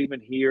sometimes you'll even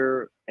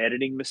hear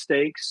editing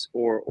mistakes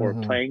or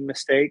playing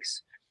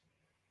mistakes,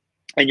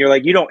 and you're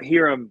like, you don't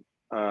hear them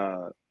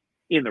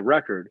in the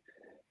record,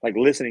 like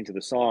listening to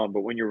the song,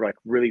 but when you're like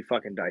really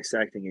fucking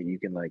dissecting it, you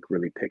can like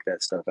really pick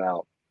that stuff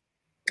out.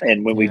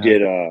 And when we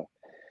did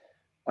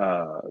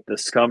the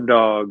Scum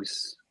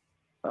Dogs,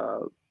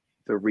 the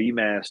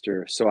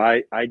remaster, so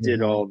I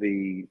did all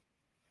the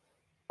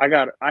I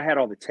had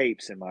all the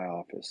tapes in my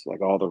office,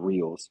 like all the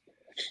reels.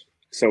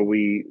 So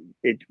we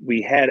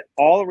had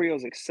all the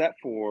reels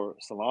except for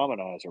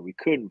Solomonizer. We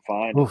couldn't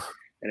find it,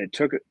 and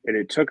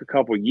it took a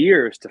couple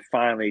years to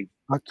finally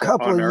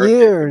unearth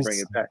it and bring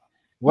it back.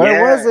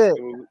 Where was it?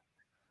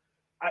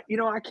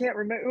 I can't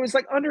remember. It was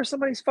like under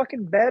somebody's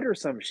fucking bed or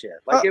some shit.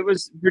 Like it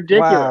was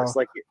ridiculous.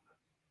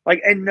 Wow.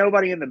 And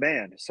nobody in the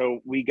band. So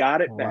we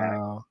got it back.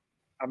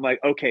 I'm like,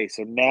 okay,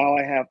 so now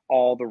I have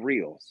all the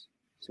reels.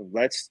 So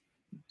let's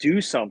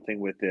do something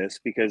with this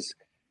because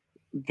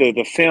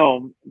the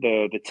film,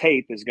 the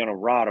tape is going to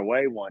rot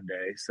away one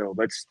day. So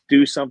let's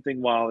do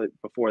something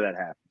before that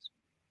happens.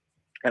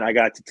 And I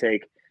got to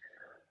take,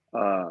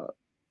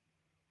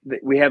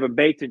 we have them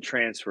baked and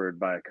transferred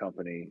by a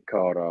company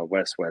called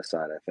West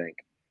Side, I think.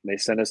 They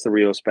sent us the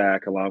reels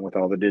back along with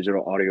all the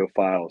digital audio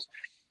files.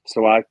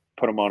 So I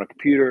put them on a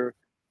computer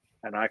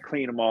and I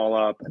clean them all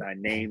up and I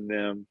name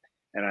them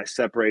and I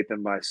separate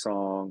them by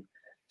song.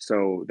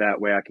 So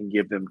that way I can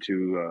give them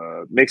to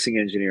a mixing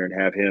engineer and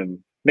have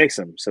him mix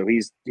them. So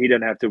he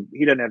doesn't have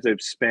to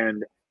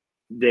spend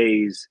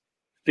days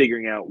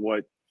figuring out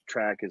what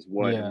track is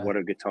what and what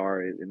a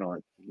guitar is and all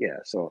that. Yeah.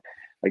 So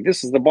like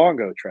this is the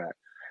bongo track.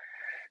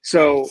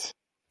 So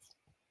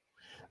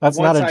that's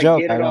not a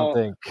joke, I don't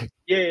think.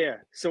 Yeah.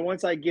 So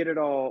once I get it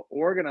all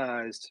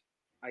organized,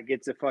 I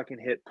get to fucking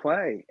hit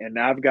play. And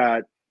I've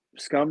got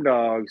Scum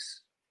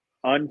Dogs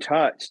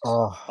untouched,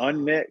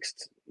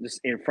 unmixed, just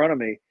in front of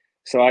me.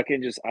 So I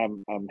can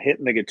I'm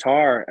hitting the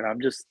guitar and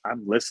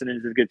I'm listening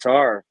to the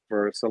guitar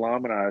for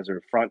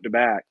Solomonizer front to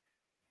back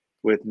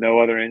with no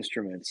other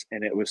instruments.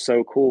 And it was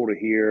so cool to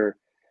hear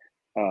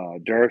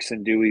Dirks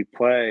and Dewey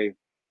play.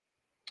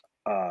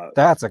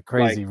 That's a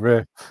crazy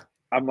riff.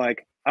 I'm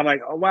like,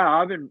 oh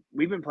wow,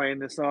 we've been playing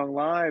this song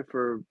live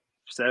for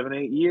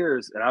 7-8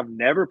 years and I've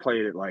never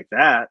played it like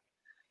that.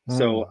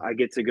 So I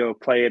get to go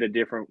play it a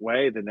different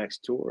way the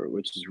next tour,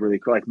 which is really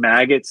cool. Like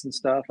Maggots and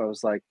stuff. I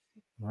was like,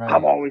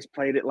 I've always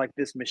played it like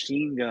this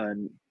machine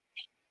gun.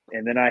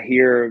 And then I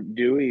hear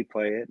Dewey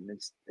play it and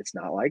it's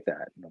not like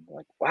that. And I'm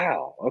like,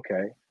 wow,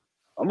 okay.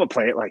 I'm gonna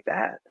play it like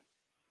that.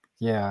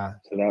 Yeah.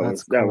 So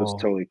that was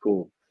totally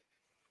cool.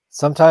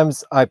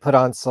 Sometimes I put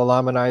on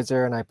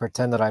Solomonizer and I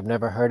pretend that I've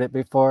never heard it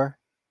before.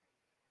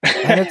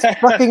 And it's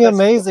fucking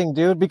amazing,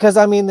 dude. Because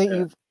I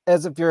mean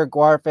as if you're a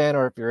GWAR fan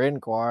or if you're in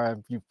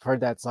GWAR, you've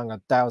heard that song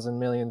 1,000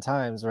 million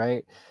times,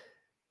 right?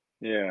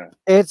 Yeah.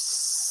 It's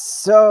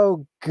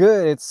so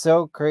good. It's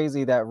so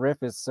crazy. That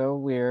riff is so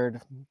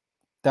weird.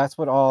 That's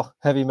what all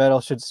heavy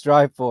metal should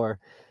strive for.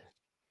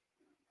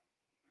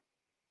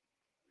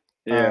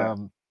 Yeah.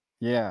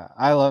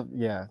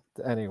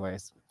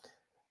 Anyways.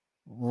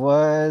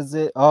 Was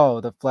it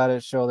the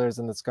Flattest Shoulders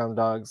and the Scum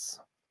Dogs?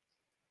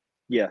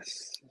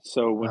 Yes.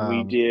 So when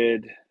we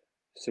did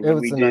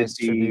nice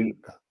tribute.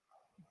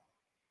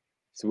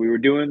 So we were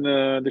doing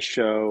the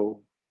show,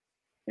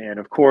 and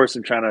of course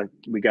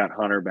we got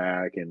Hunter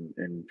back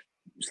and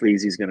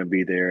Sleazy's gonna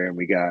be there, and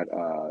we got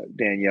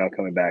Danielle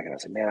coming back, and I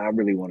said, man, I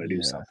really want to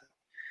do something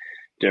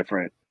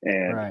different.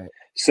 And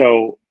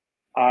so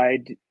I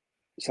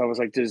was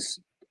like,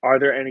 are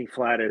there any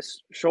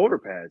Flattest shoulder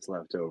pads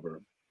left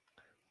over?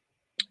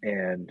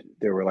 And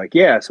they were like,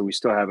 yeah. So we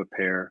still have a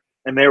pair,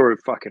 and they were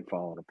fucking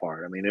falling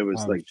apart. I mean, it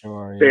was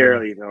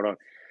barely held on.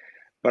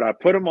 But I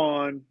put them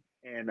on,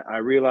 and I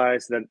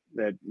realized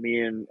that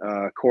me and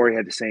Corey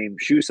had the same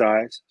shoe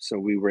size, so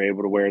we were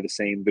able to wear the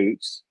same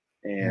boots.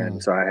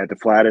 And so I had the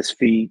flattest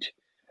feet.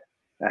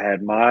 I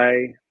had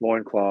my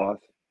loincloth,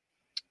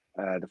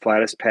 the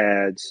flattest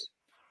pads,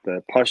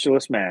 the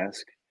Pustulus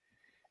mask,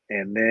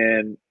 and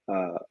then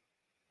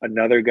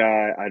another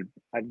guy,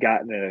 I'd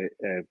gotten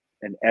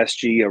an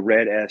SG, a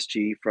red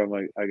SG from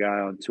a guy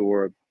on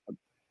tour,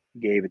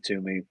 gave it to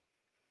me,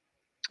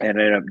 and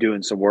ended up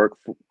doing some work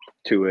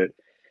to it.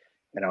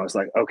 And I was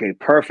like, okay,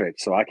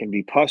 perfect. So I can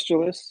be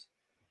Pustulus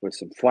with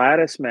some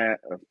flattest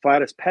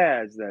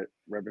pads that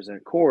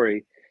represent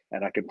Corey,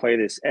 and I can play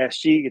this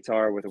SG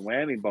guitar with a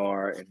whammy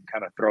bar and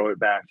kind of throw it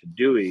back to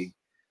Dewey.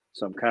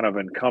 So I'm kind of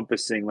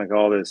encompassing like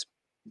all this,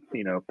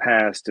 you know,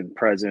 past and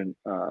present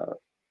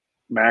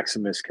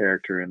Maximus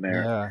character in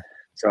there.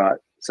 Yeah.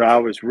 So I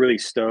was really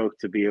stoked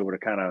to be able to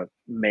kind of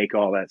make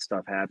all that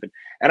stuff happen.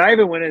 And I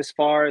even went as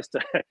far as to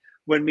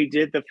when we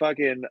did the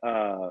fucking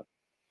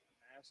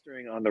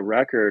mastering on the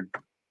record,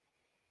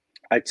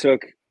 I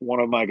took one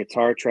of my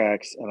guitar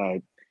tracks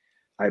and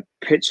I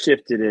pitch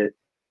shifted it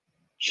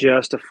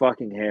just a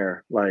fucking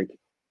hair, like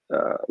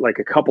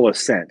a couple of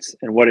cents.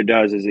 And what it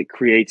does is it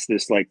creates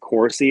this like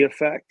Corsi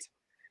effect.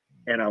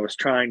 And I was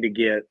trying to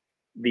get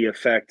the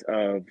effect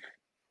of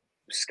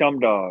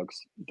Scumdogs,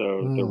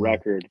 the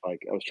record,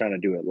 like I was trying to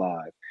do it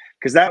live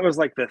because that was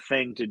like the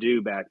thing to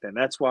do back then.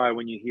 That's why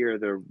when you hear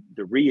the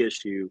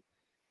reissue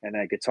and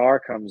that guitar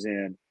comes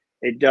in,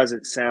 it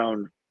doesn't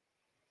sound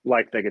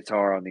like the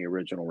guitar on the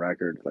original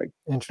record. Like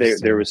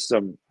there's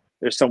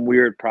some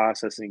weird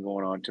processing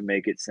going on to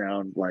make it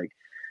sound like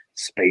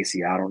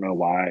spacey. I don't know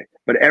why,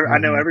 but I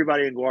know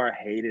everybody in GWAR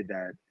hated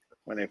that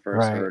when they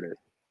first heard it.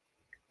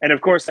 And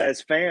of course,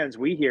 as fans,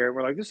 we hear it,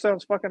 we're like, this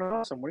sounds fucking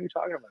awesome. What are you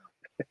talking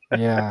about?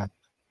 Yeah.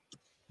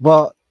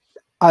 Well,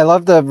 I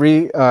love the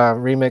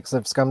remix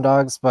of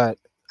Scumdogs, but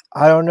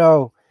I don't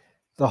know.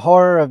 The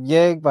Horror of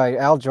Yig by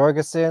Al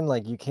Jorgensen,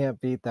 like you can't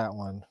beat that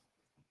one.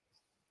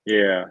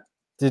 Yeah.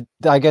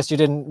 I guess you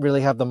didn't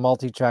really have the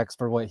multi-tracks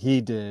for what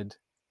he did.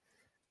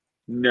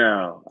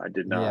 No, I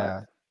did not.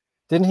 Yeah.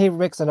 Didn't he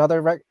mix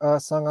another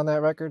song on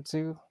that record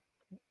too?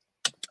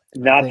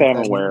 Not that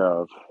I'm aware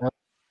of. I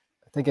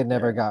think it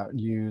never got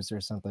used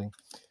or something.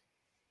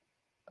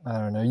 I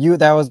don't know.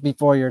 That was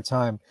before your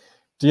time.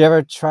 Do you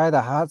ever try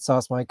the hot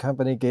sauce my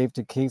company gave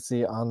to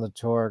Casey on the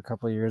tour a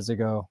couple of years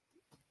ago?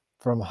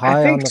 From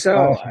High on the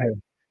Fire.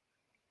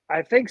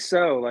 I think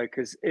so. Like,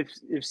 because if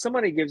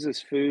somebody gives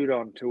us food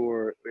on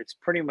tour, it's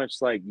pretty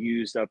much like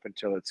used up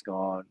until it's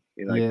gone.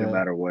 You know, like no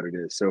matter what it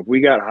is. So if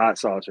we got hot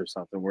sauce or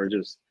something, we're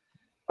just,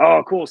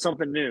 oh, cool,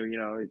 something new. You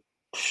know,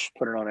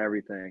 put it on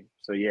everything.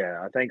 So yeah,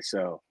 I think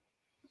so.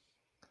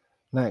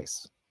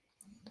 Nice.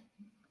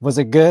 Was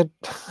it good?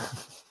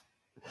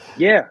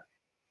 Yeah.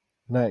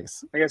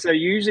 Nice. Like I said,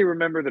 you usually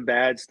remember the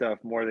bad stuff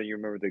more than you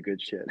remember the good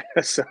shit.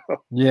 So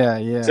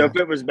yeah. So if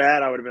it was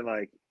bad, I would have been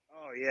like,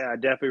 oh yeah, I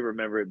definitely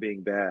remember it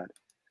being bad.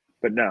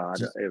 But no,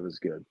 it was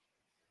good.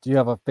 Do you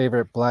have a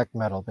favorite black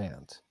metal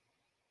band?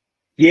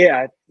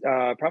 Yeah,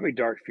 probably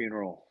Dark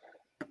Funeral.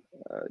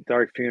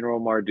 Dark Funeral,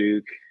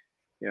 Marduk.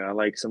 You know, I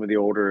like some of the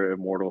older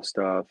Immortal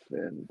stuff,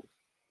 and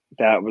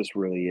that was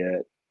really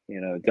it.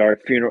 You know,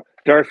 Dark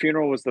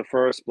Funeral was the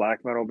first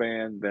black metal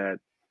band that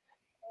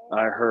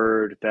I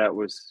heard that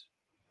was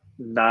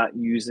not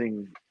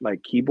using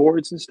like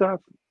keyboards and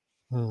stuff.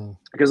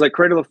 Because like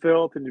Cradle of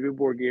Filth and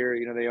Deviltones Gear,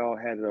 you know, they all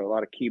had a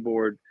lot of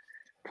keyboard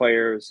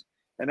players,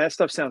 and that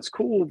stuff sounds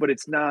cool, but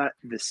it's not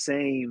the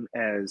same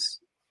as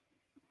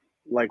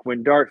like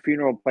when Dark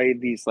Funeral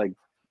played these like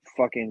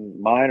fucking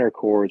minor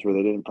chords where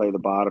they didn't play the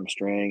bottom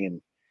string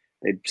and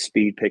they'd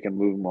speed pick and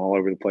move them all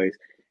over the place.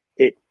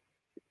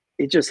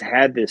 It just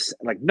had this,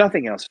 like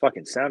nothing else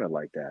fucking sounded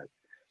like that.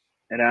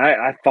 And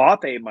I thought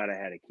they might have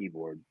had a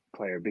keyboard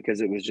player because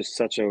it was just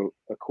such a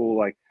cool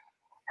like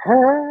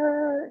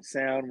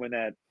sound when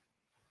that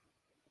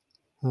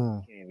I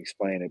can't even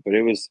explain it, but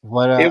it was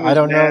I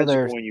don't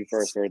know when you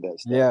first heard that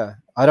stuff. Yeah,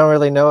 I don't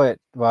really know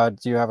it.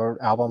 Do you have an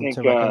album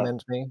to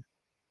recommend me?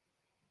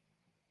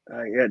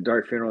 Yeah,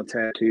 Dark Funeral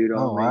tattooed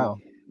on me. Wow.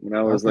 When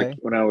I was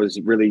when I was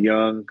really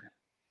young.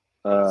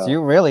 So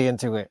you're really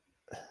into it.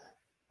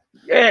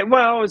 Yeah,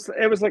 well,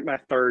 it was like my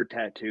third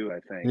tattoo, I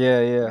think.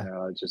 Yeah. You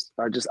know,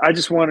 I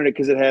just wanted it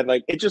because it had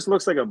like, it just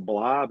looks like a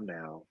blob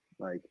now.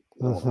 Like,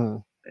 yeah,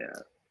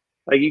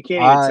 like you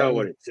can't even tell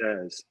what it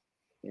says,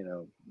 you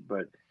know.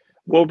 But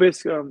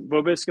Vobiscum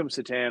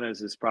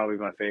Satanas is probably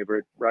my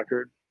favorite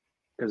record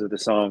because of the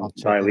song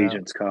 "Thy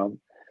Legions Come."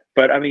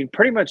 But I mean,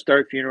 pretty much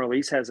Dark Funeral at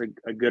least has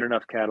a good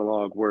enough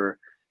catalog where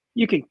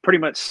you can pretty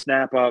much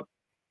snap up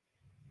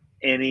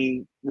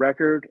any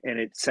record and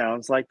it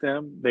sounds like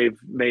them. They've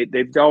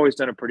always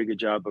done a pretty good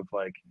job of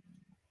like,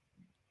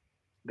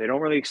 they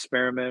don't really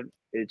experiment.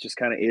 It just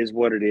kind of is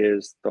what it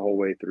is the whole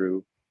way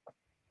through.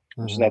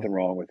 There's nothing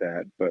wrong with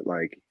that. But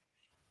like,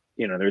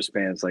 you know, there's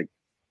bands like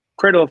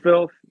Cradle of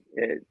Filth.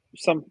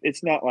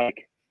 It's not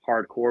like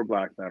hardcore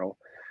black metal,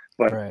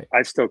 but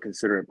I still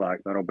consider it black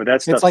metal. But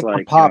that stuff's like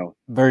the pop you know,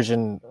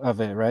 version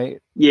of it, right?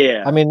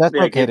 Yeah. I mean, that's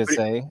okay to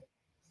say.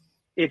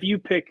 if you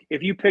pick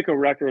a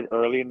record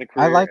early in the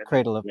I career like and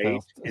Cradle of late,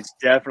 Filth. it's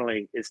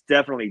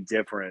definitely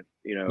different,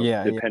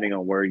 Yeah, depending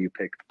on where you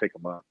pick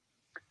them up.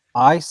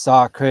 I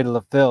saw Cradle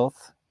of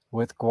Filth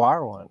with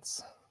Guar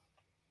once.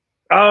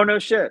 Oh no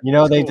shit! You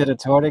know, That's they cool. did a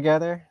tour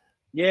together.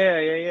 Yeah.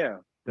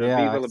 The Yeah,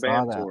 Viva I La saw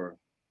Bam that. tour.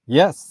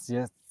 Yes,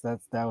 that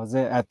was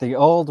it at the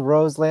old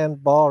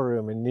Roseland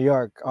Ballroom in New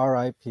York.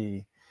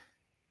 R.I.P.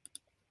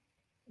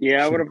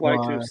 Yeah, I would Should have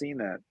liked to Guar- have seen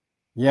that.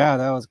 Yeah,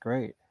 that was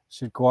great.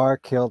 Should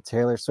Guar kill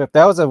Taylor Swift?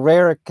 That was a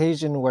rare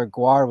occasion where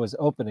Guar was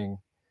opening.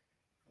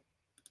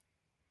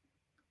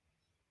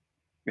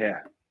 Yeah.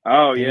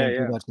 Oh They yeah, didn't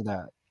do yeah. much of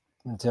that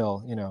until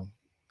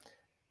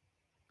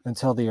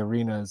the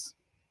arenas.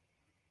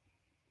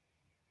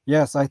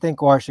 Yes, I think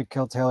Guar should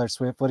kill Taylor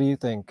Swift. What do you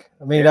think?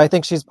 I mean, Yeah. I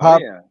think she's Oh,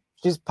 pop. yeah.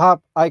 She's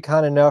pop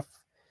icon enough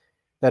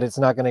that it's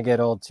not going to get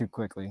old too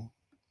quickly.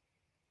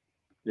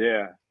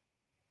 Yeah.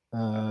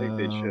 I think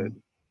they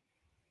should.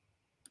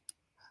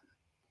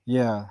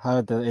 Yeah,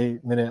 how did the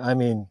 8-minute? I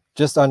mean,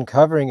 just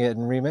uncovering it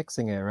and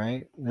remixing it,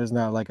 right? There's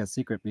not like a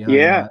secret behind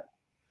that.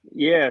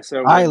 Yeah.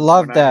 So I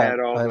love when that.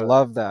 I had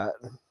love that.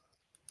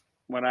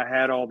 when I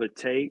had all the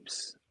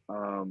tapes,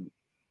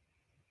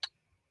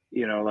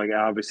 like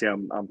obviously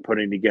I'm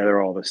putting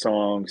together all the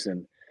songs,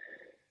 and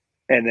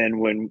then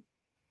when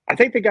I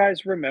think the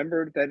guys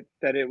remembered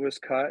that it was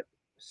cut.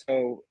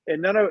 So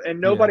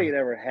nobody had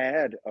ever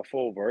had a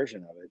full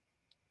version of it.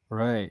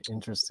 Right. So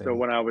Interesting.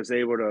 when I was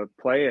able to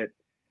play it,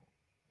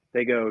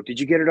 they go, "Did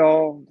you get it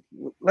all?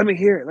 Let me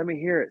hear it. Let me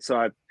hear it."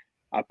 So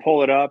I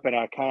pull it up, and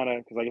I kind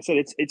of, because like I said,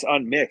 it's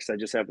unmixed. I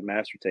just have the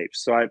master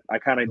tapes. So I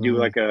kind of do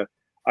like a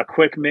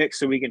quick mix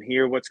so we can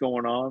hear what's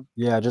going on.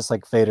 Yeah, just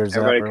like faders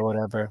up or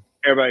whatever.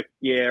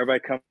 Everybody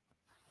come.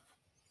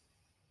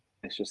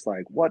 It's just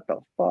like, what the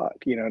fuck?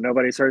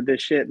 Nobody's heard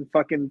this shit in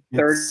fucking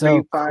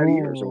 35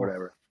 years or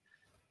whatever.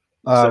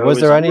 So was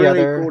there any really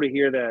other? cool to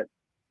hear that.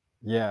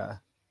 Yeah.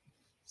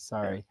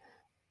 Sorry.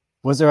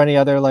 Was there any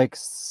other like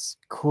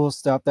cool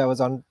stuff that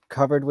was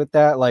uncovered with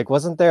that? Like,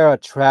 wasn't there a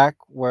track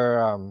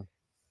where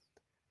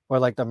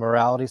like the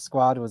Morality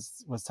Squad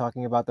was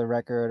talking about the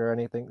record or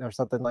anything or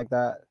something like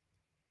that?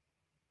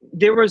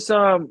 There was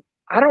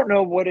I don't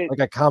know what it, like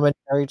a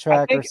commentary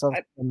track or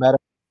something.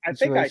 I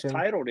think I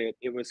titled it.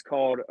 It was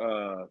called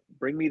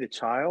 "Bring Me the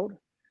Child."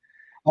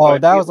 Oh,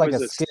 that was like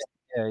a skit.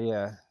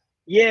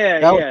 Yeah.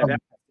 That was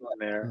on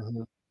there.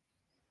 Mm-hmm.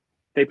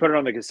 They put it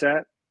on the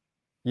cassette.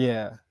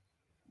 Yeah.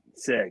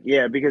 Sick.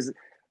 Yeah, because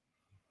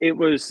there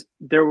was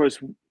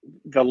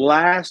the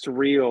last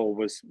reel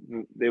was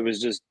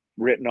just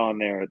written on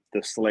there,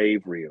 the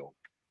slave reel.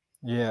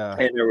 Yeah.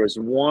 And there was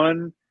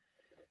one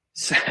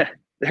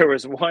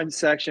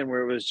section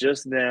where it was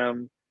just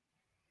them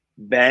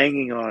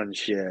banging on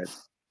shit.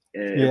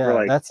 For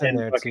like that's 10 in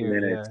there fucking too.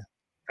 minutes. Yeah.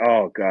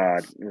 Oh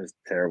god, it was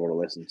terrible to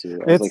listen to.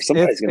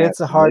 It's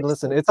a hard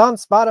listen. It's on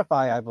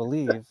Spotify, I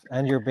believe,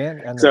 and your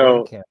band and the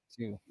Bandcamp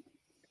too.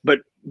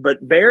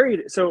 But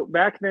buried. So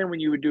back then, when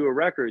you would do a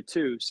record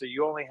too, so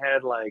you only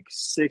had like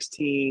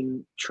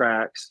 16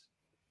 tracks,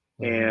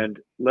 and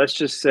let's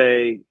just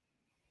say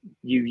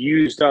you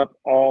used up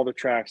all the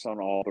tracks on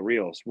all the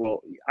reels.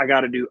 Well, I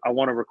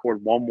want to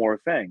record one more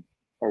thing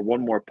or one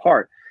more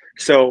part.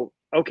 So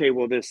okay,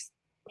 well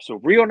so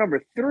reel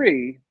number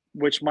 3,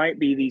 which might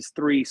be these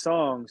 3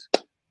 songs.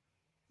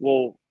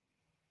 Well,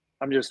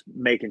 I'm just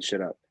making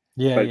shit up.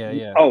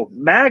 Yeah. Oh,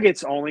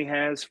 Maggots only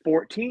has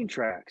 14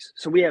 tracks.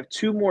 So we have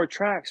 2 more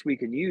tracks we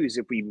can use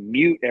if we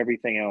mute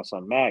everything else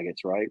on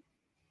Maggots, right?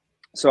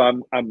 So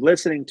I'm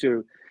listening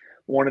to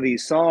one of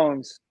these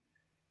songs,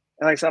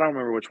 and like I said, I don't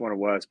remember which one it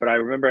was, but I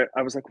remember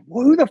I was like,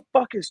 well, who the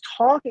fuck is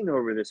talking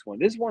over this one?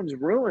 This one's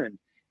ruined.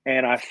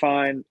 And I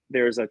find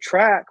there's a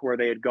track where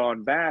they had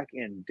gone back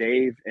and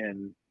Dave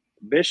and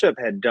Bishop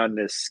had done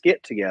this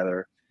skit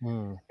together.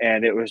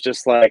 And it was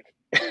just like,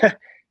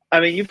 I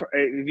mean,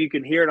 if you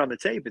can hear it on the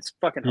tape, it's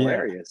fucking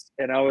hilarious.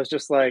 And I was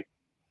just like,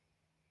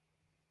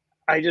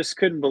 I just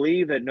couldn't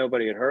believe that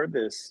nobody had heard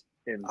this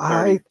in 30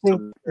 I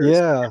think,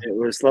 years. It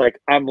was like,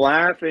 I'm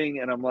laughing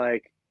and I'm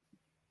like,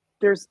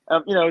 there's,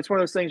 it's one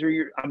of those things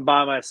where I'm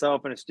by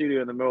myself in a studio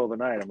in the middle of the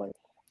night. I'm like,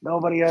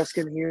 nobody else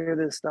can hear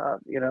this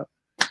stuff,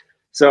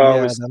 So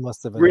I was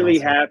really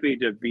happy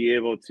to be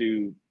able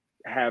to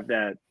have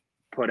that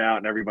put out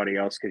and everybody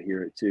else could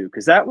hear it too.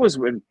 Because that was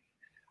when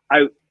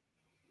I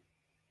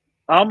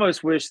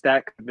almost wish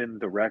that could have been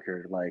the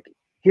record. Like,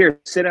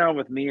 here, sit down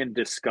with me and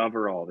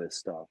discover all this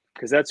stuff.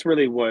 Because that's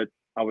really what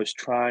I was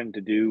trying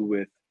to do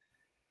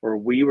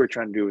we were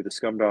trying to do with the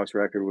Scum Dogs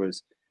record,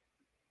 was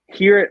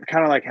hear it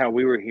kind of like how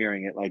we were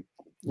hearing it. Like,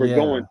 we're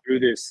going through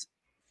this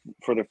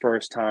for the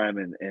first time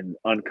and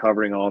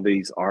uncovering all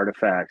these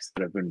artifacts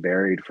that have been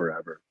buried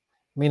forever.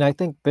 I mean, I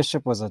think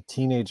Bishop was a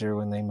teenager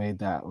when they made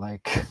that.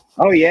 Like,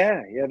 oh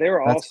yeah, they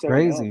were all so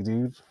crazy, young.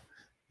 Dude.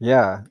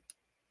 Yeah,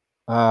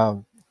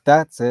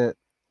 that's it.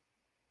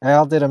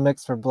 Al did a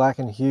mix for Black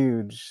and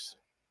Huge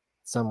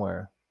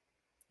somewhere.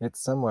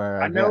 It's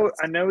somewhere. I know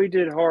he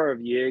did Horror of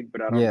Yig,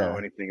 but I don't know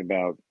anything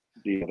about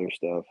the other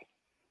stuff.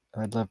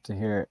 I'd love to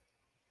hear it.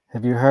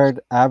 Have you heard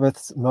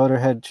Abbot's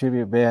Motorhead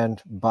tribute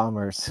band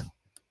Bombers?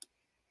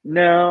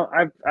 No,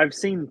 I've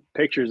seen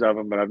pictures of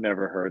them, but I've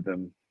never heard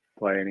them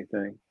play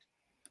anything.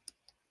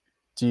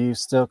 Do you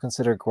still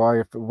consider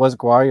was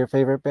GWAR your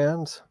favorite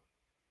band?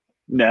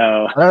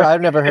 No, I don't know,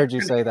 I've never heard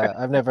you say that.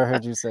 I've never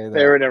heard you say that.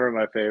 they were never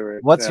my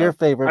favorite. What's no. your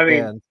favorite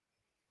band?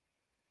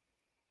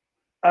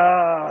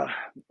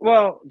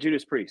 Well,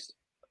 Judas Priest.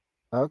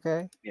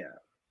 Okay. Yeah,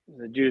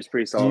 the Judas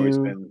Priest always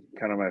been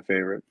kind of my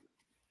favorite.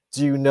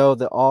 Do you know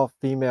the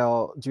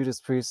all-female Judas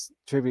Priest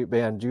tribute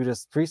band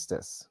Judas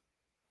Priestess?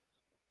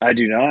 I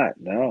do not.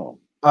 No.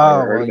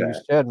 Oh, well, you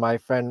should. My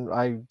friend,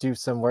 I do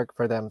some work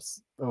for them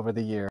over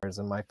the years,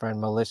 and my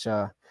friend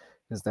Militia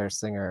is their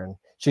singer, and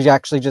she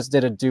actually just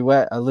did a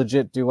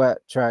legit duet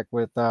track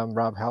with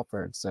Rob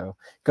Halford. So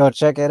go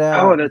check it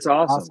out. Oh, that's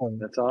awesome.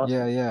 That's awesome.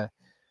 Yeah, yeah.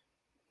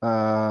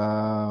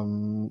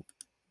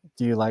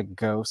 Do you like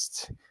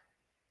Ghost?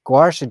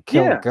 GWAR should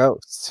kill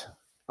Ghost.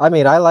 I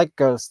mean, I like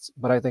Ghost,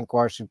 but I think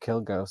GWAR should kill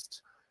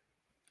Ghost.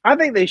 I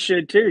think they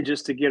should too,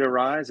 just to get a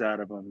rise out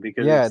of them,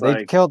 because it's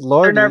they killed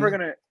Lordy. They're never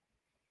gonna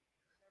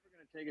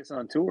take us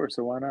on tour,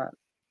 so why not?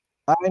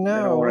 I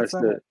know.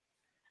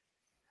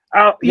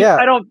 I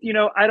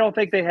don't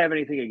think they have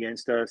anything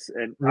against us,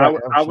 and right,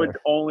 I would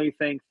only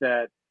think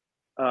that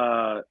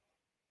I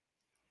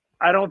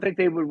don't think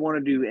they would want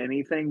to do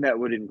anything that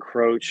would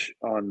encroach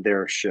on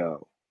their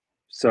show.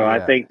 So I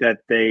think that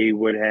they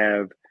would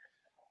have,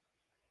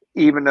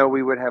 even though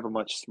we would have a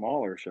much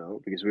smaller show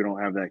because we don't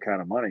have that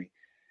kind of money,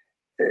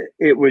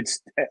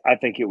 I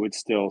think it would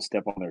still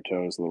step on their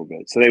toes a little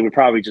bit. So they would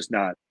probably just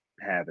not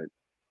have it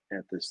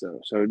at this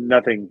show. So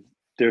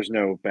there's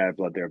no bad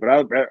blood there. But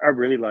I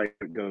really like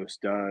what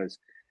Ghost does.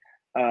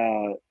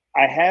 I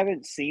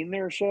haven't seen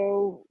their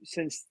show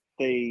since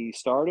they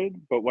started,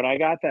 but when I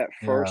got that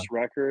first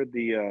record,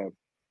 the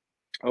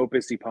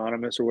Opus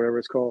Eponymous or whatever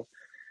it's called,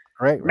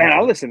 right, man,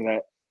 I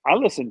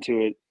listened to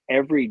it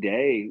every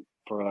day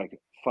for like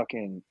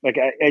fucking, like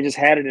I just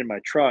had it in my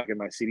truck in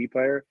my CD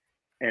player,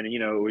 and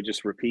it would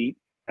just repeat,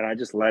 and I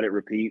just let it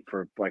repeat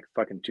for like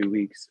fucking 2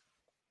 weeks.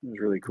 It was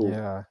really cool.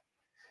 Yeah.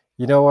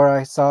 You know where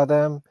I saw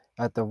them?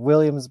 At the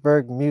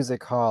Williamsburg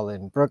Music Hall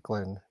in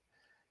Brooklyn.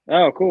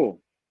 Oh,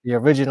 cool. The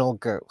original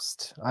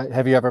Ghost.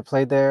 Have you ever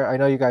played there? I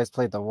know you guys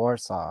played the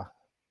Warsaw.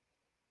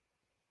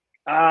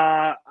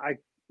 I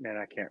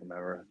can't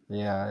remember.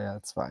 Yeah,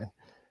 it's fine.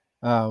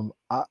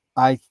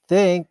 I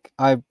think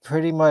I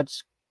pretty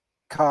much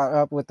caught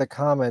up with the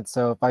comments,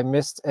 so if I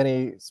missed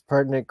any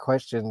pertinent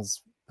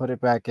questions, put it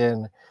back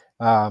in.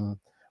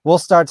 We'll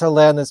start to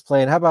land this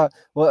plane. How about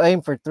we'll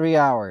aim for 3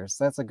 hours?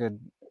 That's a good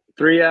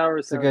 3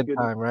 hours. It's a good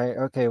time, right?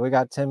 Okay, we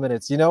got 10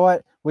 minutes. You know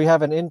what? We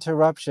have an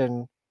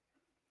interruption.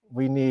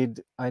 I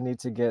need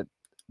to get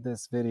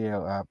this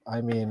video up.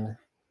 I mean,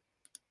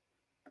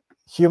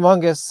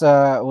 Humongous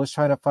was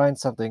trying to find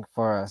something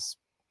for us,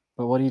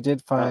 but what he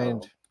did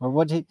find,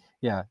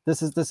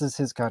 this is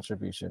his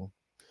contribution.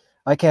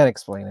 I can't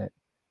explain it.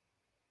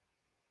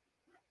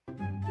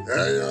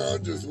 Hang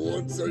on just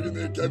 1 second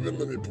there, Kevin.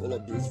 Let me pull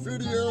up this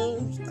video.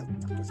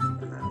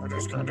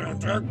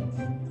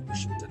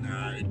 Permission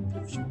denied.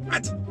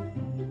 What?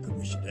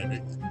 Permission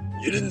denied.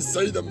 You didn't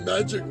say the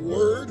magic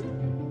word?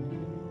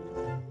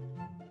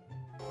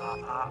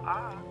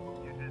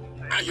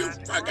 Are you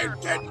fucking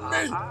kidding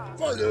me?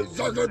 Fucking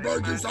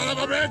Zuckerberg, you son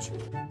of a bitch!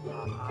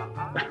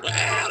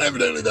 Well,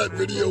 evidently that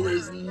video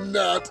is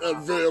not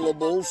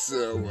available,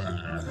 so,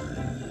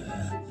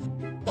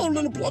 Oh,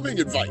 little plumbing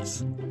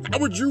advice. How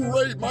would you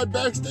rate my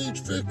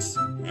backstage fix?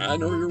 I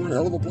know you're one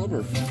hell of a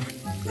plumber.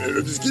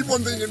 Just keep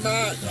one thing in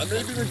mind. I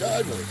may be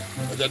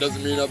MacGyver, but that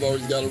doesn't mean I've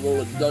always got a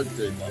roll of duct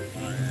tape up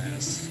my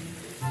ass.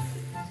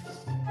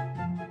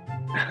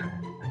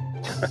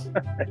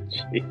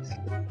 Jeez.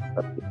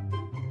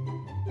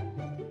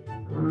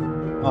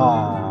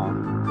 Aww.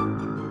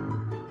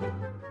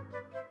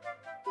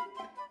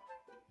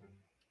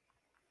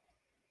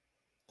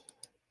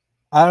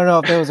 I don't know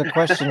if there was a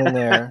question in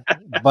there,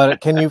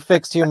 but can you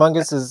fix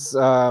Humongous's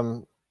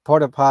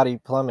porta potty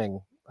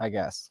plumbing, I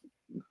guess?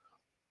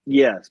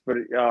 Yes, but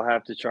I'll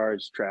have to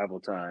charge travel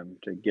time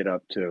to get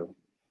up to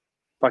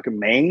fucking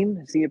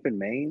Maine. Is he up in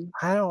Maine?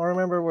 I don't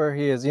remember where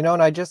he is. And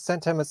I just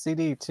sent him a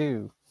CD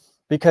too.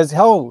 Because,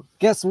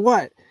 guess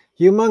what?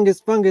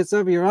 Humongous Fungus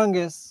of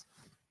Urungus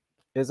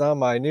is on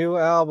my new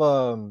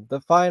album,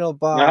 The Final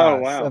Boss. Oh,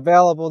 wow.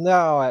 Available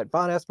now at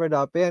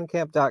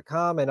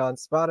vonesper.bandcamp.com and on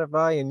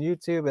Spotify and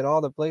YouTube and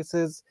all the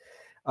places.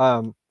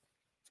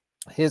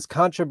 His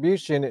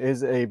contribution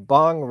is a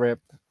bong rip,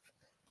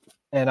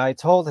 and I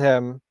told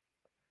him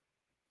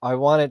I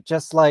want it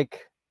just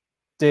like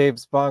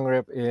Dave's bong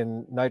rip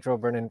in Nitro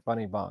Burning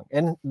Funny Bong,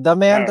 and the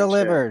man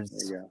delivers.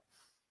 There you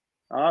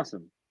go.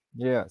 Awesome.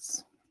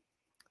 Yes.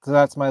 So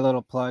that's my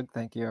little plug.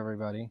 Thank you,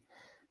 everybody.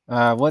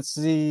 What's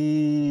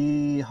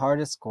the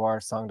hardest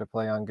GWAR song to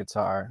play on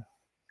guitar?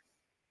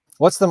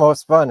 What's the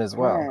most fun as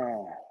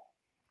well?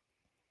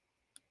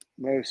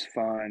 Most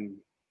fun.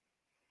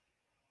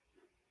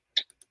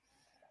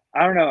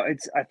 I don't know.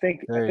 I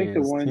think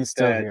the ones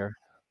that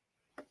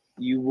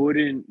you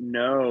wouldn't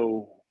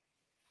know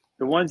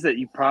the ones that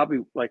you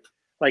probably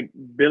like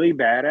Billy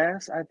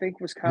Badass, I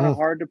think was kind of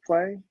hard to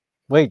play.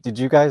 Wait, did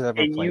you guys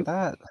ever And play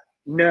that?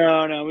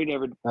 No, we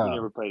never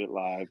played it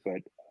live, but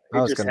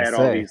it just had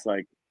all these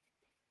like.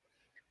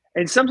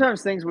 And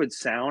sometimes things would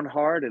sound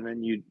hard, and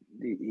then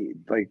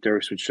like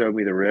Dirks would show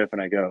me the riff,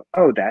 and I go,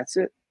 "Oh, that's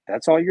it.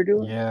 That's all you're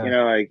doing." Yeah. You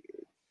know, like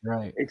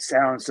Right. it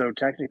sounds so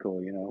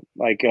technical. You know,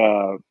 like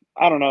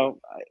I don't know.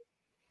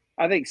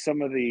 I think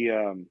some of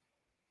the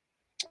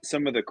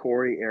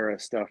Corey era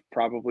stuff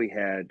probably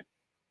had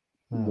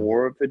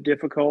more of the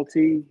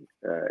difficulty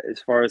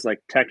as far as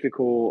like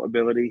technical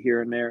ability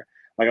here and there,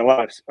 like a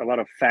lot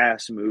of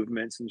fast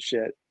movements and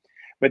shit.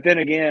 But then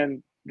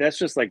again, that's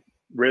just like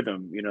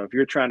rhythm. You know, if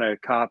you're trying to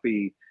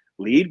copy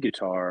lead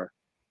guitar,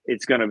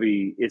 it's gonna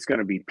be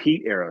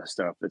Pete era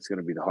stuff that's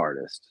gonna be the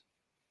hardest.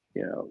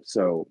 You know,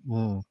 so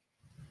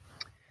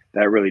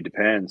that really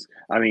depends.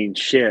 I mean,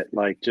 shit,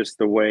 like just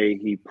the way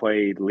he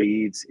played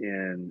leads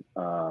in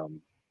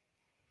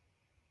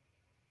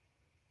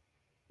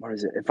what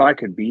is it? If I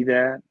Could Be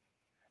That,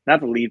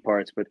 not the lead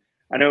parts, but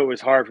I know it was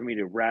hard for me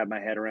to wrap my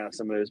head around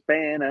some of those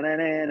and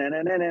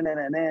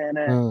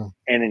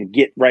then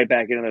get right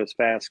back into those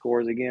fast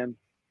scores again.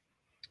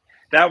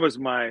 That was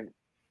my,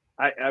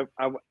 I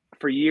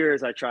for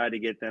years I tried to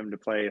get them to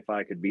play If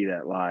I Could Be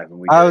That live,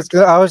 and I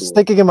was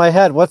thinking in my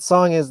head, what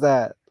song is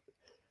that?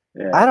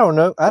 Yeah. I don't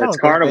know. I don't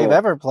think Carnival. they've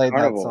ever played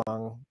Carnival. that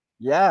song.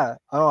 Yeah.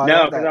 Oh, I no,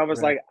 love because that I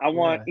was like, I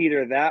want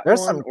either that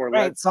There's one some or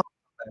great songs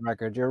on that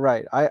record. You're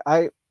right.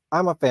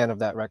 I'm a fan of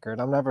that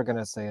record. I'm never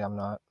gonna say I'm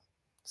not.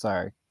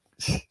 Sorry.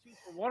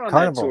 One on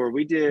Carnival. that tour,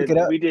 we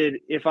did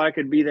If I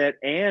Could Be That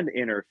and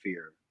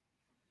Interfere,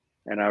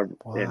 and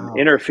and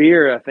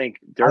Interfere. I think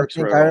Dirks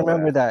wrote I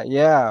remember that.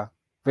 Yeah,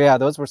 but yeah,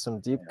 those were some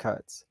deep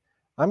cuts.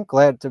 I'm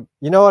glad to.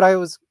 You know what? I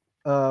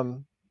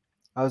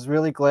was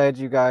really glad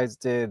you guys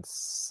did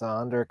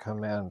Sonder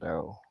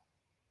Commando.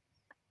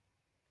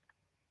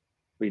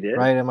 We did,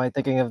 right? Am I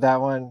thinking of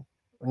that one?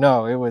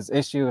 No, it was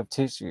Issue of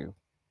Tissue.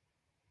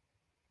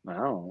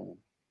 Oh,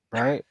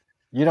 right.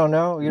 You don't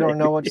know? You don't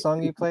know what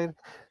song you played?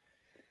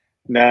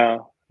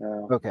 No.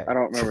 Okay. I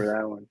don't remember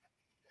that one.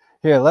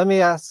 Here, let me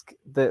ask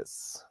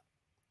this.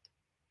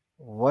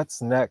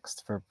 What's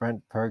next for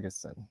Brent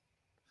Purgason?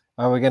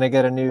 Are we going to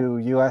get a new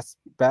US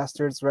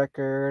Bastards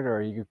record, or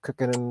are you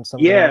cooking him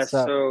something else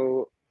up?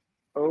 So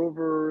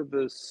over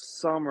the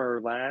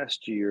summer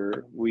last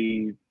year,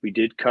 we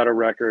did cut a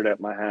record at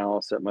my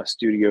house, at my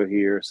studio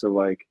here. So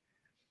like,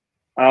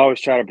 I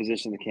always try to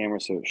position the camera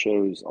so it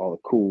shows all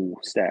the cool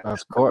stats.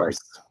 Of course.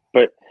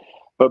 But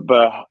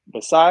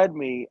beside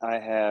me, I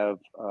have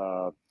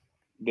a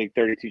big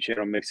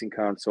 32-channel mixing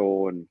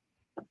console and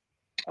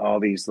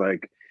all these,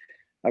 like,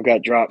 I've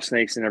got drop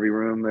snakes in every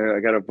room. I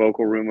got a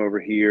vocal room over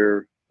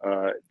here.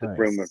 The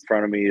room in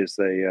front of me is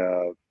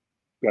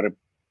got a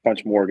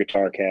bunch more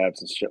guitar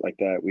cabs and shit like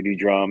that. We do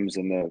drums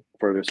in the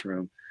furthest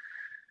room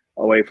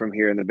away from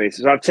here in the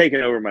basement. So I've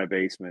taken over my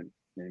basement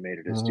and made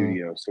it a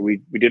studio. So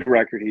we did a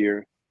record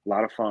here, a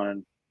lot of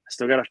fun. I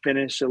still got to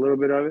finish a little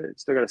bit of it.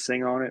 Still got to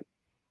sing on it,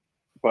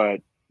 but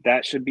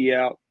that should be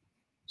out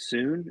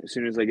soon, as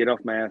soon as I get off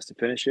my ass to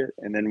finish it.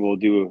 And then we'll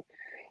do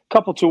a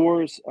couple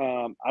tours.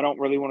 I don't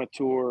really want to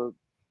tour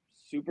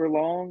super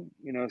long,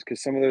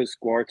 because some of those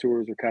GWAR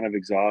tours are kind of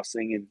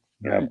exhausting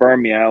and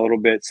burn me out a little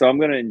bit. So I'm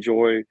going to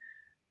enjoy a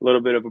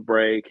little bit of a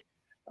break.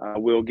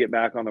 We'll get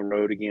back on the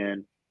road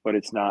again, but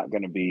it's not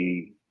going to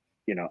be,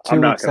 2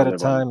 I'm not weeks at a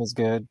time is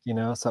good,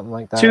 something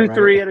like that.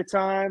 2-3 at a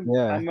time.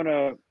 Yeah. I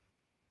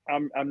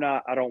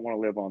don't want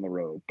to live on the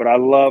road, but I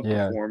love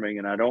performing,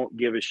 and I don't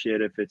give a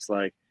shit if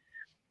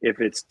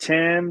it's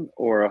 10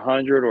 or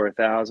 100 or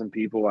 1,000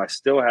 people. I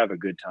still have a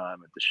good time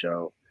at the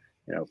show,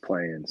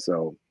 playing.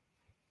 So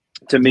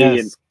to me,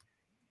 and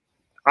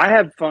I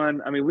had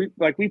fun. I mean,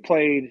 we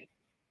played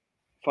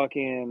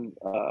fucking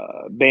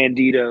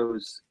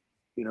Banditos,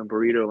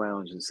 Burrito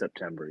Lounge in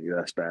September,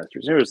 US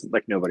Bastards. There was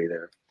like nobody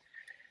there.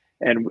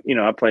 And,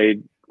 I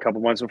played a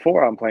couple months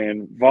before. I'm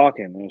playing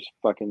Vulcan. There's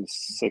fucking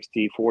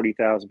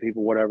 40,000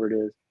 people, whatever it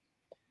is.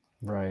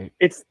 Right.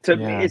 It's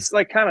me, it's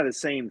like kind of the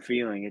same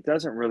feeling. It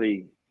doesn't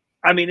really,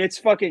 I mean, it's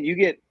fucking, you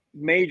get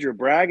major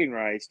bragging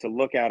rights to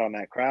look out on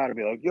that crowd and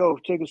be like, yo,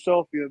 take a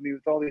selfie of me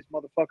with all these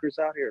motherfuckers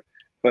out here.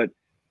 But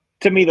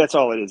to me, that's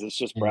all it is. It's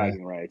just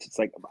bragging rights. It's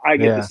like, I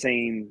get the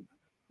same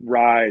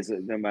rise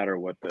no matter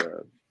what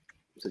the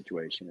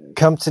situation is.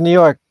 Come to New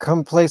York.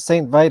 Come play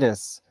St.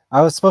 Vitus. I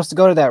was supposed to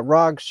go to that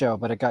ROG show,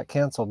 but it got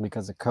canceled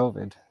because of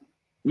COVID.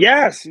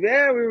 Yes.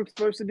 Yeah, we were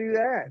supposed to do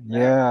that.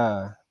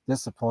 Yeah.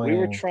 Disappointing.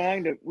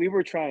 We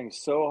were trying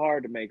so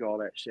hard to make all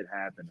that shit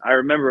happen. I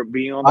remember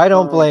being on I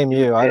don't blame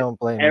you. I don't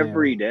blame you.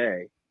 Every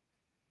day.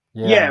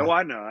 Yeah, well,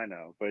 I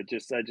know. But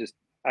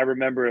I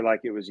remember like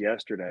it was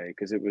yesterday,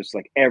 because it was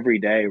like every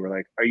day we're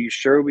like, are you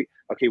sure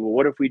okay, well,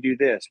 what if we do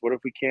this? What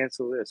if we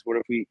cancel this? What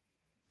if we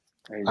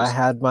I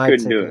had my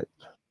couldn't ticket. do it.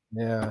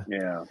 Yeah.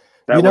 Yeah.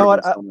 You know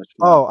what? I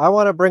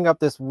want to bring up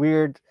this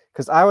weird,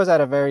 because I was at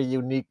a very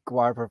unique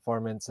GWAR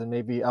performance, and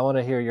maybe I want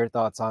to hear your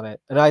thoughts on it.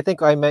 And I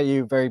think I met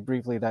you very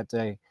briefly that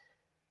day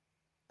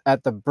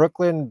at the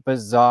Brooklyn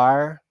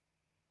Bazaar.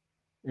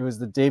 It was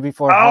the day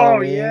before Oh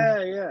Halloween.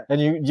 yeah.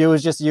 And it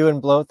was just you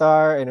and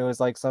Blothar, and it was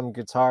like some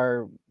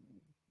guitar.com.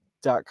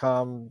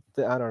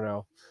 I don't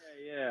know.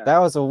 Yeah. That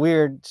was a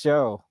weird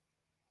show.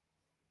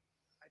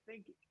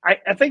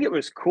 I think it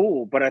was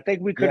cool, but I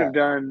think we could have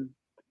done,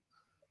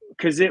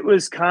 because it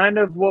was kind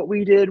of what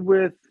we did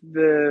with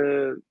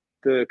the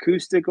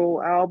acoustical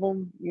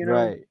album, you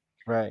know.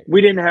 Right.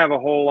 We didn't have a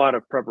whole lot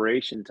of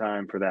preparation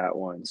time for that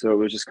one, so it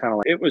was just kind of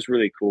like, it was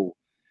really cool.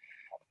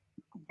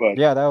 But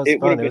yeah, that was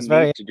it would fun. have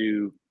been neat to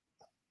do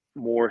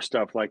more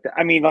stuff like that.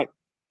 I mean, like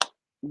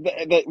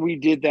that we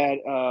did that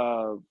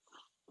the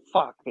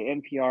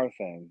NPR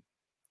thing.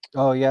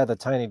 Oh yeah, the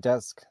Tiny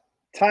Desk.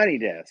 That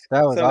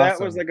was awesome. That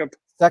was like a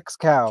Sex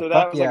Cow. So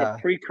that was like a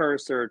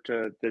precursor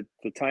to the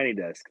Tiny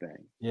Desk thing.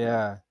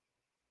 Yeah.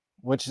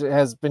 Which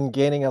has been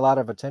gaining a lot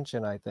of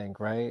attention, I think,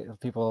 right?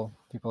 People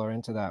are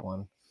into that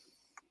one.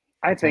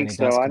 I think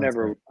so. I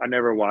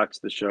never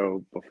watched the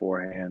show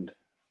beforehand.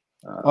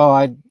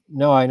 I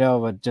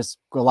know, but just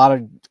a lot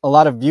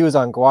of views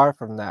on Guar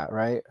from that,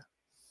 right?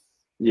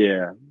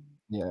 Yeah.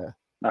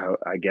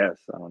 I guess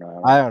I don't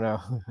know.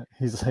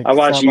 He's like, I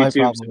watch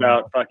YouTubes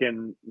about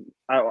fucking.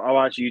 I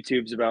watch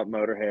YouTubes about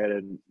Motorhead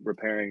and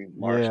repairing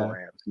Marshall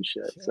amps and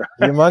shit. So.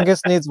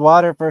 Humongous needs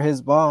water for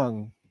his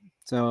bong.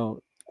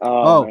 So,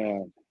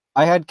 man.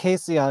 I had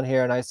Casey on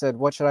here, and I said,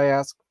 "What should I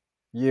ask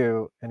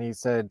you?" And he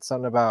said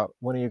something about,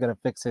 "When are you gonna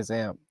fix his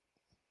amp?"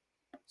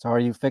 So, are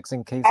you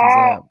fixing Casey's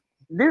amp?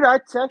 Dude, I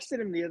texted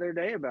him the other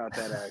day about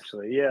that.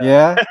 Actually, yeah.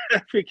 Yeah.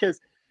 because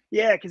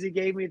he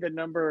gave me the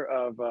number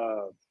of.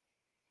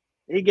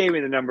 He gave me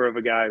the number of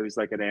a guy who's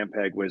like an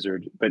Ampeg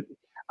wizard, but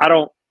I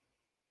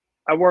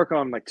work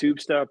on like tube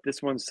stuff.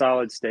 This one's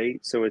solid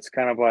state, so it's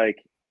kind of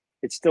like,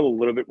 it's still a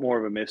little bit more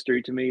of a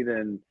mystery to me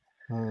than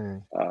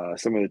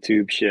some of the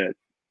tube shit.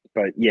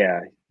 But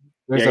yeah,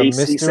 there's a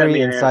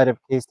mystery inside of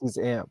Casey's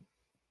amp.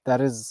 That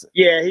is.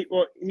 Yeah,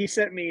 he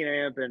sent me an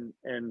amp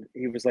and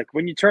he was like,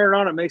 when you turn it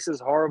on, it makes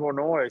this horrible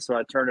noise. So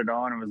I turned it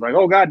on and was like,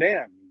 oh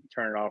goddamn,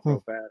 turn it off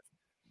real fast.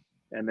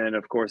 And then,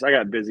 of course, I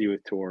got busy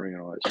with touring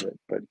and all that shit.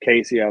 But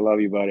Casey, I love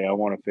you, buddy. I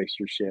want to fix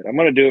your shit. I'm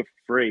going to do it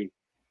for free.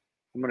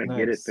 I'm going to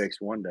get it fixed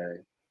one day.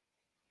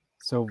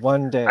 So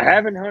one day. I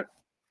haven't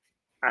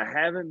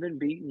been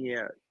beaten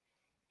yet.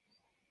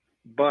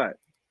 But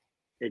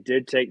it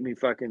did take me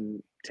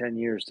fucking 10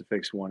 years to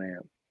fix one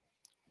amp.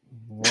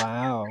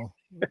 Wow.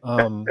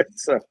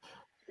 So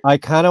I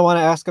kind of want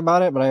to ask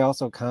about it, but I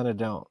also kind of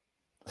don't.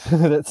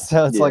 That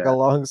sounds like a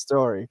long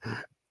story.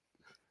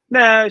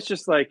 No, it's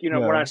just like,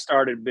 when I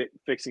started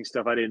fixing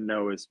stuff, I didn't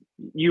know is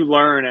you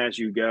learn as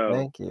you go.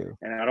 Thank you.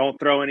 And I don't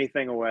throw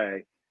anything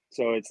away.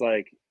 So it's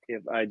like,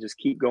 if I just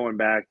keep going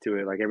back to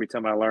it, like every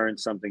time I learn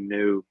something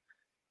new,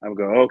 I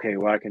go, okay,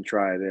 well, I can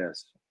try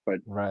this.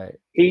 But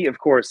he, of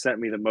course, sent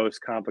me the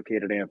most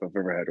complicated amp I've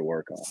ever had to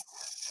work on.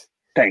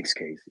 Thanks,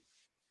 Casey.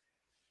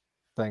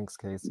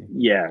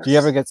 Yeah. Do you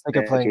ever get sick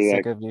of playing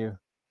Sick of You?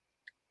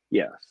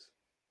 Yes.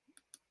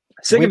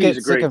 We get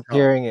sick of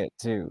hearing it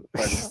too.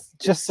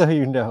 Just so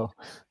you know.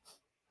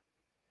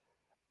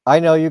 I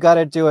know you got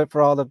to do it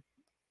for all the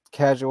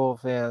casual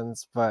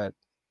fans, but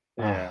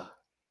yeah.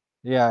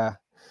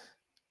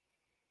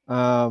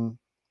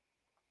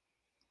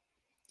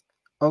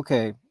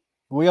 Okay.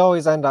 I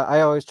always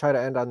try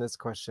to end on this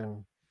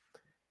question.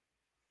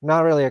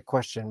 Not really a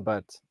question,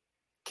 but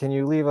can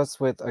you leave us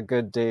with a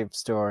good Dave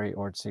story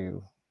or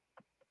two?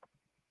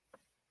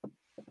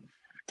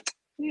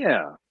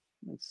 Yeah.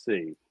 Let's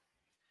see.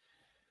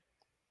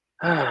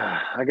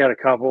 I got a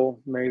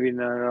couple. Maybe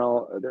not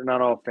all. They're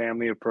not all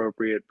family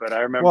appropriate, but I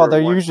remember. Well, they're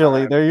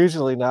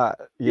usually not.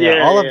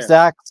 Yeah, all of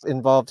Zach's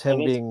involved him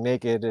being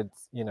naked.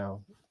 It's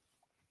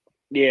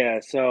Yeah.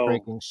 So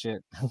breaking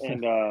shit.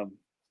 And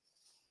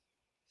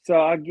so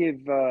I'll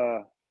give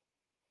you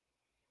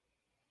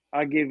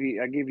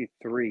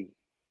three.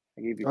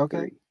 I give you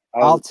three.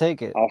 I'll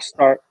take it. I'll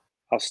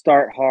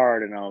start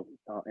hard and I'll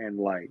end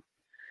light.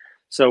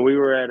 So we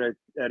were at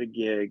a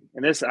gig,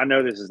 and I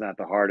know this is not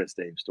the hardest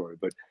Dave story,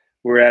 but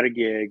we're at a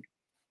gig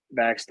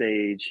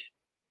backstage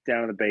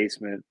down in the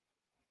basement,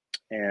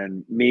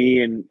 and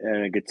me and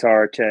a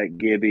guitar tech,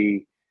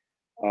 Gibby,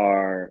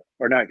 drum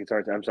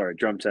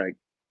tech,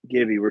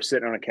 Gibby, we're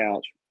sitting on a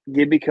couch.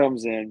 Gibby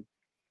comes in.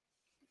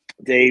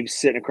 Dave's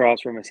sitting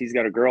across from us. He's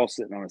got a girl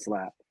sitting on his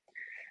lap.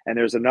 And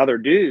there's another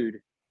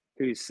dude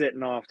who's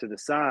sitting off to the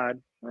side,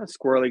 a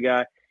squirrely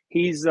guy.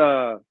 He's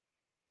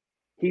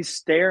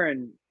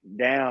staring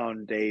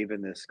down Dave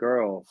and this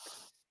girl.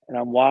 And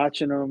I'm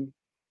watching him.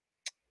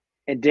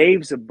 And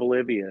Dave's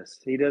oblivious.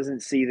 He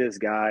doesn't see this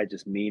guy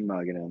just mean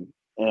mugging him.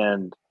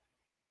 And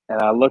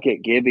I look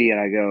at Gibby and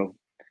I go,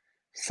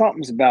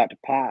 something's about to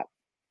pop.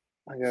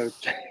 I go,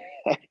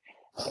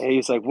 and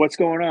he's like, what's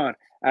going on?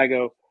 I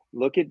go,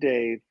 look at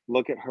Dave,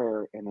 look at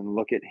her, and then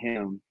look at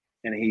him.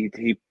 And he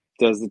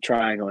does the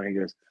triangle and he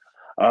goes,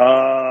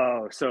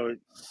 oh, so the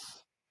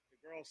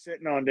girl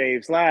sitting on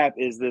Dave's lap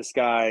is this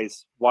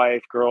guy's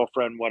wife,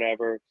 girlfriend,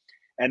 whatever.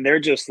 And they're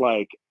just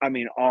like, I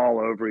mean, all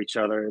over each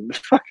other. And the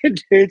fucking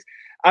dudes,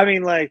 I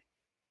mean, like,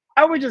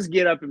 I would just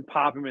get up and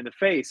pop him in the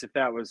face if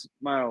that was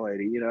my old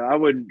lady. You know, I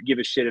wouldn't give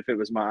a shit if it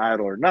was my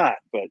idol or not.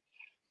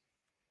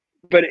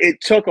 But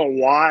it took a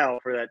while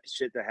for that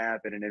shit to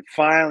happen, and then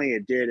finally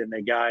it did. And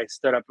the guy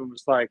stood up and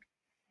was like,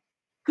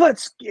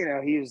 "Let's," you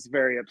know, he was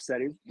very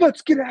upset. He was,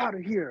 "Let's get out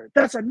of here.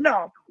 That's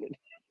enough."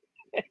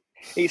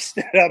 He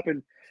stood up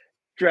and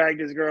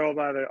dragged his girl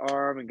by the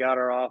arm and got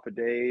her off of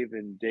Dave,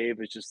 and Dave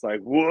was just like,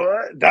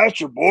 "What?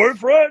 That's your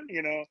boyfriend?"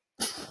 You know.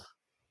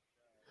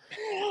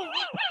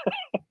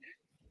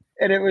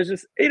 And it was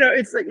just, you know,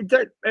 it's like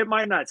it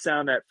might not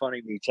sound that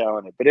funny me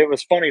telling it, but it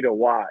was funny to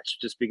watch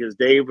just because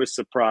Dave was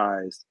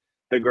surprised,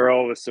 the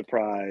girl was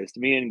surprised,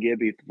 me and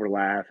Gibby were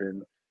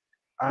laughing.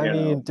 I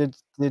mean, did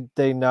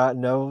they not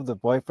know the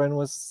boyfriend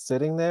was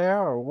sitting there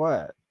or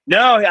what?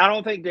 No, I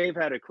don't think Dave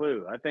had a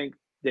clue. I think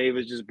Dave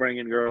was just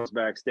bringing girls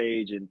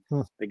backstage, and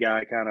the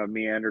guy kind of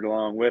meandered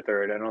along with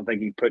her, and I don't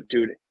think he put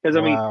two because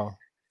I mean,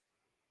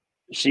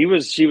 she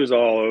was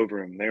all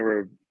over him. They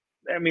weren't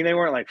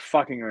like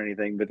fucking or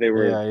anything, but they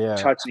were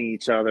touching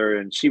each other,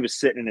 and she was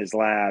sitting in his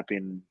lap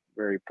in a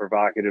very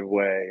provocative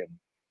way,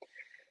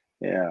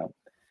 and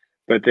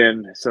But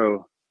then,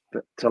 so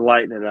to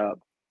lighten it up,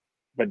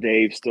 but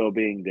Dave still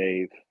being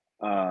Dave,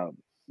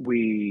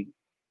 we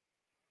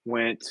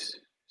went.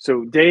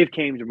 So Dave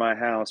came to my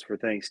house for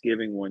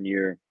Thanksgiving one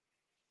year,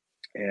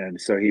 and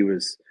so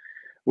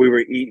we were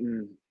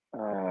eating,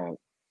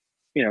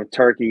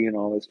 turkey and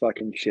all this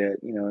fucking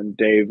shit, and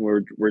Dave,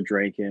 we're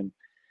drinking,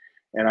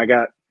 and I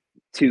got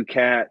 2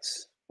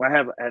 cats.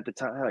 Well, at the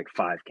time I had like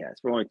 5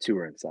 cats, but only 2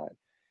 were inside.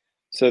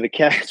 So the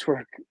cats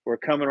were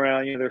coming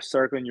around, they're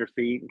circling your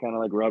feet and kind of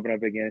like rubbing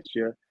up against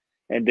you.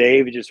 And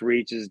Dave just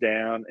reaches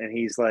down and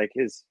he's like,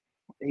 he's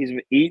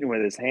eating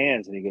with his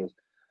hands, and he goes,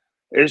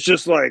 "It's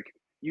just like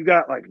you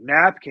got like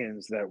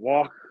napkins that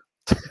walk."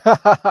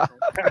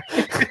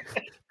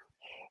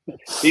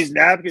 These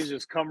napkins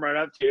just come right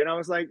up to you. And I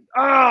was like,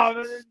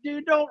 "Oh,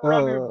 dude, don't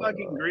rub your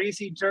fucking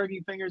greasy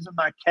turkey fingers in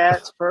my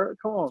cat's fur.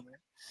 Come on, man."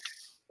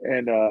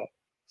 And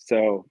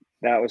so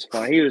that was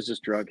fun. He was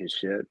just drunk as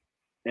shit.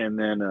 And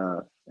then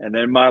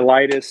my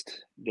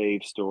lightest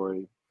Dave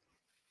story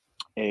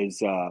is,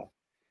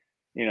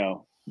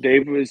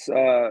 Dave was,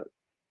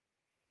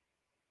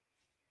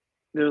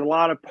 there's a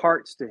lot of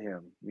parts to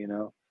him,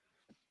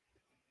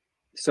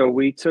 So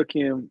we took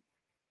him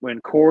when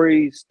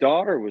Corey's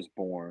daughter was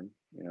born.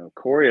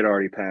 Corey had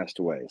already passed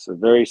away. So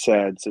very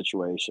sad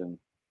situation.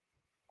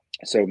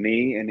 So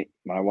me and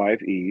my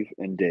wife, Eve,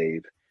 and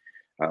Dave,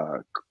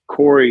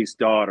 Corey's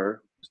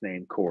daughter was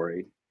named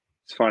Corey.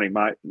 It's funny.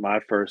 My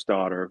first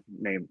daughter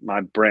named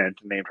Brent,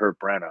 named her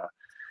Brenna.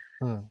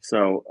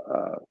 So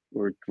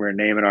we're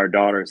naming our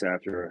daughters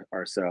after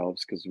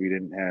ourselves because we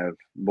didn't have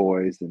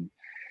boys. And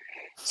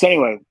so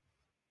anyway,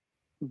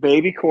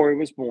 baby Corey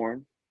was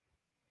born,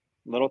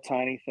 little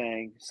tiny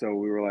thing. So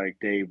we were like,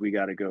 "Dave, we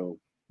got to go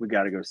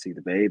see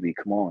the baby.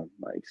 Come on!"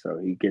 Like, so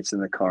he gets in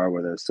the car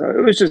with us. So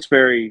it was just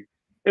very.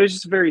 I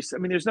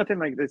mean, there's nothing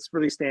like that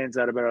really stands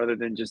out about it other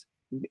than just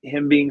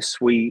him being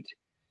sweet.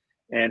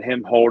 And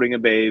him holding a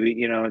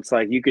baby, it's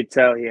like you could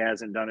tell he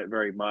hasn't done it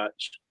very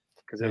much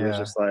because it was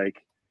just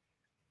like,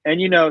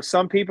 and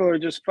some people are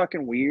just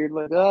fucking weird,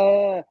 like,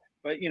 but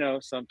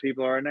some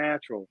people are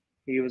natural.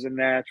 He was a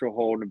natural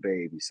holding a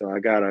baby. So I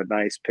got a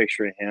nice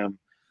picture of him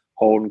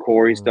holding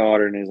Corey's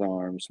daughter in his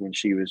arms when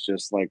she was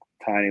just like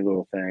tiny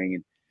little thing.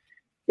 And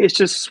it's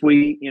just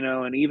sweet,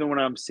 and even when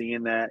I'm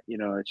seeing that,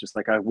 it's just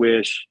like, I don't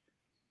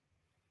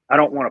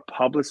want to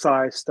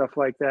publicize stuff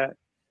like that.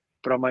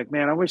 But I'm like,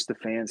 man, I wish the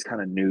fans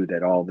kind of knew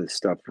that all this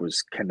stuff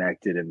was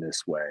connected in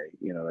this way,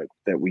 like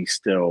that we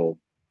still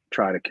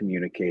try to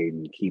communicate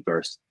and keep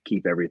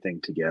everything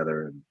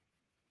together. And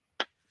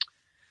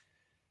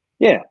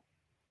yeah,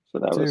 so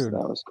that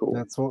was cool.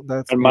 That's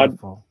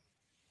beautiful.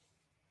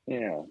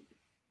 Yeah.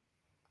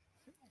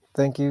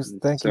 Thank you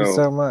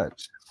so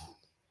much.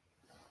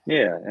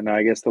 Yeah, and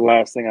I guess the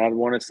last thing I'd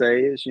want to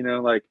say is,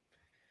 like,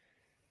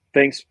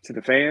 thanks to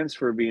the fans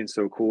for being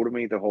so cool to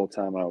me the whole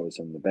time I was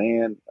in the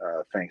band.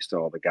 Thanks to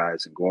all the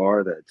guys in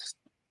GWAR that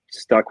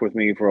stuck with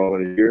me for all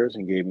those years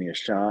and gave me a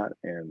shot.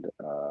 And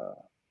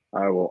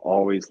I will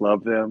always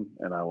love them,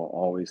 and I will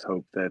always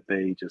hope that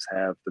they just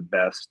have the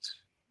best.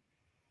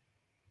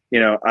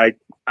 I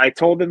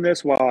told them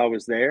this while I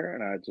was there,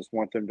 and I just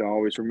want them to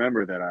always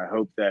remember that. I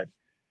hope that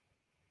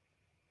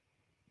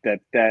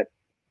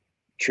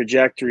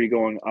trajectory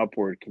going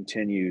upward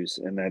continues,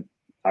 and that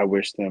I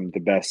wish them the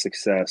best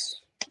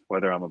success,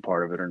 whether I'm a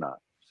part of it or not.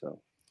 So,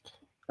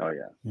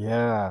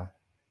 yeah.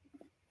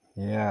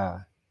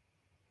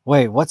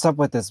 Wait, what's up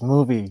with this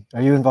movie?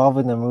 Are you involved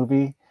in the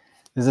movie?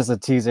 Is this a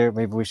teaser?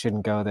 Maybe we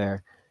shouldn't go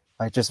there.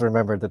 I just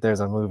remembered that there's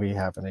a movie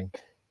happening.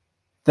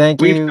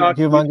 Thank you,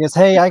 Humongous.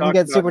 Hey, I can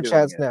get super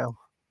chats now.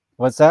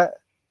 What's that?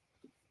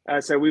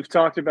 I said we've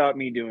talked about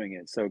me doing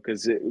it. So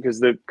because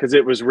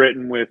it was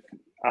written with,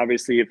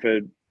 obviously, if a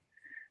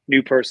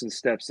new person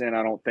steps in,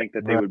 I don't think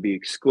that they would be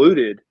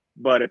excluded.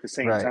 But at the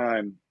same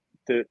time,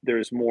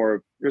 there's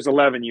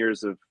 11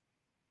 years of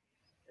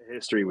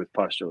history with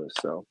Pustulus.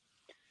 So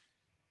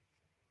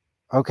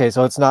Okay,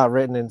 so it's not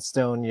written in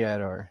stone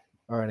yet or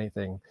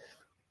anything.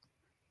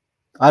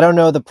 I don't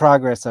know the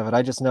progress of it.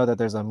 I just know that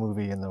there's a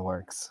movie in the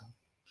works.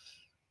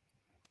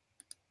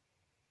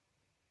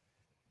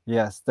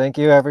 Yes, thank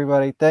you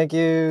everybody. Thank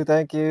you.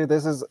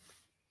 This is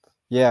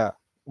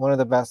one of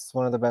the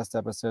best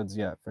episodes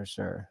yet for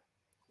sure.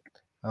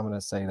 I'm going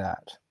to say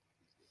that.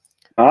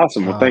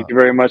 Awesome. Well, thank you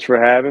very much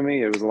for having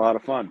me. It was a lot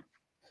of fun.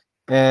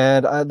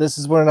 And this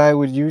is when I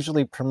would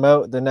usually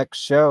promote the next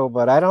show,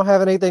 but I don't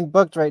have anything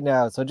booked right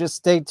now. So just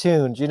stay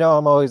tuned. You know,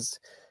 I'm always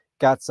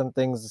got some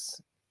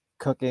things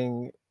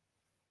cooking.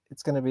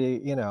 It's going to be,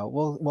 you know,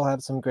 we'll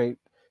have some great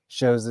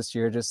shows this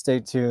year. Just stay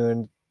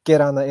tuned. Get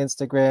on the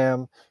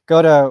Instagram.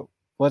 Go to,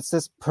 what's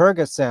this?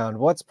 Purgasound.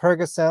 What's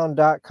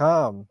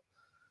Purgasound.com?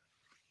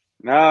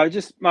 No,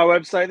 just my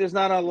website. There's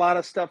not a lot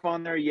of stuff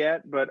on there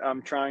yet, but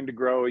I'm trying to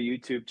grow a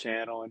YouTube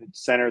channel, and it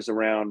centers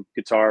around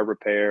guitar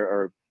repair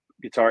or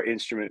guitar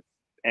instrument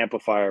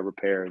amplifier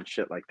repair and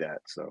shit like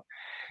that. So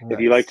Nice. If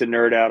you like to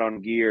nerd out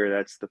on gear,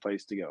 that's the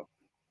place to go.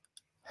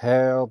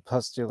 Hail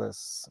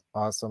Pustulus.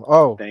 Awesome.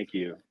 Oh, thank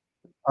you.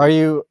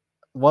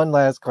 One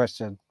last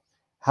question.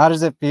 How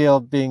does it feel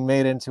being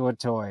made into a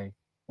toy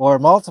or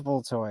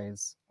multiple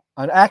toys?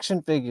 An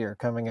action figure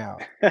coming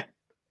out.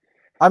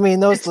 I mean,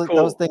 those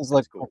things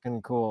look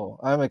fucking cool.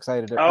 I'm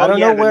excited. I don't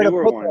know where to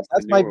put them.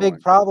 That's my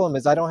big problem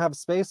is I don't have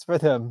space for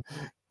them.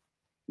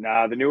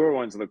 Nah, the newer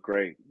ones look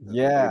great.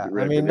 Yeah,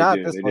 I mean, not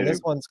this one.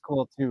 This one's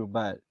cool too,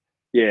 but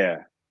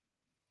yeah,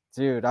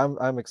 dude,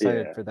 I'm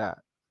excited for that.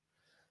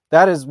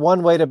 That is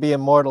one way to be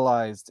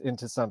immortalized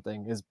into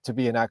something, is to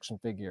be an action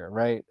figure,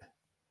 right?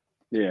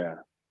 Yeah.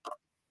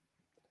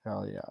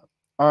 Hell yeah.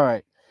 All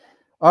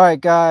right,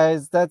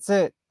 guys, that's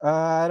it.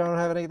 I don't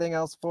have anything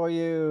else for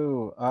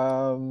you.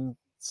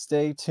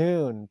 Stay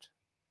tuned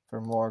for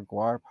more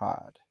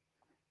GWARPod.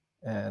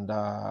 And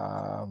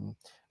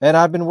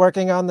I've been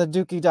working on the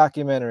Dookie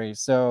documentary,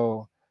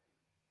 so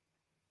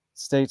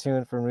stay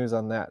tuned for news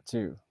on that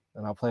too.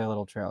 And I'll play a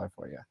little trailer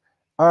for you.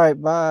 All right,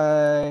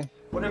 bye.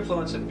 What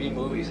influence did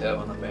B-movies have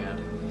on the band?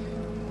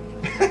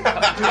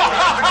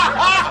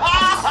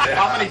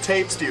 How many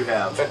tapes do you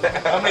have?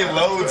 How many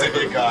loads have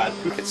you got?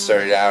 It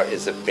started out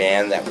as a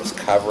band that was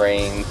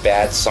covering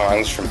bad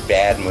songs from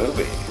bad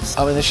movies.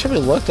 I mean, it should be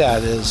looked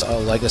at as a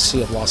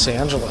legacy of Los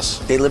Angeles.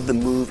 They lived the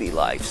movie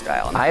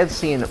lifestyle. I had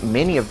seen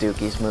many of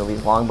Dookie's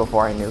movies long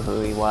before I knew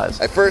who he was.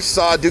 I first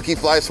saw Dookie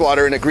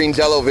Flyswatter in a Green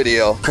Jello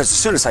video. Because as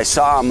soon as I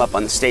saw him up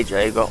on the stage,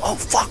 I go, oh,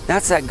 fuck,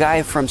 that's that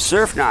guy from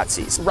Surf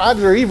Nazis.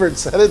 Roger Ebert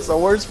said it's the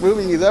worst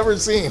movie he's ever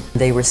seen.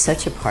 They were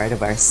such a part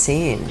of our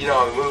scene. You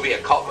know, a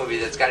cult movie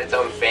that's got its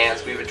own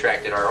fans. We've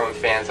attracted our own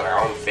fans and our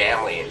own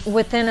family.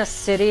 Within a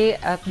city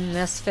of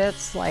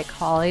misfits like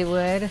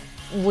Hollywood,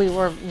 we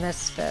were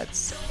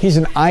misfits. He's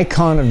an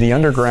icon of the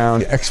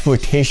underground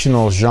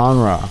exploitational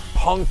genre.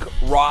 Punk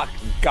rock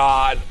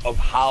god of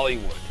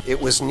Hollywood. It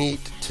was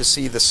neat to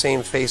see the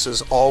same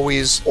faces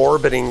always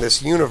orbiting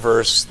this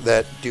universe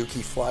that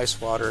Dookie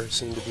Flyswatter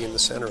seemed to be in the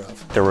center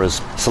of. There was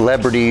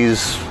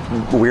celebrities,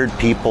 weird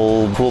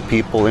people, cool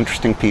people,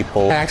 interesting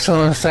people.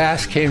 Axl and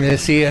Sash came to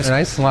see us and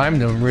I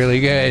slimed them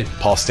really good.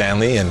 Paul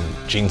Stanley and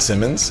Gene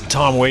Simmons.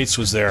 Tom Waits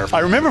was there.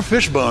 I remember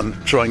Fishbone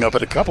showing up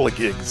at a couple of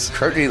gigs.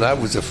 Courtney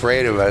Love was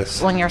afraid of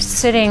us. When you're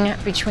sitting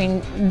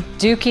between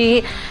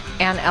Dookie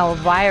and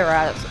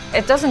Elvira,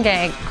 it doesn't get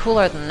any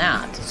cooler than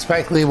that.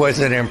 Spike Lee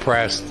wasn't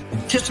impressed.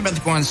 Just about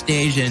to go on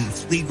stage and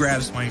Flea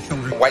grabs my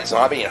shoulder. White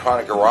Zombie and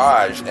Haunted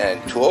Garage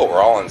and Tool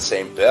were all in the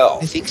same bill.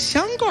 I think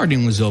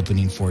Soundgarden was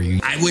opening for you.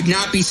 I would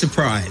not be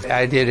surprised.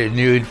 I did a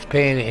nude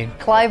painting.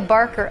 Clive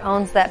Barker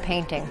owns that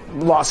painting.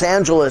 Los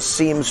Angeles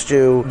seems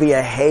to be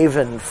a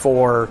haven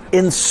for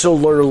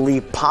insularly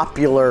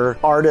popular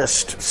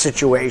artist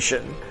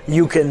situation.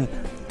 You can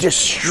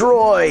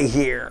destroy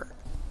here.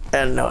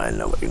 And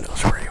nobody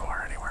knows where you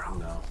are anywhere else.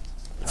 No.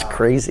 It's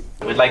crazy.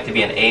 We'd like to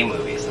be an A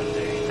movie someday.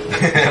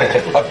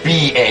 A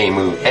B-A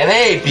movie. An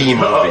A-B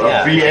movie.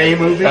 A B-A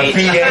movie? A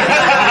B-A.